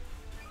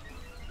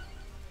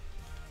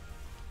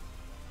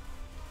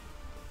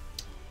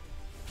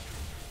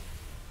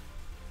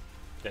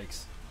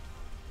 Yikes.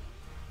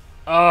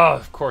 Oh,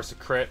 of course a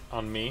crit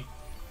on me.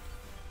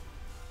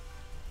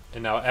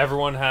 And now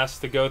everyone has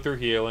to go through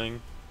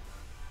healing.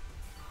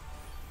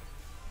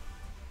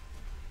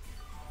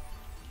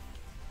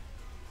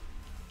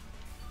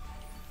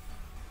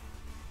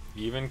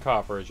 Even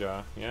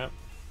Copperjaw, yep.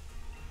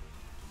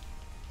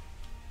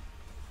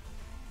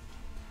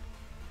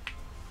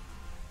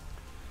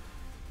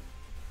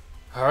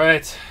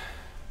 Alright.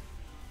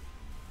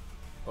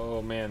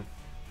 Oh man.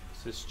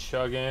 This is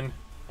chugging.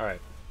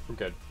 Alright, we're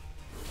good.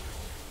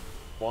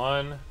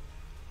 One.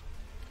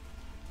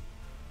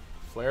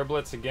 Flare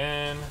Blitz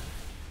again.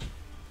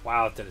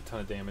 Wow, it did a ton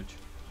of damage.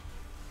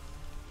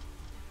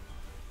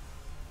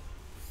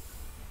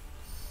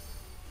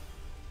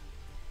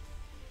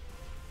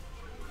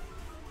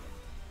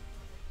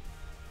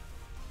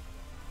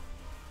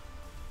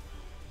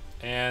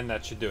 And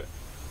that should do it.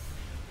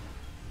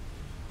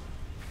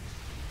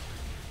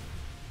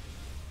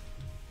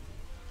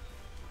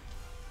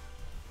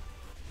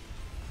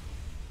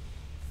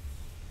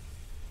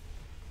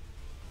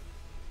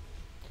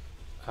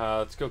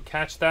 Let's go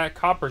catch that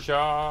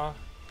Copperjaw.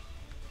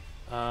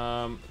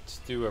 Let's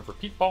do a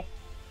repeat ball.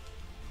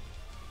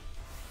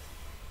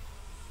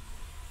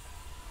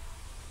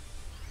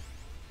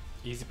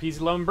 Easy peasy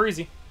lemon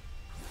breezy.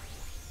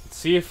 Let's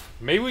see if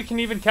maybe we can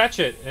even catch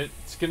it.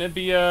 It's gonna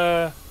be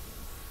a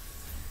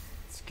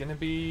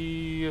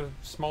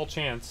small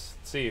chance.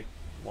 Let's see.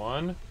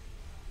 1,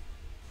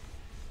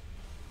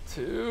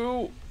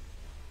 2,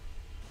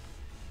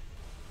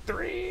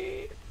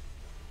 3.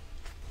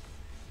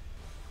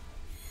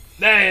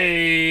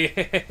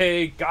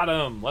 Hey! Got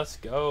him! Let's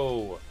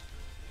go.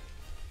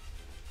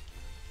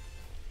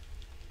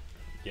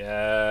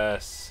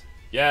 Yes.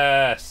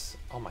 Yes!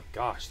 Oh my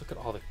gosh, look at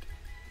all the...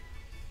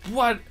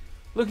 What?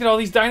 Look at all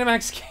these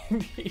Dynamax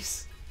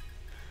candies.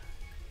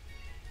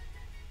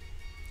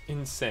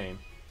 Insane.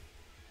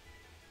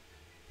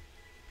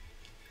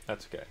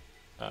 That's okay.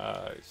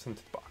 Send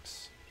to the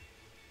box.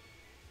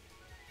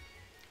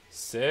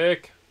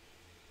 Sick.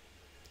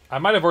 I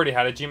might have already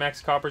had a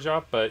G-Max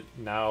Copperjaw, but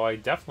now I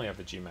definitely have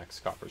the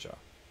G-Max Copperjaw.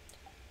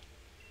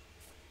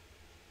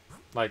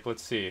 Like,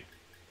 let's see.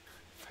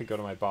 If I go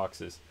to my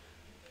boxes.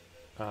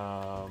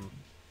 So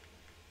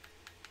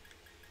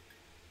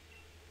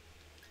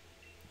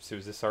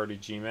is this already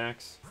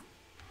G-Max?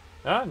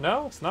 Ah,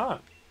 no, it's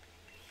not.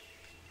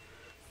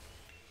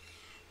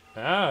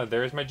 Ah,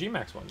 there's my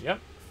G-Max one. Yep.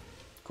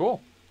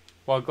 Cool.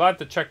 Well, glad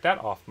to check that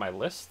off my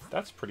list.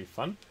 That's pretty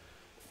fun.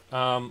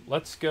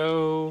 Let's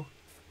go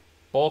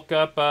bulk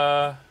up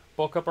our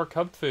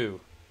Cubfu.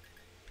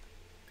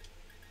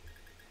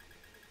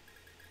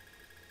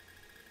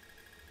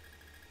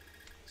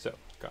 So,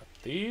 got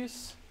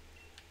these.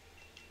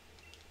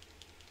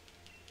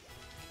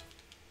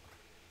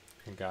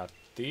 I got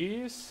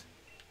these.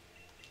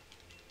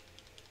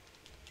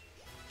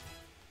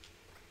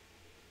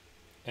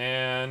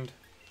 And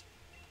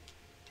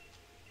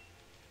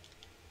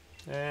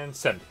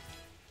 70.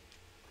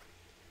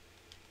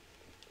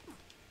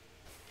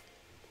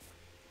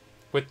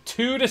 With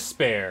 2 to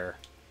spare.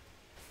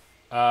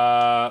 Can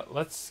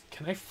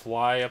I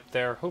fly up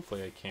there?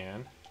 Hopefully I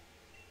can.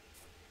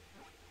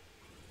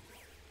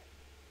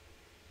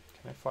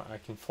 Can I fly? I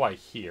can fly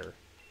here.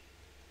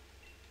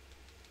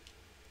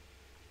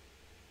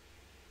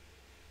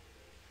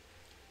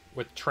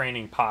 With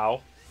training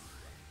POW.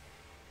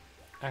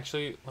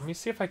 Actually, let me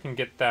see if I can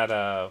get that,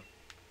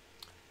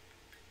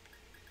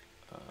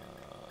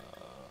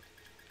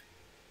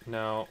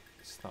 no,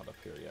 it's not up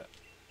here yet.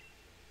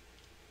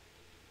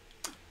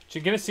 So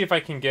I'm gonna see if I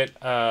can get,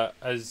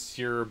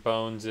 Azure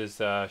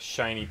Bones'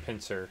 shiny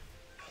pincer.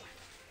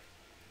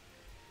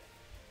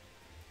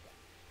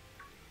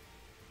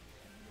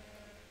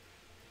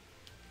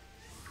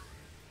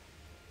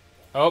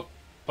 Oh,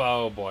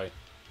 oh boy.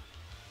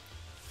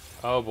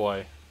 Oh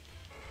boy.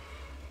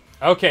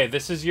 Okay,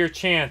 this is your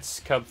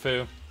chance,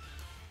 Cubfu.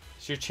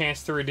 It's your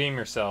chance to redeem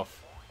yourself.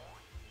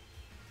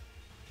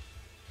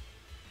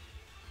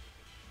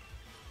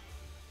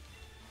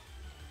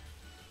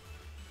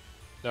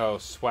 No,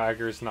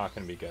 Swagger's not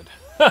going to be good.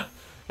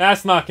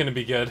 That's not going to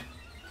be good.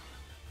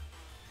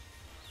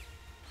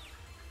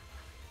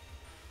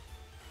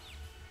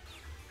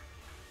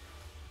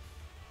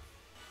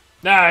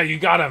 Ah, you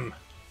got him!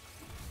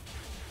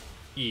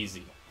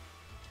 Easy.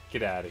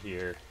 Get out of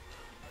here.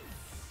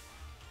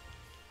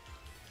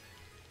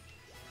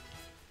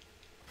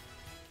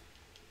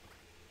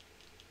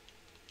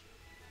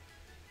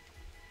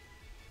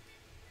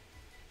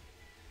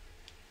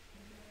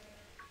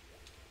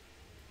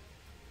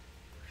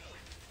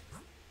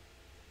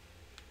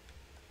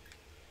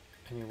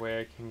 Any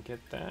way I can get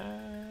that?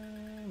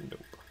 Nope.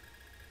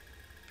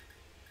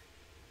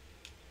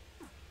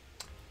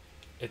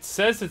 It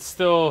says it's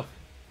still...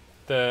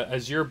 The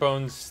Azure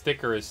Bones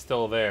sticker is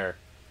still there.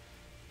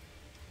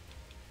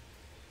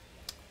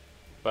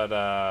 But,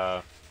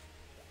 I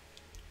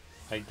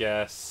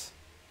guess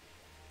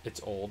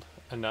it's old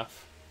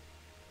enough.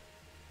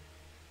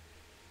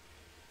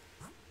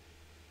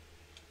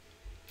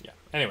 Yeah.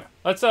 Anyway,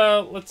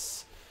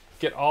 let's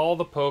get all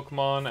the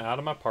Pokemon out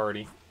of my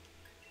party.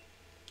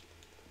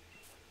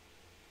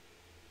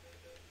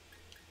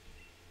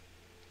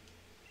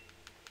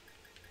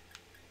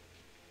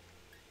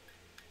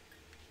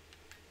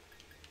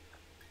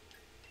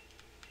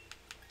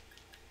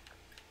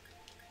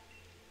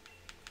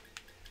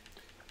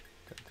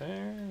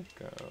 There,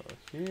 go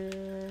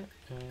here,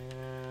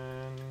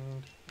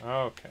 and...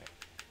 Okay.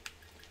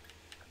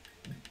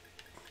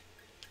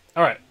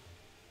 Alright.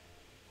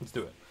 Let's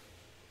do it.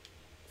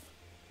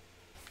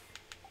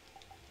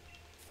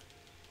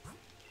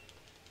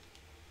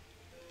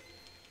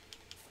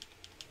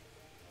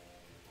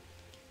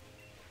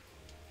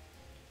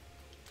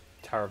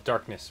 Tower of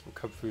Darkness. We'll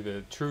come through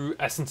the true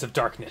essence of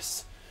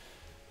darkness.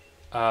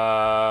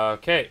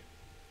 Okay.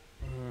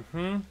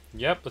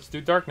 Yep, let's do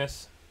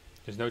darkness.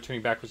 There's no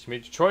turning back once you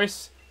made your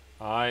choice.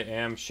 I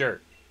am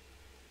sure.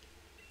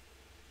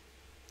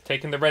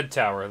 Taking the red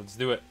tower. Let's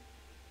do it.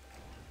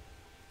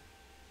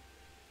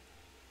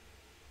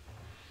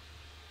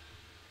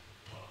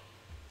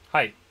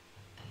 Hi.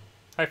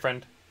 Hi,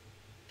 friend.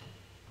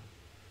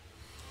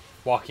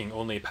 Walking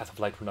only a path of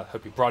light will not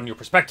help you broaden your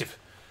perspective.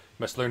 You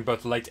must learn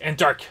both light and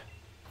dark.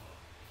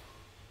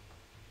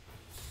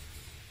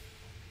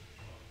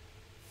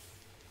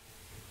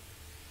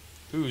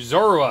 Ooh,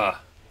 Zorua.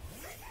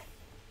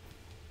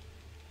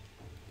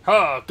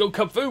 Ha! Go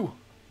Cubfu!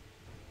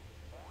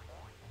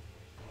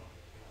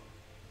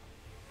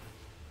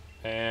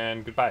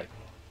 And goodbye.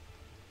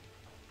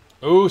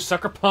 Ooh,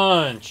 Sucker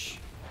Punch!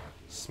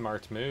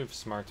 Smart move,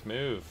 smart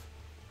move.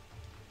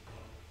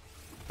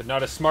 but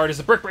not as smart as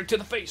a brick break to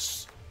the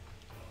face.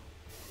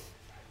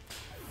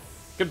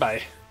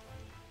 Goodbye.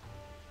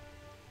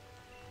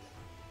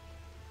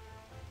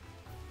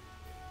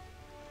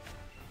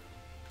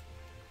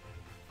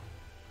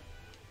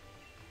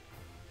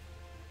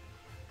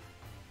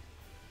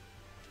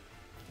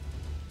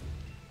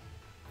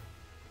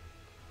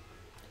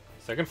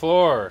 Second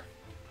floor.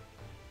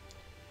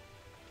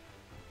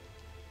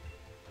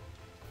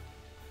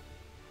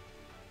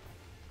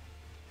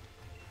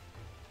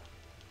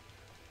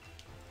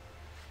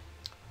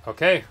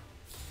 Okay.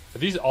 Are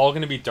these all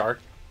going to be dark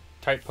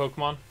type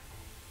Pokemon?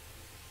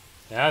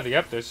 Yeah,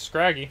 yep, there's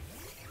Scraggy.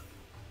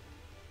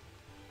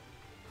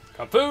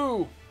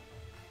 Kafu!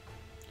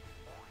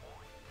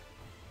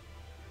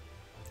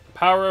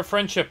 Power of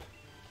friendship.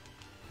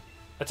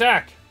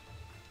 Attack!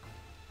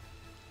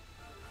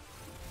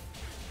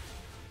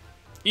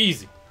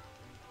 Easy.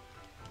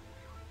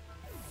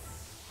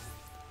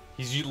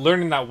 He's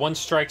learning that one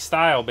strike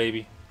style,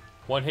 baby.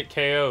 One hit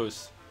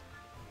KOs.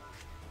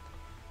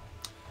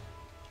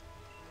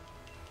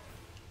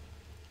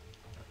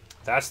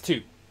 That's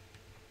 2.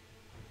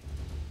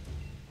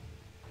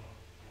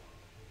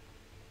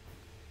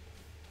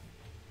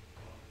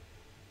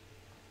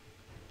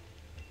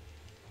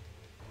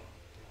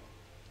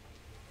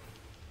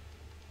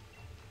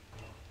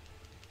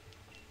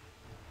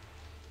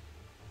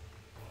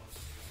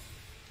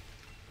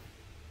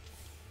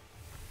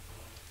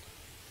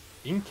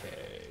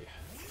 Inkay.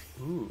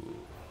 Ooh.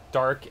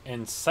 Dark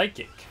and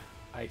psychic.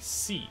 I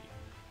see.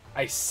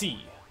 I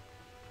see.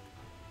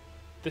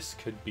 This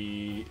could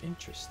be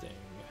interesting.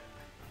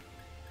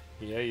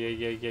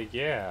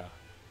 Yeah.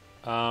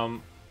 Let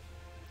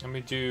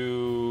me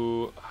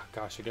do... Oh,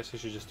 gosh, I guess I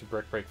should just do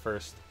Brick Break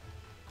first.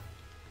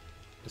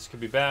 This could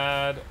be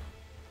bad.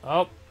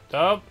 Oh,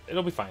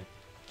 it'll be fine.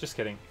 Just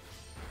kidding.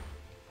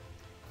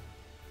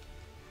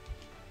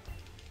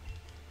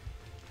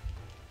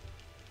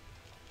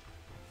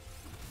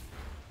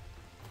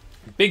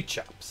 Big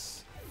chops.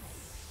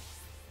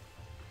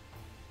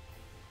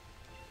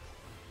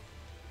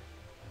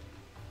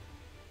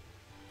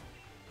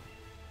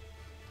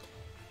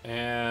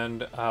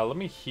 And let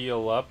me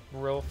heal up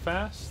real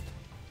fast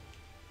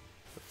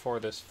before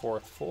this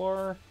 4th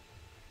floor.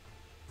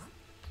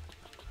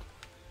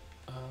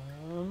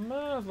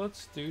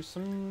 Let's do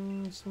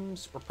some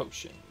super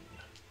potion.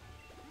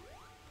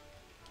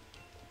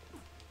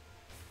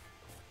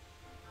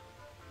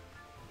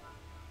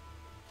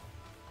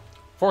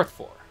 Fourth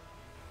floor.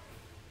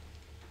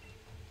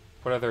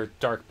 What other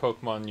dark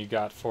Pokemon you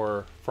got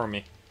for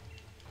me?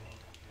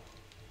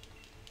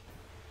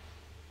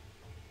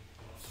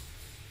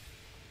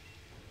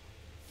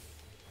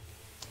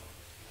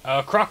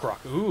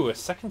 Croc. Ooh, a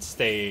 2nd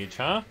stage,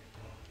 huh?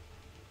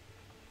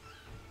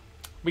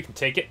 We can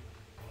take it.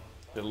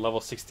 They're level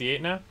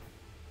 68 now?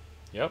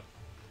 Yep.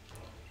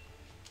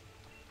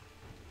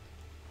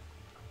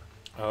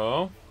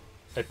 Oh.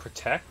 A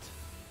Protect?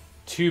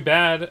 Too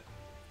bad.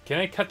 Can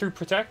I cut through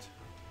Protect?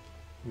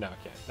 No, I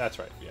can't. That's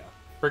right, yeah.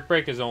 Brick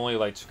Break is only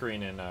Light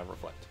Screen and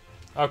Reflect.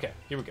 Okay,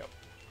 here we go.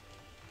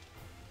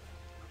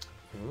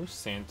 Ooh,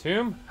 Sand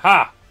Tomb.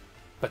 Ha!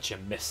 But you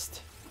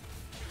missed.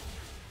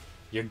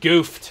 You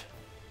goofed.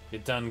 You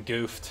done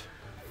goofed.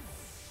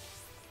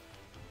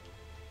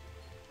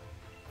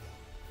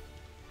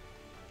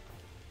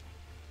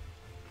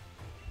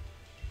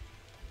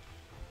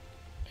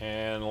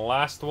 And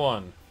last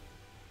one.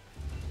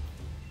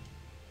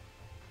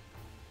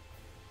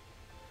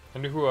 I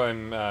wonder who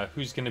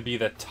who's gonna be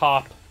the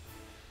top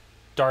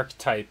dark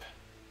type.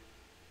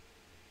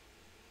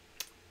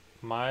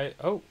 My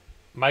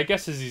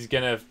guess is he's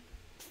gonna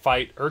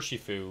fight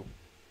Urshifu.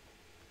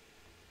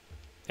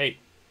 Hey,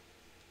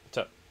 what's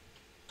up?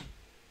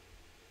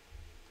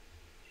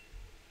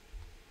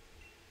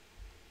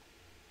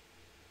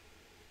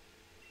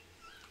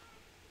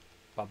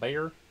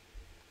 Babair.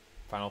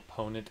 Final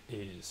opponent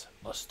is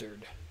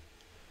Mustard.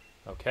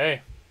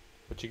 Okay,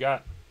 what you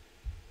got?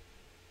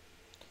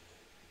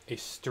 A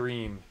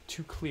stream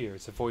too clear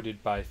is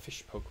avoided by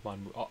fish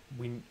Pokemon.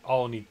 We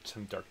all need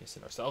some darkness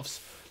in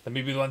ourselves. Let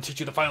me be the one to teach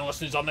you the final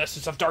lessons on the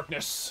essence of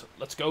darkness.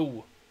 Let's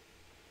go.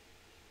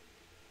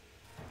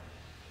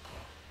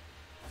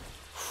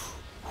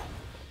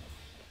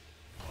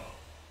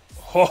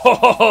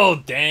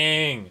 Oh,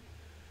 dang.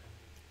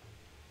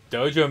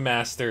 Dojo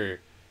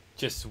Master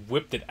just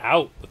whipped it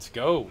out. Let's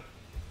go.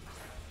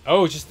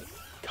 Oh, just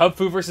Cub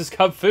Fu versus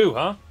Cub Fu,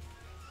 huh?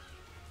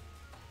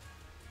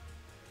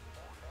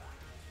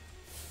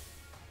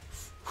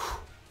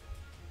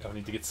 I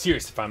need to get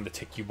serious if I'm to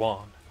take you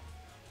on.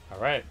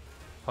 Alright.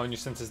 Hone your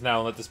senses now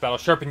and let this battle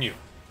sharpen you.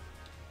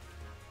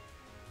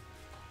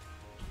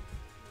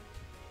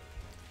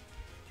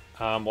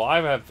 Well, I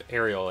have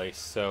Aerial Ace,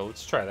 so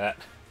let's try that.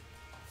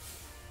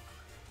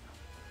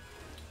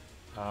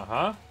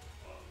 Uh-huh.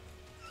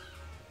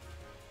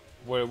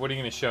 What are you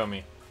going to show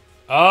me?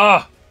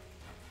 Ah!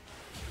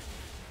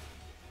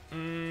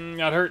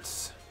 That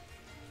hurts.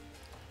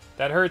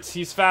 That hurts.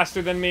 He's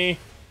faster than me.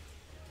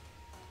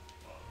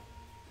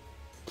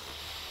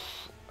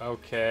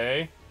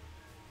 Okay.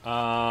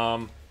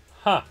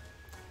 Huh.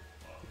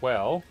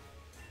 Well.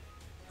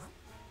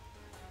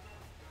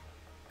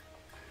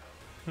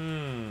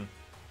 Hmm.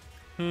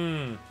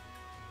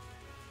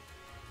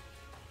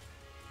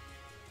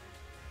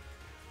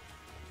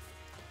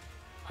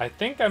 I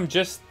think I'm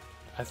just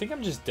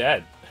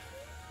dead.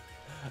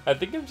 I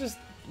think I'm just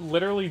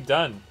literally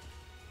done.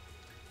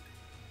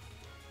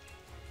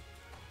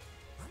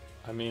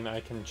 I mean, I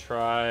can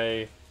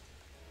try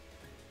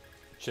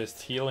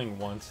just healing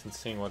once and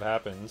seeing what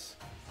happens.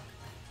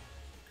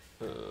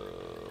 I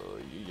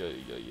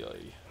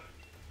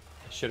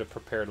should have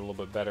prepared a little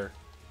bit better.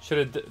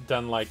 Should have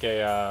done like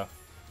a,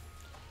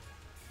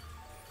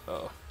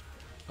 oh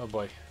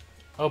boy.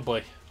 Oh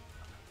boy.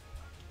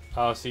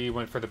 Oh, see, you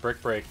went for the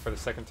brick break for the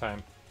second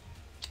time.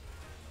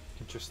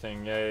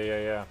 Interesting.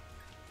 Yeah.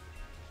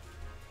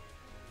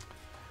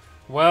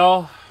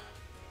 Well,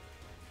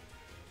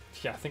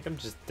 yeah, I think I'm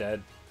just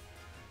dead.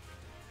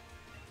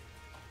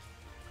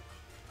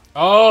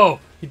 Oh,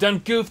 you done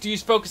goofed.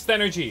 Use focused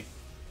energy.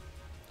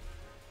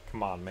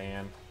 Come on,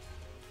 man.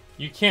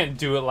 You can't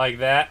do it like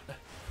that.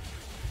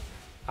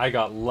 I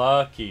got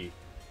lucky.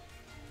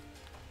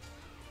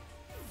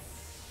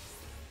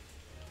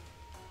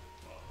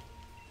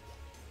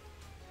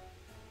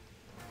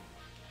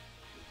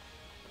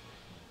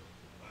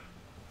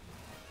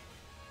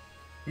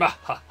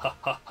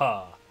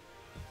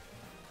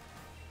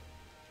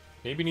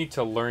 Maybe you need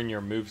to learn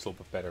your moves a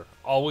little bit better.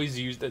 Always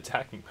use the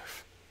attacking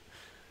move.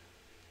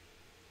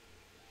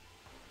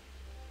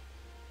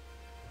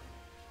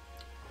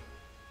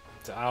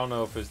 I don't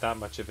know if it was that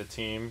much of a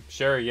team.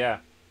 Sure, yeah.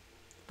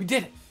 We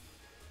did it!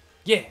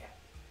 Yeah!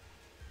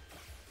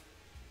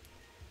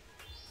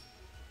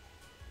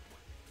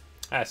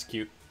 That's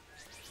cute.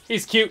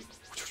 He's cute!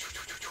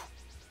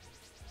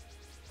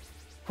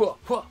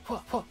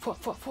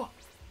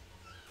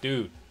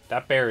 Dude,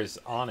 that bear is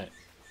on it.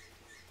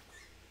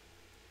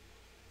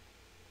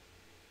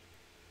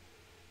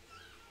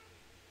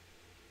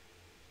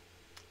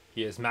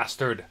 He has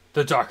mastered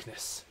the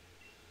darkness.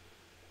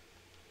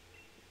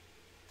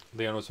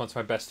 Leon was once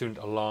my best student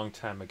a long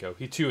time ago.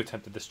 He too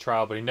attempted this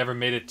trial, but he never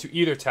made it to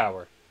either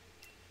tower.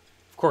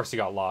 Of course he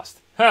got lost.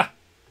 Ha!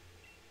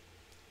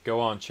 Go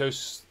on,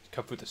 chose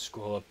Kung Fu the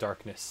School of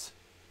Darkness.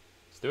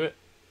 Let's do it.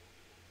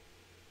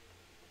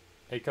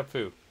 Hey, Kung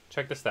Fu,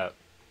 check this out.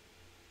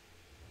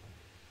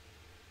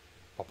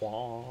 Do you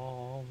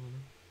want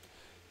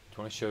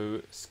to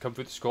show Kung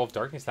Fu the School of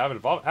Darkness to have it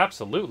evolve?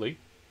 Absolutely.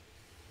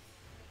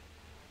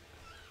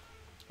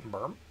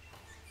 Burm.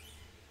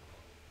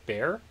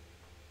 Bear.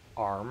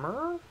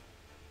 Armor?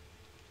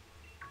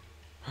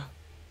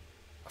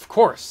 Of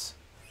course.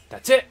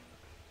 That's it.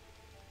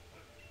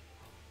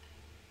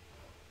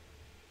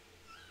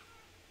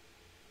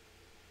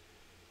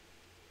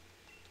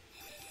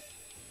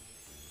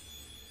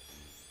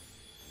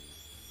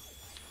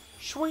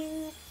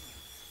 Swing.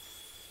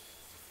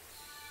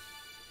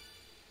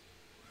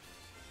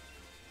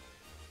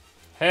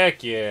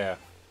 Heck yeah.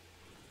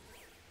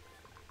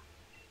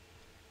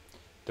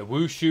 The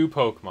Wushu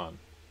Pokemon.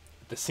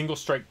 The single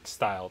strike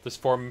style. This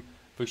form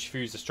of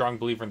Urshifu is a strong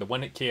believer in the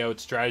one-hit KO.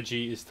 Its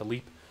strategy is to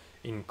leap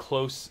in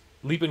close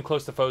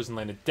to foes and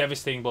land a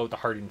devastating blow with the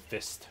hardened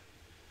fist.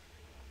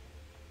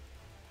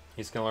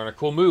 He's gonna learn a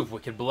cool move,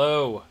 Wicked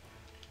Blow.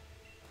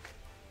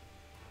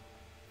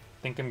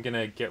 I think I'm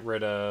gonna get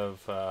rid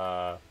of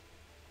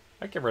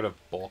I'd get rid of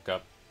Bulk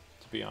Up,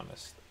 to be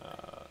honest.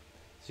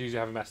 So usually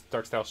having Master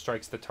Dark style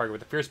strikes the target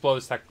with a fierce blow.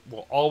 This attack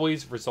will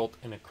always result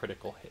in a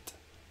critical hit.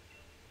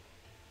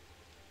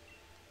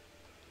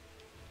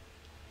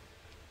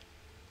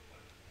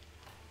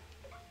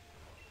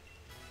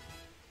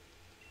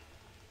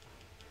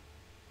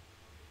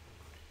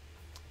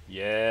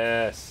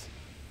 Yes.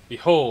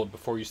 Behold,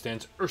 before you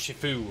stands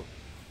Urshifu.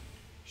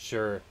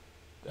 Sure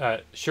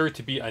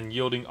to be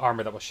unyielding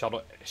armor that will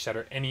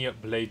shatter any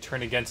blade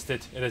turn against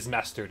it. It has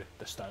mastered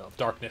the style of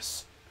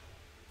darkness.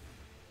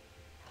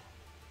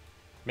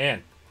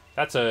 Man,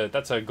 that's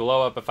a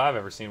glow up if I've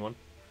ever seen one.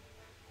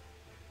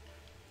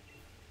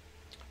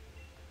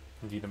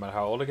 Indeed, no matter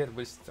how old I get,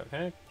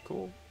 okay,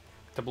 cool.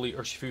 Doubly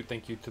Urshifu,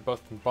 thank you to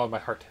both from the bottom of my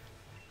heart.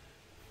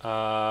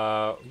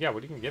 Yeah,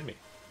 what are you gonna give me?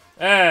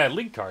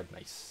 League card,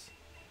 nice.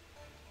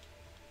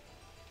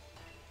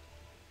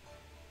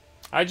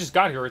 I just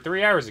got here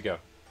 3 hours ago,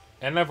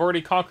 and I've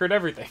already conquered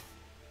everything.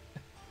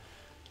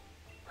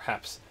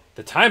 Perhaps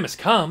the time has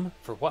come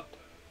for what?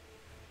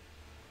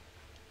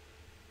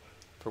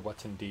 For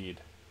what indeed?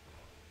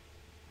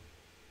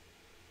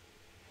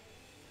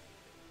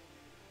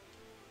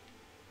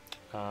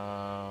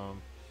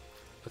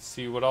 Let's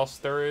see what else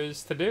there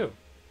is to do.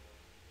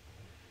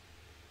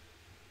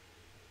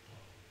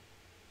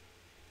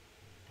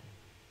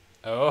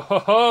 Oh ho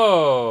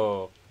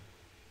ho!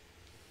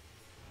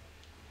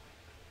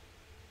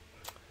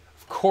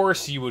 Of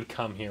course you would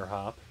come here,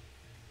 Hop.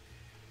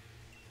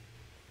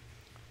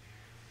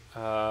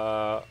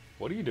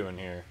 What are you doing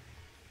here?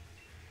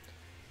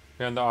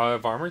 You're on the Eye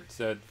of Armor,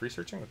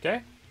 researching,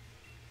 okay.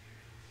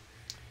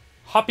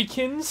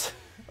 Hoppykins,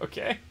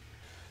 okay.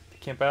 To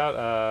camp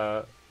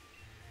out,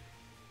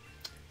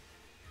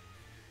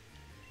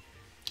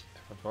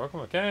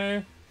 Welcome.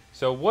 Okay.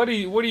 So what are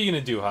you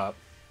gonna do, Hop?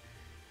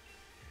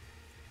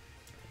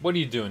 What are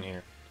you doing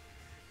here?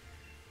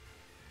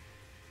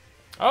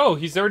 Oh,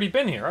 he's already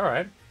been here. All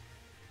right.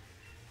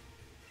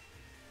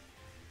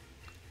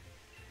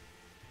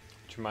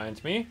 Which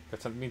reminds me,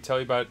 got something to tell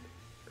you about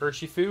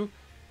Urshifu.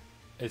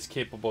 It's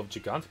capable of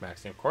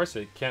Gigantamaxing. Of course,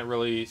 it can't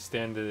really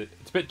stand it.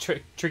 It's a bit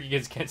tricky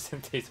because it can't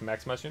stand the taste of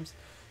max mushrooms.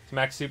 So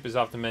max soup is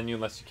off the menu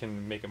unless you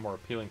can make it more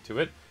appealing to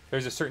it.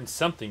 There's a certain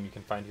something you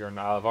can find here in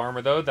Isle of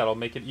Armor, though, that'll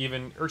make it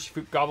even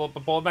Urshifu gobble up a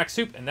bowl of max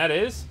soup, and that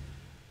is...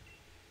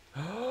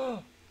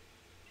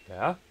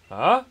 Yeah?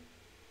 Huh?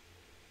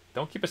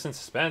 Don't keep us in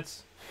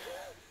suspense.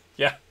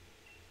 Yeah.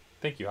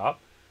 Thank you,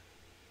 Hop.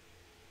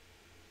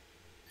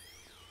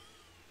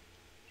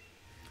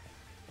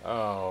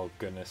 Oh,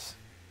 goodness.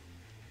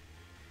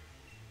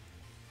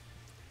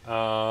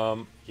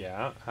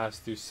 Yeah, has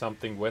to do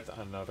something with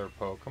another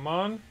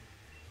Pokemon.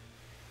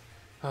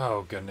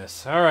 Oh,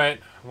 goodness.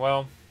 Alright,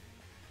 well,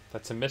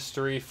 that's a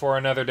mystery for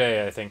another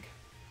day, I think.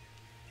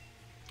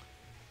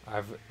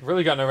 I've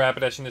really got no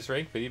Rapidash in this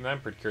rig, but even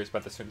I'm pretty curious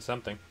about this certain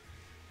something.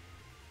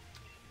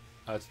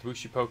 It's the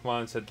Wuxi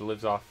Pokemon said that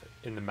lives off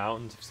in the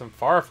mountains of some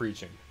far-off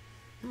region.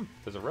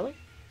 Does it really?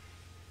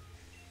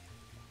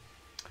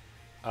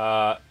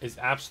 Is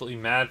absolutely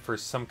mad for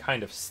some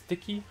kind of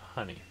sticky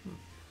honey.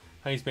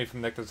 Honey's made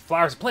from nectar of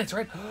flowers and plants,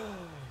 right?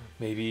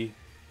 Maybe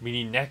we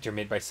need nectar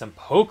made by some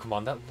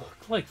Pokemon that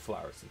look like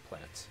flowers and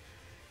plants.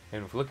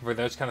 And if we're looking for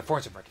those kind of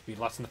forms, there could be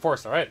lots in the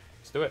forest. All right,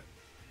 let's do it.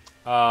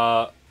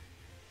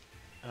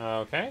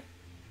 Okay.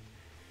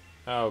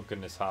 Oh,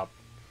 goodness, Hop.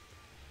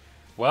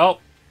 Well,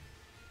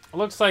 it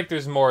looks like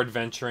there's more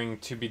adventuring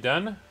to be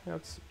done.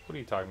 What are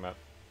you talking about?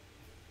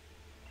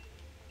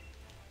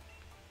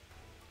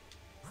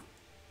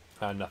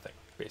 Nothing,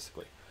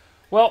 basically.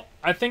 Well,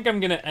 I think I'm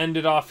going to end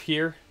it off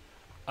here.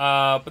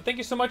 But thank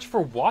you so much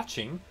for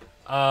watching.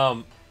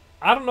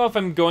 I don't know if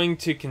I'm going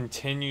to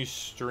continue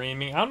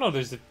streaming. I don't know if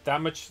there's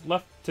that much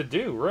left to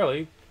do,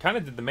 really. Kind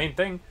of did the main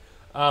thing.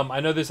 I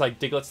know there's like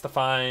Diglets to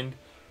find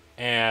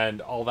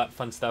and all that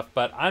fun stuff.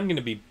 But I'm going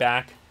to be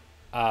back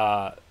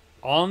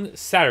on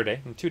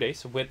Saturday, in 2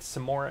 days, with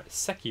some more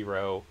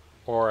Sekiro.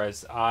 Or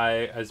as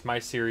my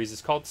series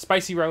is called,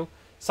 Spicy Row.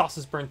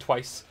 Sauces burned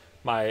twice.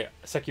 My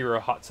Sekiro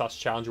Hot Sauce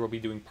Challenger will be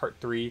doing part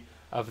 3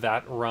 of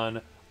that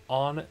run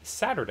on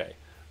Saturday.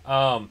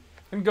 I'm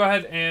gonna go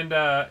ahead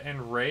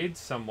and raid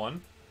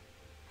someone.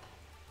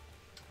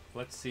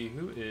 Let's see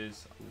who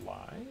is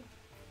live.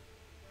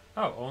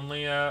 Oh,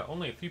 only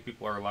a few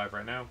people are alive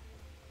right now,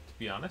 to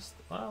be honest.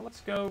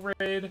 Let's go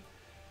raid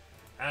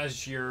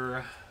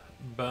Azure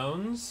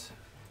Bones.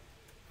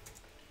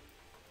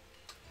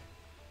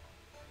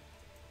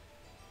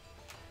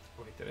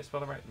 Wait, did I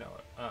spell that right? No,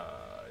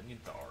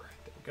 need the R.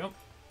 There we go.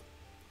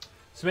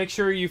 So make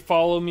sure you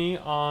follow me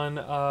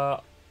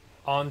on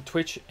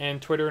Twitch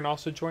and Twitter, and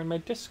also join my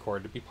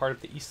Discord to be part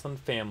of the Eastland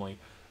family.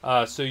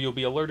 So you'll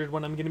be alerted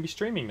when I'm going to be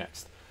streaming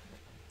next.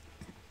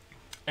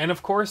 And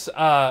of course,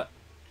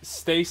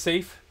 stay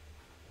safe,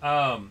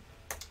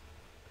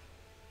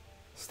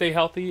 stay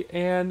healthy,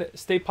 and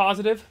stay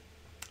positive.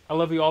 I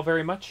love you all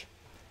very much,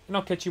 and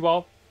I'll catch you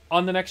all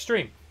on the next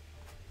stream.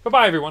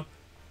 Bye-bye, everyone.